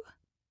widow?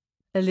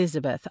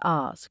 Elizabeth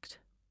asked.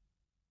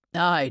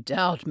 I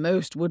doubt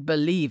most would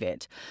believe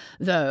it,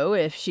 though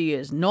if she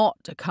is not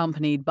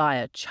accompanied by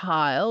a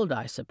child,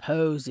 I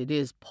suppose it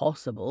is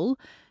possible,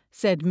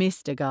 said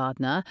Mr.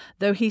 Gardner,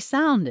 though he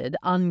sounded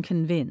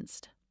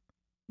unconvinced.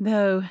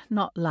 Though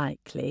not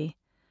likely,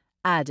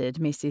 added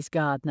Mrs.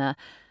 Gardner.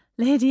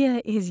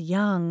 Lydia is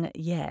young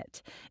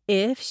yet.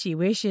 If she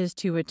wishes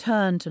to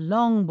return to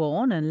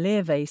Longbourn and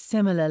live a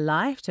similar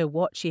life to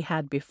what she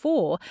had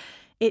before,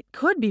 it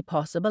could be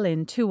possible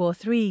in 2 or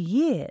 3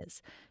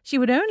 years. She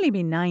would only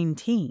be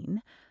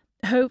 19.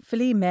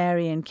 Hopefully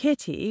Mary and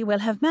Kitty will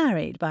have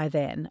married by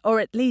then, or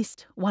at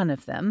least one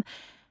of them,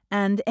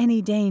 and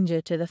any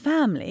danger to the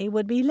family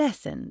would be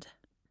lessened.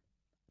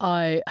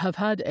 I have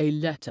had a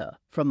letter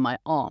from my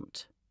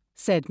aunt,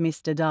 said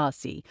Mr.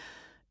 Darcy.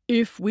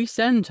 If we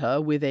send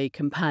her with a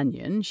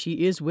companion,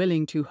 she is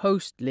willing to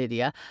host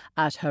Lydia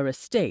at her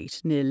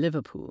estate near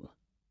Liverpool.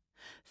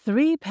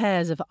 3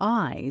 pairs of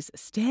eyes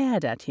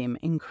stared at him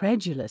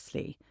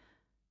incredulously.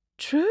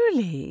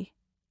 Truly?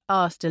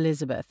 Asked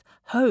Elizabeth,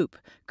 hope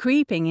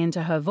creeping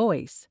into her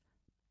voice.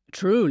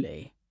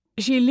 Truly.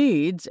 She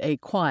leads a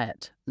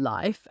quiet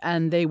life,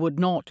 and they would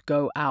not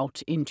go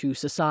out into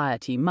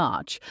society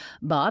much,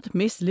 but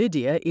Miss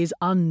Lydia is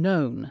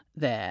unknown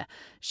there.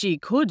 She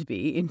could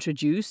be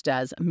introduced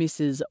as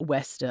Mrs.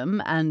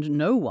 Westham, and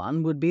no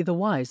one would be the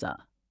wiser.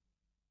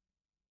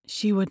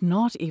 She would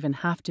not even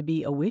have to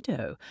be a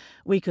widow.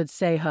 We could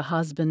say her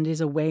husband is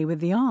away with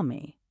the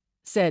army,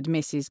 said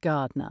Mrs.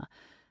 Gardner.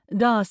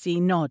 Darcy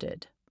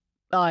nodded.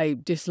 I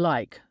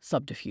dislike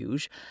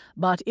subterfuge,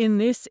 but in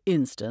this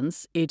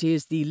instance it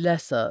is the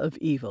lesser of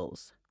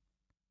evils.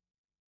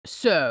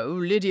 So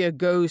Lydia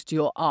goes to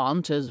your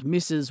aunt as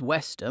Mrs.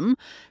 Westham,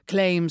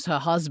 claims her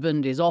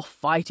husband is off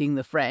fighting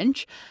the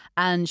French,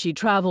 and she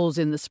travels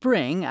in the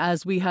spring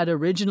as we had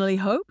originally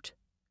hoped,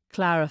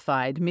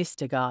 clarified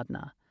Mr.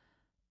 Gardner.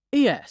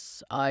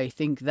 Yes, I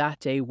think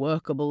that a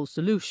workable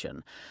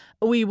solution.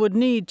 We would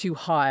need to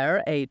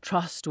hire a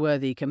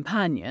trustworthy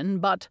companion,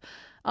 but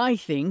I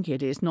think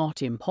it is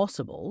not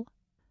impossible.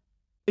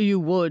 You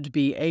would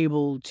be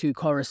able to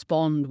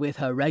correspond with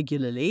her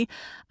regularly,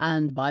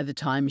 and by the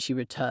time she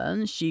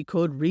returns, she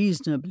could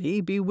reasonably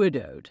be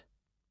widowed.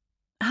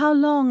 How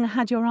long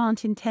had your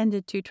aunt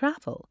intended to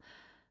travel?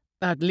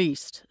 At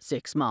least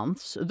 6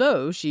 months,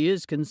 though she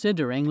is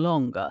considering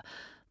longer.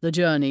 The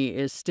journey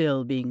is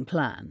still being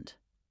planned.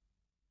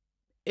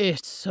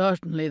 It's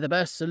certainly the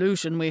best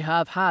solution we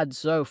have had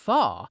so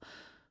far.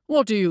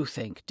 What do you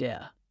think,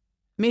 dear?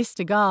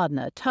 Mr.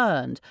 Gardner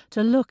turned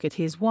to look at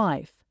his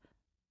wife.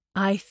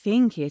 I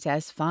think it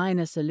as fine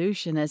a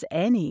solution as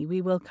any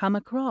we will come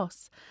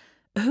across.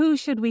 Who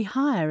should we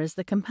hire as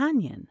the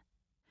companion?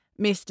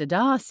 Mr.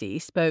 Darcy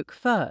spoke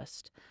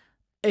first.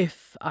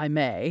 If I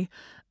may,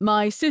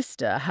 my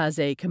sister has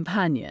a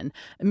companion,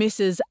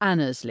 Mrs.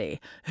 Annesley,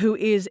 who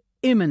is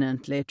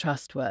eminently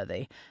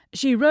trustworthy.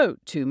 She wrote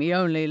to me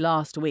only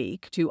last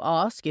week to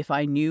ask if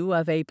I knew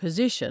of a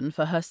position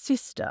for her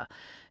sister.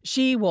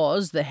 She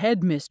was the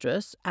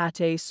headmistress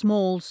at a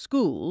small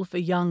school for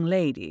young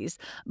ladies,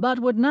 but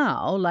would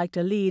now like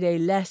to lead a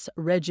less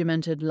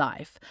regimented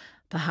life,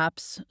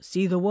 perhaps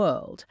see the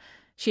world.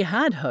 She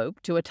had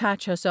hoped to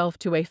attach herself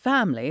to a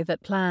family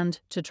that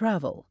planned to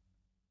travel.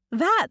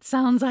 That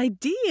sounds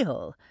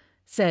ideal,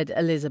 said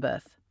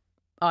Elizabeth.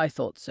 I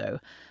thought so.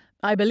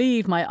 I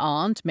believe my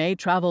aunt may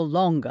travel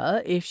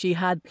longer if she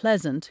had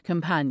pleasant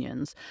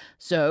companions,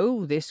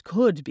 so this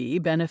could be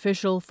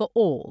beneficial for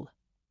all.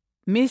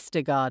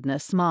 Mr. Gardner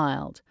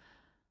smiled.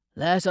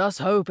 Let us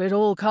hope it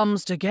all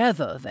comes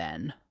together,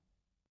 then.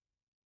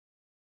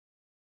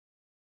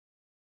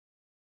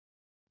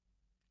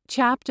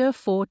 Chapter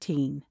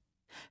 14.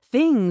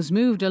 Things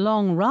moved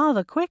along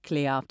rather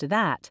quickly after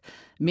that.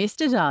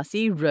 Mr.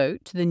 Darcy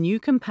wrote to the new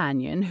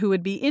companion who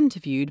would be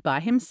interviewed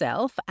by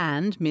himself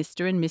and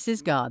Mr. and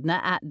Mrs.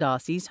 Gardner at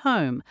Darcy's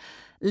home.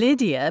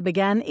 Lydia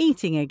began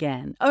eating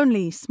again,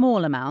 only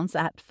small amounts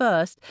at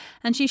first,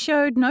 and she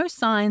showed no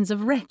signs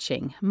of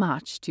retching,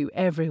 much to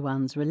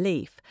everyone's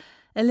relief.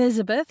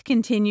 Elizabeth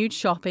continued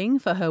shopping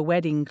for her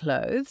wedding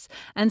clothes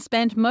and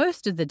spent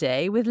most of the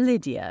day with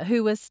Lydia,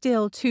 who was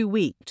still too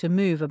weak to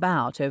move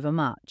about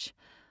overmuch.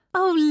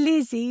 "Oh,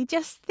 Lizzie,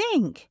 just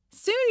think!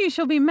 Soon you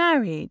shall be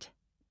married."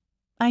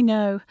 "I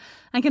know.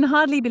 I can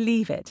hardly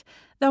believe it,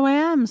 though I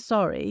am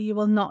sorry you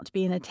will not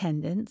be in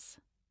attendance."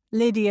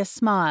 Lydia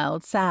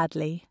smiled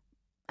sadly.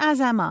 "As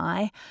am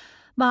I.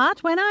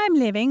 But when I am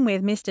living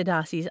with Mr.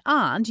 Darcy's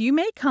aunt, you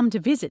may come to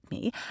visit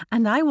me,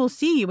 and I will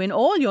see you in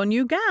all your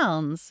new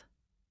gowns."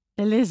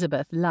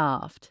 Elizabeth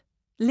laughed.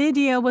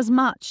 Lydia was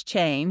much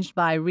changed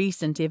by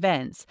recent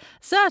events,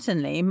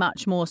 certainly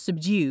much more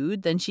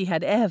subdued than she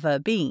had ever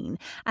been,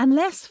 and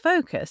less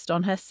focused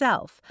on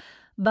herself.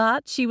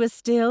 but she was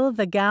still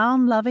the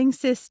gown-loving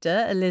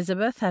sister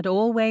Elizabeth had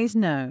always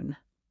known.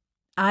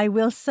 "I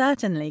will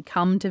certainly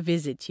come to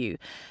visit you.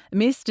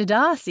 Mr.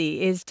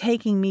 Darcy is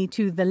taking me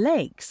to the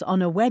lakes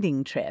on a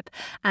wedding trip,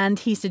 and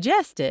he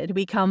suggested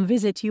we come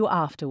visit you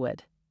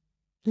afterward."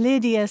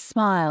 Lydia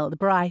smiled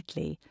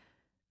brightly.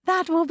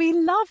 "That will be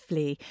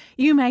lovely.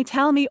 You may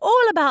tell me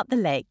all about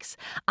the lakes.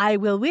 I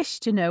will wish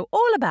to know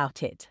all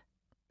about it.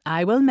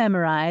 I will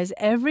memorize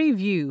every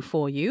view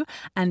for you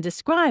and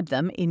describe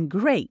them in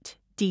great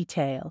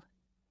detail."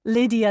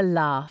 Lydia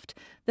laughed,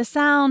 the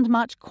sound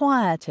much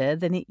quieter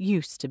than it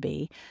used to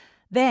be.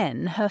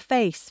 Then her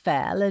face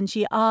fell and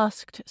she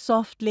asked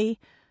softly,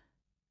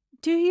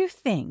 "Do you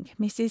think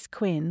Mrs.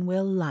 Quinn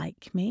will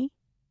like me?"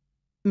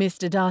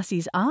 "Mr.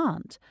 Darcy's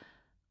aunt?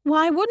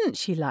 Why wouldn't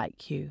she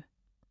like you?"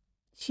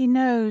 "She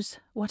knows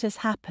what has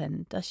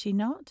happened, does she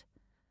not?"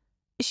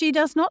 "She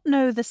does not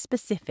know the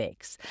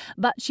specifics,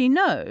 but she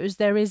knows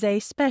there is a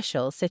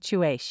special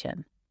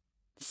situation."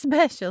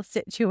 "Special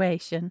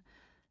situation,"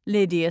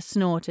 Lydia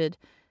snorted.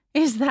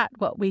 "Is that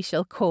what we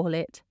shall call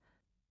it?"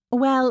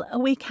 "Well,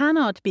 we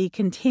cannot be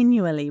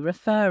continually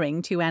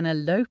referring to an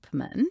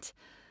elopement."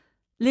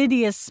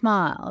 Lydia's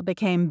smile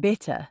became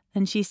bitter,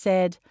 and she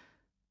said,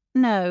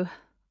 "No,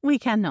 we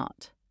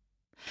cannot."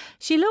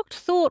 She looked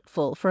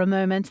thoughtful for a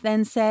moment,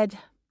 then said,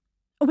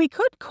 "We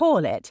could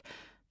call it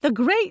The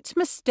Great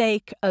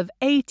Mistake of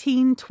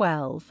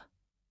 1812.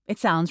 It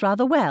sounds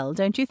rather well,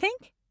 don't you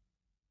think?"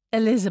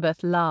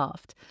 Elizabeth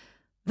laughed.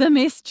 "The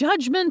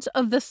misjudgment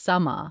of the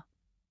summer."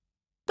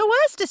 "The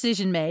worst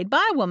decision made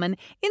by a woman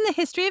in the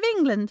history of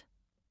England."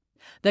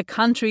 "The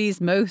country's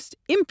most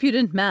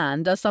impudent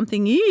man does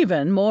something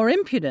even more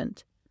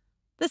impudent."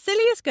 "The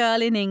silliest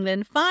girl in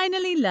England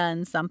finally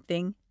learns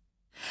something."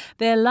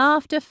 Their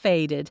laughter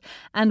faded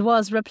and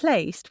was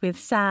replaced with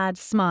sad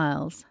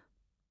smiles.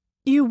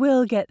 "You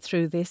will get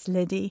through this,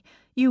 Liddy.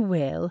 You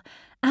will,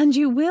 and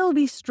you will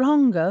be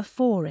stronger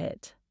for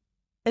it."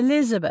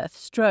 Elizabeth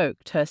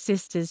stroked her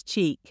sister's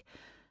cheek.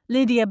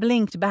 Lydia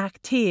blinked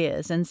back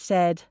tears and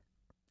said,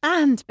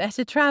 "And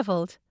better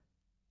travelled."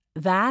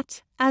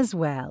 "That as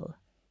well."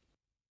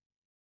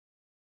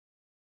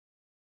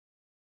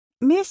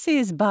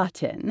 Mrs.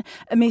 Button,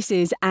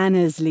 Mrs.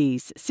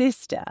 Annesley's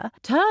sister,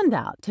 turned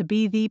out to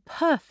be the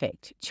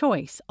perfect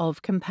choice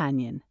of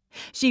companion.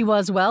 She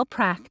was well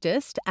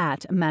practiced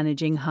at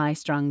managing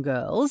high-strung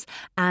girls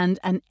and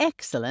an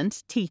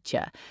excellent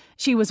teacher.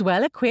 She was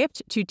well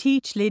equipped to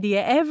teach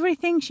Lydia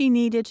everything she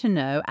needed to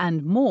know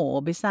and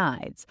more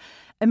besides.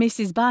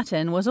 Mrs.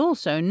 Button was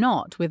also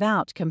not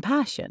without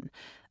compassion.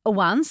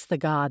 Once the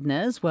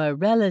Gardners were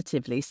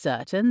relatively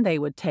certain they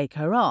would take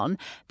her on,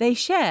 they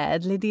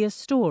shared Lydia's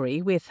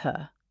story with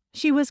her.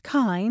 She was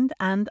kind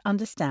and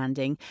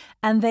understanding,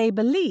 and they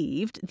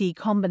believed the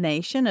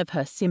combination of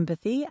her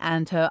sympathy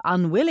and her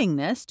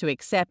unwillingness to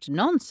accept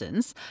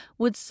nonsense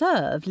would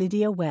serve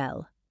Lydia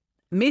well.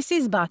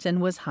 Mrs. Button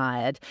was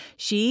hired,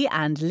 she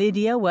and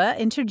Lydia were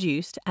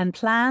introduced, and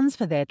plans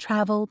for their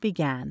travel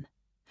began.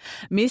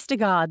 Mr.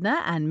 Gardner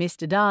and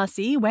Mr.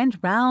 Darcy went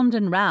round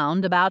and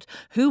round about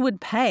who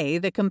would pay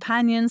the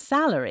companion's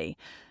salary.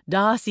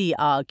 Darcy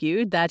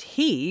argued that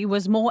he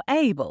was more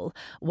able,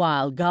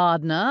 while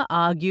Gardner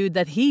argued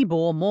that he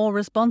bore more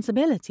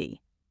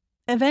responsibility.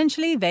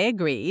 Eventually they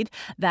agreed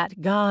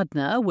that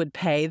Gardner would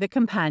pay the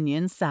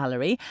companion's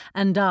salary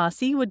and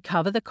Darcy would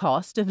cover the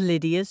cost of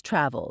Lydia's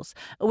travels,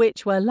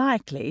 which were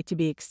likely to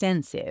be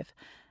extensive.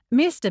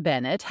 Mr.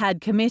 Bennet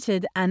had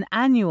committed an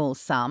annual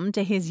sum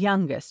to his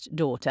youngest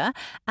daughter,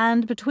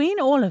 and between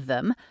all of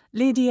them,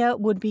 Lydia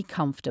would be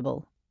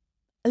comfortable.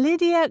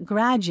 Lydia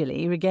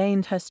gradually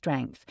regained her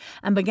strength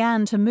and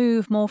began to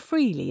move more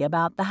freely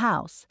about the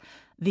house.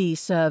 The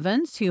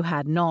servants who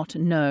had not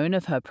known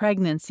of her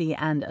pregnancy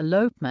and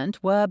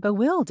elopement were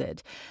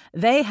bewildered.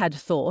 They had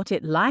thought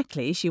it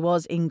likely she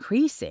was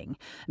increasing.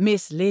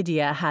 Miss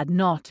Lydia had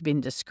not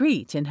been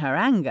discreet in her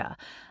anger.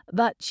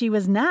 But she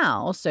was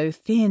now so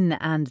thin,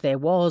 and there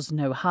was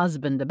no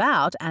husband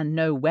about and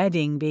no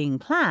wedding being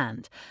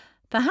planned.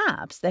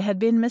 Perhaps they had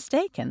been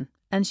mistaken,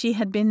 and she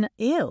had been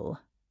ill.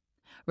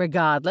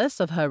 Regardless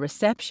of her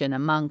reception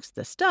amongst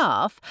the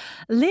staff,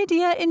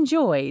 Lydia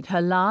enjoyed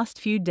her last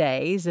few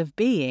days of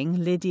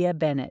being Lydia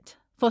Bennet,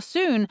 for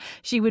soon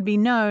she would be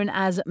known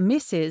as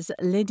Mrs.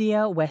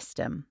 Lydia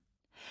Westham.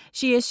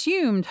 She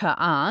assumed her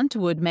aunt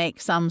would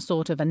make some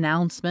sort of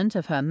announcement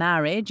of her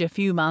marriage a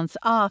few months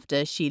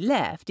after she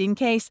left, in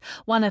case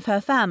one of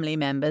her family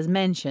members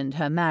mentioned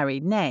her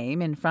married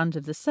name in front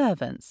of the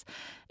servants.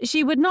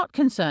 She would not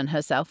concern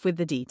herself with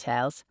the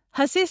details.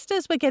 Her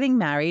sisters were getting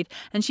married,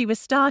 and she was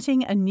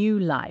starting a new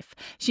life.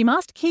 She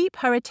must keep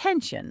her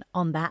attention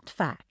on that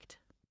fact.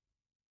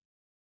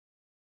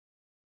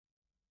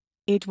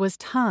 It was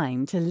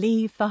time to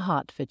leave for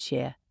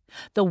Hertfordshire.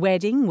 The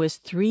wedding was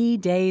 3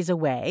 days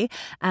away,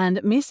 and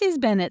Mrs.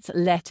 Bennet's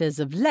letters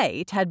of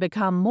late had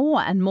become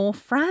more and more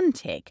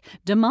frantic,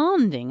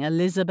 demanding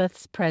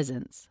Elizabeth's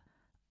presence.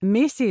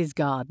 Mrs.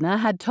 Gardner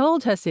had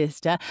told her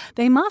sister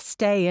they must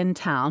stay in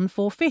town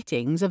for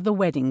fittings of the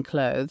wedding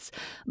clothes,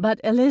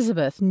 but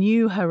Elizabeth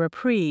knew her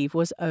reprieve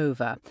was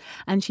over,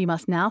 and she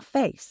must now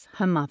face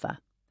her mother.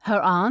 Her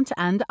aunt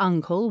and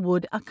uncle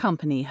would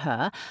accompany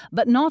her,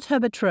 but not her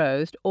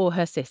betrothed or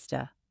her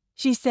sister.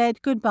 She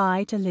said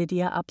good-bye to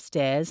Lydia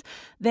upstairs,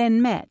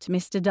 then met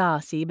Mr.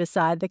 Darcy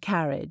beside the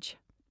carriage.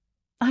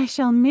 "I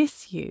shall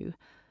miss you."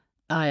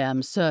 "I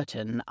am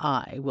certain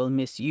I will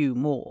miss you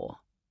more."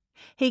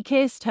 He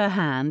kissed her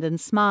hand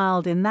and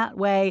smiled in that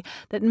way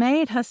that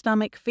made her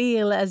stomach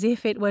feel as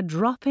if it were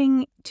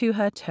dropping to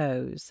her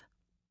toes.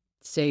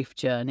 "Safe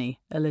journey,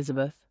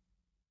 Elizabeth."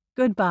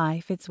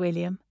 "Good-bye,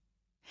 Fitzwilliam."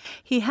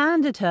 He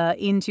handed her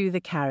into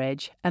the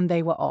carriage, and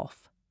they were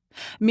off.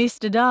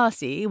 Mr.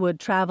 Darcy would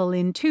travel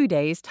in 2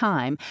 days'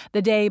 time,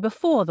 the day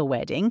before the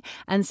wedding,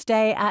 and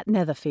stay at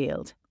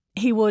Netherfield.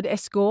 He would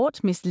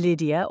escort Miss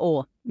Lydia,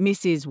 or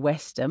Mrs.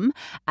 Westham,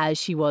 as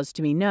she was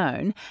to be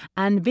known,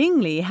 and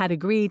Bingley had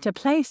agreed to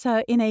place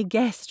her in a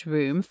guest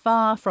room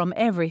far from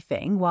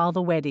everything while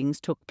the weddings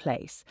took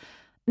place.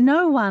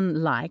 No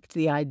one liked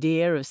the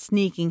idea of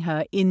sneaking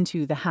her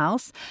into the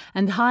house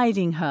and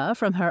hiding her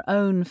from her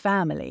own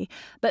family,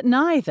 but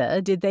neither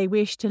did they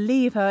wish to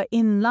leave her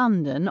in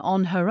London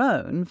on her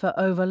own for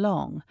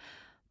overlong.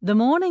 The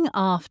morning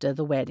after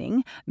the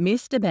wedding,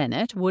 Mr.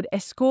 Bennet would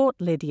escort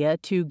Lydia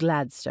to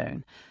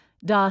Gladstone,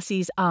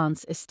 Darcy's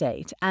aunt's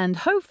estate, and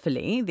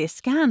hopefully this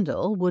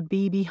scandal would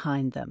be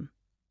behind them.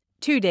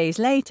 2 days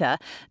later,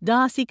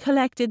 Darcy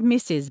collected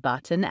Mrs.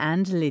 Button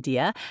and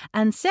Lydia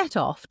and set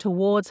off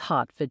towards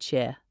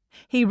Hertfordshire.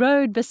 He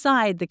rode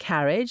beside the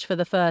carriage for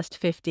the first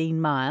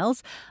 15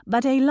 miles,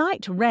 but a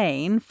light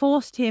rain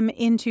forced him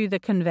into the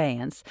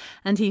conveyance,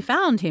 and he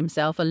found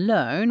himself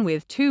alone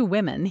with 2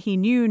 women he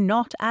knew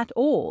not at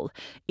all,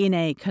 in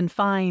a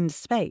confined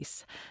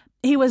space.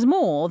 He was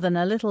more than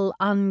a little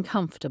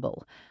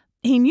uncomfortable.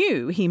 He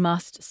knew he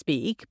must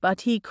speak,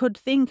 but he could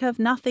think of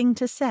nothing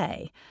to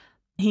say.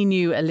 He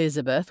knew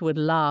Elizabeth would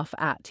laugh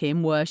at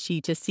him were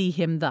she to see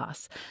him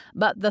thus,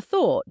 but the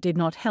thought did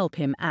not help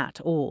him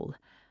at all.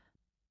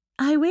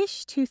 "I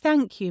wish to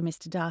thank you,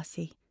 Mr.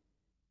 Darcy."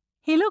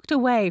 He looked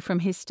away from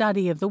his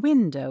study of the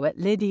window at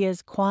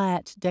Lydia's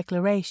quiet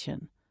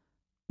declaration.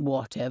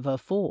 "Whatever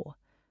for?"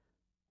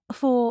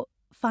 "For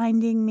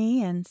finding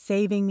me and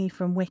saving me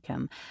from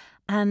Wickham,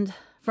 and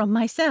from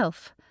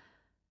myself."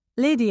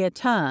 Lydia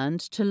turned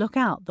to look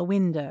out the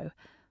window.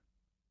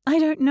 "I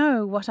don't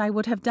know what I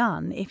would have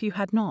done if you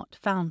had not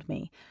found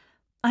me.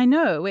 I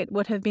know it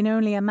would have been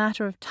only a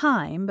matter of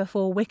time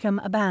before Wickham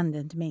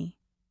abandoned me."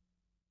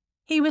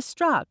 He was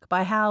struck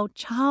by how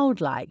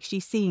childlike she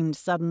seemed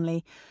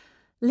suddenly.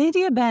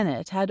 Lydia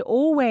Bennet had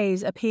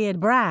always appeared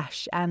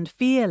brash and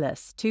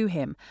fearless to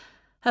him.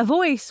 Her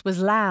voice was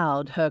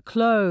loud, her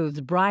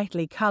clothes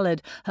brightly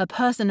coloured, her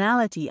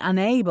personality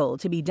unable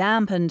to be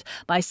dampened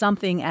by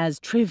something as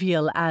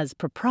trivial as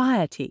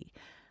propriety.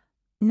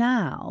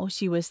 Now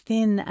she was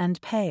thin and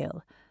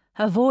pale.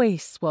 Her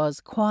voice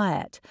was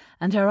quiet,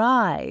 and her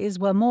eyes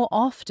were more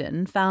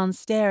often found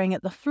staring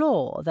at the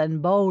floor than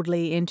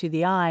boldly into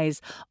the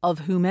eyes of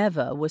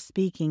whomever was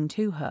speaking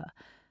to her.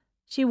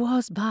 She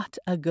was but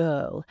a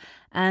girl,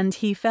 and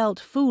he felt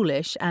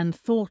foolish and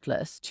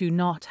thoughtless to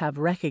not have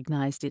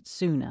recognized it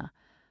sooner.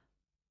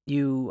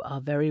 "You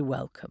are very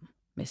welcome,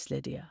 Miss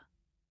Lydia."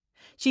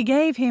 She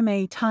gave him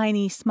a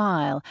tiny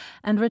smile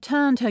and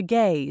returned her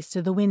gaze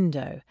to the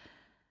window,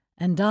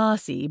 and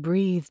Darcy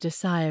breathed a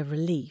sigh of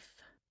relief.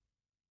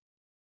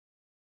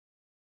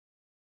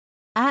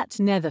 At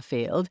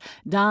Netherfield,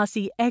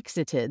 Darcy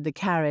exited the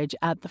carriage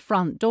at the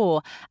front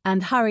door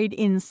and hurried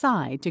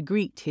inside to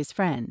greet his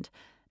friend.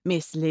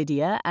 Miss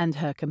Lydia and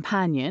her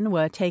companion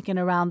were taken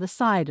around the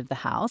side of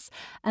the house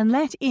and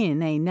let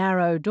in a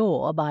narrow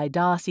door by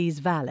Darcy's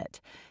valet.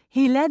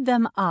 He led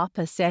them up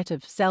a set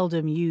of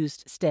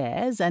seldom-used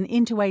stairs and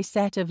into a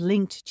set of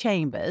linked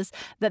chambers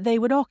that they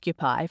would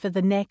occupy for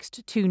the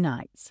next 2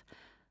 nights.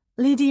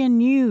 Lydia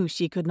knew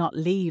she could not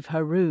leave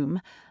her room,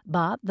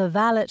 but the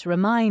valet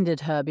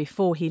reminded her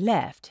before he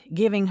left,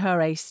 giving her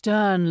a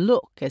stern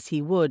look as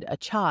he would a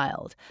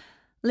child.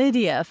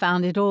 Lydia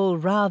found it all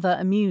rather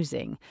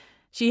amusing.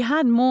 She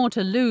had more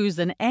to lose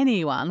than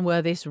anyone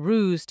were this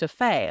ruse to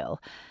fail,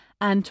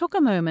 and took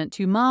a moment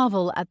to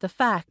marvel at the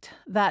fact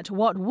that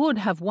what would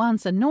have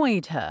once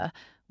annoyed her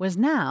was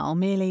now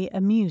merely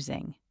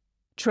amusing.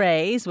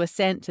 Trays were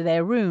sent to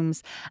their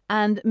rooms,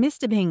 and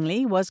Mr.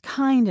 Bingley was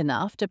kind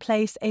enough to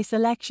place a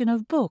selection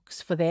of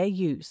books for their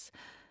use.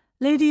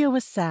 Lydia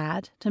was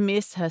sad to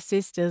miss her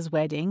sister's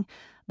wedding,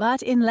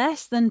 but in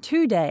less than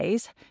 2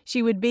 days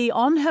she would be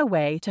on her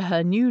way to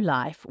her new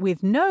life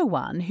with no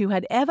one who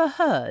had ever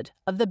heard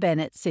of the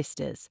Bennet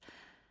sisters.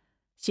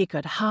 She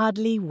could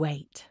hardly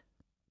wait.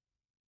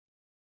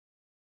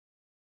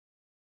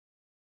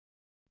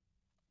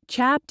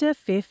 Chapter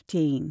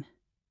 15.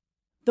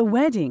 The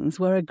weddings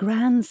were a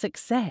grand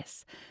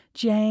success.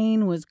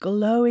 Jane was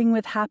glowing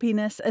with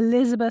happiness,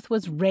 Elizabeth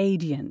was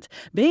radiant,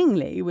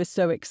 Bingley was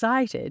so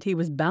excited he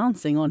was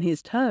bouncing on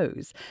his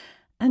toes,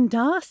 and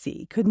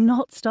Darcy could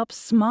not stop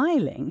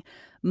smiling,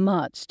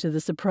 much to the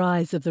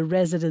surprise of the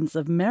residents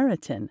of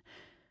Meryton.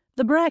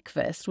 The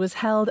breakfast was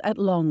held at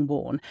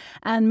Longbourn,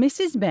 and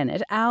Mrs.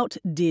 Bennet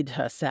outdid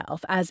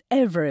herself, as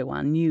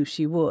everyone knew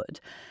she would.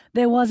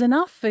 There was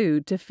enough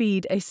food to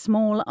feed a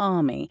small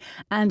army,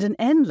 and an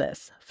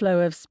endless flow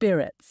of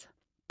spirits.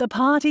 The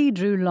party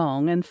drew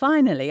long, and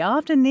finally,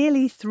 after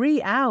nearly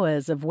 3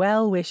 hours of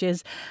well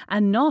wishes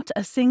and not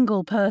a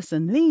single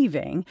person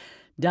leaving,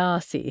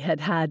 Darcy had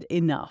had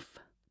enough.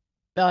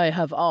 "I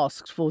have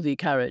asked for the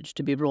carriage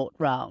to be brought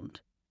round,"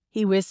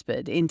 he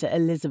whispered into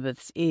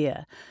Elizabeth's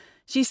ear.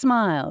 She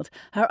smiled,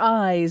 her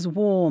eyes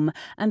warm,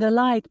 and a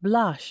light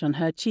blush on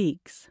her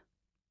cheeks.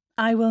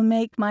 "I will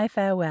make my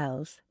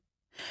farewells."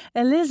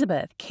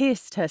 Elizabeth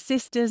kissed her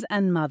sisters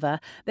and mother,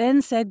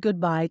 then said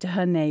goodbye to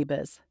her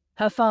neighbours.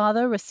 Her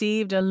father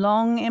received a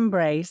long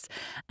embrace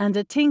and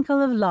a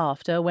tinkle of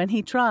laughter when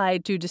he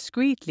tried to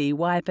discreetly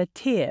wipe a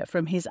tear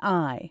from his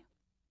eye.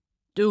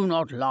 "Do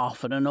not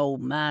laugh at an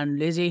old man,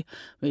 Lizzie.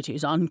 It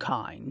is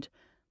unkind."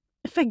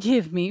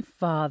 "Forgive me,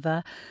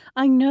 father.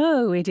 I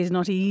know it is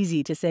not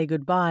easy to say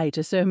goodbye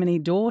to so many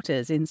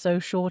daughters in so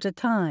short a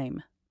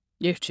time."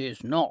 "It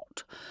is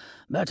not.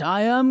 But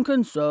I am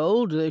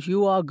consoled that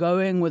you are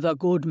going with a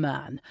good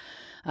man.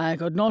 I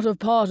could not have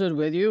parted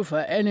with you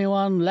for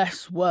anyone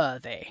less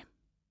worthy."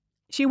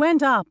 She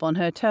went up on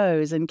her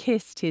toes and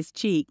kissed his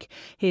cheek,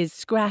 his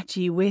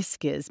scratchy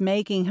whiskers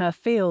making her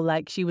feel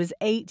like she was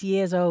 8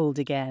 years old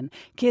again,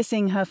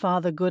 kissing her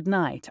father good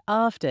night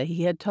after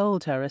he had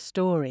told her a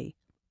story.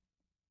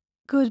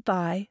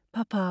 "Goodbye,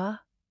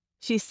 Papa,"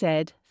 she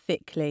said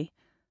thickly.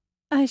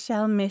 "I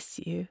shall miss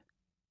you."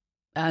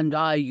 "And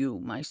I you,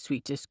 my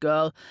sweetest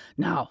girl.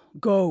 Now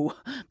go,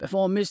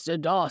 before Mr.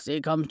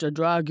 Darcy comes to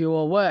drag you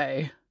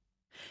away."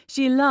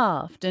 She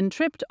laughed and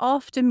tripped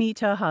off to meet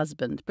her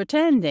husband,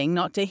 pretending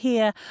not to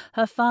hear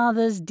her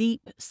father's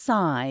deep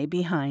sigh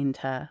behind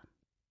her.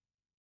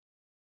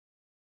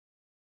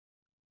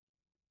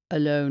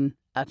 "Alone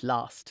at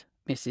last,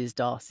 Mrs.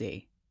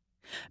 Darcy."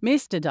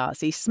 Mr.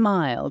 Darcy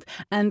smiled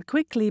and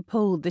quickly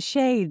pulled the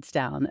shades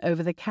down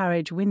over the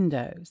carriage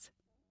windows.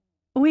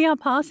 "We are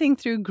passing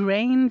through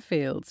grain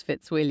fields,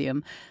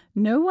 Fitzwilliam.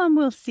 No one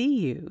will see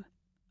you."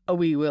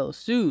 "We will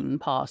soon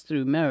pass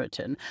through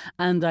Meryton,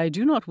 and I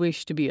do not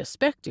wish to be a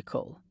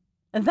spectacle."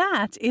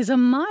 "That is a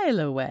mile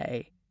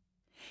away."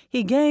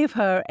 He gave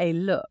her a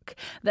look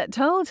that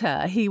told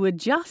her he would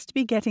just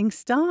be getting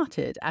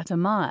started at a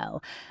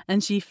mile,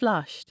 and she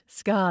flushed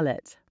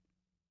scarlet.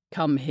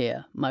 "Come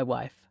here, my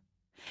wife."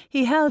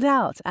 He held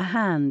out a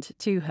hand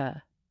to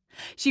her.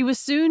 She was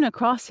soon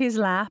across his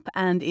lap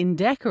and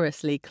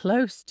indecorously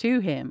close to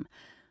him.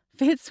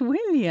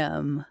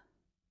 "Fitzwilliam!"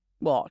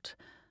 "What?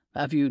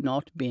 Have you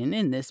not been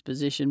in this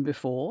position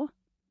before?"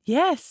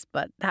 "Yes,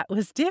 but that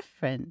was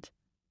different."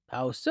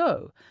 "How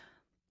so?"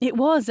 "It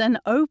was an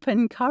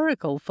open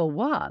curricle for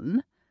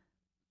one."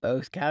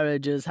 "Both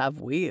carriages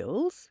have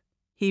wheels,"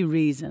 he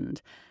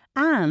reasoned.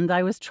 "And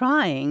I was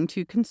trying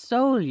to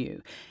console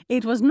you.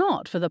 It was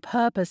not for the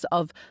purpose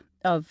of...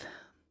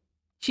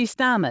 She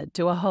stammered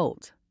to a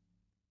halt.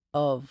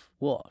 "Of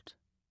what?"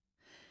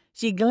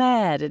 She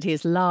glared at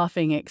his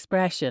laughing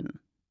expression.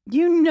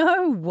 "You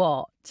know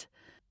what."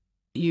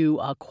 "You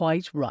are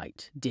quite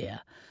right,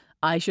 dear.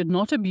 I should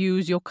not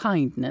abuse your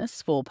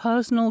kindness for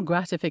personal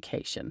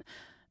gratification.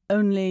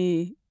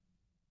 Only—"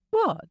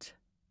 "What?"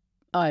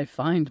 "I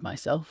find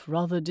myself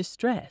rather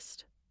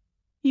distressed."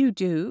 "You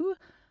do?"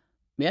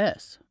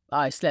 "Yes.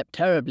 I slept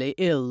terribly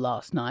ill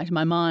last night,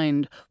 my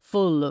mind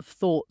full of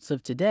thoughts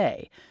of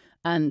today.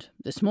 And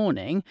this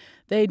morning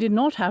they did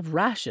not have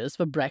rashers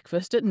for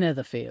breakfast at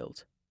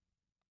Netherfield."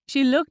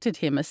 She looked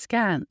at him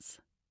askance.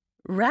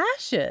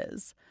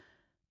 "Rashers?"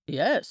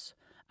 "Yes.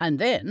 And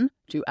then,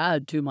 to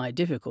add to my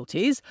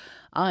difficulties,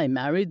 I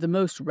married the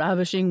most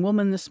ravishing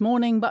woman this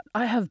morning, but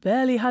I have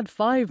barely had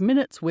 5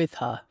 minutes with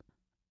her."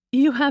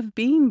 "You have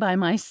been by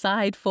my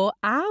side for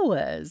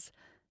hours."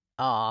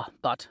 "Ah,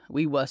 but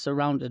we were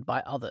surrounded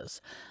by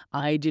others.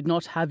 I did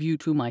not have you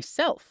to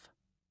myself."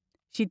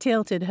 She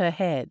tilted her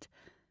head.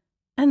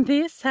 "And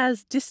this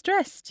has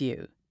distressed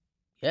you?"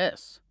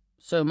 "Yes,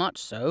 so much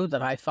so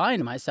that I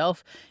find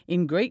myself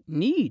in great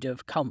need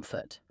of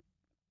comfort."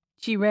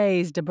 She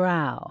raised a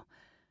brow.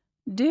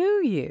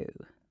 "Do you?"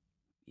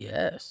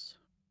 "Yes."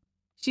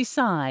 She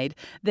sighed,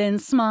 then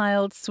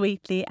smiled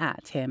sweetly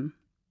at him.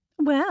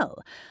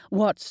 "Well,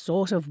 what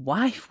sort of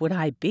wife would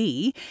I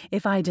be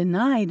if I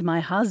denied my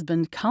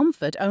husband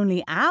comfort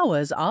only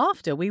hours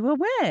after we were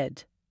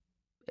wed?"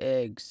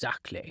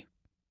 "Exactly."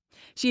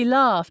 She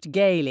laughed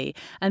gaily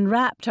and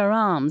wrapped her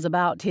arms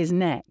about his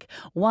neck,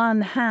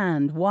 one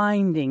hand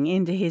winding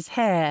into his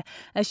hair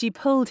as she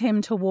pulled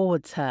him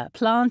towards her,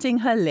 planting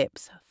her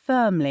lips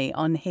firmly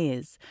on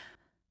his.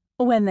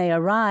 When they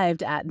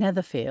arrived at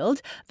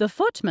Netherfield, the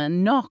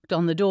footman knocked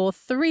on the door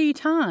 3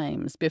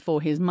 times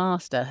before his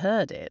master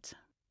heard it.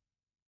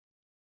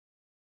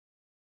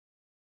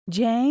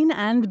 Jane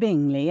and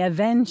Bingley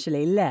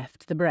eventually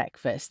left the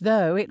breakfast,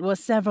 though it was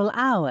several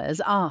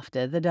hours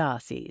after the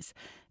Darcys.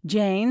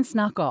 Jane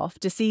snuck off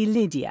to see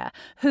Lydia,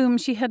 whom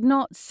she had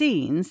not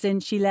seen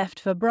since she left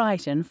for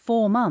Brighton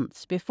 4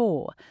 months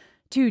before.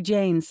 To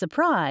Jane's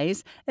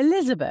surprise,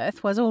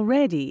 Elizabeth was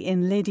already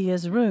in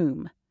Lydia's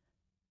room.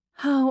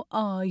 "How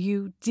are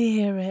you,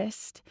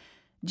 dearest?"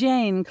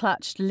 Jane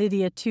clutched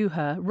Lydia to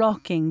her,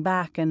 rocking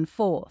back and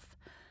forth.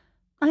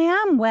 "I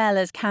am well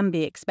as can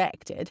be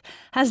expected.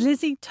 Has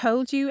Lizzie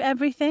told you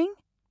everything?"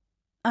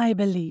 "I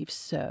believe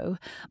so,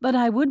 but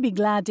I would be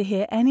glad to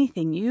hear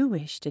anything you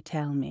wish to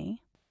tell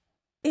me."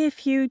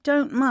 "If you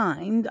don't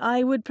mind,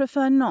 I would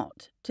prefer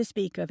not to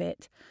speak of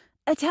it.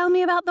 Tell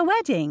me about the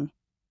wedding."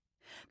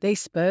 They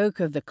spoke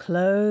of the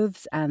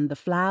clothes and the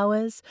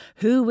flowers,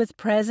 who was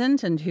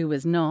present and who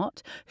was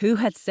not, who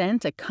had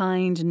sent a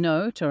kind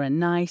note or a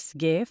nice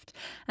gift,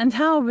 and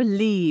how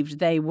relieved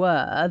they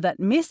were that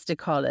Mr.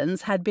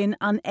 Collins had been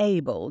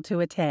unable to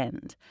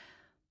attend.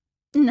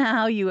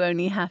 "Now you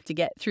only have to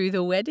get through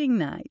the wedding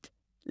night,"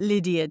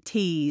 Lydia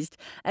teased,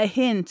 a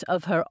hint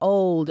of her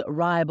old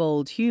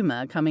ribald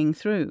humour coming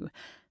through.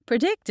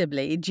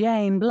 Predictably,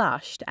 Jane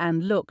blushed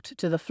and looked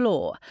to the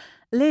floor.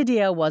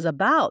 Lydia was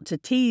about to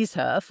tease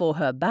her for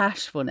her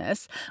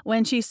bashfulness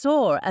when she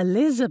saw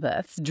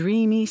Elizabeth's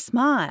dreamy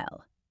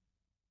smile.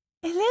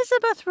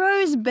 "Elizabeth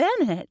Rose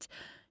Bennet,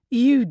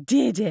 you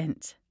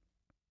didn't."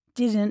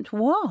 "Didn't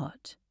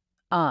what?"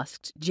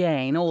 asked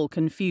Jane, all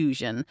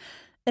confusion.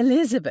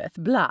 Elizabeth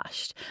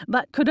blushed,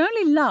 but could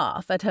only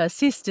laugh at her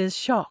sister's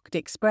shocked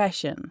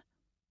expression.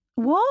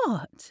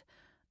 "What?"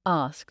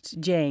 asked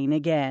Jane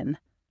again.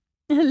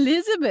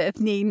 "Elizabeth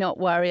need not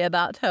worry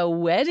about her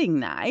wedding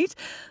night,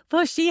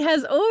 for she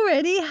has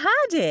already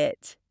had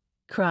it,"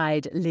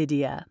 cried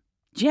Lydia.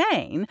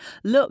 Jane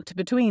looked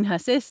between her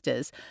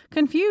sisters,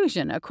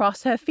 confusion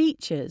across her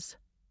features.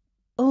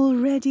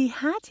 "Already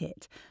had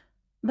it?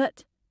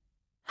 But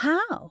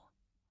how?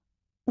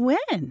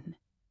 When?"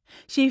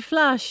 She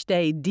flushed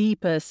a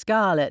deeper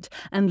scarlet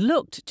and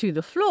looked to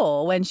the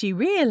floor when she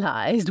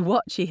realized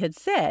what she had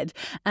said,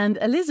 and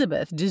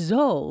Elizabeth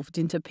dissolved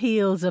into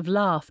peals of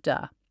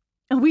laughter.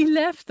 "We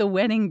left the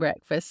wedding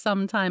breakfast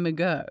some time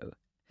ago,"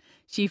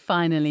 she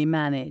finally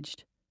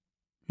managed.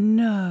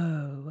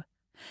 "No."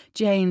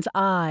 Jane's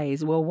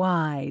eyes were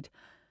wide.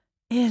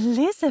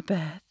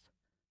 "Elizabeth,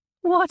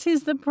 what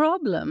is the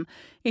problem?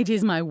 It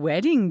is my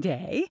wedding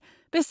day.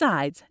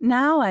 Besides,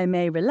 now I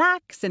may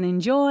relax and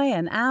enjoy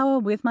an hour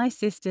with my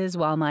sisters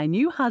while my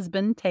new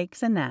husband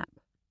takes a nap."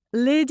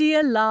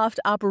 Lydia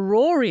laughed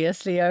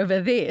uproariously over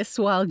this,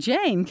 while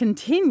Jane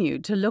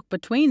continued to look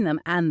between them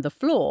and the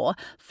floor,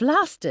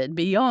 flustered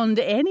beyond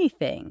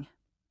anything.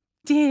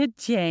 "Dear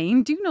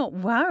Jane, do not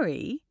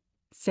worry,"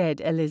 said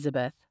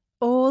Elizabeth.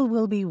 "All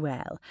will be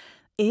well.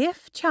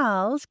 If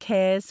Charles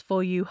cares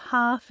for you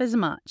half as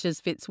much as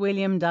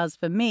Fitzwilliam does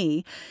for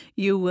me,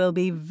 you will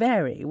be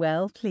very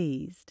well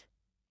pleased."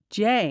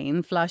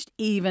 Jane flushed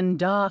even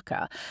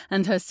darker,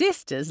 and her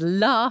sisters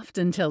laughed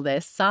until their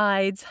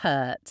sides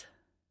hurt.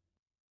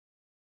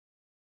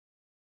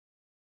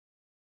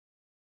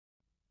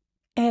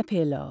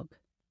 Epilogue.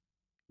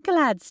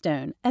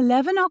 Gladstone,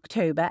 11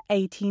 October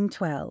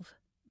 1812.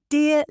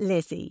 Dear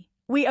Lizzie,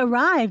 we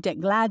arrived at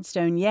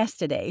Gladstone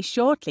yesterday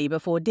shortly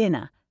before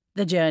dinner.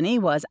 The journey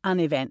was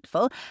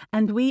uneventful,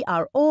 and we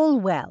are all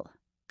well.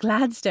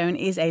 Gladstone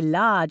is a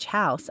large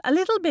house, a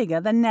little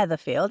bigger than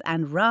Netherfield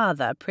and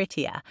rather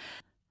prettier.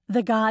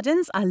 The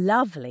gardens are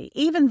lovely,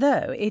 even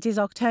though it is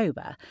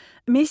October.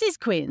 Mrs.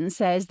 Quinn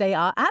says they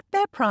are at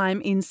their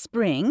prime in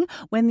spring,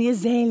 when the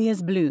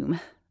azaleas bloom.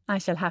 I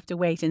shall have to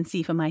wait and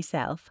see for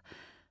myself.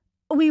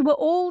 We were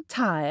all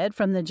tired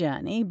from the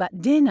journey,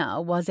 but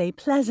dinner was a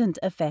pleasant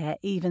affair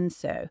even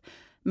so.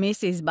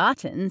 Mrs.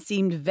 Button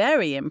seemed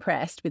very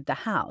impressed with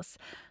the house.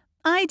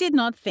 I did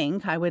not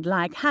think I would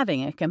like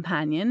having a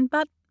companion,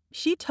 but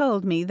she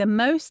told me the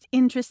most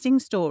interesting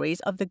stories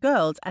of the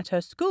girls at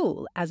her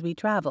school as we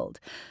travelled.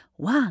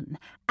 One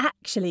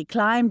actually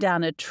climbed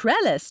down a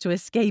trellis to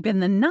escape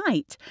in the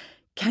night.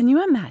 Can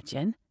you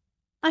imagine?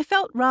 I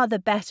felt rather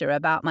better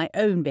about my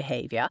own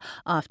behaviour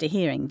after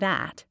hearing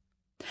that.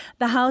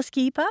 The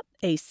housekeeper,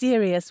 a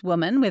serious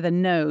woman with a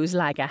nose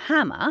like a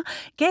hammer,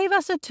 gave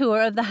us a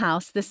tour of the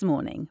house this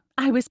morning.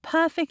 I was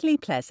perfectly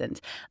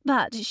pleasant,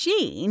 but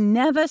she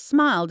never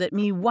smiled at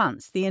me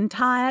once the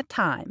entire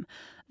time,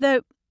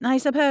 though I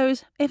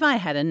suppose if I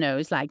had a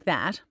nose like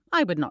that,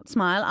 I would not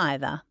smile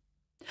either.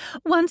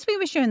 Once we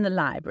were shown the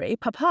library,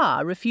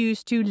 Papa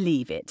refused to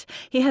leave it.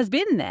 He has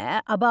been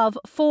there above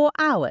 4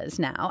 hours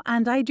now,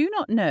 and I do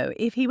not know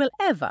if he will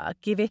ever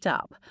give it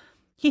up.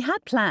 He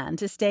had planned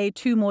to stay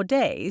 2 more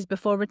days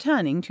before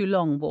returning to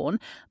Longbourn,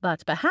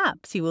 but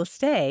perhaps he will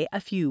stay a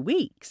few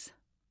weeks.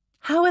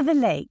 How are the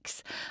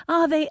lakes?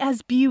 Are they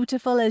as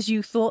beautiful as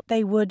you thought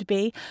they would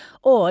be,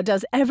 or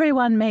does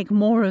everyone make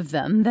more of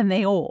them than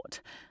they ought?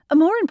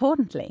 More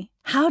importantly,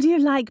 how do you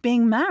like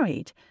being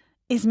married?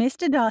 Is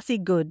Mr. Darcy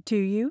good to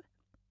you?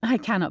 I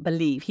cannot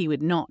believe he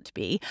would not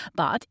be,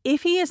 but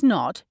if he is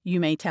not,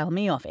 you may tell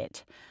me of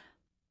it.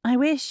 I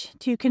wish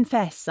to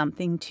confess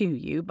something to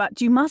you,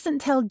 but you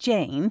mustn't tell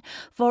Jane,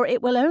 for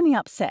it will only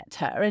upset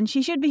her, and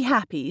she should be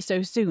happy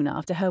so soon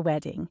after her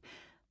wedding.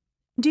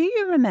 Do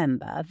you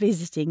remember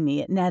visiting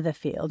me at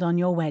Netherfield on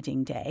your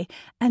wedding day,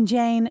 and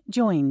Jane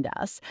joined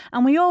us,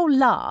 and we all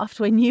laughed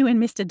when you and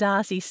Mr.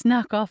 Darcy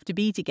snuck off to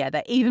be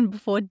together even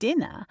before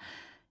dinner?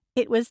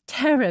 It was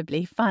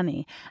terribly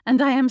funny,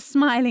 and I am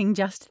smiling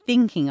just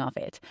thinking of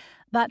it,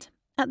 but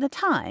at the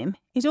time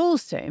it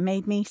also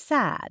made me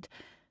sad,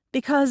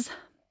 because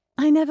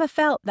I never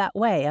felt that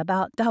way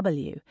about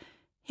W.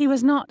 He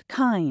was not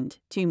kind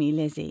to me,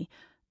 Lizzie.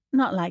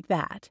 Not like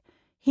that.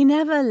 He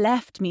never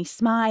left me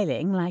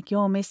smiling like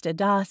your Mr.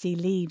 Darcy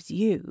leaves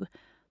you.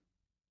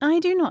 I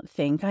do not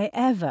think I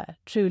ever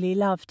truly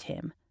loved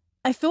him.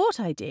 I thought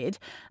I did,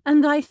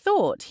 and I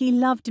thought he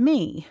loved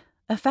me,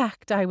 a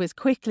fact I was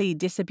quickly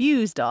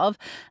disabused of,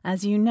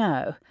 as you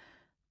know.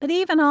 But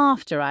even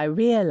after I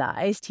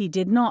realized he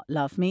did not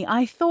love me,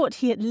 I thought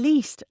he at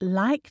least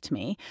liked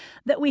me,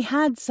 that we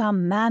had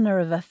some manner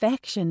of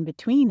affection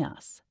between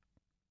us.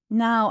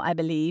 Now, I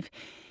believe,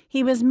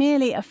 he was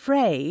merely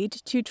afraid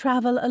to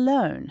travel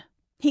alone.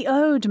 He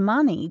owed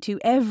money to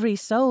every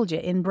soldier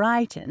in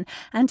Brighton,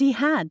 and he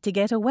had to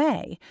get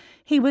away.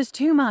 He was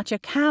too much a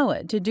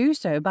coward to do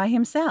so by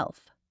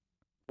himself.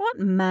 What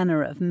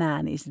manner of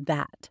man is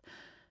that?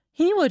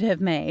 He would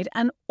have made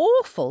an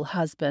awful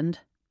husband.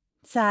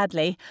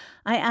 Sadly,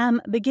 I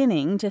am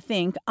beginning to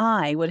think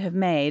I would have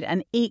made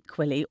an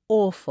equally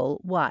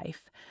awful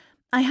wife.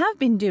 I have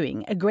been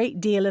doing a great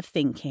deal of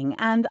thinking,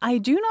 and I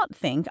do not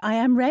think I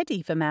am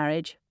ready for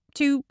marriage.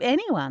 To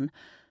anyone.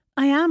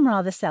 I am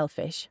rather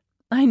selfish.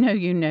 I know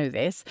you know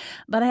this,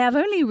 but I have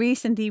only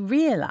recently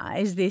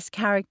realized this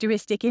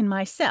characteristic in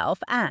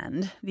myself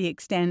and the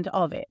extent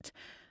of it.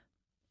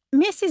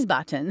 Mrs.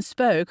 Button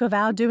spoke of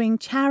our doing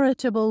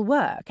charitable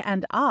work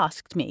and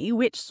asked me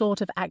which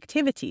sort of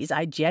activities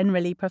I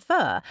generally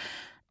prefer,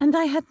 and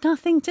I had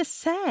nothing to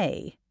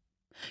say.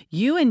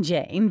 You and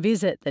Jane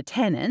visit the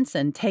tenants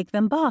and take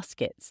them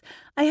baskets.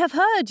 I have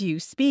heard you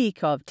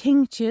speak of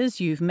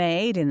tinctures you've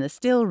made in the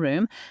still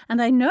room,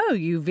 and I know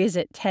you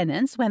visit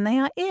tenants when they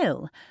are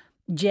ill.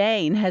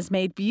 Jane has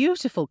made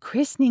beautiful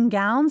christening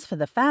gowns for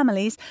the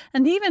families,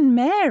 and even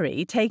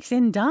Mary takes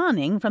in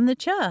darning from the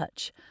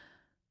church.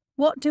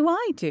 What do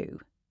I do?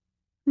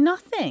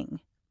 Nothing.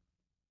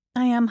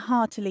 I am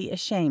heartily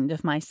ashamed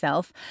of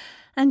myself,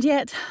 and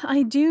yet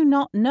I do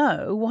not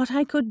know what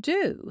I could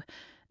do.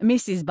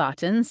 Mrs.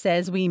 Button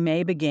says we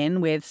may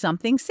begin with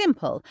something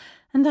simple,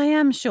 and I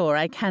am sure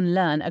I can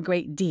learn a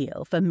great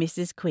deal from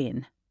Mrs.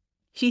 Quinn.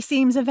 She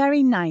seems a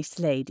very nice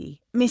lady,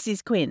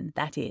 Mrs. Quinn,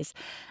 that is,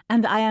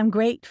 and I am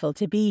grateful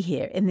to be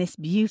here in this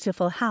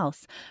beautiful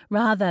house,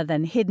 rather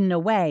than hidden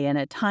away in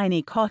a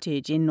tiny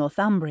cottage in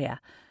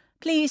Northumbria.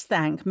 Please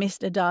thank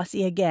Mr.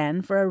 Darcy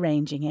again for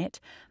arranging it.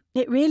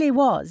 It really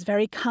was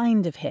very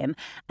kind of him,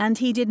 and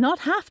he did not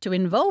have to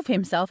involve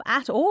himself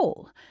at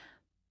all.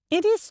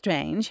 It is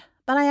strange,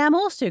 but I am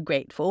also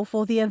grateful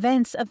for the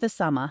events of the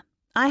summer.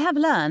 I have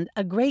learned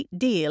a great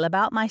deal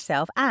about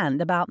myself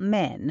and about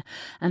men,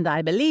 and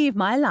I believe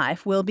my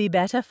life will be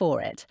better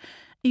for it.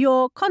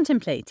 Your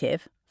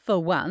contemplative, for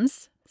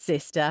once,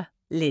 sister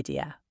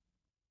Lydia.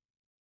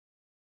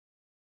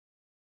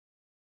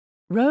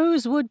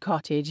 Rosewood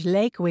Cottage,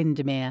 Lake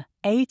Windermere,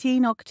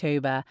 18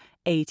 October,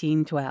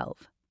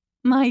 1812.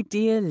 My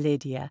dear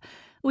Lydia,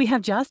 we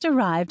have just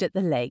arrived at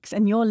the lakes,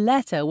 and your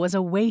letter was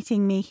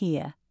awaiting me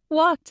here.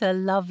 What a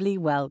lovely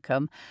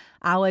welcome!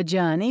 Our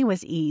journey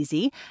was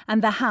easy,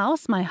 and the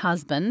house my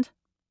husband—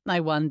 I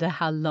wonder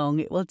how long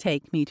it will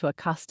take me to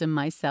accustom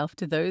myself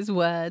to those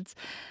words—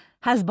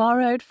 has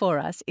borrowed for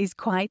us is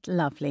quite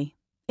lovely.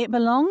 It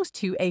belongs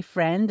to a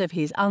friend of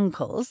his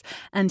uncle's,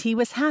 and he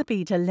was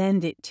happy to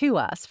lend it to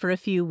us for a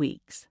few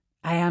weeks.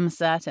 I am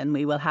certain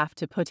we will have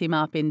to put him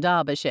up in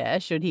Derbyshire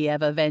should he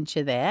ever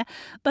venture there,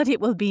 but it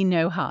will be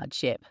no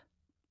hardship.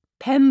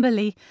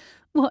 Pemberley,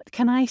 what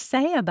can I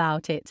say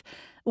about it?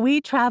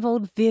 We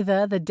travelled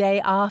thither the day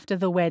after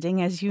the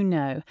wedding, as you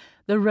know.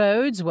 The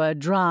roads were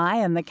dry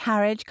and the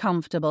carriage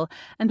comfortable,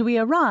 and we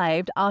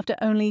arrived after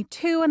only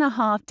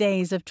 2.5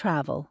 days of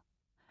travel.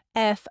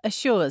 F.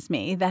 assures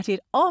me that it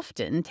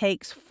often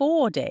takes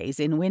 4 days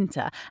in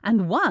winter,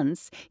 and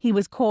once he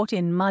was caught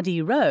in muddy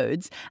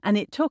roads, and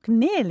it took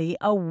nearly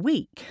a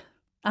week.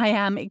 I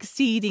am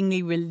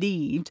exceedingly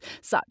relieved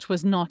such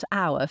was not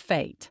our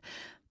fate.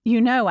 You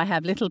know I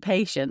have little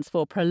patience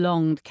for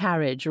prolonged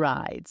carriage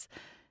rides.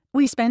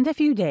 We spent a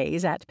few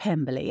days at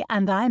Pemberley,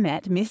 and I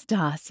met Miss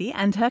Darcy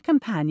and her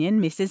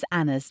companion, Mrs.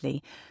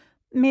 Annesley.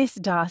 Miss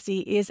Darcy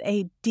is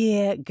a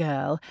dear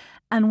girl,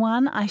 and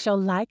one I shall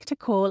like to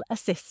call a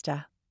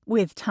sister.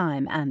 With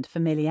time and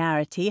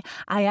familiarity,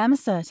 I am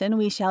certain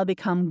we shall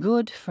become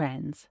good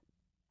friends.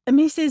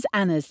 Mrs.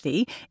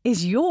 Annesley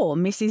is your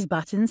Mrs.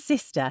 Button's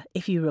sister,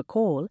 if you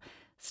recall.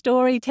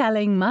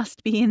 Storytelling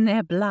must be in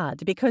their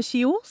blood, because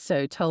she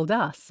also told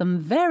us some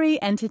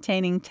very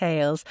entertaining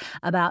tales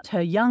about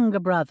her younger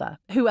brother,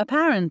 who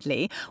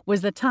apparently was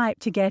the type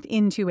to get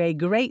into a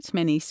great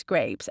many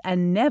scrapes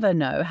and never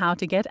know how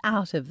to get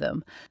out of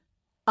them.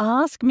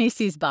 Ask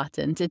Mrs.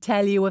 Button to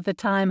tell you of the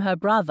time her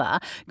brother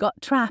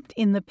got trapped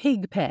in the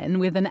pig pen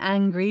with an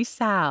angry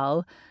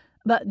sow.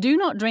 But do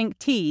not drink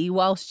tea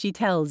whilst she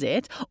tells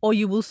it, or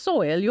you will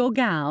soil your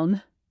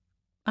gown.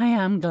 I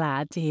am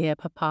glad to hear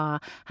Papa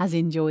has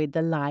enjoyed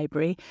the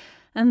library,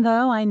 and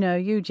though I know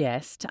you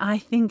jest, I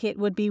think it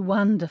would be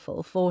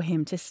wonderful for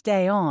him to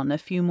stay on a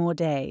few more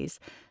days.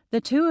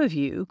 The two of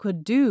you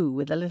could do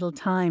with a little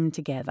time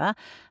together,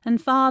 and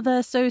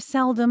Father so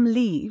seldom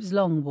leaves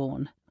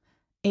Longbourn.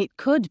 It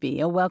could be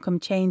a welcome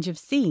change of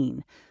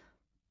scene.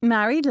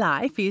 Married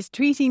life is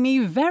treating me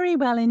very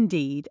well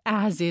indeed,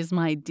 as is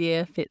my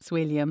dear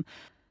Fitzwilliam.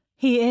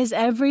 He is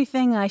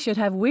everything I should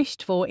have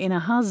wished for in a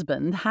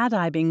husband had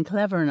I been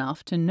clever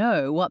enough to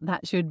know what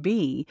that should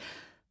be.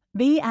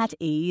 Be at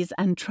ease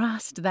and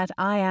trust that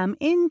I am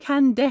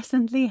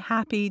incandescently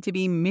happy to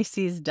be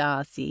Mrs.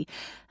 Darcy,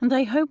 and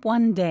I hope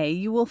one day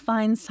you will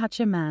find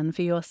such a man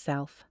for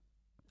yourself.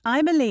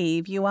 I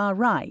believe you are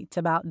right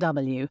about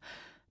W.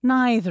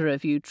 Neither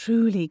of you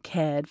truly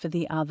cared for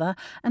the other,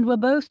 and were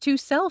both too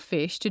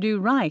selfish to do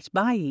right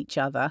by each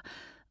other.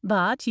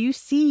 But you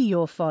see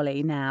your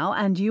folly now,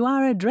 and you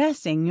are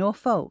addressing your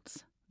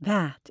faults.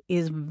 That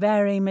is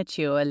very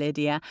mature,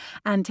 Lydia,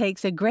 and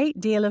takes a great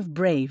deal of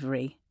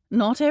bravery.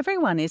 Not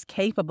everyone is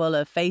capable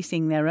of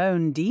facing their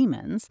own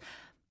demons.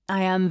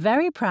 I am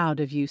very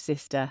proud of you,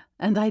 sister,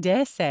 and I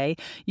dare say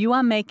you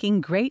are making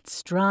great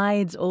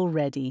strides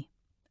already.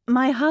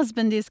 My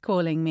husband is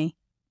calling me.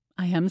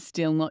 I am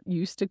still not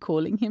used to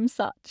calling him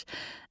such,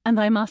 and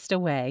I must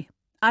away.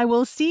 I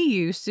will see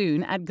you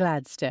soon at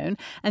Gladstone,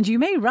 and you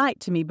may write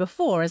to me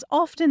before as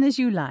often as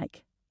you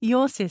like.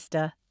 Your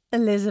sister,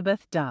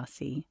 Elizabeth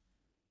Darcy.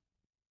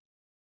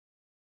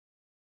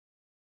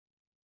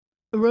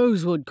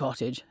 Rosewood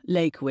Cottage,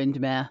 Lake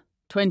Windermere,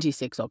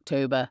 26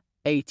 October,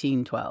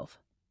 1812.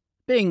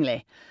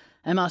 Bingley,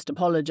 I must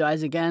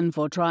apologise again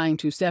for trying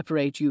to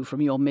separate you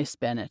from your Miss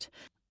Bennet.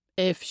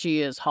 If she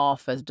is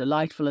half as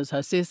delightful as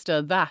her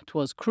sister, that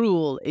was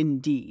cruel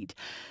indeed.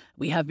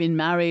 We have been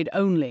married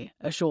only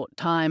a short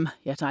time,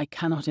 yet I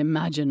cannot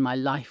imagine my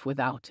life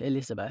without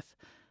Elizabeth.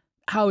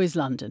 How is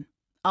London?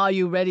 Are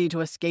you ready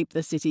to escape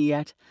the city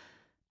yet?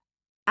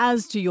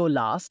 As to your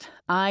last,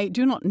 I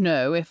do not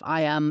know if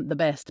I am the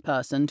best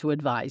person to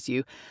advise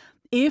you.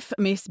 If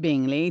Miss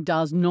Bingley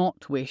does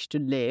not wish to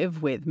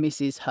live with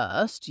Mrs.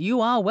 Hurst,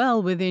 you are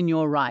well within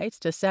your right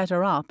to set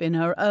her up in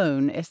her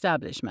own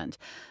establishment.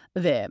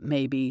 There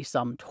may be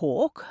some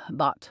talk,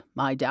 but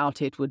I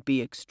doubt it would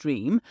be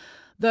extreme,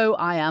 though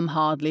I am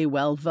hardly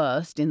well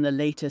versed in the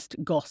latest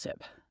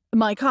gossip.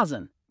 My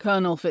cousin,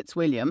 Colonel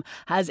Fitzwilliam,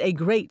 has a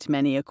great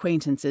many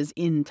acquaintances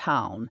in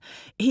town.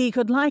 He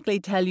could likely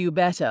tell you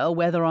better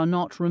whether or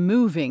not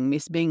removing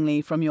Miss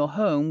Bingley from your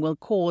home will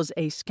cause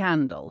a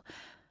scandal.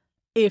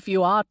 If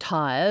you are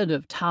tired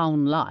of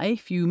town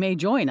life, you may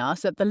join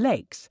us at the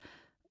Lakes.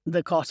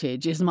 The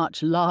cottage is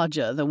much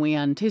larger than we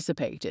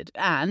anticipated,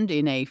 and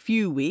in a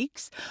few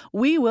weeks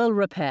we will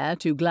repair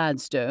to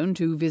Gladstone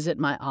to visit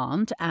my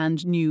aunt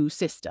and new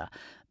sister.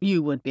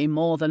 You would be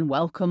more than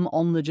welcome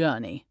on the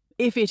journey.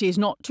 If it is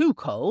not too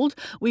cold,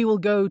 we will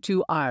go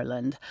to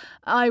Ireland.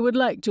 I would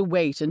like to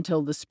wait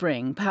until the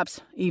spring,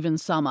 perhaps even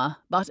summer,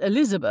 but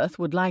Elizabeth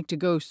would like to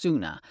go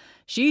sooner.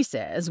 She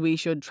says we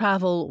should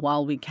travel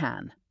while we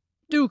can.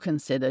 Do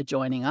consider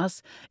joining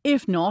us,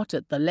 if not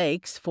at the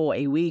Lakes for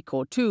a week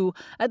or two,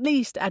 at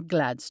least at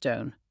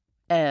Gladstone.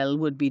 Elle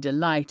would be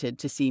delighted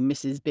to see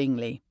Mrs.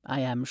 Bingley,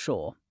 I am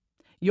sure.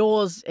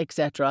 Yours,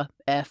 etc.,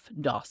 F.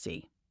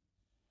 Darcy.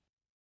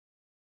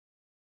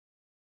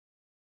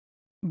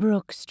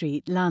 Brook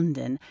Street,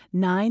 London,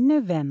 9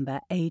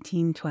 November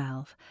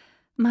 1812.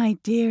 My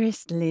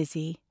dearest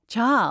Lizzie,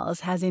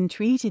 Charles has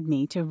entreated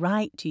me to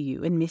write to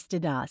you and Mr.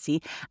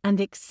 Darcy and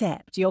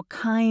accept your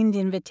kind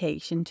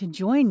invitation to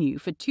join you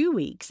for 2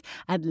 weeks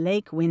at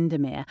Lake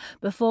Windermere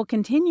before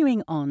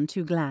continuing on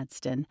to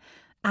Gladstone.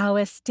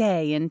 Our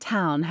stay in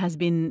town has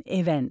been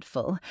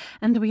eventful,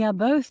 and we are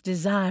both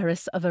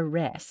desirous of a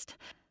rest.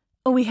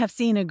 We have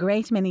seen a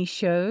great many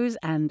shows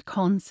and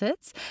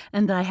concerts,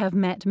 and I have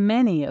met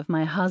many of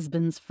my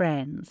husband's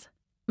friends.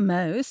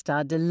 Most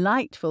are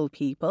delightful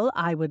people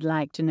I would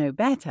like to know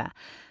better.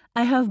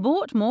 I have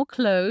bought more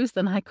clothes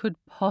than I could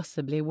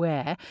possibly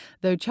wear,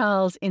 though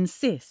Charles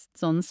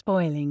insists on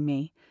spoiling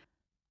me.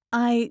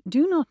 I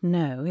do not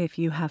know if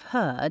you have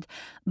heard,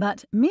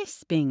 but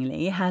Miss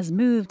Bingley has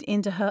moved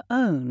into her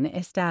own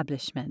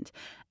establishment.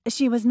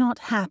 She was not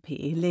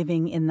happy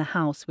living in the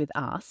house with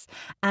us,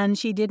 and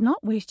she did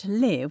not wish to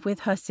live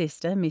with her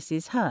sister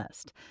Mrs.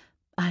 Hurst.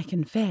 I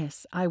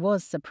confess I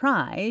was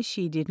surprised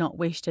she did not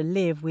wish to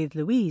live with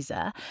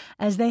Louisa,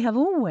 as they have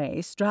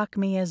always struck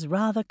me as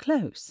rather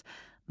close.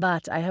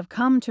 But I have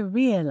come to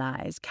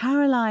realize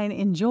Caroline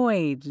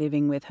enjoyed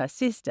living with her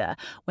sister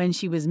when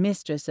she was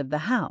mistress of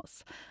the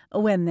house.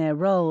 When their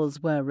roles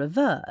were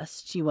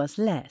reversed, she was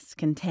less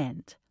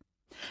content.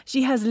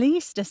 She has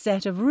leased a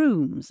set of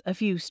rooms a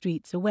few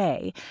streets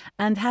away,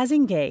 and has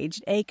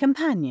engaged a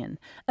companion,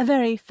 a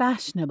very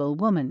fashionable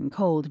woman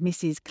called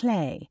Mrs.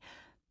 Clay.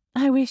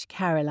 I wish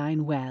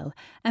Caroline well,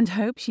 and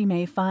hope she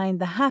may find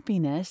the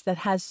happiness that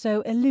has so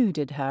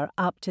eluded her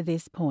up to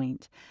this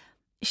point.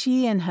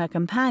 She and her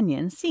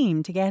companion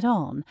seem to get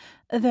on,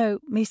 though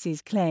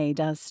Mrs. Clay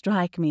does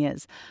strike me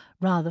as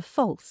rather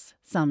false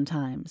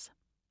sometimes.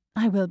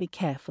 I will be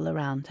careful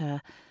around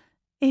her.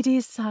 It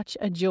is such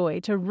a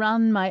joy to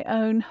run my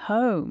own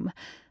home.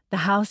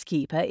 The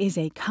housekeeper is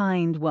a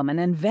kind woman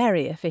and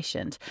very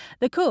efficient.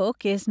 The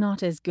cook is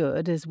not as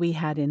good as we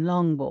had in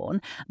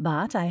Longbourn,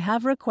 but I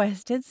have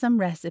requested some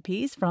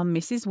recipes from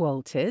Mrs.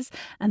 Walters,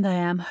 and I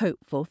am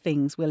hopeful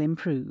things will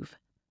improve.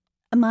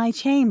 My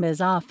chambers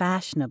are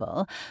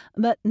fashionable,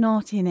 but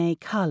not in a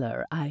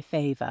colour I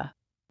favour.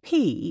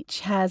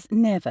 Peach has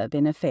never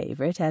been a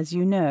favourite, as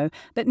you know,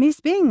 but Miss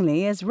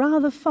Bingley is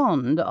rather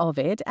fond of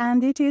it,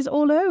 and it is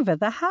all over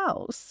the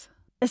house.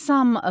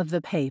 Some of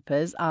the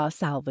papers are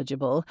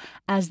salvageable,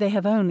 as they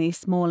have only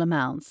small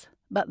amounts,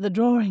 but the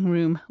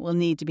drawing-room will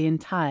need to be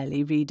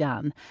entirely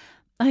redone.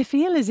 I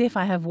feel as if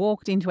I have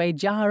walked into a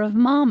jar of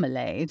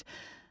marmalade.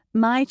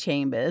 My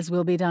chambers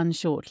will be done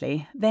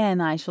shortly. Then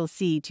I shall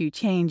see to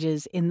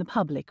changes in the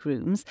public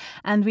rooms,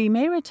 and we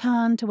may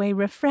return to a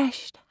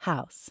refreshed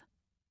house.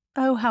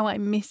 Oh, how I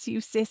miss you,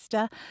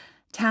 sister.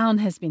 Town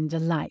has been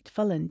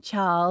delightful, and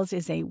Charles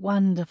is a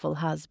wonderful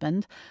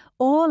husband.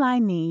 All I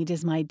need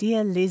is my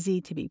dear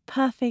Lizzie to be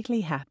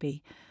perfectly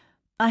happy.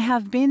 I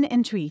have been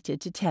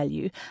entreated to tell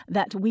you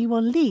that we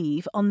will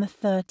leave on the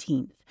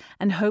 13th,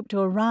 and hope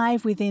to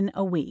arrive within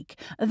a week,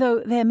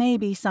 though there may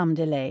be some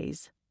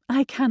delays.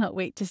 I cannot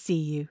wait to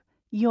see you.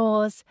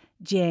 Yours,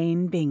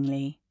 Jane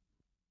Bingley.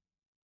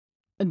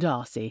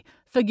 Darcy,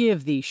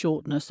 forgive the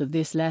shortness of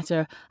this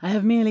letter. I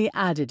have merely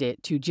added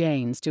it to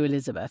Jane's to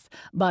Elizabeth,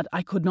 but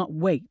I could not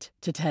wait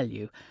to tell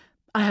you.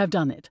 I have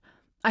done it.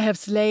 I have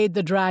slayed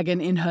the dragon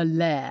in her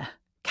lair.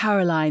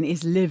 Caroline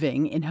is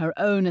living in her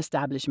own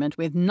establishment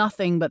with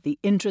nothing but the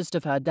interest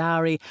of her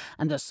dowry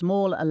and a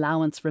small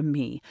allowance from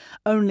me,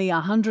 only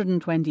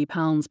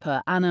 £120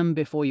 per annum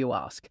before you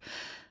ask.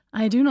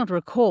 I do not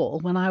recall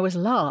when I was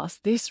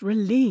last this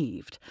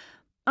relieved.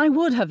 I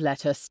would have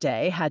let her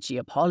stay had she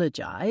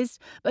apologized,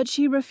 but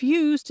she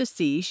refused to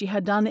see she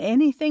had done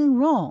anything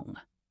wrong.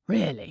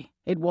 Really,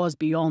 it was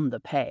beyond the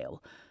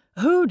pale.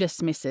 Who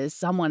dismisses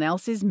someone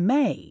else's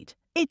maid?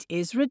 It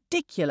is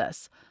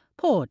ridiculous.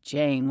 Poor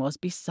Jane was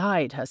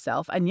beside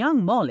herself, and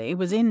young Molly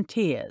was in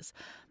tears.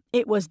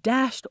 It was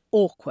dashed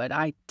awkward,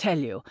 I tell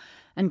you,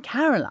 and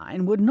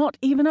Caroline would not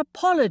even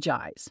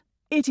apologize.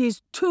 It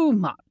is too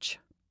much.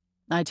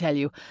 I tell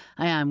you,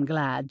 I am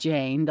glad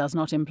Jane does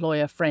not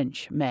employ a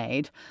French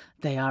maid.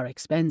 They are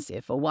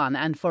expensive, for one,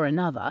 and for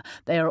another,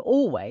 they are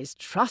always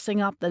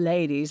trussing up the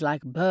ladies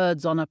like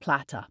birds on a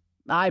platter.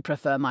 I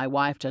prefer my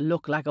wife to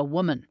look like a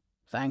woman.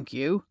 Thank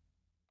you.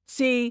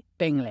 C.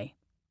 Bingley.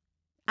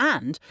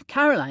 And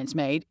Caroline's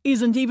maid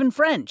isn't even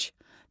French.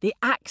 The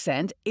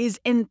accent is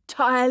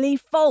entirely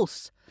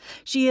false.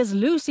 She is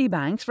Lucy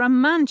Banks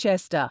from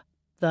Manchester.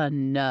 The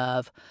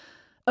nerve.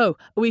 Oh,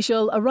 we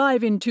shall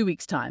arrive in 2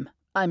 weeks' time.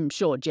 I'm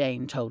sure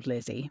Jane told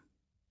Lizzie.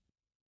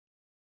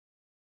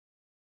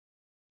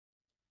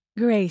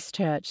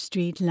 Gracechurch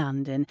Street,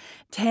 London,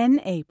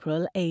 10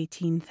 April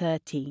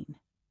 1813.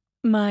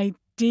 My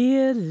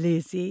dear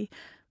Lizzie,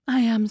 I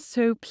am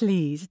so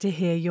pleased to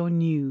hear your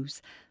news.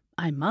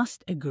 I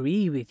must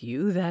agree with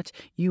you that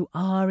you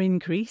are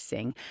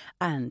increasing,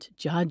 and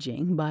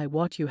judging by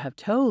what you have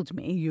told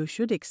me, you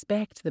should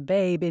expect the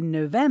babe in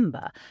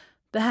November,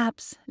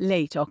 perhaps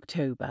late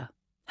October.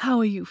 How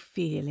are you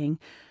feeling?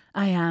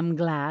 I am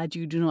glad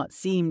you do not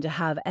seem to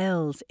have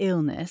Elle's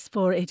illness,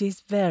 for it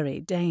is very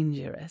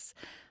dangerous.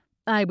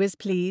 I was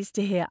pleased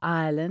to hear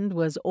Ireland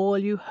was all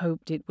you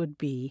hoped it would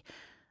be.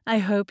 I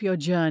hope your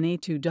journey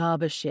to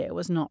Derbyshire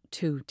was not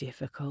too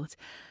difficult.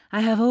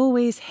 I have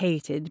always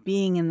hated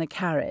being in the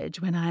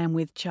carriage when I am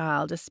with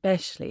child,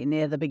 especially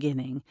near the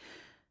beginning.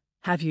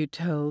 Have you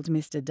told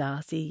Mr.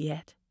 Darcy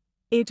yet?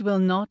 It will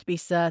not be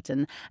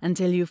certain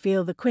until you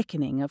feel the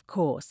quickening, of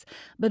course,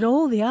 but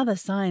all the other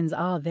signs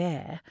are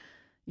there.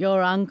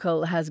 Your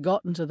uncle has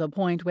gotten to the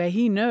point where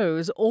he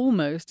knows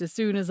almost as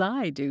soon as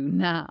I do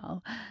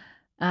now.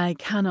 I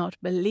cannot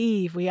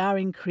believe we are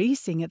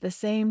increasing at the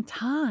same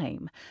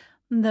time,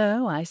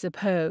 though I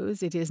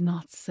suppose it is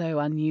not so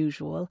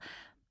unusual.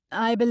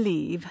 I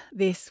believe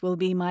this will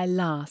be my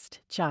last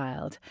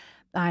child.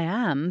 I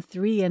am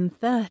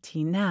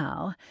 33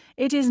 now.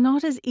 It is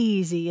not as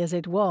easy as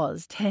it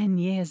was 10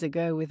 years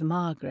ago with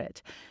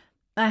Margaret.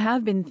 I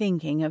have been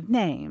thinking of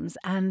names,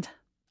 and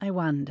I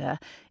wonder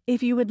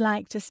if you would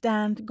like to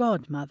stand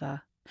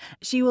godmother.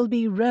 She will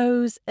be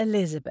Rose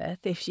Elizabeth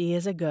if she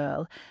is a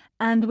girl,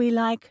 and we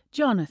like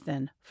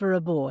Jonathan for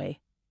a boy.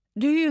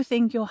 Do you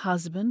think your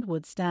husband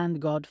would stand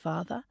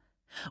godfather?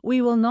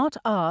 We will not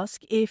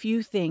ask if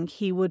you think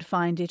he would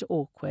find it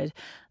awkward,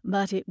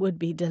 but it would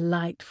be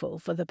delightful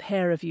for the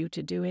pair of you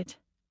to do it.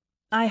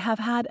 I have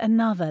had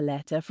another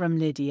letter from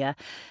Lydia.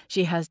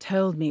 She has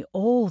told me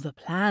all the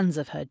plans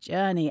of her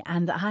journey,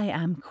 and I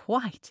am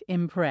quite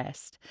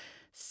impressed.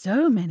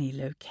 So many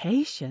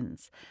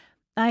locations.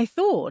 I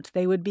thought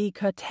they would be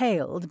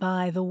curtailed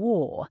by the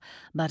war,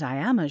 but I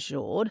am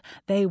assured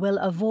they will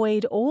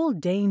avoid all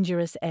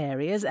dangerous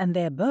areas and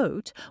their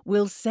boat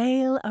will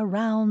sail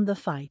around the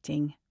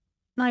fighting.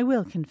 I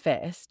will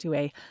confess to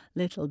a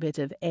little bit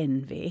of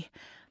envy.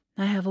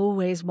 I have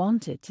always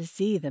wanted to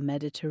see the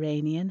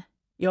Mediterranean.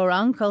 Your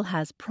uncle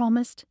has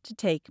promised to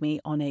take me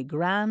on a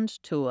grand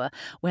tour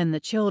when the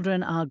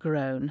children are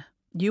grown.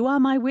 You are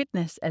my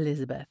witness,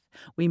 Elizabeth.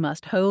 We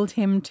must hold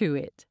him to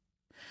it.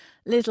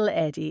 Little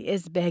Eddie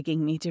is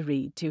begging me to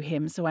read to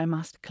him, so I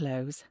must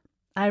close.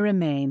 I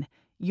remain,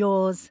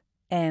 yours,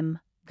 M.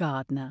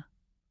 Gardner.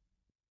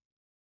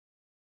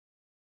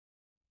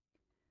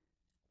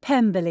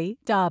 Pemberley,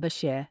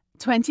 Derbyshire,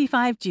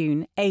 25 June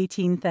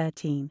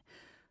 1813.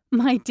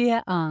 My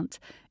dear aunt,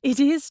 it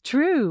is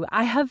true,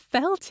 I have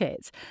felt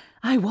it.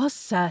 I was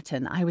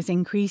certain I was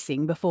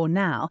increasing before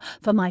now,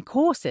 for my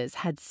courses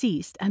had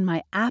ceased and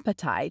my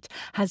appetite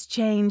has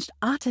changed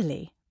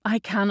utterly. I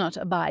cannot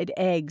abide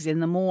eggs in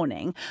the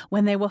morning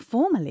when they were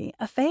formerly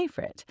a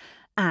favourite,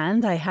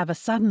 and I have a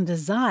sudden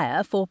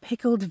desire for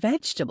pickled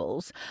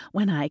vegetables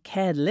when I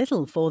cared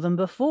little for them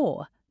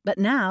before. But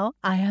now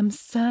I am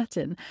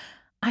certain.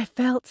 I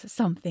felt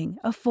something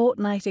a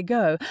fortnight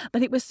ago,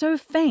 but it was so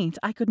faint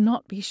I could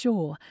not be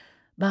sure.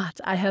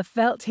 But I have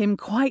felt him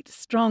quite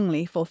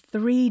strongly for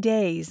 3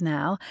 days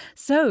now,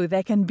 so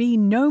there can be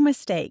no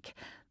mistake.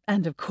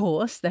 And of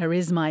course there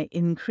is my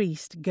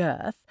increased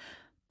girth.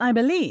 I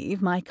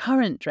believe my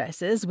current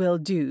dresses will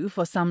do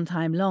for some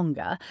time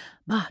longer,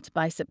 but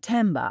by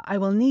September I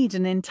will need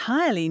an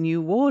entirely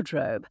new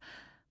wardrobe.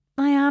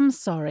 I am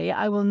sorry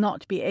I will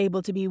not be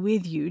able to be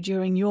with you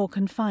during your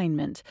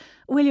confinement.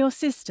 Will your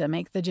sister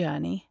make the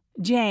journey?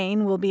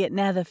 Jane will be at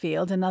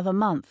Netherfield another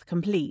month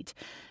complete.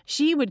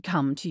 She would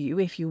come to you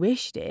if you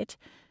wished it.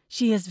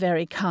 She is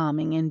very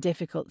calming in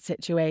difficult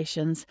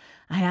situations.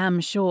 I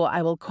am sure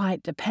I will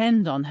quite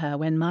depend on her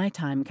when my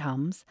time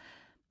comes.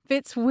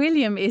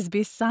 Fitzwilliam is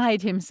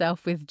beside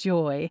himself with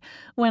joy.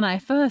 When I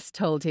first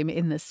told him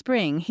in the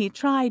spring, he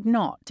tried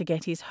not to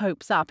get his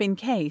hopes up in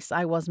case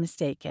I was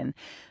mistaken.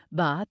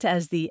 But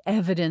as the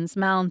evidence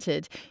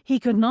mounted, he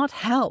could not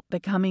help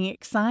becoming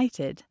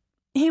excited.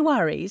 He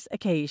worries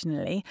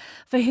occasionally,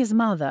 for his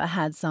mother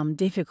had some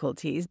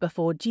difficulties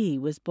before G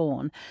was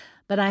born,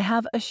 but I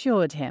have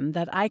assured him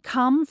that I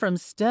come from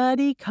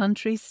sturdy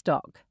country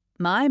stock.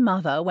 My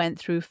mother went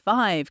through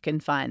 5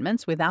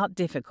 confinements without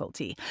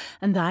difficulty,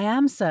 and I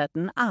am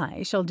certain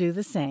I shall do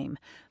the same.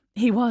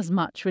 He was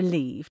much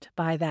relieved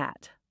by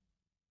that.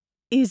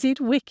 Is it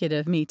wicked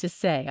of me to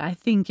say I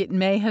think it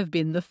may have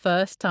been the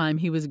first time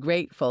he was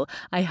grateful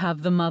I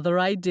have the mother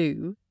I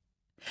do?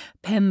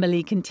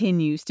 Pemberley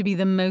continues to be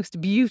the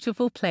most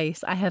beautiful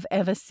place I have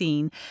ever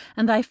seen,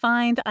 and I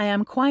find I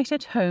am quite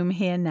at home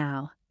here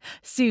now.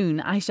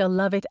 Soon I shall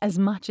love it as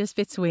much as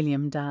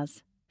Fitzwilliam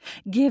does.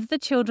 Give the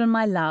children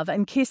my love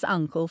and kiss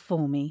Uncle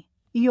for me.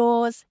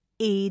 Yours,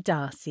 E.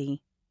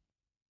 Darcy.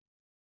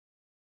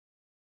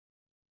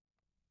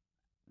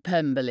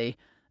 Pemberley,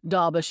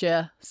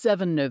 Derbyshire,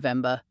 7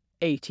 November,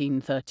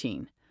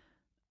 1813.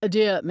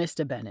 Dear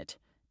Mr. Bennet,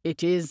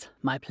 it is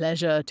my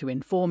pleasure to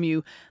inform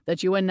you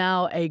that you are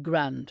now a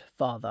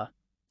grandfather.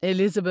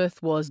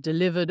 Elizabeth was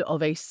delivered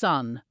of a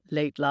son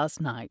late last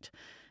night.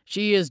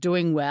 She is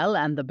doing well,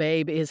 and the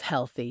babe is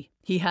healthy.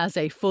 He has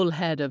a full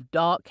head of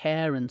dark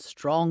hair and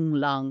strong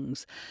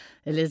lungs.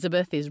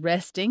 Elizabeth is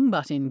resting,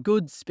 but in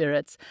good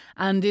spirits,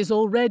 and is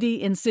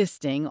already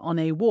insisting on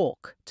a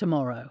walk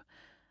tomorrow.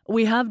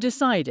 We have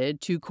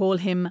decided to call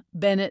him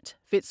Bennet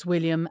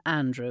Fitzwilliam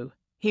Andrew.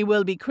 He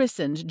will be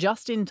christened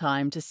just in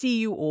time to see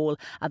you all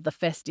at the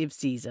festive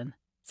season.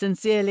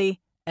 Sincerely,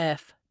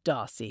 F.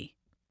 Darcy.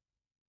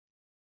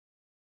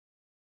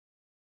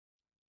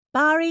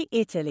 Bari,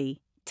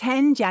 Italy,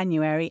 10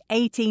 January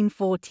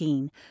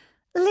 1814.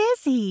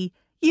 Lizzie,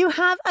 you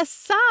have a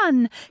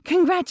son!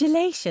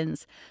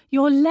 Congratulations!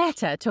 Your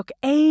letter took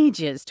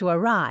ages to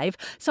arrive,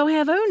 so I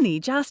have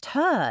only just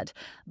heard.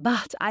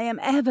 But I am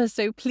ever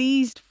so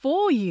pleased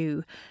for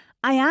you.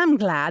 I am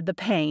glad the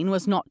pain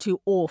was not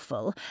too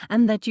awful,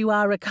 and that you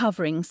are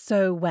recovering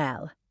so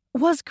well.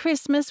 Was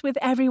Christmas with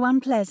everyone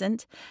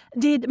pleasant?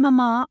 Did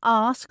Mamma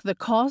ask the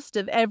cost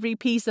of every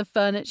piece of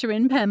furniture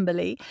in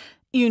Pemberley?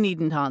 You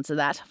needn't answer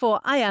that, for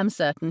I am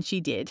certain she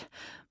did.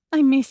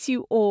 I miss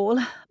you all,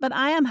 but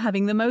I am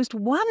having the most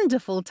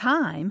wonderful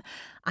time.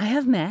 I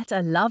have met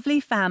a lovely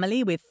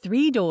family with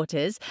 3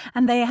 daughters,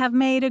 and they have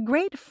made a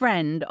great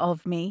friend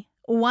of me.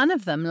 One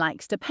of them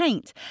likes to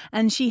paint,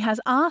 and she has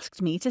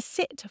asked me to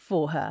sit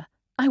for her.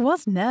 I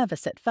was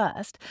nervous at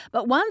first,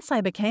 but once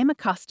I became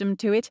accustomed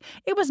to it,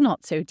 it was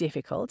not so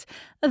difficult,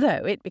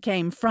 though it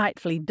became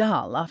frightfully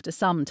dull after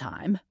some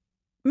time.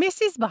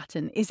 Mrs.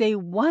 Button is a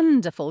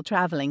wonderful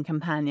travelling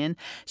companion.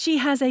 She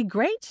has a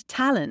great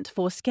talent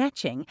for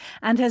sketching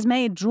and has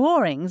made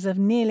drawings of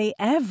nearly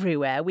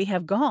everywhere we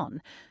have gone.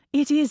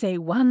 It is a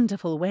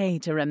wonderful way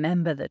to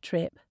remember the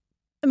trip.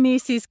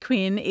 Mrs.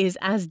 Quinn is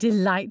as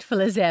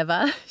delightful as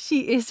ever.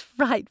 She is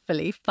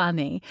frightfully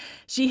funny.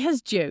 She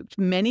has joked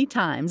many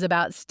times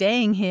about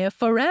staying here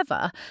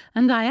forever,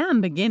 and I am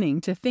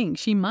beginning to think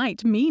she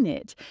might mean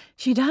it.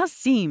 She does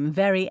seem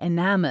very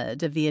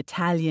enamoured of the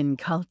Italian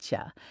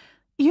culture.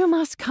 You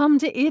must come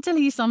to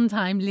Italy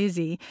sometime,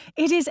 Lizzie.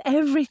 It is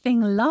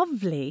everything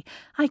lovely.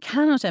 I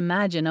cannot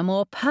imagine a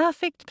more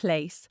perfect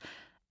place.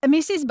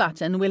 Mrs.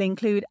 Button will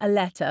include a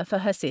letter for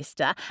her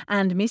sister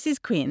and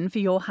Mrs. Quinn for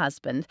your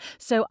husband,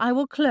 so I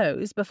will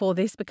close before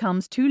this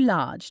becomes too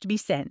large to be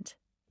sent.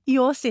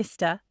 Your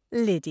sister,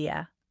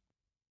 Lydia.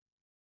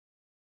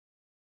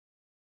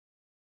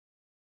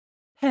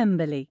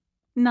 Pemberley,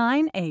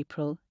 9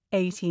 April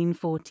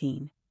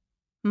 1814.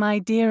 My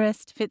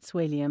dearest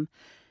Fitzwilliam,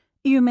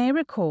 you may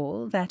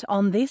recall that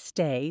on this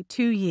day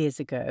 2 years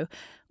ago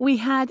we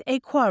had a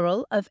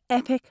quarrel of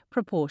epic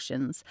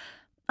proportions.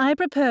 I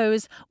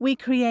propose we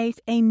create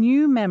a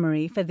new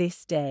memory for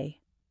this day.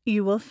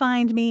 You will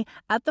find me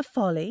at the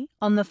Folly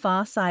on the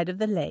far side of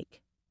the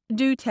lake.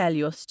 Do tell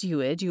your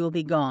steward you will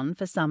be gone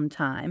for some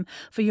time,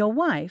 for your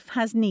wife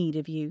has need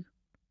of you.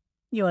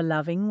 Your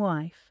loving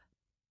wife.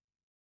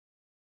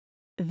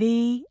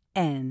 The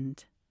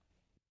End.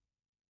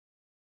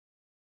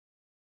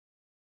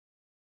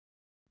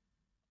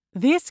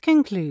 This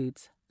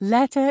concludes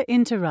Letter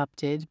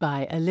Interrupted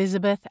by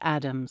Elizabeth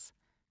Adams.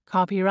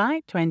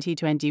 Copyright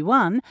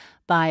 2021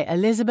 by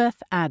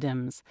Elizabeth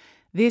Adams.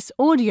 This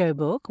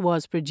audiobook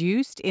was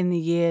produced in the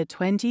year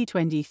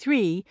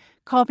 2023.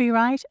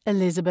 Copyright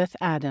Elizabeth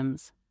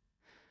Adams.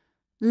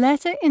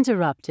 Letter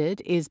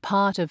Interrupted is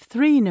part of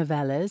 3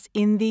 novellas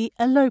in the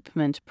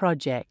Elopement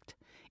project.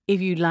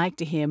 If you'd like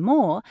to hear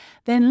more,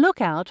 then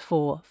look out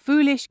for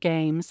Foolish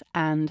Games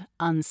and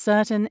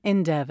Uncertain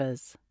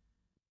Endeavours.